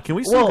sue God. Can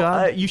we sue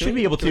God? You should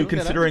be able to,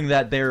 considering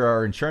that there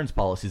are insurance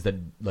policies that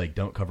like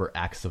don't cover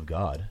acts of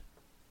God.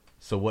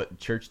 So what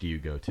church do you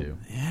go to?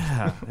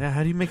 Yeah.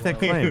 How do you make that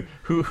claim?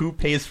 Who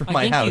pays for I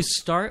my think house? you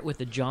start with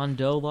the John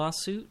Doe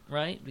lawsuit,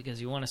 right?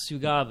 Because you want to sue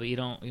God, but you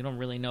don't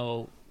really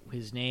know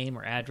his name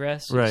or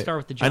address. So Right. You start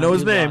with the John I know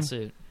his Doe name.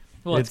 lawsuit.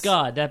 Well, it's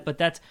God. But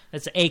that's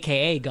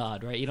AKA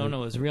God, right? You don't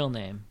know his real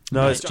name.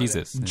 No, it's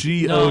Jesus.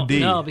 G-O-D.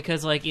 No,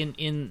 because like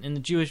in the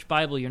Jewish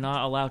Bible, you're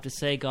not allowed to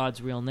say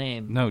God's real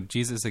name. No,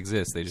 Jesus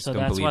exists. They just So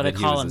don't that's believe why they that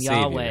call he him was a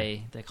savior. Yahweh.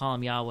 They call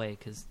him Yahweh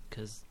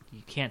because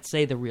you can't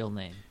say the real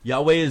name.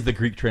 Yahweh is the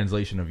Greek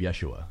translation of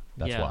Yeshua.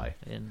 That's Yeah, why.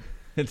 and-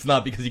 It's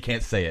not because you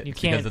can't say it. You It's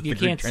can't- because it's you the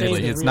Greek can't say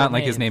translation. the It's real not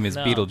like his name. name is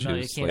No, Beetlejuice. no,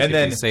 you can't. Like,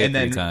 if you say it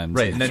 3 times,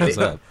 right, it and then shows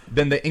up.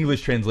 then the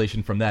English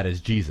translation from that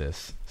is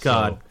Jesus.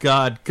 God,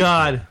 So-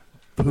 God.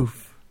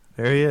 Poof.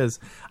 There he is.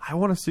 I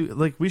want to sue.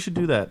 Like, we should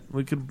do that.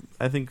 We could,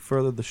 I think,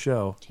 further the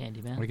show.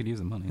 Candyman. We could use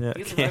the money. Yeah,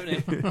 Get the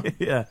revenue.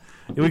 yeah.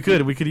 We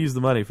could use the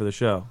money for the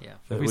show. Yeah.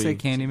 If we say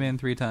Candyman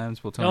 3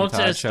 times, will Tony Don't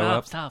Todd say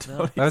show stop, up?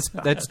 stop, no.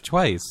 That's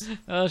twice.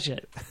 Oh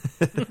shit.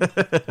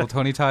 Will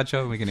Tony Todd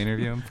show up? We can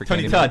interview him for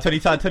Tony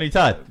Candyman?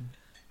 Todd.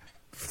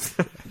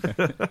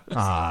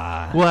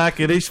 Ah.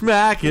 Whackity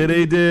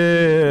schmackity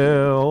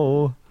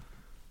do.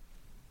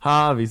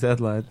 Harvey's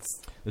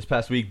headlines. This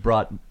past week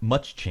brought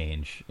much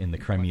change in the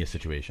Crimea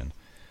situation.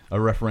 A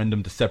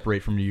referendum to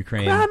separate from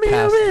Ukraine passed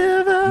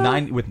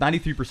with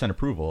 93%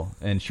 approval,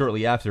 and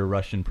shortly after,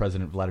 Russian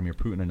President Vladimir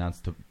Putin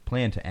announced a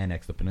plan to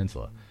annex the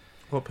peninsula.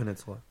 What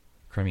peninsula?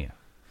 Crimea.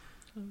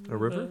 A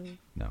river?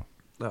 No.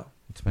 No.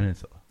 It's a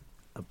peninsula.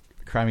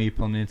 Crimea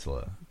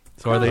Peninsula.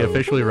 So are they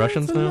officially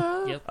Russians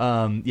now? Yep.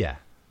 Yeah.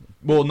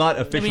 Well, not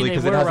officially they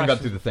because it were hasn't got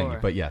Russians through the thing,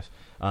 before. but yes.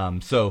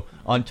 So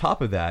on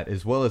top of that,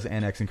 as well as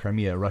annexing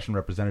Crimea, a Russian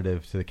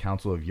representative to the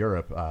Council of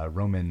Europe,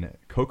 Roman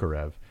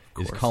Kokarev,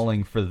 is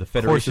calling for the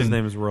Federation. Of course his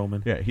name is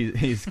Roman. Yeah,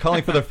 he's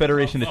calling for the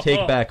Federation to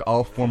take back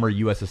all former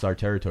USSR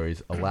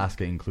territories,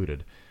 Alaska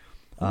included.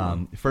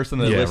 First on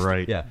the list,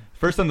 right. Yeah,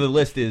 first on the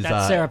list is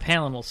That Sarah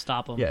Palin will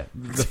stop him. Yeah,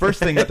 the first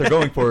thing that they're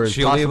going for is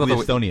She'll be possibly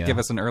able to Estonia. give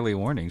us an early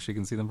warning. She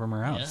can see them from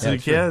her house. So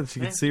she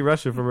can see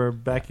Russia from her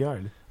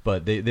backyard.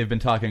 But they've been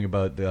talking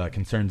about the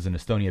concerns in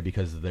Estonia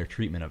because of their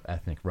treatment of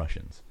ethnic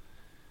Russians.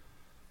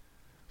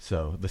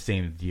 So the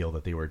same deal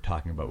that they were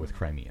talking about with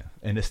Crimea.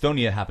 And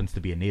Estonia happens to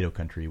be a NATO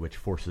country, which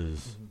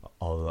forces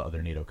all the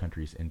other NATO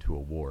countries into a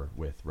war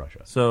with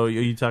Russia. So are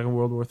you talking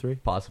World War III?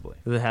 Possibly.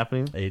 Is it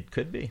happening? It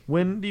could be.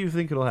 When do you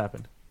think it'll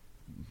happen?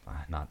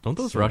 Not Don't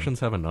those soon.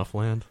 Russians have enough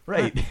land?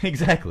 Right,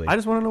 exactly. I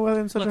just want to know why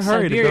they're in such Look, a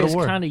hurry to go Siberia's to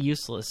war. kind of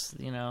useless,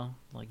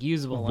 like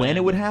usable. When land.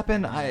 it would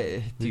happen,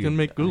 You can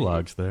make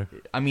gulags there.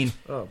 I mean,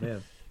 oh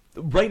man.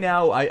 Right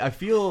now, I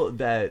feel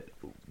that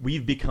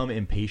we've become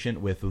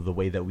impatient with the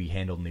way that we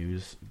handle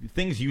news.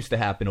 Things used to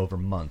happen over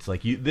months.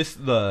 Like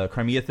the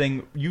Crimea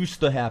thing used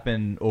to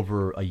happen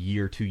over a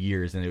year, 2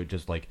 years, and it would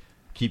just like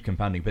keep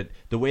compounding. But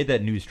the way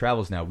that news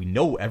travels now, we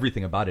know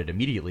everything about it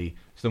immediately,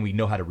 so then we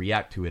know how to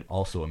react to it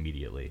also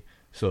immediately.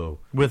 So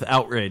with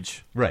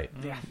outrage, right?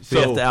 Yeah. So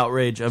you have to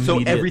outrage So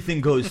immediate.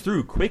 everything goes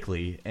through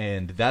quickly,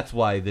 and that's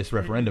why this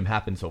referendum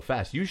happened so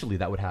fast. Usually,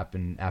 that would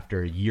happen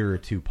after a year or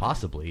two,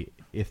 possibly,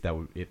 if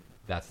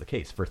that's the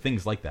case for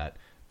things like that.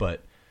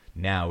 But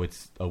now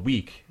it's a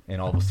week, and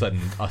all of a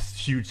sudden, a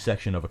huge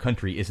section of a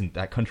country isn't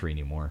that country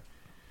anymore.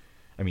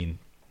 I mean,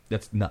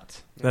 that's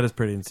nuts. That is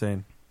pretty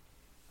insane.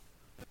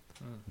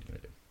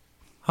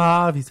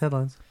 Harvey's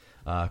headlines.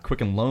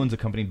 Quicken Loans,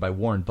 accompanied by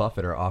Warren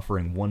Buffett, are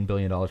offering $1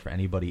 billion for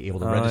anybody able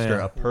to register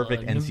a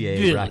perfect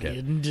NCAA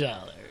bracket. $1 billion.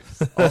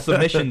 All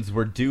submissions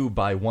were due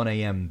by 1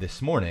 a.m.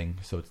 this morning,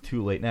 so it's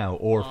too late now,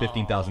 or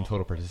 15,000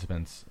 total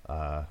participants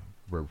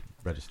were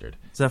registered.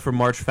 Is that for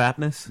March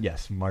Fatness?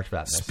 Yes, March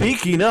Fatness.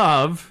 Speaking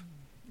of...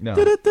 No.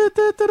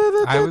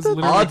 I was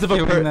literally odds of a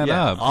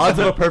up. Odds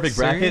of a perfect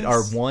bracket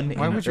are Serious? 1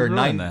 Why would you or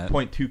ruin that?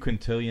 9.2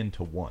 quintillion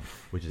to 1,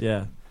 which is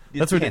That's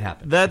what what can't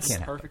happen. That's It can't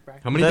happen. Perfect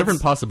bracket. How many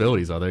different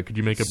possibilities are there? Could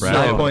you make a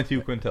bracket?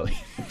 9.2 quintillion.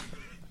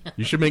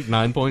 You should make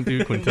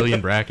 9.2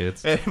 quintillion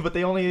brackets. But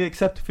they only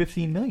accept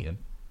 15 million.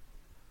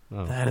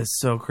 Oh. That is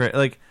so crazy.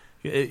 Like,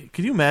 could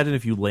you imagine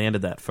if you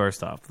landed that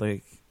first off?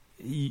 Like,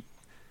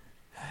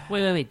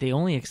 Wait. They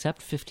only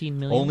accept 15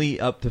 million? Only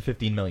up to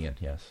 15 million,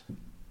 yes.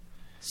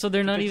 So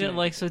they're not even,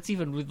 like, so it's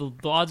even, the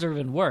odds are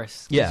even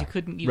worse. 'Cause Yeah, You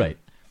couldn't even, right.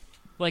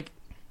 Like,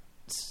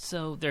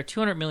 so there are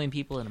 200 million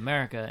people in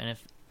America, and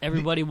if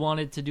everybody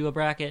wanted to do a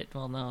bracket,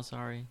 well, no,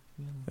 sorry.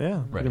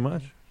 yeah, pretty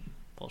much.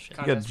 Bullshit.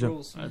 You gotta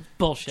jump,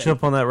 Bullshit.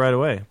 jump on that right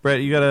away.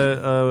 Brett, you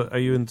gotta. Are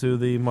you into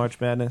the March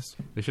Madness?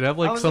 They should have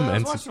I was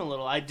watching a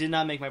little. I did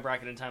not make my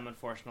bracket in time,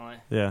 unfortunately.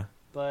 Yeah.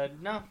 But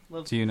no.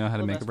 Do you know how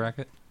to make a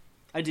bracket?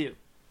 I do.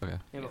 Okay.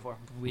 Yeah, before.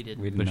 We did.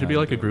 There should be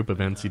like a group of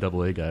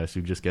NCAA guys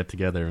who just get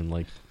together and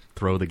like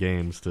throw the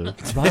games to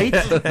Right?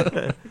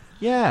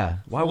 Yeah.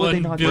 Why would they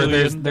not do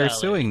it? They're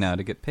suing now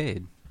to get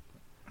paid.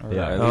 Or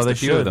Yeah. at Oh, least they a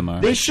few should. of them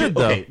are. They should,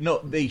 though. Okay,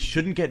 no, they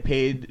shouldn't get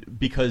paid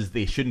because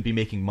they shouldn't be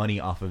making money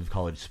off of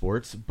college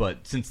sports.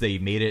 But since they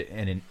made it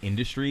an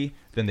industry,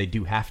 then they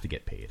do have to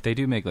get paid. They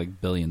do make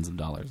like billions of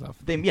dollars off.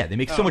 They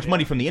make so much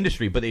money from the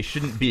industry, but they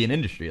shouldn't be an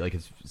industry. Like,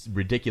 it's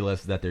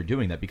ridiculous that they're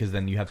doing that because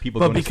then you have people.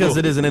 But going to because school.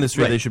 it is an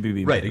industry, Right. they should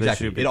be right. they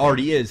Exactly. should be It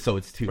already is, so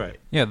it's too late.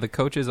 Yeah, the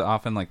coach is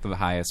often like the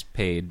highest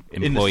paid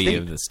In the employee state.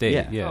 of the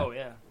state. Yeah. Oh,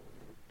 yeah.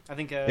 I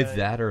think It's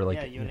that or, like,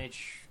 yeah, UNH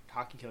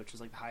hockey coach is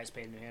like the highest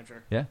paid in New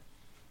Hampshire. Yeah,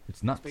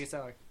 it's nuts. Biggest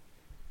salary.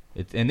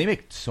 And they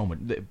make so much.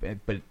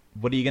 But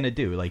what are you going to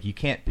do? Like, you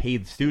can't pay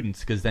the students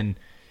because then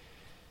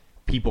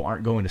people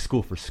aren't going to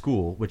school for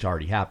school, which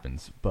already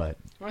happens. But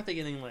Aren't they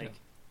getting like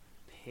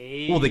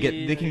paid? well, they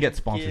can get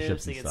sponsorships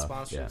gifts, and they get stuff.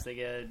 sponsorships. Yeah. They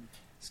get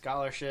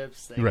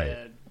scholarships. They Right.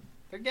 get.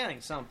 They're getting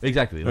something.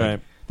 Exactly. Like,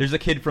 Right. There's a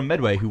kid from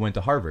Medway who went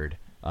to Harvard,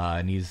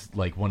 and he's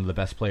like one of the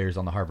best players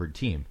on the Harvard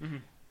team. Mhm.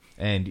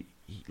 And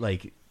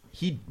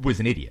he was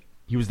an idiot.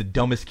 He was the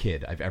dumbest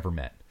kid I've ever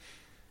met.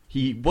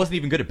 He wasn't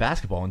even good at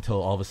basketball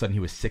until all of a sudden he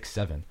was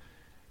 6'7",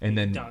 and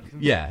then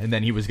and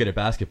then he was good at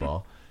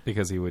basketball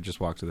because he would just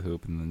walk to the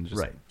hoop and then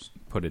just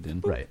put it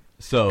in. Right.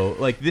 So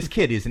like this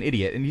kid is an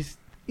idiot, and he's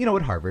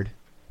at Harvard.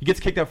 He gets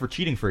kicked out for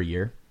cheating for a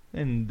year,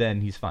 and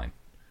then he's fine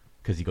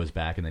because he goes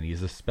back and then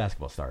he's a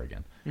basketball star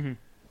again. Mhm.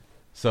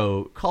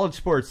 So college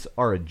sports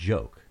are a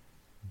joke,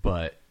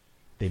 but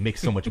they make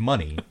so much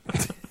money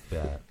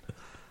that.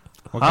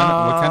 What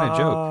kind of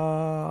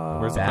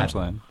joke? Where's the Bad punchline?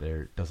 one.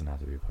 There doesn't have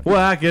to be a punchline.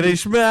 Whackity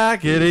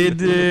schmackity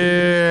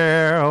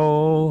dear.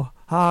 Oh,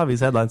 Javi's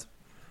headlines.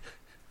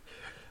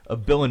 A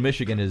bill in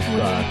Michigan is.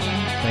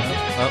 Thank you.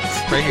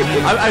 Oh, breaking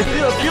news. I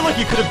feel like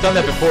you could have done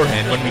that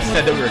beforehand when we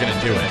said that we were going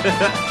to do it.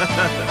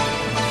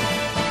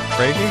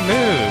 Breaking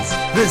news.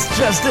 This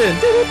just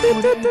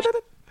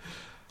in.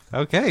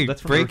 Okay,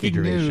 That's from the Ricky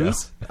breaking Gervais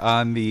news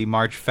on the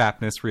March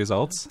Fatness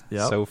results.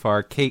 Yep. So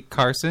far, Kate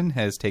Carson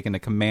has taken a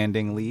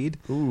commanding lead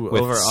with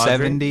over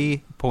Audrey?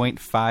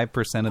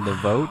 70.5% of the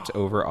vote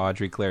over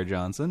Audrey Claire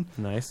Johnson.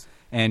 Nice.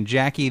 And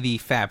Jackie the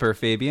Fapper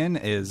Fabian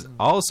is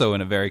also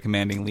in a very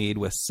commanding lead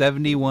with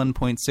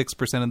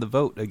 71.6% of the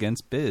vote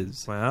against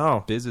Biz.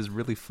 Wow. Biz is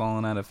really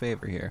falling out of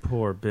favor here.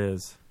 Poor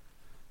Biz.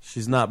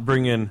 She's not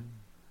bringing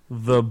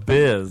the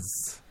biz.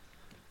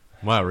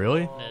 Wow,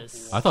 really?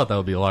 I thought that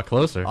would be a lot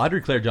closer. Audrey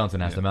Claire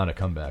Johnson has to mount a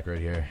comeback right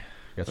here.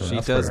 She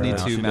does need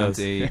to mount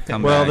a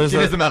comeback. Well, she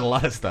does mount a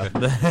lot of stuff.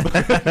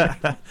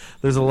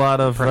 There's a lot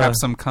of perhaps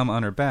some cum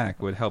on her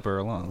back would help her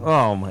along.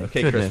 Oh my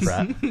Okay, goodness!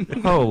 Chris Pratt.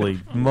 Holy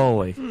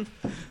moly!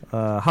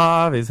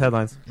 Javi's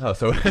headlines. Oh,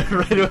 so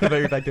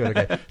right back to it.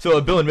 Okay, so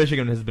a bill in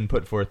Michigan has been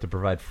put forth to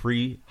provide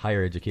free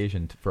higher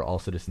education for all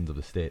citizens of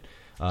the state.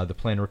 The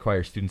plan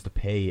requires students to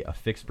pay a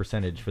fixed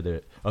percentage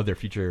of their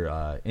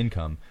future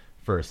income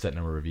for a set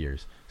number of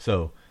years.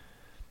 So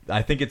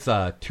I think it's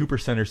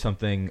 2% or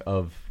something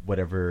of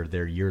whatever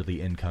their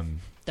yearly income.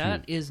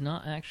 That is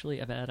not actually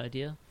a bad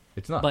idea.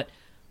 It's not. But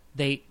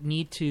they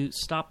need to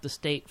stop the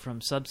state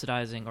from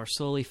subsidizing or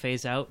slowly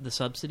phase out the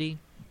subsidy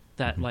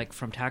that, like,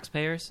 from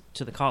taxpayers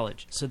to the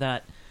college, so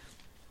that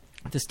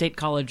the state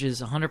college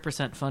is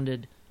 100%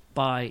 funded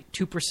by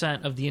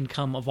 2% of the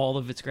income of all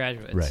of its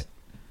graduates. Right.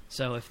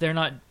 So if they're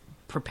not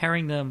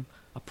preparing them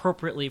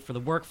appropriately for the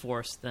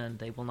workforce, then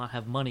they will not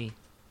have money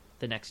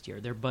the next year.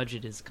 Their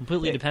budget is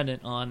completely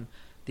dependent on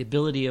the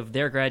ability of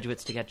their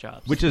graduates to get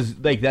jobs. Which is,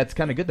 like, that's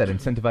kind of good. That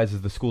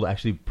incentivizes the school to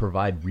actually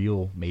provide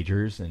real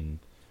majors and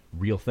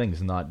real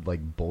things, not,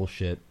 like,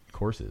 bullshit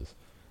courses.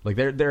 Like,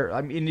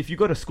 I mean, if you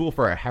go to school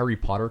for a Harry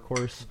Potter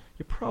course,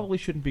 you probably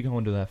shouldn't be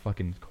going to that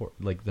fucking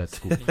that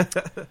school.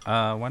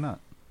 Why not?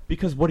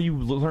 Because what are you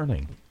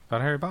learning?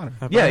 About Harry Potter.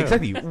 Yeah,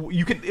 exactly.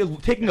 You can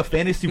taking a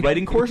fantasy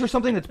writing course or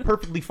something, that's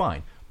perfectly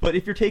fine. But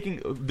if you're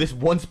taking this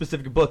one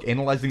specific book,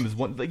 analyzing this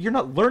one, you're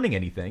not learning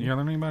anything. You're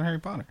learning about Harry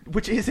Potter,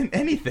 which isn't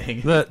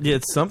anything. Yeah,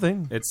 it's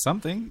something. It's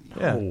something.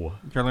 Yeah. Oh.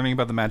 You're learning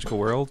about the magical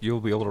world.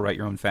 You'll be able to write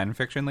your own fan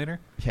fiction later.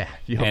 Yeah,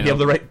 you'll be able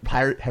to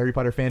write Harry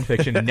Potter fan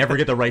fiction and never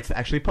get the rights to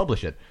actually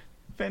publish it.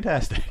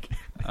 Fantastic.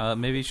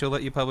 Maybe she'll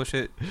let you publish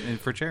it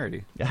for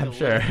charity. Yeah, I'm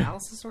sure.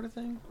 Analysis sort of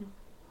thing.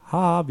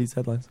 Hobbies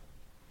headlines.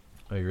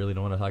 Oh, you really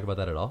don't want to talk about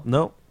that at all?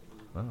 Nope.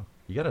 Oh,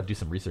 you got to do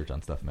some research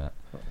on stuff, Matt.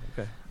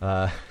 Okay.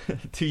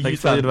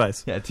 Thanks for the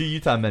advice. Yeah, 2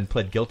 Utah men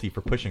pled guilty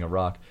for pushing a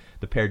rock.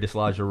 The pair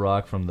dislodged a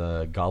rock from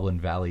the Goblin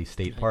Valley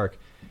State Park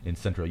in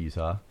central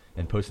Utah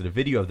and posted a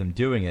video of them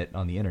doing it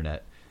on the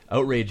internet.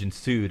 Outrage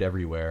ensued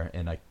everywhere,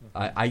 and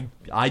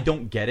I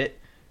don't get it,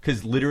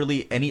 because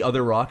literally any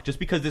other rock, just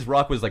because this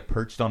rock was like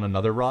perched on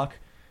another rock,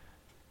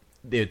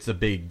 it's a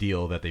big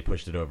deal that they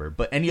pushed it over.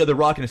 But any other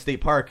rock in a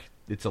state park,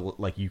 it's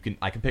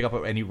I can pick up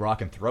any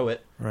rock and throw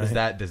it. Right.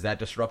 Does that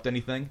disrupt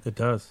anything? It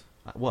does.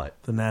 What?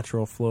 The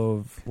natural flow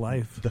of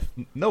life.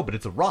 No, but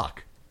it's a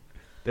rock.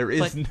 There is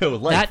But no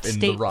life that in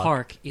state the rock.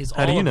 park is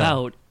How do all you know?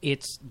 about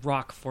its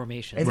rock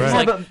formation. And It's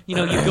right. like, you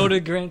go to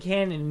Grand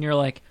Canyon and you're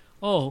like,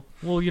 oh,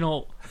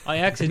 well, I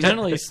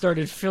accidentally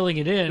started filling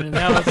it in, and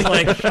now it's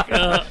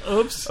like,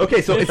 oops.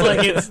 Okay, so it's like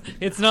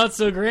it's not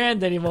so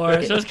grand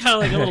anymore. So it's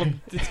kind of like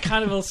it's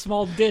kind of a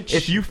small ditch.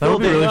 If you That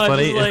would filled be it, really Just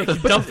funny.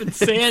 like dumping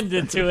sand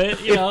into it,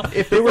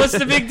 if they were- what's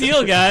the big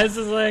deal, guys?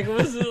 It's like,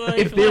 what's it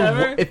like?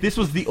 Whatever. if this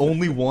was the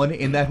only one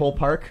in that whole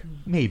park,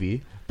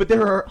 maybe. But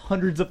there are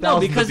hundreds of No,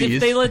 thousands because of these.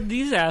 if they let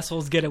these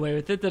assholes get away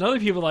with it, then other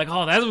people are like,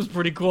 oh, that was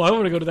pretty cool. I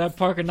want to go to that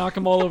park and knock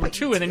them all over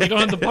too, and then you don't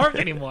have the park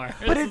anymore.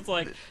 But it's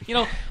like,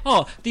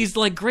 oh, these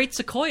like great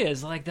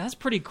sequoias, like that's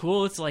pretty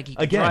cool. It's like you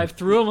can Again. drive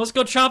through them. Let's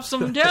go chop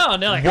some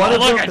down. They're like, One oh,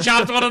 of look, them- I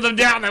chopped one of them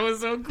down. That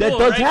was so cool. That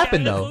does right,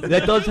 happen, guys? though. Let's That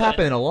go does do it.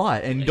 happen a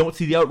lot, and you don't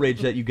see the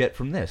outrage that you get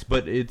from this.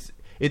 But it's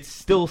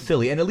still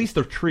silly, and at least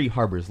the tree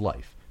harbors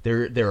life.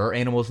 There are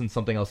animals and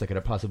something else that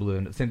could possibly live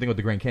in it. Same thing with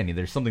the Grand Canyon.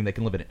 There's something that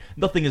can live in it.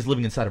 Nothing is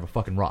living inside of a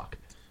fucking rock.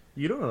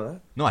 You don't know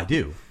that. No, I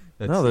do.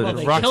 No, the Well,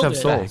 they rocks killed have it.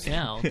 souls.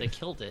 Yeah, they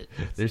killed it.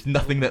 There's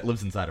nothing that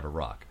lives inside of a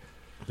rock.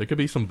 There could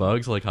be some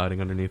bugs like hiding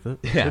underneath it.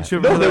 Yeah. Didn't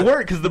you No, remember there that?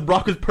 weren't, because the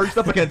rock was perched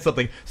up against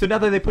something. So now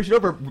that they push it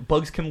over,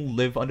 bugs can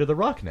live under the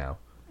rock now.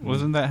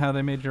 Wasn't that how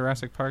they made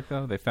Jurassic Park,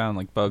 though? They found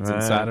like bugs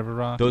Right. inside of a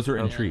rock. Those are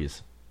in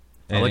trees.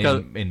 I And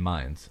like in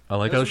mines. I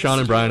like how Sean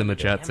and Brian in the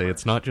chat say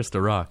it's not just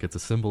a rock; it's a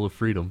symbol of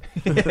freedom.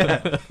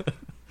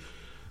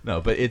 No,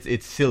 but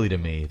it's silly to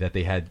me that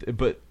they had.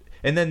 But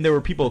and then there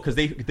were people, because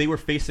they were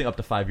facing up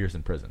to 5 years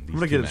in prison. I'm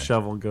gonna get a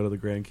shovel and go to the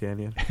Grand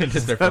Canyon.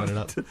 Just start filling it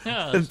up.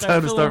 Yeah, It's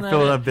time to start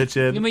filling that bitch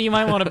in. You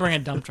might want to bring a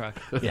dump truck.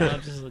 Yeah.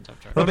 Just a dump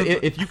truck. No, but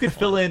if you could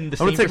fill in the I'm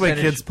same gonna take my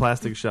percentage- kids'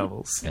 plastic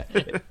shovels. Yeah.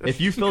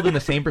 If you filled in the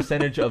same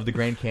percentage of the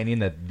Grand Canyon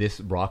that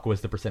this rock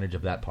was the percentage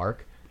of that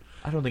park,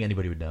 I don't think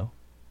anybody would know.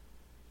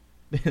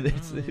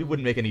 It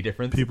wouldn't make any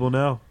difference. People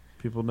know.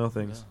 People know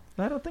things.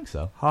 I don't think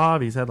so.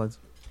 Hobbies headlines.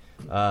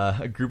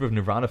 A group of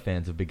Nirvana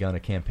fans have begun a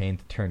campaign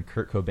to turn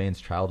Kurt Cobain's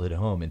childhood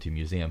home into a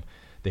museum.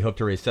 They hope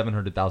to raise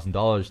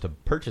 $700,000 to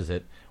purchase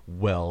it.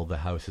 Well, the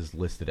house is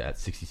listed at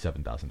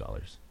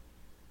 $67,000.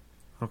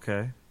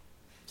 Okay.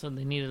 So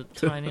they need a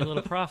tiny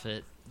little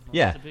profit.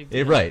 Yeah, What's the big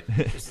deal? right.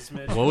 Just a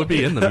smidge. What would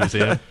be in the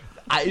museum?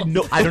 I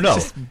don't know.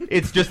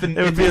 It's just It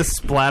would be a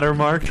splatter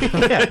mark.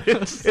 Yeah,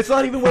 it's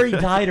not even where he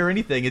died or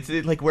anything. It's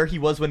like where he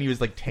was when he was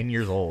like 10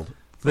 years old.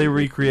 They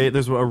recreate.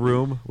 There's a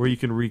room where you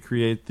can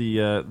recreate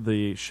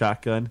the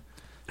shotgun.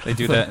 They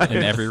do that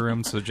in every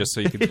room, so just so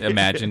you can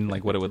imagine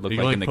like what it would look You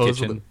can, like in the pose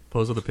kitchen.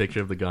 pose with a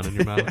picture of the gun in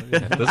your mouth. Yeah,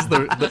 this is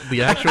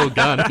the actual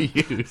gun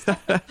he used.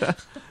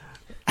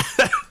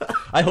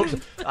 I hope so.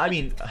 I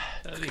mean,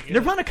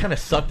 Nirvana kind of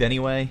sucked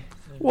anyway.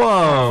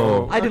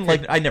 Whoa! I didn't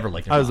like. I never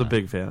liked Nirvana. I was a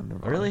big fan of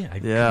Nirvana. Really? I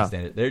Yeah. couldn't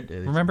stand it.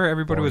 It's Remember,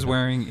 everybody was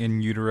boring. wearing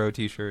in utero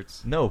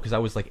T-shirts. No, because I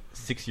was like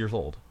 6 years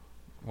old.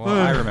 Well,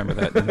 I remember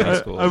that in high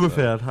school. I'm a so.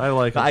 fan. I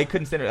like it. I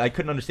couldn't stand it. I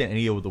couldn't understand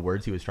any of the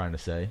words he was trying to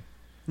say.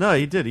 No,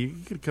 he did. He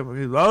could come.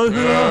 Like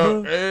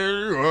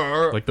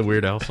the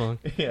Weird Al song.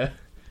 Yeah.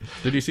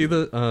 Did you see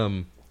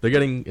the they're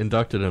getting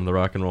inducted in the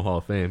Rock and Roll Hall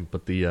of Fame,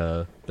 but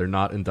they're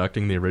not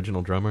inducting the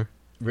original drummer.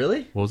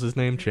 Really? What was his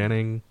name?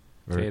 Channing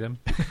Tatum?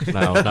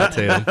 No, not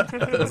Tatum.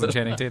 Wasn't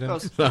Channing Tatum?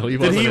 No, he Did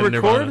wasn't he in record?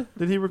 Nirvana.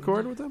 Did he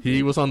record with them?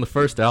 He was on the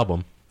first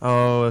album.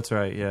 Oh, that's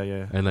right. Yeah,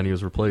 yeah. And then he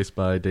was replaced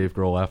by Dave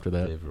Grohl after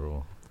that.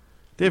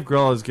 Dave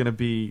Grohl is going to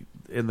be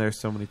in there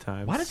so many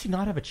times. Why does he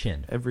not have a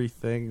chin?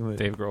 Everything.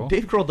 Dave Grohl?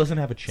 Dave Grohl doesn't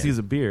have a chin. He has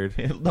a beard.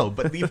 No,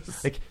 but he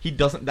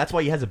doesn't. That's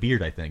why he has a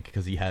beard, I think,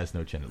 because he has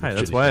no chin. Hi,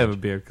 that's why I have a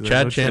beard. 'cause I Chad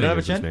have no chin. Channing have a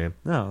is his chin? name.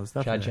 No, it's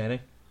not Chad that. Channing.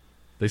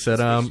 They said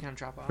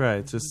Right,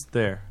 it's just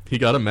there. he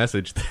got a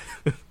message.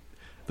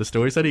 The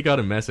story said he got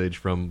a message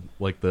from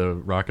like the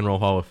Rock and Roll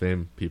Hall of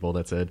Fame people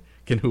that said,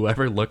 "Can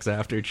whoever looks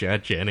after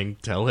Chad Channing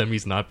tell him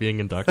he's not being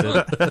inducted?"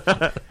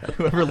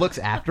 Whoever looks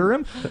after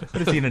him?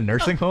 What is he in a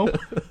nursing home?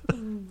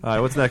 All right,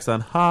 what's next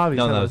on hobbies?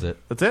 No, that was it.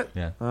 That's it?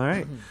 Yeah. All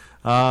right.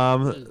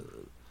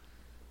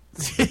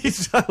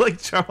 I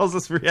like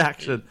Charles's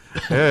reaction.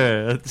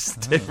 Hey, it's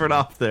different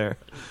off there.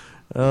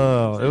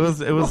 Oh, it was.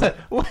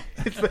 What?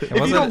 If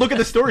you don't look at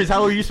the stories,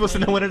 how are you supposed to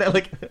know when it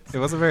It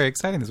wasn't very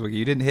exciting this week.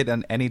 You didn't hit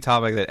on any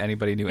topic that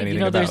anybody knew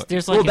anything about.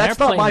 There's like an that's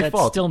not airplane my that's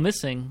fault. still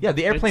missing. Yeah,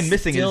 the airplane It's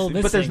missing still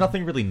but there's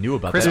nothing really new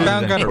about Chris that.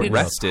 Brown got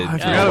arrested. I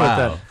forgot about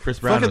that. Chris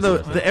Brown was the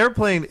arrested.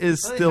 airplane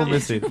is still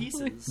missing.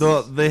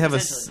 They have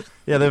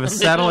they have a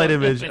satellite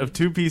image of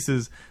two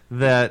pieces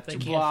that They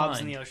can't blobs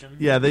find. in the ocean.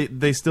 Yeah,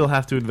 they still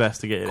have to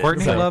investigate it.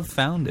 Courtney So, Love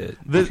found it.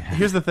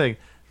 Here's the thing.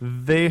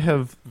 They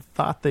have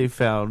thought they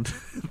found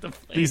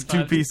these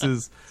two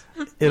pieces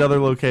in other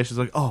locations.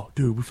 Like, oh,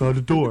 dude, we found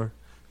a door.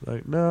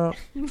 Like, no,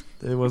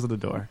 it wasn't a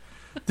door.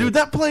 Dude,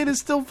 that plane is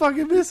still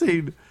fucking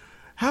missing.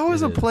 How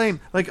is a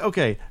plane... Like,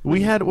 okay,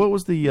 we had... What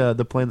was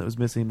the plane that was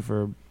missing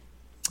for...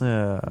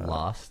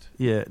 Lost?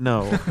 Yeah,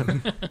 no.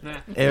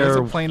 There was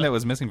a plane that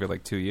was missing for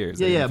like 2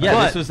 years. Yeah,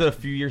 this was a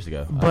few years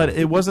ago. But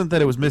it wasn't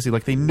that it was missing.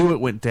 Like, they knew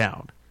it went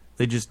down.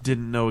 They just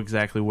didn't know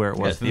exactly where it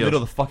was. It's in the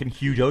middle of the fucking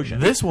huge ocean.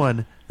 This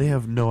one, they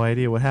have no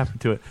idea what happened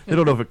to it. They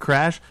don't know if it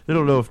crashed. They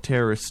don't know if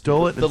terrorists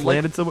stole it and it's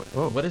landed somewhere.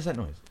 Oh. What is that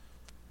noise?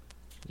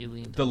 You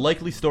leaned. The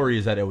likely story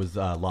is that it was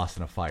lost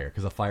in a fire,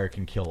 because a fire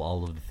can kill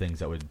all of the things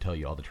that would tell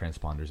you, all the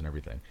transponders and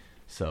everything.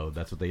 So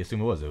that's what they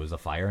assume it was. It was a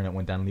fire and it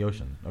went down in the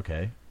ocean.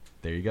 Okay.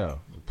 There you go.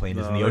 The plane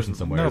is in the ocean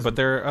somewhere. No, but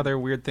there are other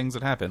weird things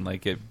that happened.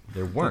 Like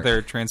there weren't.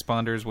 Their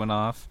transponders went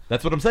off.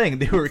 That's what I'm saying.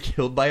 They were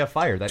killed by a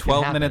fire. That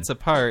 12 minutes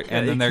apart,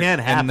 and then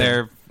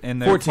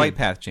their flight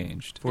path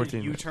changed.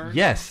 14. U-turn?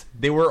 Yes,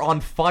 they were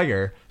on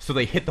fire, so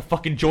they hit the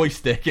fucking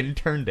joystick and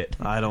turned it.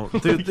 I don't.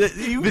 Dude, this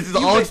is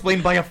all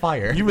explained by a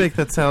fire. You make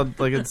that sound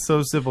like it's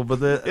so simple, but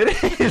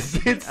it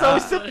is. It's so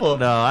simple.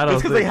 No, I don't.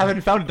 Just because they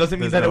haven't found it doesn't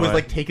mean there's that it no was way.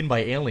 like taken by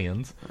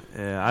aliens.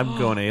 Yeah, I'm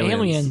going aliens.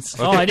 Aliens.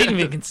 Oh, I didn't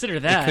even consider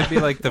that. It could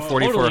be like the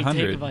Totally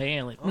 4400. taken by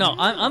aliens. No,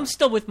 I'm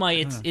still with my.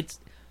 It's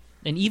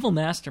an evil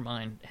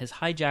mastermind has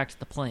hijacked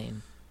the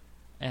plane,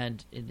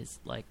 and it is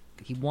like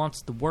he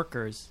wants the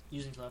workers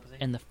Using telepathy.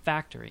 and the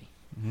factory.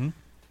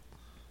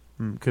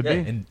 Could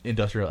be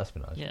industrial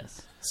espionage.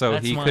 Yes. So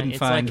That's he why- couldn't it's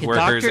find like a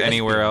workers doctor-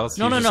 anywhere else.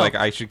 No, He was no, just no. like,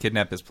 I should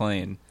kidnap this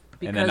plane, and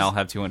then Because- I'll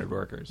have 200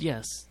 workers.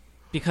 Yes,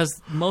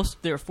 because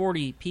there are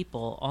 40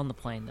 people on the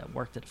plane that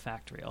worked at a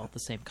factory, all at the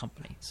same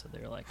company. So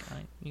they're like,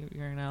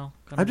 "You're now."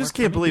 Gonna I just work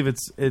for can't me?" believe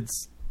it's.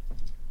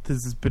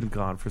 This has been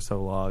gone for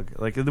so long.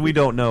 Like we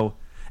don't know.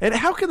 And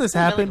how can this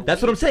happen?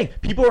 That's what I'm saying.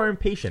 People are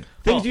impatient.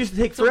 Things used to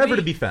take forever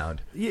to be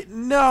found.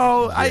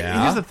 No,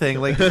 Yeah. here's the thing.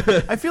 Like,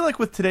 I feel like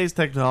with today's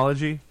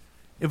technology,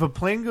 if a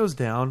plane goes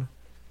down,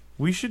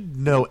 we should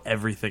know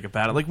everything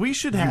about it. Like, we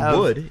should have. You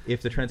would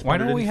if the transponder Why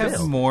don't we didn't have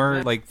fail.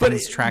 more like But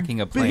things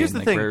tracking a but plane, here's the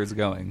like thing. where it's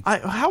going?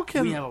 How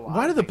can?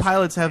 Why do the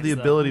pilots have the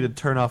ability to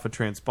turn off a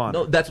transponder?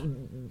 No,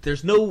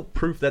 there's no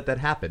proof that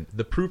happened.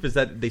 The proof is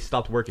that they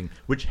stopped working,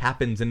 which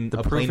happens in The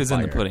a proof plane is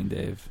fire. in the pudding,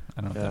 Dave.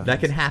 I don't know. If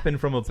That can happen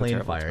from a plane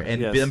terrible fire, term.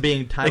 and Yes. them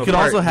being time It could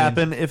apart also means-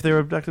 happen if they were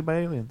abducted by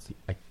aliens.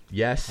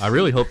 Yes, I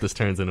really hope this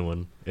turns into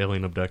an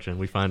alien abduction.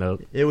 We find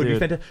out. It would be Dude.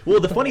 fantastic. Well,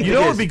 the funny You thing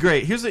know what is, would be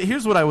great?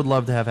 Here's what I would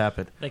love to have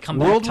happen. They come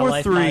back World to War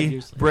life 5 III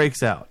years later.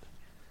 breaks out.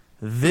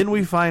 Then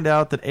we find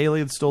out that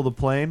aliens stole the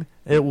plane.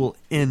 It will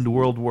end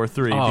World War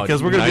III Oh,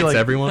 because we're going to be unites like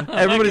everyone?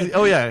 Everybody's.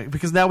 Oh yeah,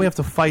 because now we have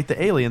to fight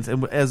the aliens,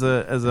 and as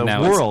a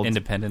now world, it's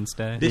Independence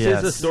Day. this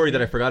is a story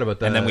that I forgot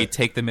about. and then we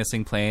take the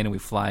missing plane and we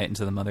fly it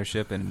into the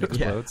mothership and it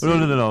explodes.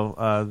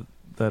 No.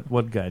 That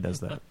one guy does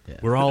that.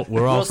 We're all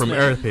from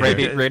Earth here.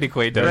 Randy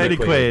Quaid does Randy it.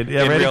 Quaid.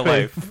 Yeah, in Randy real Quaid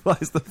life.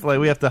 flies the plane.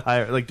 We have to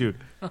hire. Like, dude,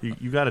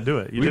 you got to do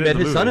it. You We did met it in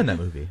the his son movie. in that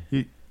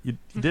movie. You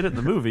did it in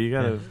the movie. You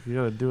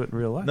gotta do it in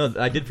real life. No,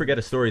 I did forget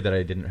a story that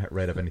I didn't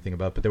write up anything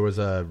about, but there was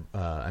an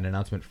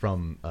announcement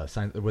from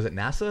science. Was it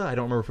NASA? I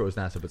don't remember if it was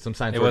NASA, but some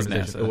science It was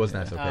organization. NASA, It was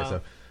yeah. NASA. Okay,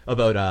 so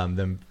about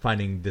them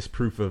finding this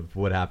proof of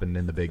what happened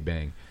in the Big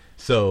Bang.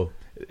 So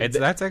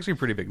That's actually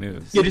pretty big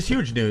news. It is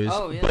huge news.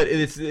 Oh, yeah. But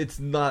it's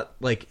not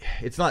like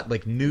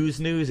news.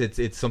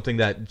 It's something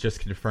that just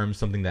confirms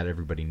something that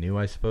everybody knew,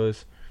 I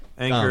suppose.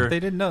 Anchor. They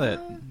didn't know that.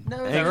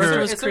 No, Anchor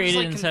was it's created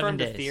like in 7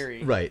 confirmed a days.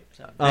 Theory. Right.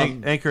 So.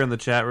 Anchor in the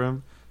chat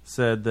room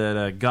said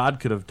that God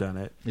could have done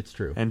it. It's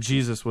true. And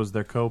Jesus was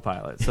their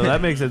co-pilot. So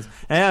that makes sense.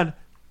 And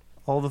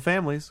all the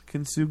families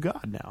can sue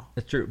God now.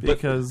 That's true.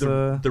 Because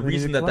but the they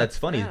reason need to that's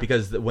collect. funny is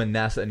because when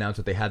NASA announced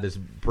that they had this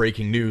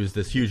breaking news,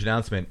 this huge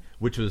announcement,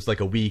 which was like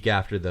a week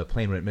after the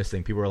plane went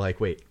missing, people were like,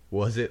 "Wait,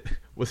 was it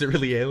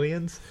really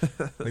aliens?"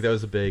 Like that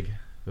was a big.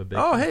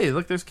 Oh, hey,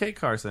 look, there's Kate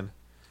Carson.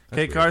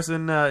 Kate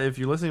Carson, if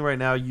you're listening right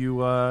now,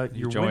 you're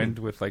joined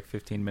winning. with like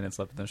 15 minutes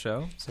left in the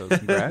show, so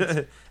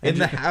congrats. In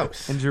the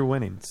house. And you're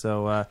winning.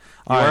 So you all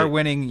are right.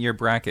 winning your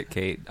bracket,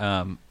 Kate.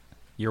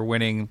 You're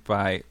winning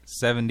by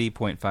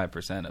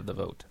 70.5% of the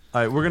vote.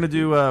 All right, we're gonna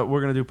do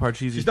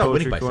Parcheesi's She's not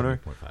winning poetry by corner.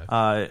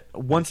 7.5.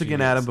 Once again,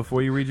 Adam,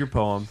 before you read your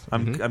poem,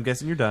 I'm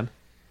guessing you're done.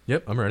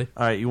 Yep, I'm ready.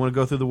 All right, you want to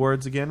go through the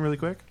words again, really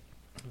quick?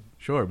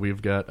 Sure.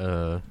 We've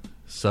got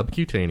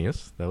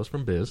subcutaneous. That was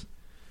from Biz.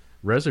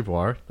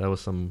 Reservoir. That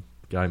was some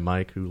guy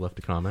Mike who left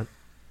a comment.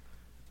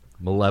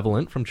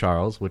 Malevolent from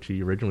Charles, which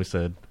he originally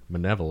said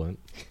malevolent.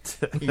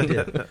 He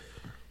did.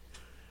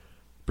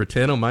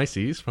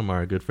 Britannomyces from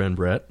our good friend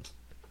Brett.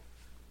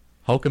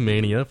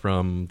 Hulkamania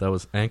from, that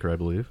was Anchor, I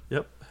believe.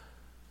 Yep.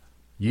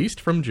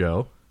 Yeast from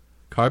Joe.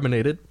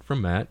 Carbonated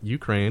from Matt.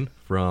 Ukraine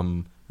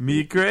from...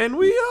 Me crane,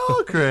 we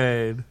all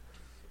crane.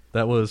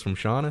 That was from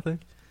Sean, I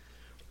think.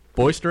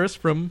 Boisterous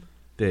from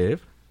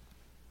Dave.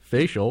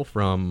 Facial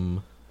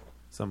from...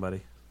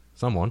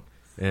 Someone.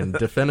 And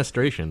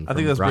defenestration I think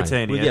from that's Brian.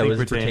 Britannia. Well, yeah, it was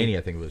Britannia.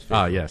 I think it was.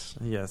 Ah, yes.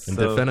 Yes. And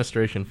so-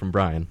 defenestration from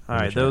Brian. All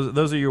right,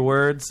 those are your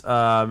words.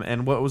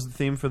 And what was the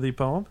theme for the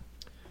poem?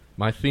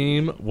 My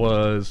theme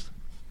was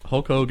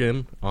Hulk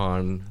Hogan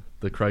on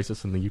the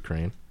crisis in the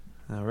Ukraine.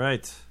 All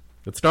right.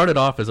 It started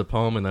off as a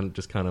poem, and then it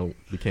just kind of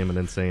became an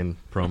insane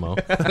promo.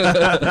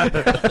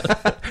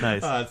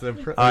 Nice.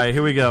 All right,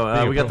 here we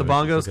go. We got the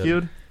bongos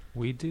queued?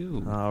 We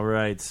do. All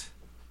right.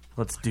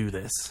 Let's do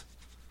this.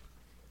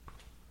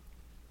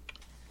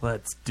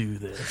 Let's do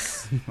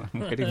this. I'm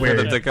waiting for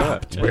them to go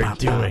up. We're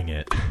doing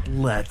it.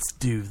 Let's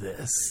do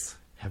this.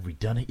 Have we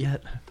done it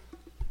yet?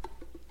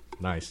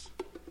 Nice.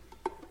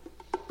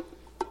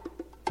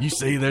 You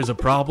say there's a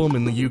problem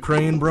in the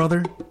Ukraine,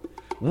 brother?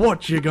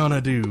 What you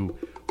gonna do?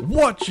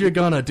 What you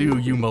gonna do,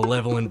 you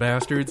malevolent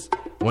bastards,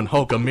 when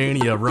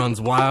Hulkamania runs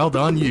wild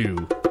on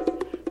you?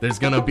 There's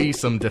gonna be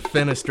some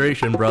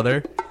defenestration,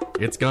 brother.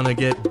 It's gonna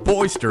get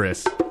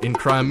boisterous in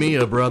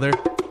Crimea, brother.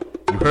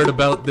 You heard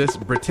about this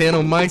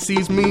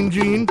Britannomyces, Mean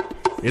Gene?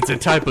 It's a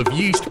type of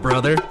yeast,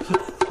 brother.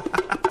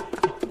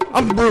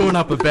 I'm brewing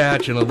up a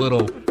batch in a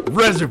little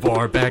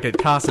reservoir back at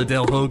Casa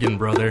del Hogan,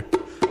 brother.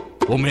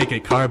 We'll make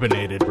it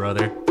carbonated,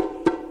 brother.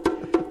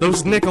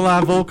 Those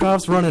Nikolai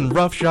Volkovs running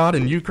roughshod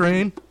in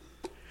Ukraine,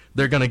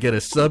 they're gonna get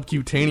a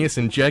subcutaneous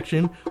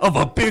injection of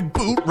a big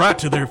boot right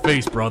to their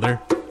face, brother.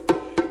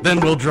 Then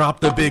we'll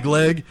drop the big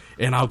leg,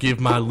 and I'll give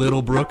my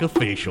little Brooke a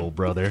facial,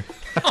 brother.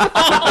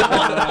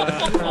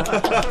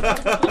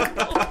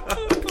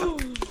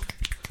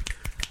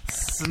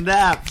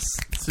 Snaps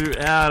to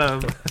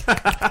Adam.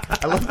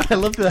 I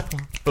love the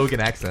Hogan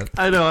accent.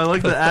 I know. I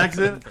like the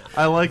accent.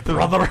 I like the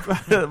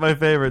Brother. my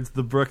favorites,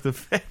 the Brooke the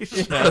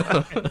Face.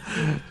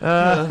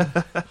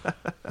 That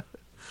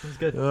was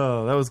good.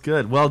 Oh, that was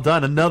good. Well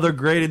done. Another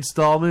great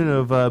installment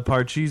of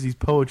Parcheesi's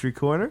Poetry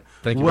Corner.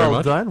 Thank you well very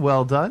much. done.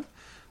 Well done.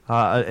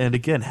 And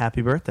again,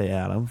 happy birthday,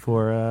 Adam,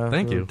 for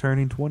Thank you.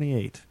 turning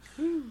 28.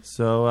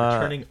 So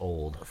Turning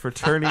old. For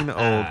turning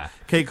old.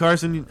 Kate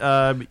Carson,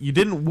 you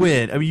didn't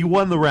win. I mean, you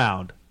won the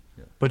round,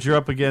 but you're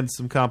up against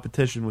some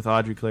competition with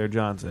Audrey Claire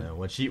Johnson. Yeah,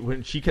 when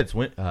she catches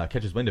wind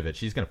of it,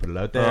 she's gonna put it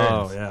out there.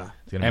 Oh, and yeah.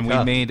 it's gonna And be we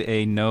tough. made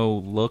a no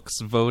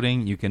looks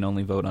voting. You can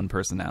only vote on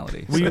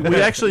personality. We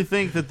actually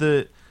think that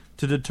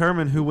to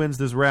determine who wins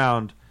this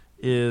round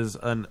is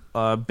an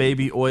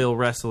baby oil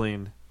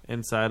wrestling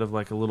inside of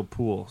like a little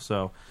pool.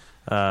 So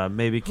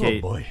maybe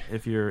Kate,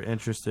 if you're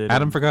interested.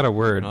 Adam forgot a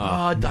word.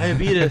 Oh,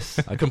 diabetes.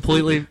 I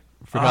completely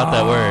forgot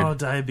that word. Oh,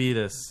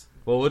 diabetes.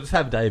 Well, we'll just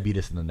have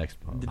diabetes in the next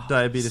poem.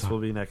 Diabetes will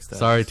be next time.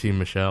 Sorry, Team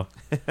Michelle.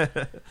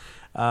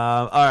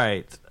 All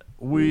right.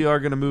 We are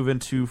going to move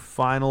into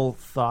final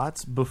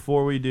thoughts.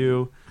 Before we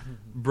do,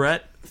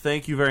 Brett,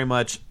 thank you very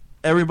much.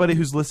 Everybody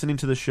who's listening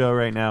to the show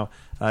right now,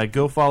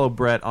 go follow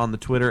Brett on the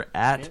Twitter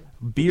at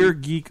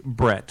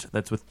BeerGeekBrett.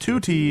 That's with 2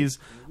 T's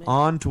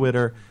on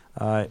Twitter.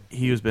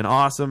 He has been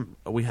awesome.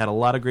 We had a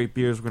lot of great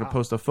beers. We're going to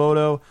post a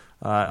photo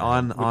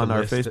on our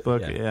list.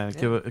 Facebook. Yeah.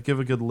 Give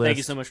a good list. Thank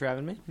you so much for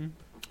having me.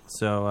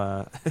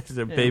 So it's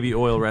a baby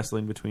oil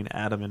wrestling between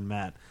Adam and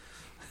Matt.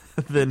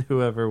 Then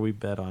whoever we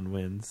bet on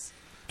wins.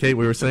 Kate,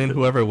 we were saying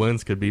whoever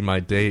wins could be my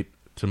date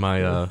to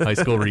my high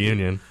school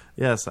reunion.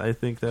 Yes, I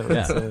think that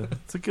was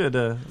it's a good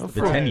the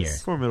 10-year.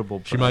 formidable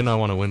prize. She might not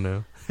want to win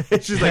now.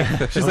 she's like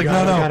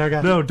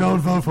no, don't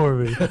vote for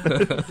me.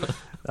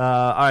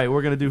 All right,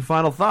 we're gonna do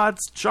final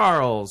thoughts.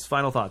 Charles,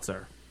 final thoughts,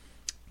 sir.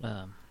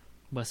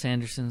 Wes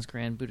Anderson's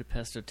Grand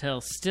Budapest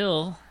Hotel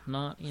still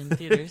not in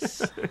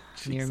theaters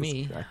near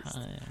me. Christ.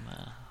 I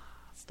am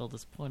still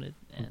disappointed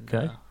and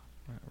Okay.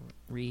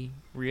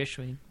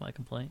 reissuing my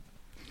complaint.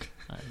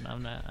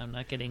 I'm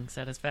not getting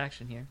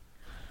satisfaction here.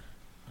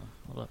 I'm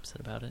a little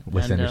upset about it.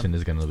 Wes And, Anderson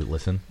is gonna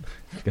listen.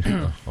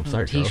 I'm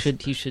sorry, he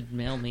Charles. he should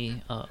mail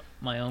me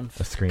my own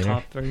A screener?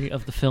 copy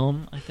of the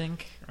film. I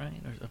think, right,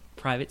 or a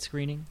private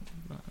screening.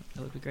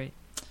 That would be great.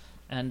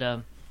 And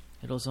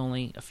it was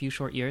only a few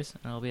short years,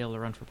 and I'll be able to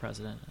run for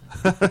president.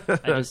 I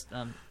just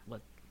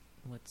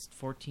what's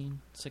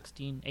 14,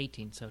 16,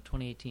 18? So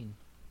 2018.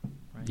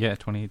 Right? Yeah,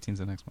 2018 is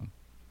the next one.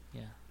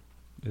 Yeah.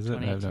 Is it?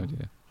 I have no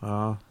idea.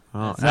 Oh,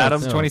 No, Adam,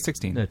 it's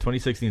 2016. No,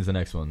 2016 is the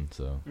next one.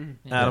 So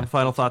Yeah. Adam,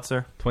 final thoughts,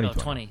 sir.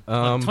 2020.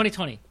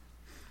 2020.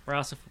 We're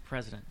also for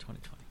president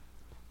 2020.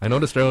 I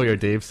noticed earlier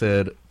Dave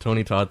said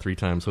Tony Todd 3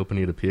 times, hoping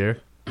he'd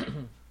appear.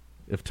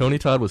 If Tony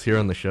Todd was here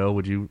on the show,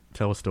 would you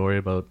tell a story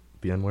about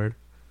the N-word?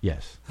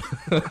 Yes.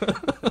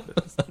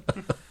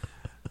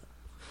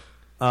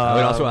 I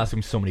would also ask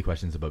him so many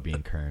questions about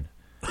being Kern.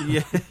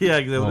 Yeah,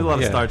 there'll be a lot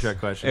of Star Trek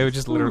questions. It would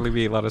just literally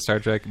be a lot of Star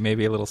Trek,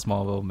 maybe a little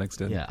Smallville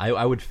mixed in. Yeah,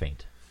 I would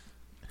faint.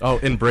 Oh,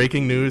 in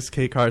breaking news,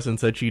 Kate Carson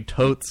said she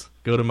totes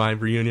go to my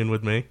reunion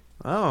with me.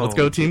 Oh, let's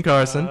go, Team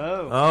Carson.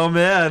 Oh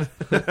man,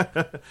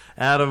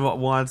 Adam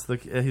wants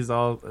he's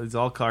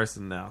all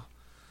Carson now.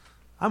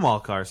 I'm all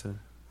Carson.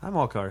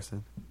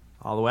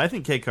 All the way. I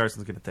think Kate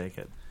Carson's going to take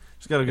it.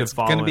 She's got a good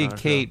following. It's going to be on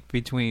Kate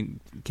between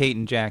Kate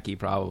and Jackie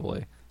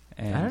probably.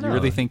 And I don't know. you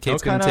really think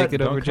Kate's going to take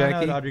it over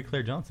Jackie? Audrey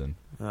Claire Johnson.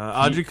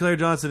 Audrey Claire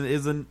Johnson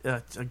isn't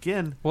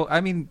again. Well,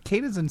 I mean,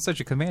 Kate is in such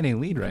a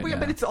commanding lead right now.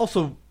 But it's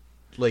also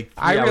like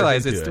I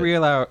realize it's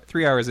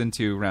 3 hours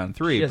into round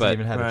 3, She hasn't but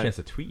even had a chance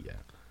to tweet yet.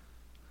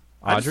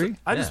 Audrey,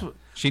 I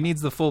she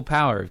needs the full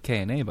power of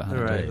K&A behind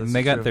her, and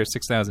they got their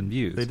 6,000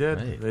 views. They did.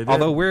 They did.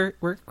 Although we're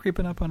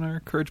creeping up on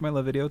our Courage My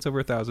Love video. It's over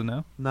 1,000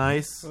 now.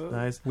 Nice.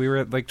 We were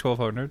at like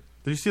 1,200.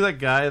 Did you see that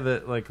guy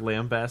that like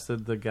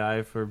lambasted the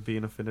guy for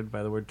being offended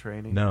by the word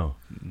training? No.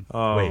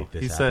 Oh, Wait,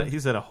 he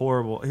said a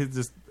horrible. It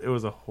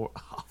was a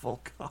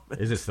awful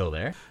comment. Is it still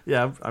there?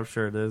 Yeah, I'm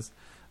sure it is.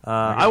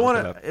 I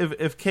want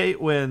to. If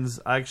Kate wins,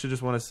 I actually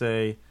just want to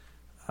say,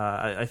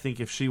 I think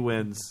if she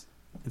wins,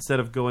 instead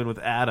of going with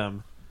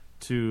Adam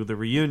to the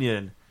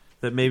reunion,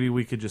 that maybe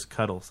we could just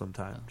cuddle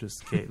sometime.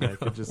 Just Kate and I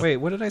could just. Wait,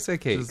 what did I say,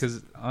 Kate?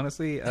 Because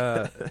honestly,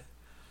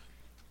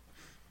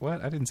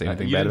 what? I didn't say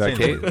anything you bad didn't about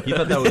say Kate. anything. You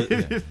thought that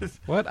was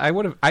What?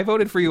 I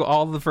voted for you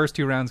all the first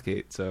 2 rounds,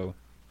 Kate. So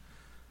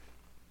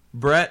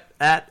Brett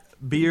at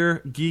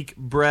Beer Geek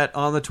Brett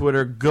on the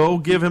Twitter. Go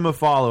give him a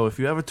follow. If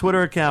you have a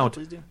Twitter account,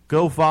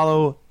 go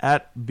follow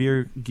at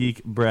Beer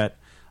Geek Brett.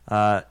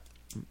 Brett,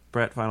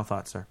 final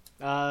thoughts, sir.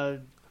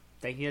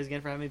 Thank you guys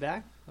again for having me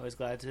back. Always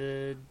glad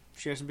to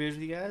share some beers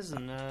with you guys,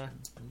 and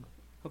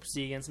hope to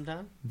see you again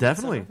sometime.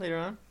 Definitely. Later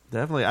on.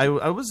 Definitely. I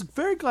was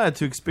very glad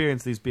to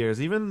experience these beers.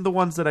 Even the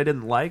ones that I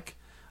didn't like,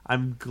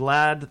 I'm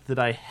glad that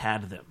I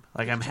had them.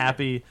 Like, I'm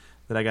happy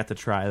that I got to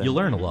try them. You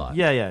learn a lot.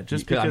 Yeah.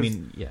 Just because, I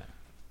mean, yeah.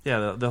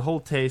 Yeah, the whole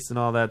taste and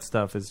all that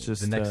stuff is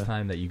just... The next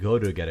time that you go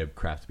to get a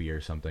craft beer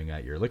or something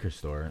at your liquor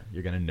store,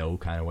 you're going to know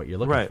kind of what you're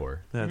looking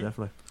for. Yeah,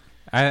 definitely.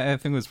 I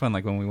think it was fun,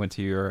 like when we went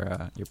to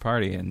your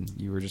party and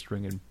you were just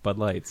drinking Bud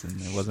Lights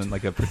and it wasn't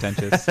like a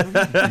pretentious.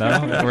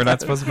 No, we're not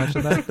supposed to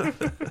mention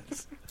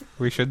that.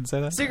 We shouldn't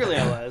say that. Secretly,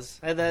 I was.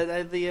 I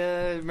had the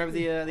remember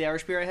the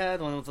Irish beer I had,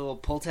 the one with the little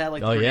pull tab,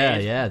 like. Oh the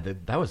grenade? yeah,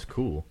 that was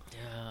cool.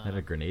 Yeah, had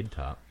a grenade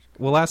top.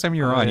 Well, last time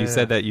you were on, you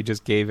said that you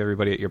just gave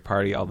everybody at your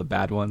party all the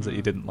bad ones that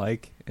you didn't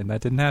like, and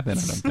that didn't happen.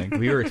 I don't think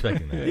we were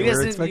expecting that. You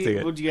guys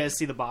did you guys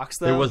see the box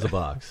though? There was a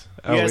box.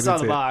 You guys saw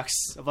the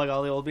box of like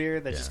all the old beer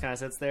that just kind of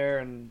sits there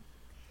and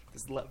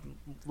is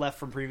left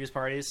from previous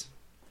parties.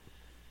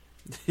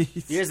 You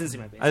guys didn't see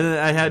my base.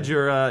 I had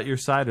your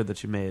cider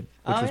that you made,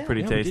 which was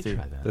pretty tasty.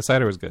 The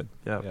cider was good.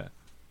 Yeah.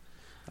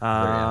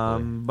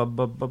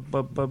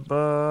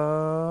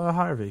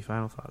 Harvey,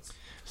 final thoughts.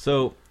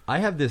 So I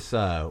have this.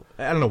 I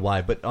don't know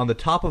why, but on the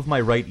top of my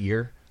right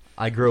ear,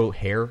 I grow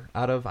hair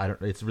out of.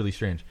 It's really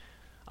strange.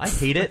 I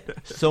hate it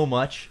so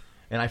much,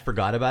 and I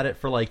forgot about it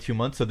for like 2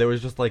 months. So there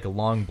was just like a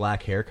long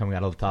black hair coming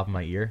out of the top of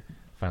my ear.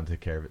 Finally took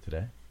care of it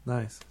today.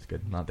 Nice. It's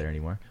good. Not there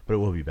anymore, but it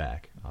will be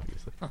back.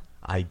 Obviously.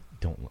 I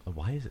don't.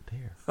 Why is it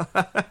there?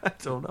 I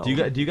don't know.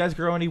 Do you guys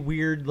grow any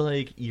weird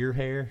like ear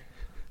hair?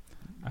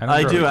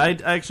 I do. I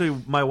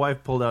actually, my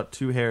wife pulled out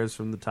 2 hairs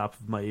from the top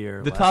of my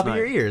ear. The top of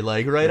your ear,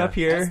 like right up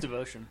here. That's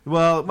devotion.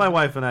 Well, my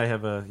wife and I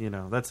have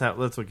that's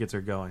what gets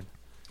her going.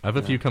 I have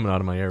a few coming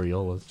out of my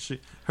areolas.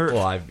 Well,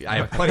 I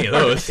have plenty of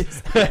those.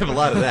 I have a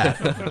lot of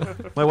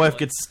that. My wife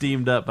gets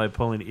steamed up by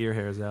pulling ear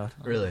hairs out.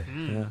 Really?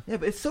 Yeah. Yeah,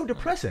 but it's so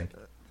depressing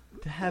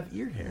to have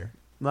ear hair.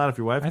 Not if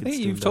your wife. I think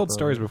you've told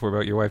stories before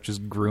about your wife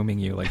just grooming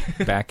you,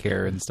 like back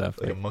hair and stuff,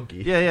 like a monkey.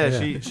 Yeah.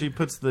 She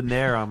puts the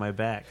nair on my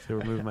back to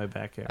remove my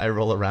back hair. I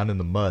roll around in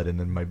the mud, and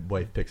then my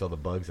wife picks all the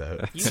bugs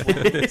out.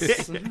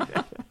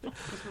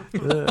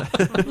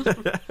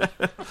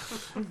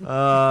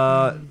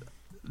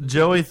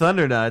 Joey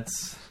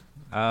Thundernuts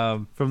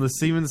from the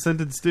Seaman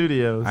Scented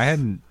Studios. I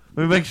hadn't.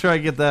 Let me make sure I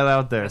get that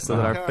out there so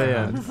that our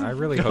fans. I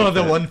really hope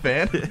the that. one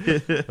fan.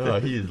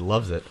 Oh, he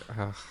loves it.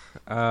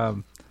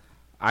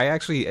 I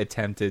actually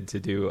attempted to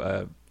do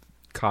a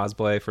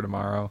cosplay for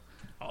tomorrow,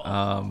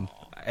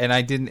 and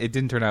it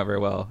didn't turn out very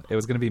well. It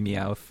was going to be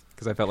Meowth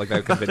because I felt like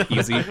that could have been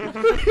easy.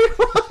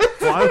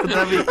 Why would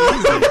that be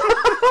easy?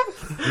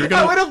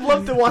 I would have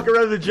loved to walk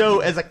around with Joe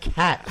as a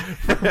cat.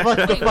 Why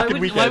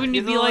wouldn't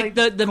you be like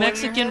the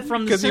Mexican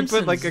from The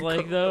Simpsons? You put like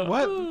the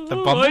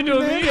Bumblebee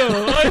Man.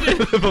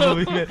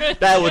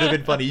 That would have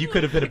been funny. You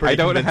could have been a pretty I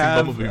don't convincing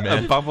have Bumblebee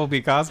Man. a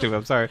Bumblebee costume.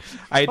 I'm sorry.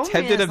 I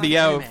attempted to be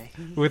out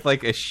with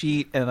like a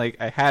sheet and like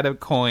I had a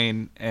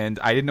coin and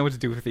I didn't know what to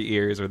do with the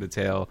ears or the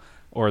tail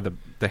or the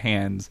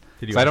hands.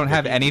 So I don't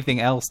have anything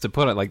else to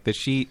put it. Like the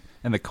sheet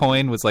and the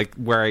coin was like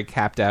where I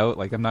capped out.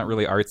 Like I'm not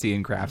really artsy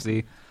and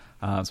craftsy.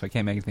 So I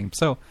can't make anything.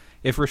 So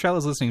if Rochelle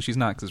is listening, she's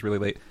not because it's really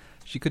late.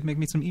 She could make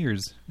me some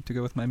ears to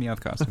go with my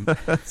Meowth costume.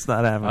 That's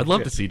not happening. I'd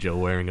love to see Joe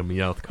wearing a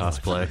Meowth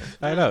cosplay.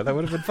 I know that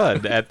would have been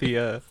fun. At the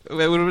it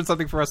would have been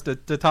something for us to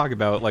talk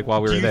about, like while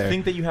we were there. Do you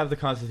think that you have the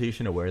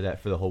constitution to wear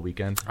that for the whole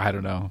weekend? I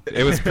don't know.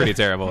 It was pretty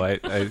terrible.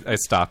 I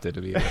stopped it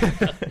to be.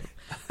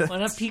 Why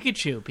not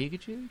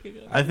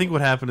Pikachu? I think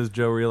what happened is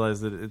Joe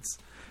realized that it's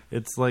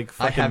It's like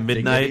I have fucking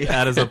midnight dignity.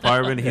 at his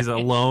apartment. He's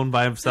alone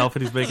by himself,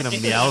 and he's making a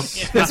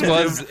meowth. This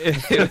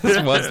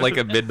was like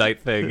a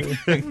midnight thing.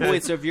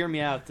 Wait, so if you're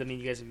Meowth, then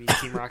you guys would be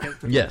Team Rocket?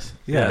 Yes.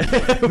 Yeah.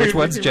 Which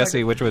one's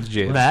Jesse? Which one's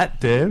James?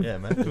 Matt, Dave. Yeah,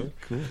 Matt.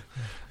 Cool.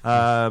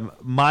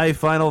 My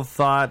final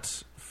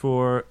thought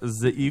for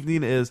the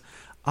evening is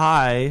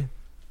I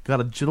got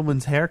a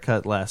gentleman's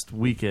haircut last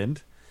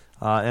weekend,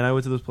 and I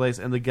went to this place,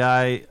 and the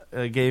guy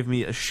gave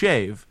me a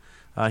shave.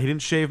 He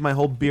didn't shave my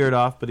whole beard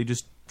off, but he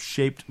just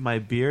shaped my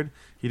beard.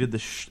 He did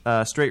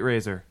the straight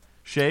razor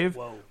shave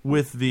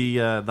with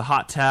the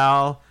hot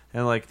towel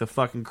and like the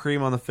fucking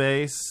cream on the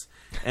face.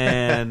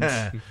 And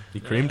He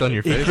creamed on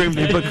your face?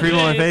 He put cream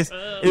on my face.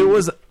 It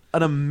was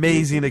an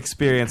amazing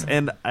experience.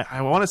 And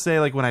I want to say,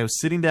 like, when I was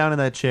sitting down in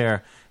that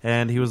chair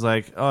and he was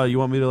like, oh, you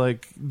want me to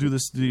like do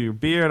this to your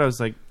beard? I was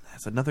like,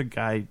 that's another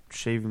guy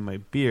shaving my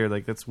beard.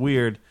 Like, that's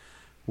weird.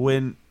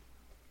 When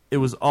it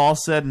was all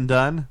said and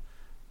done,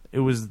 it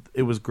was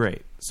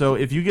great. So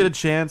if you get a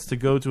chance to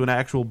go to an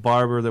actual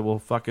barber that will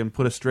fucking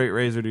put a straight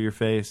razor to your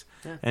face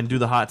and do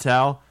the hot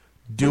towel,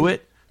 do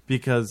it,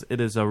 because it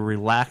is a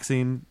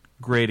relaxing,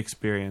 great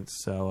experience.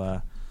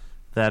 So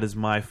that is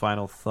my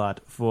final thought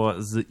for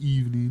the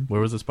evening.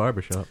 Where was this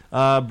barbershop?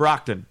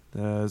 Brockton.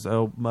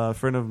 A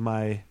friend of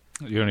my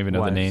You don't even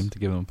know wife's. the name to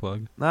give him a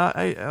plug?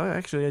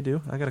 Actually, I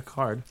do. I got a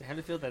card. How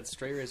to feel that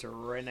straight razor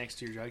right next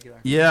to your jugular?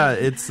 Yeah,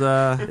 it's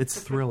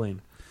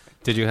thrilling.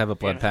 Did you have a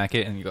blood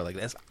packet and you go like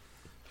this?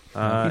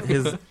 I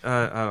don't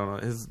know.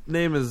 His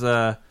name is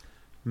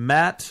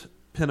Matt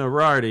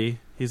Pinarardi.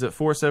 He's at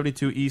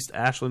 472 East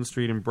Ashland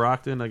Street in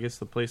Brockton. I guess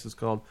the place is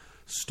called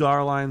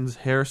Starline's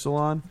Hair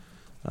Salon.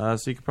 So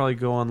you could probably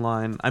go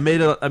online. I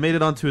made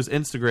it onto his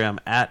Instagram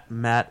at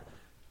Matt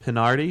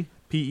Pinardi,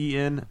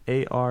 Penardi.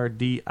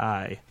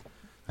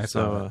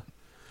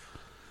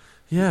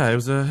 Yeah, it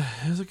was a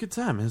good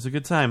time. It was a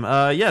good time.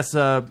 Yes,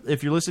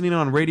 if you're listening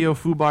on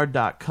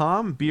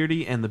RadioFubar.com,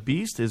 Beardy and the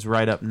Beast is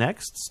right up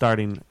next,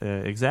 starting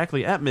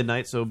exactly at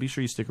midnight, so be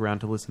sure you stick around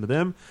to listen to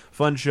them.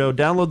 Fun show.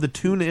 Download the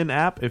TuneIn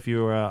app if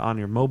you're on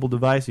your mobile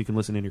device. You can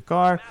listen in your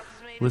car,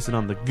 listen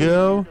on the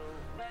go,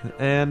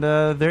 and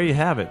there you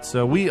have it.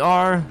 So we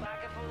are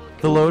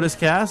the Lotus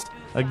Cast.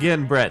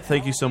 Again, Brett,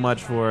 thank you so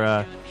much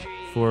for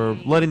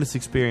letting us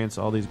experience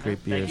all these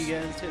great beers. Thank you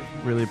guys, too.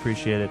 Really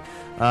appreciate it.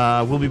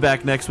 We'll be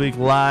back next week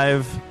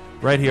live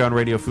right here on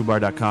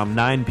RadioFubar.com,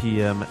 9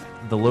 p.m.,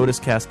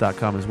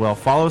 thelotuscast.com as well.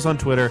 Follow us on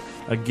Twitter.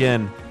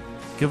 Again,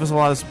 give us a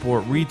lot of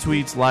support.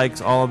 Retweets,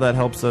 likes, all of that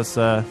helps us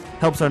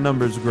helps our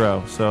numbers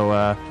grow.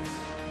 So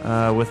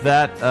with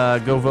that,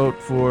 go vote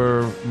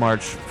for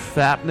March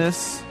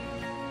Fatness.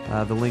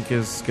 The link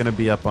is going to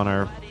be up on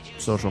our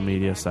social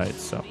media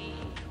sites. So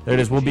there it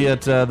is. We'll be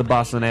at the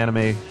Boston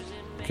Anime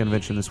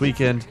Convention this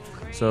weekend,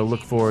 so look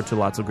forward to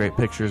lots of great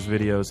pictures,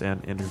 videos,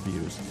 and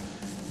interviews.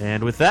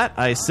 And with that,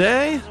 I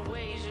say,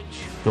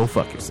 go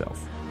fuck yourself.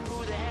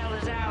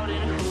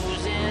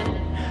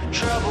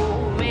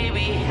 Trouble,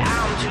 maybe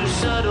I'm too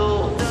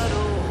subtle.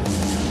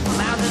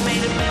 Mouth is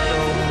made of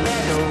metal.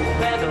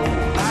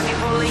 Pocket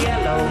full of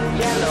yellow.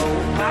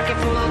 Pocket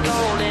full of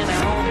gold, and I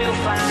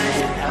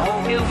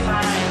hope you'll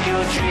find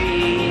your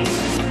dream.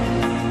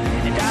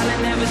 And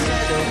darling, never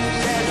settle.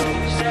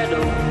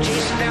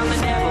 Chasing down the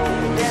devil.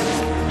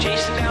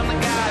 Chasing down the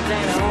gods,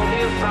 and I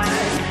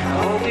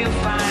hope you'll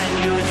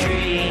find your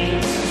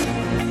dream.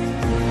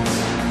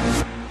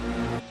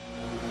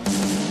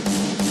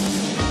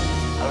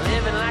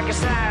 Living like a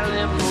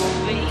silent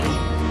movie.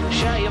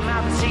 Shut your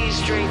mouth and see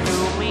straight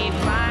through me.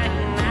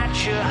 Finding that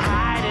you're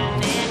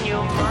hiding in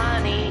your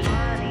money.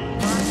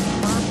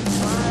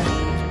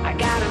 I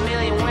got a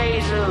million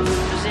ways of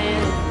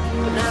losing,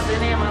 but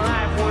nothing in my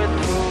life worth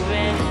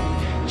proving.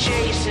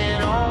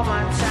 Chasing all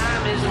my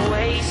time is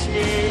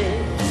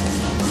wasted.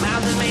 My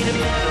mouth is made of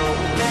metal.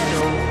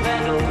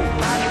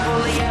 Pocket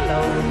full of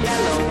yellow.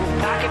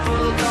 Pocket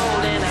full of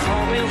gold, and I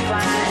hope you'll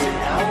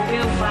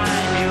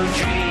find your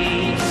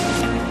dream.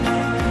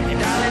 And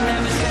darling,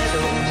 never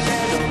settle.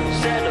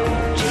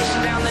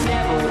 Chasing down the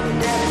devil.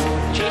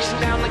 Chasing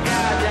down the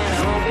gods, and I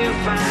hope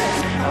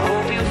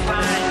you'll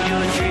find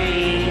your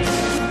dream.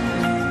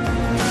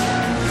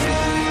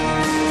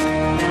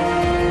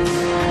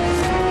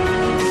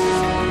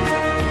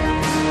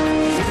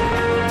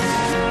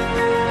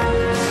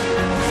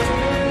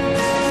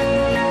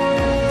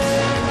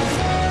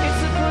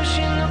 It's a push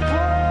and a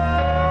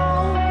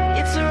pull.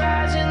 It's a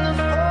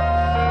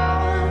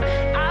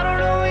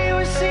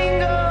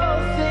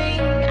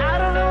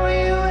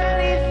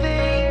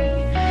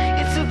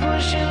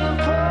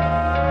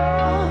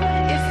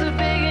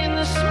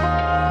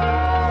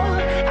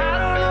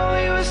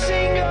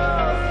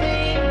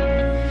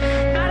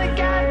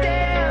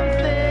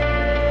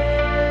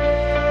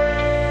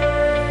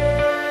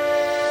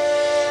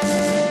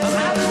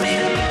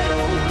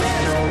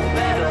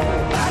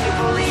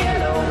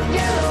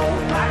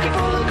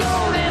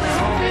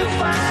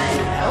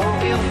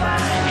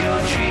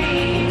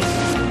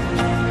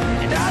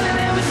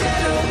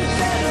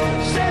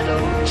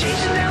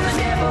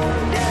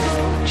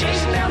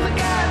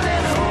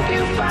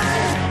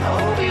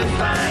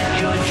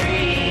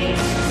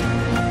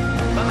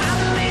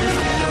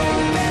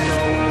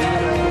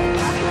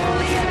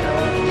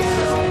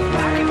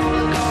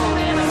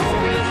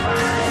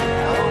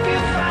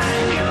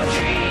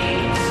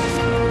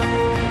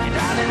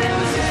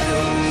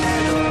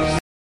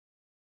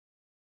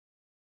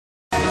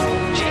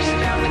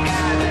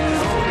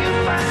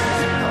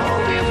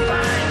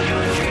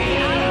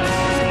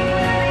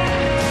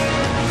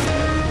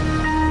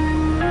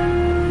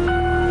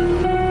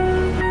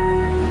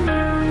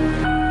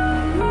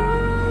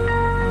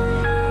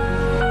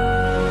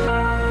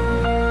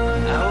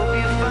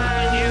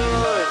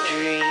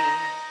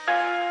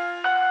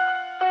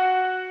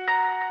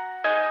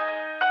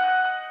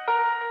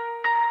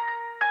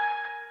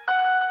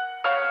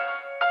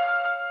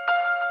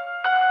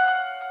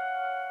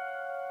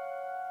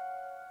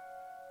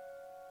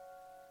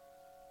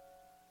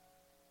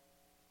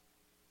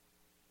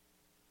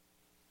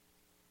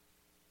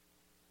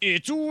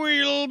It's a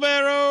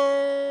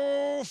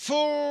wheelbarrow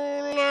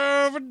full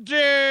of dead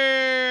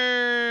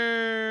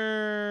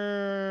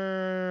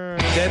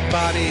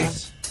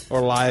bodies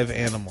or live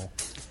animal.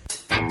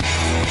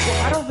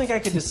 Well, I don't think I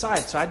could decide,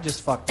 so I'd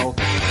just fuck both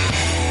of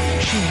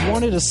them. She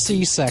wanted a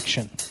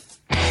C-section.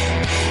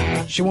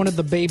 She wanted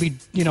the baby,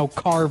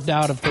 carved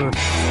out of her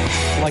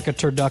like a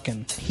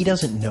turducken. He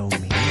doesn't know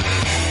me.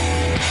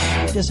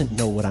 He doesn't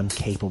know what I'm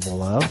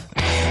capable of.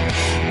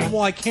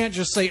 Well, I can't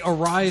just say,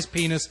 arise,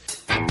 penis,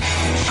 and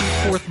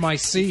shoot forth my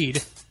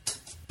seed.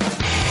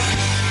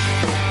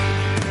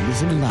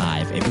 Listen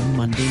live every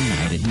Monday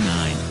night at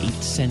 9, 8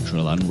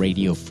 Central on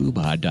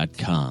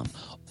RadioFubar.com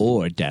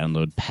or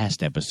download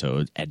past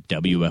episodes at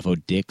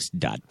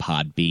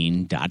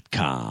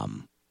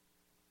WFODix.podbean.com.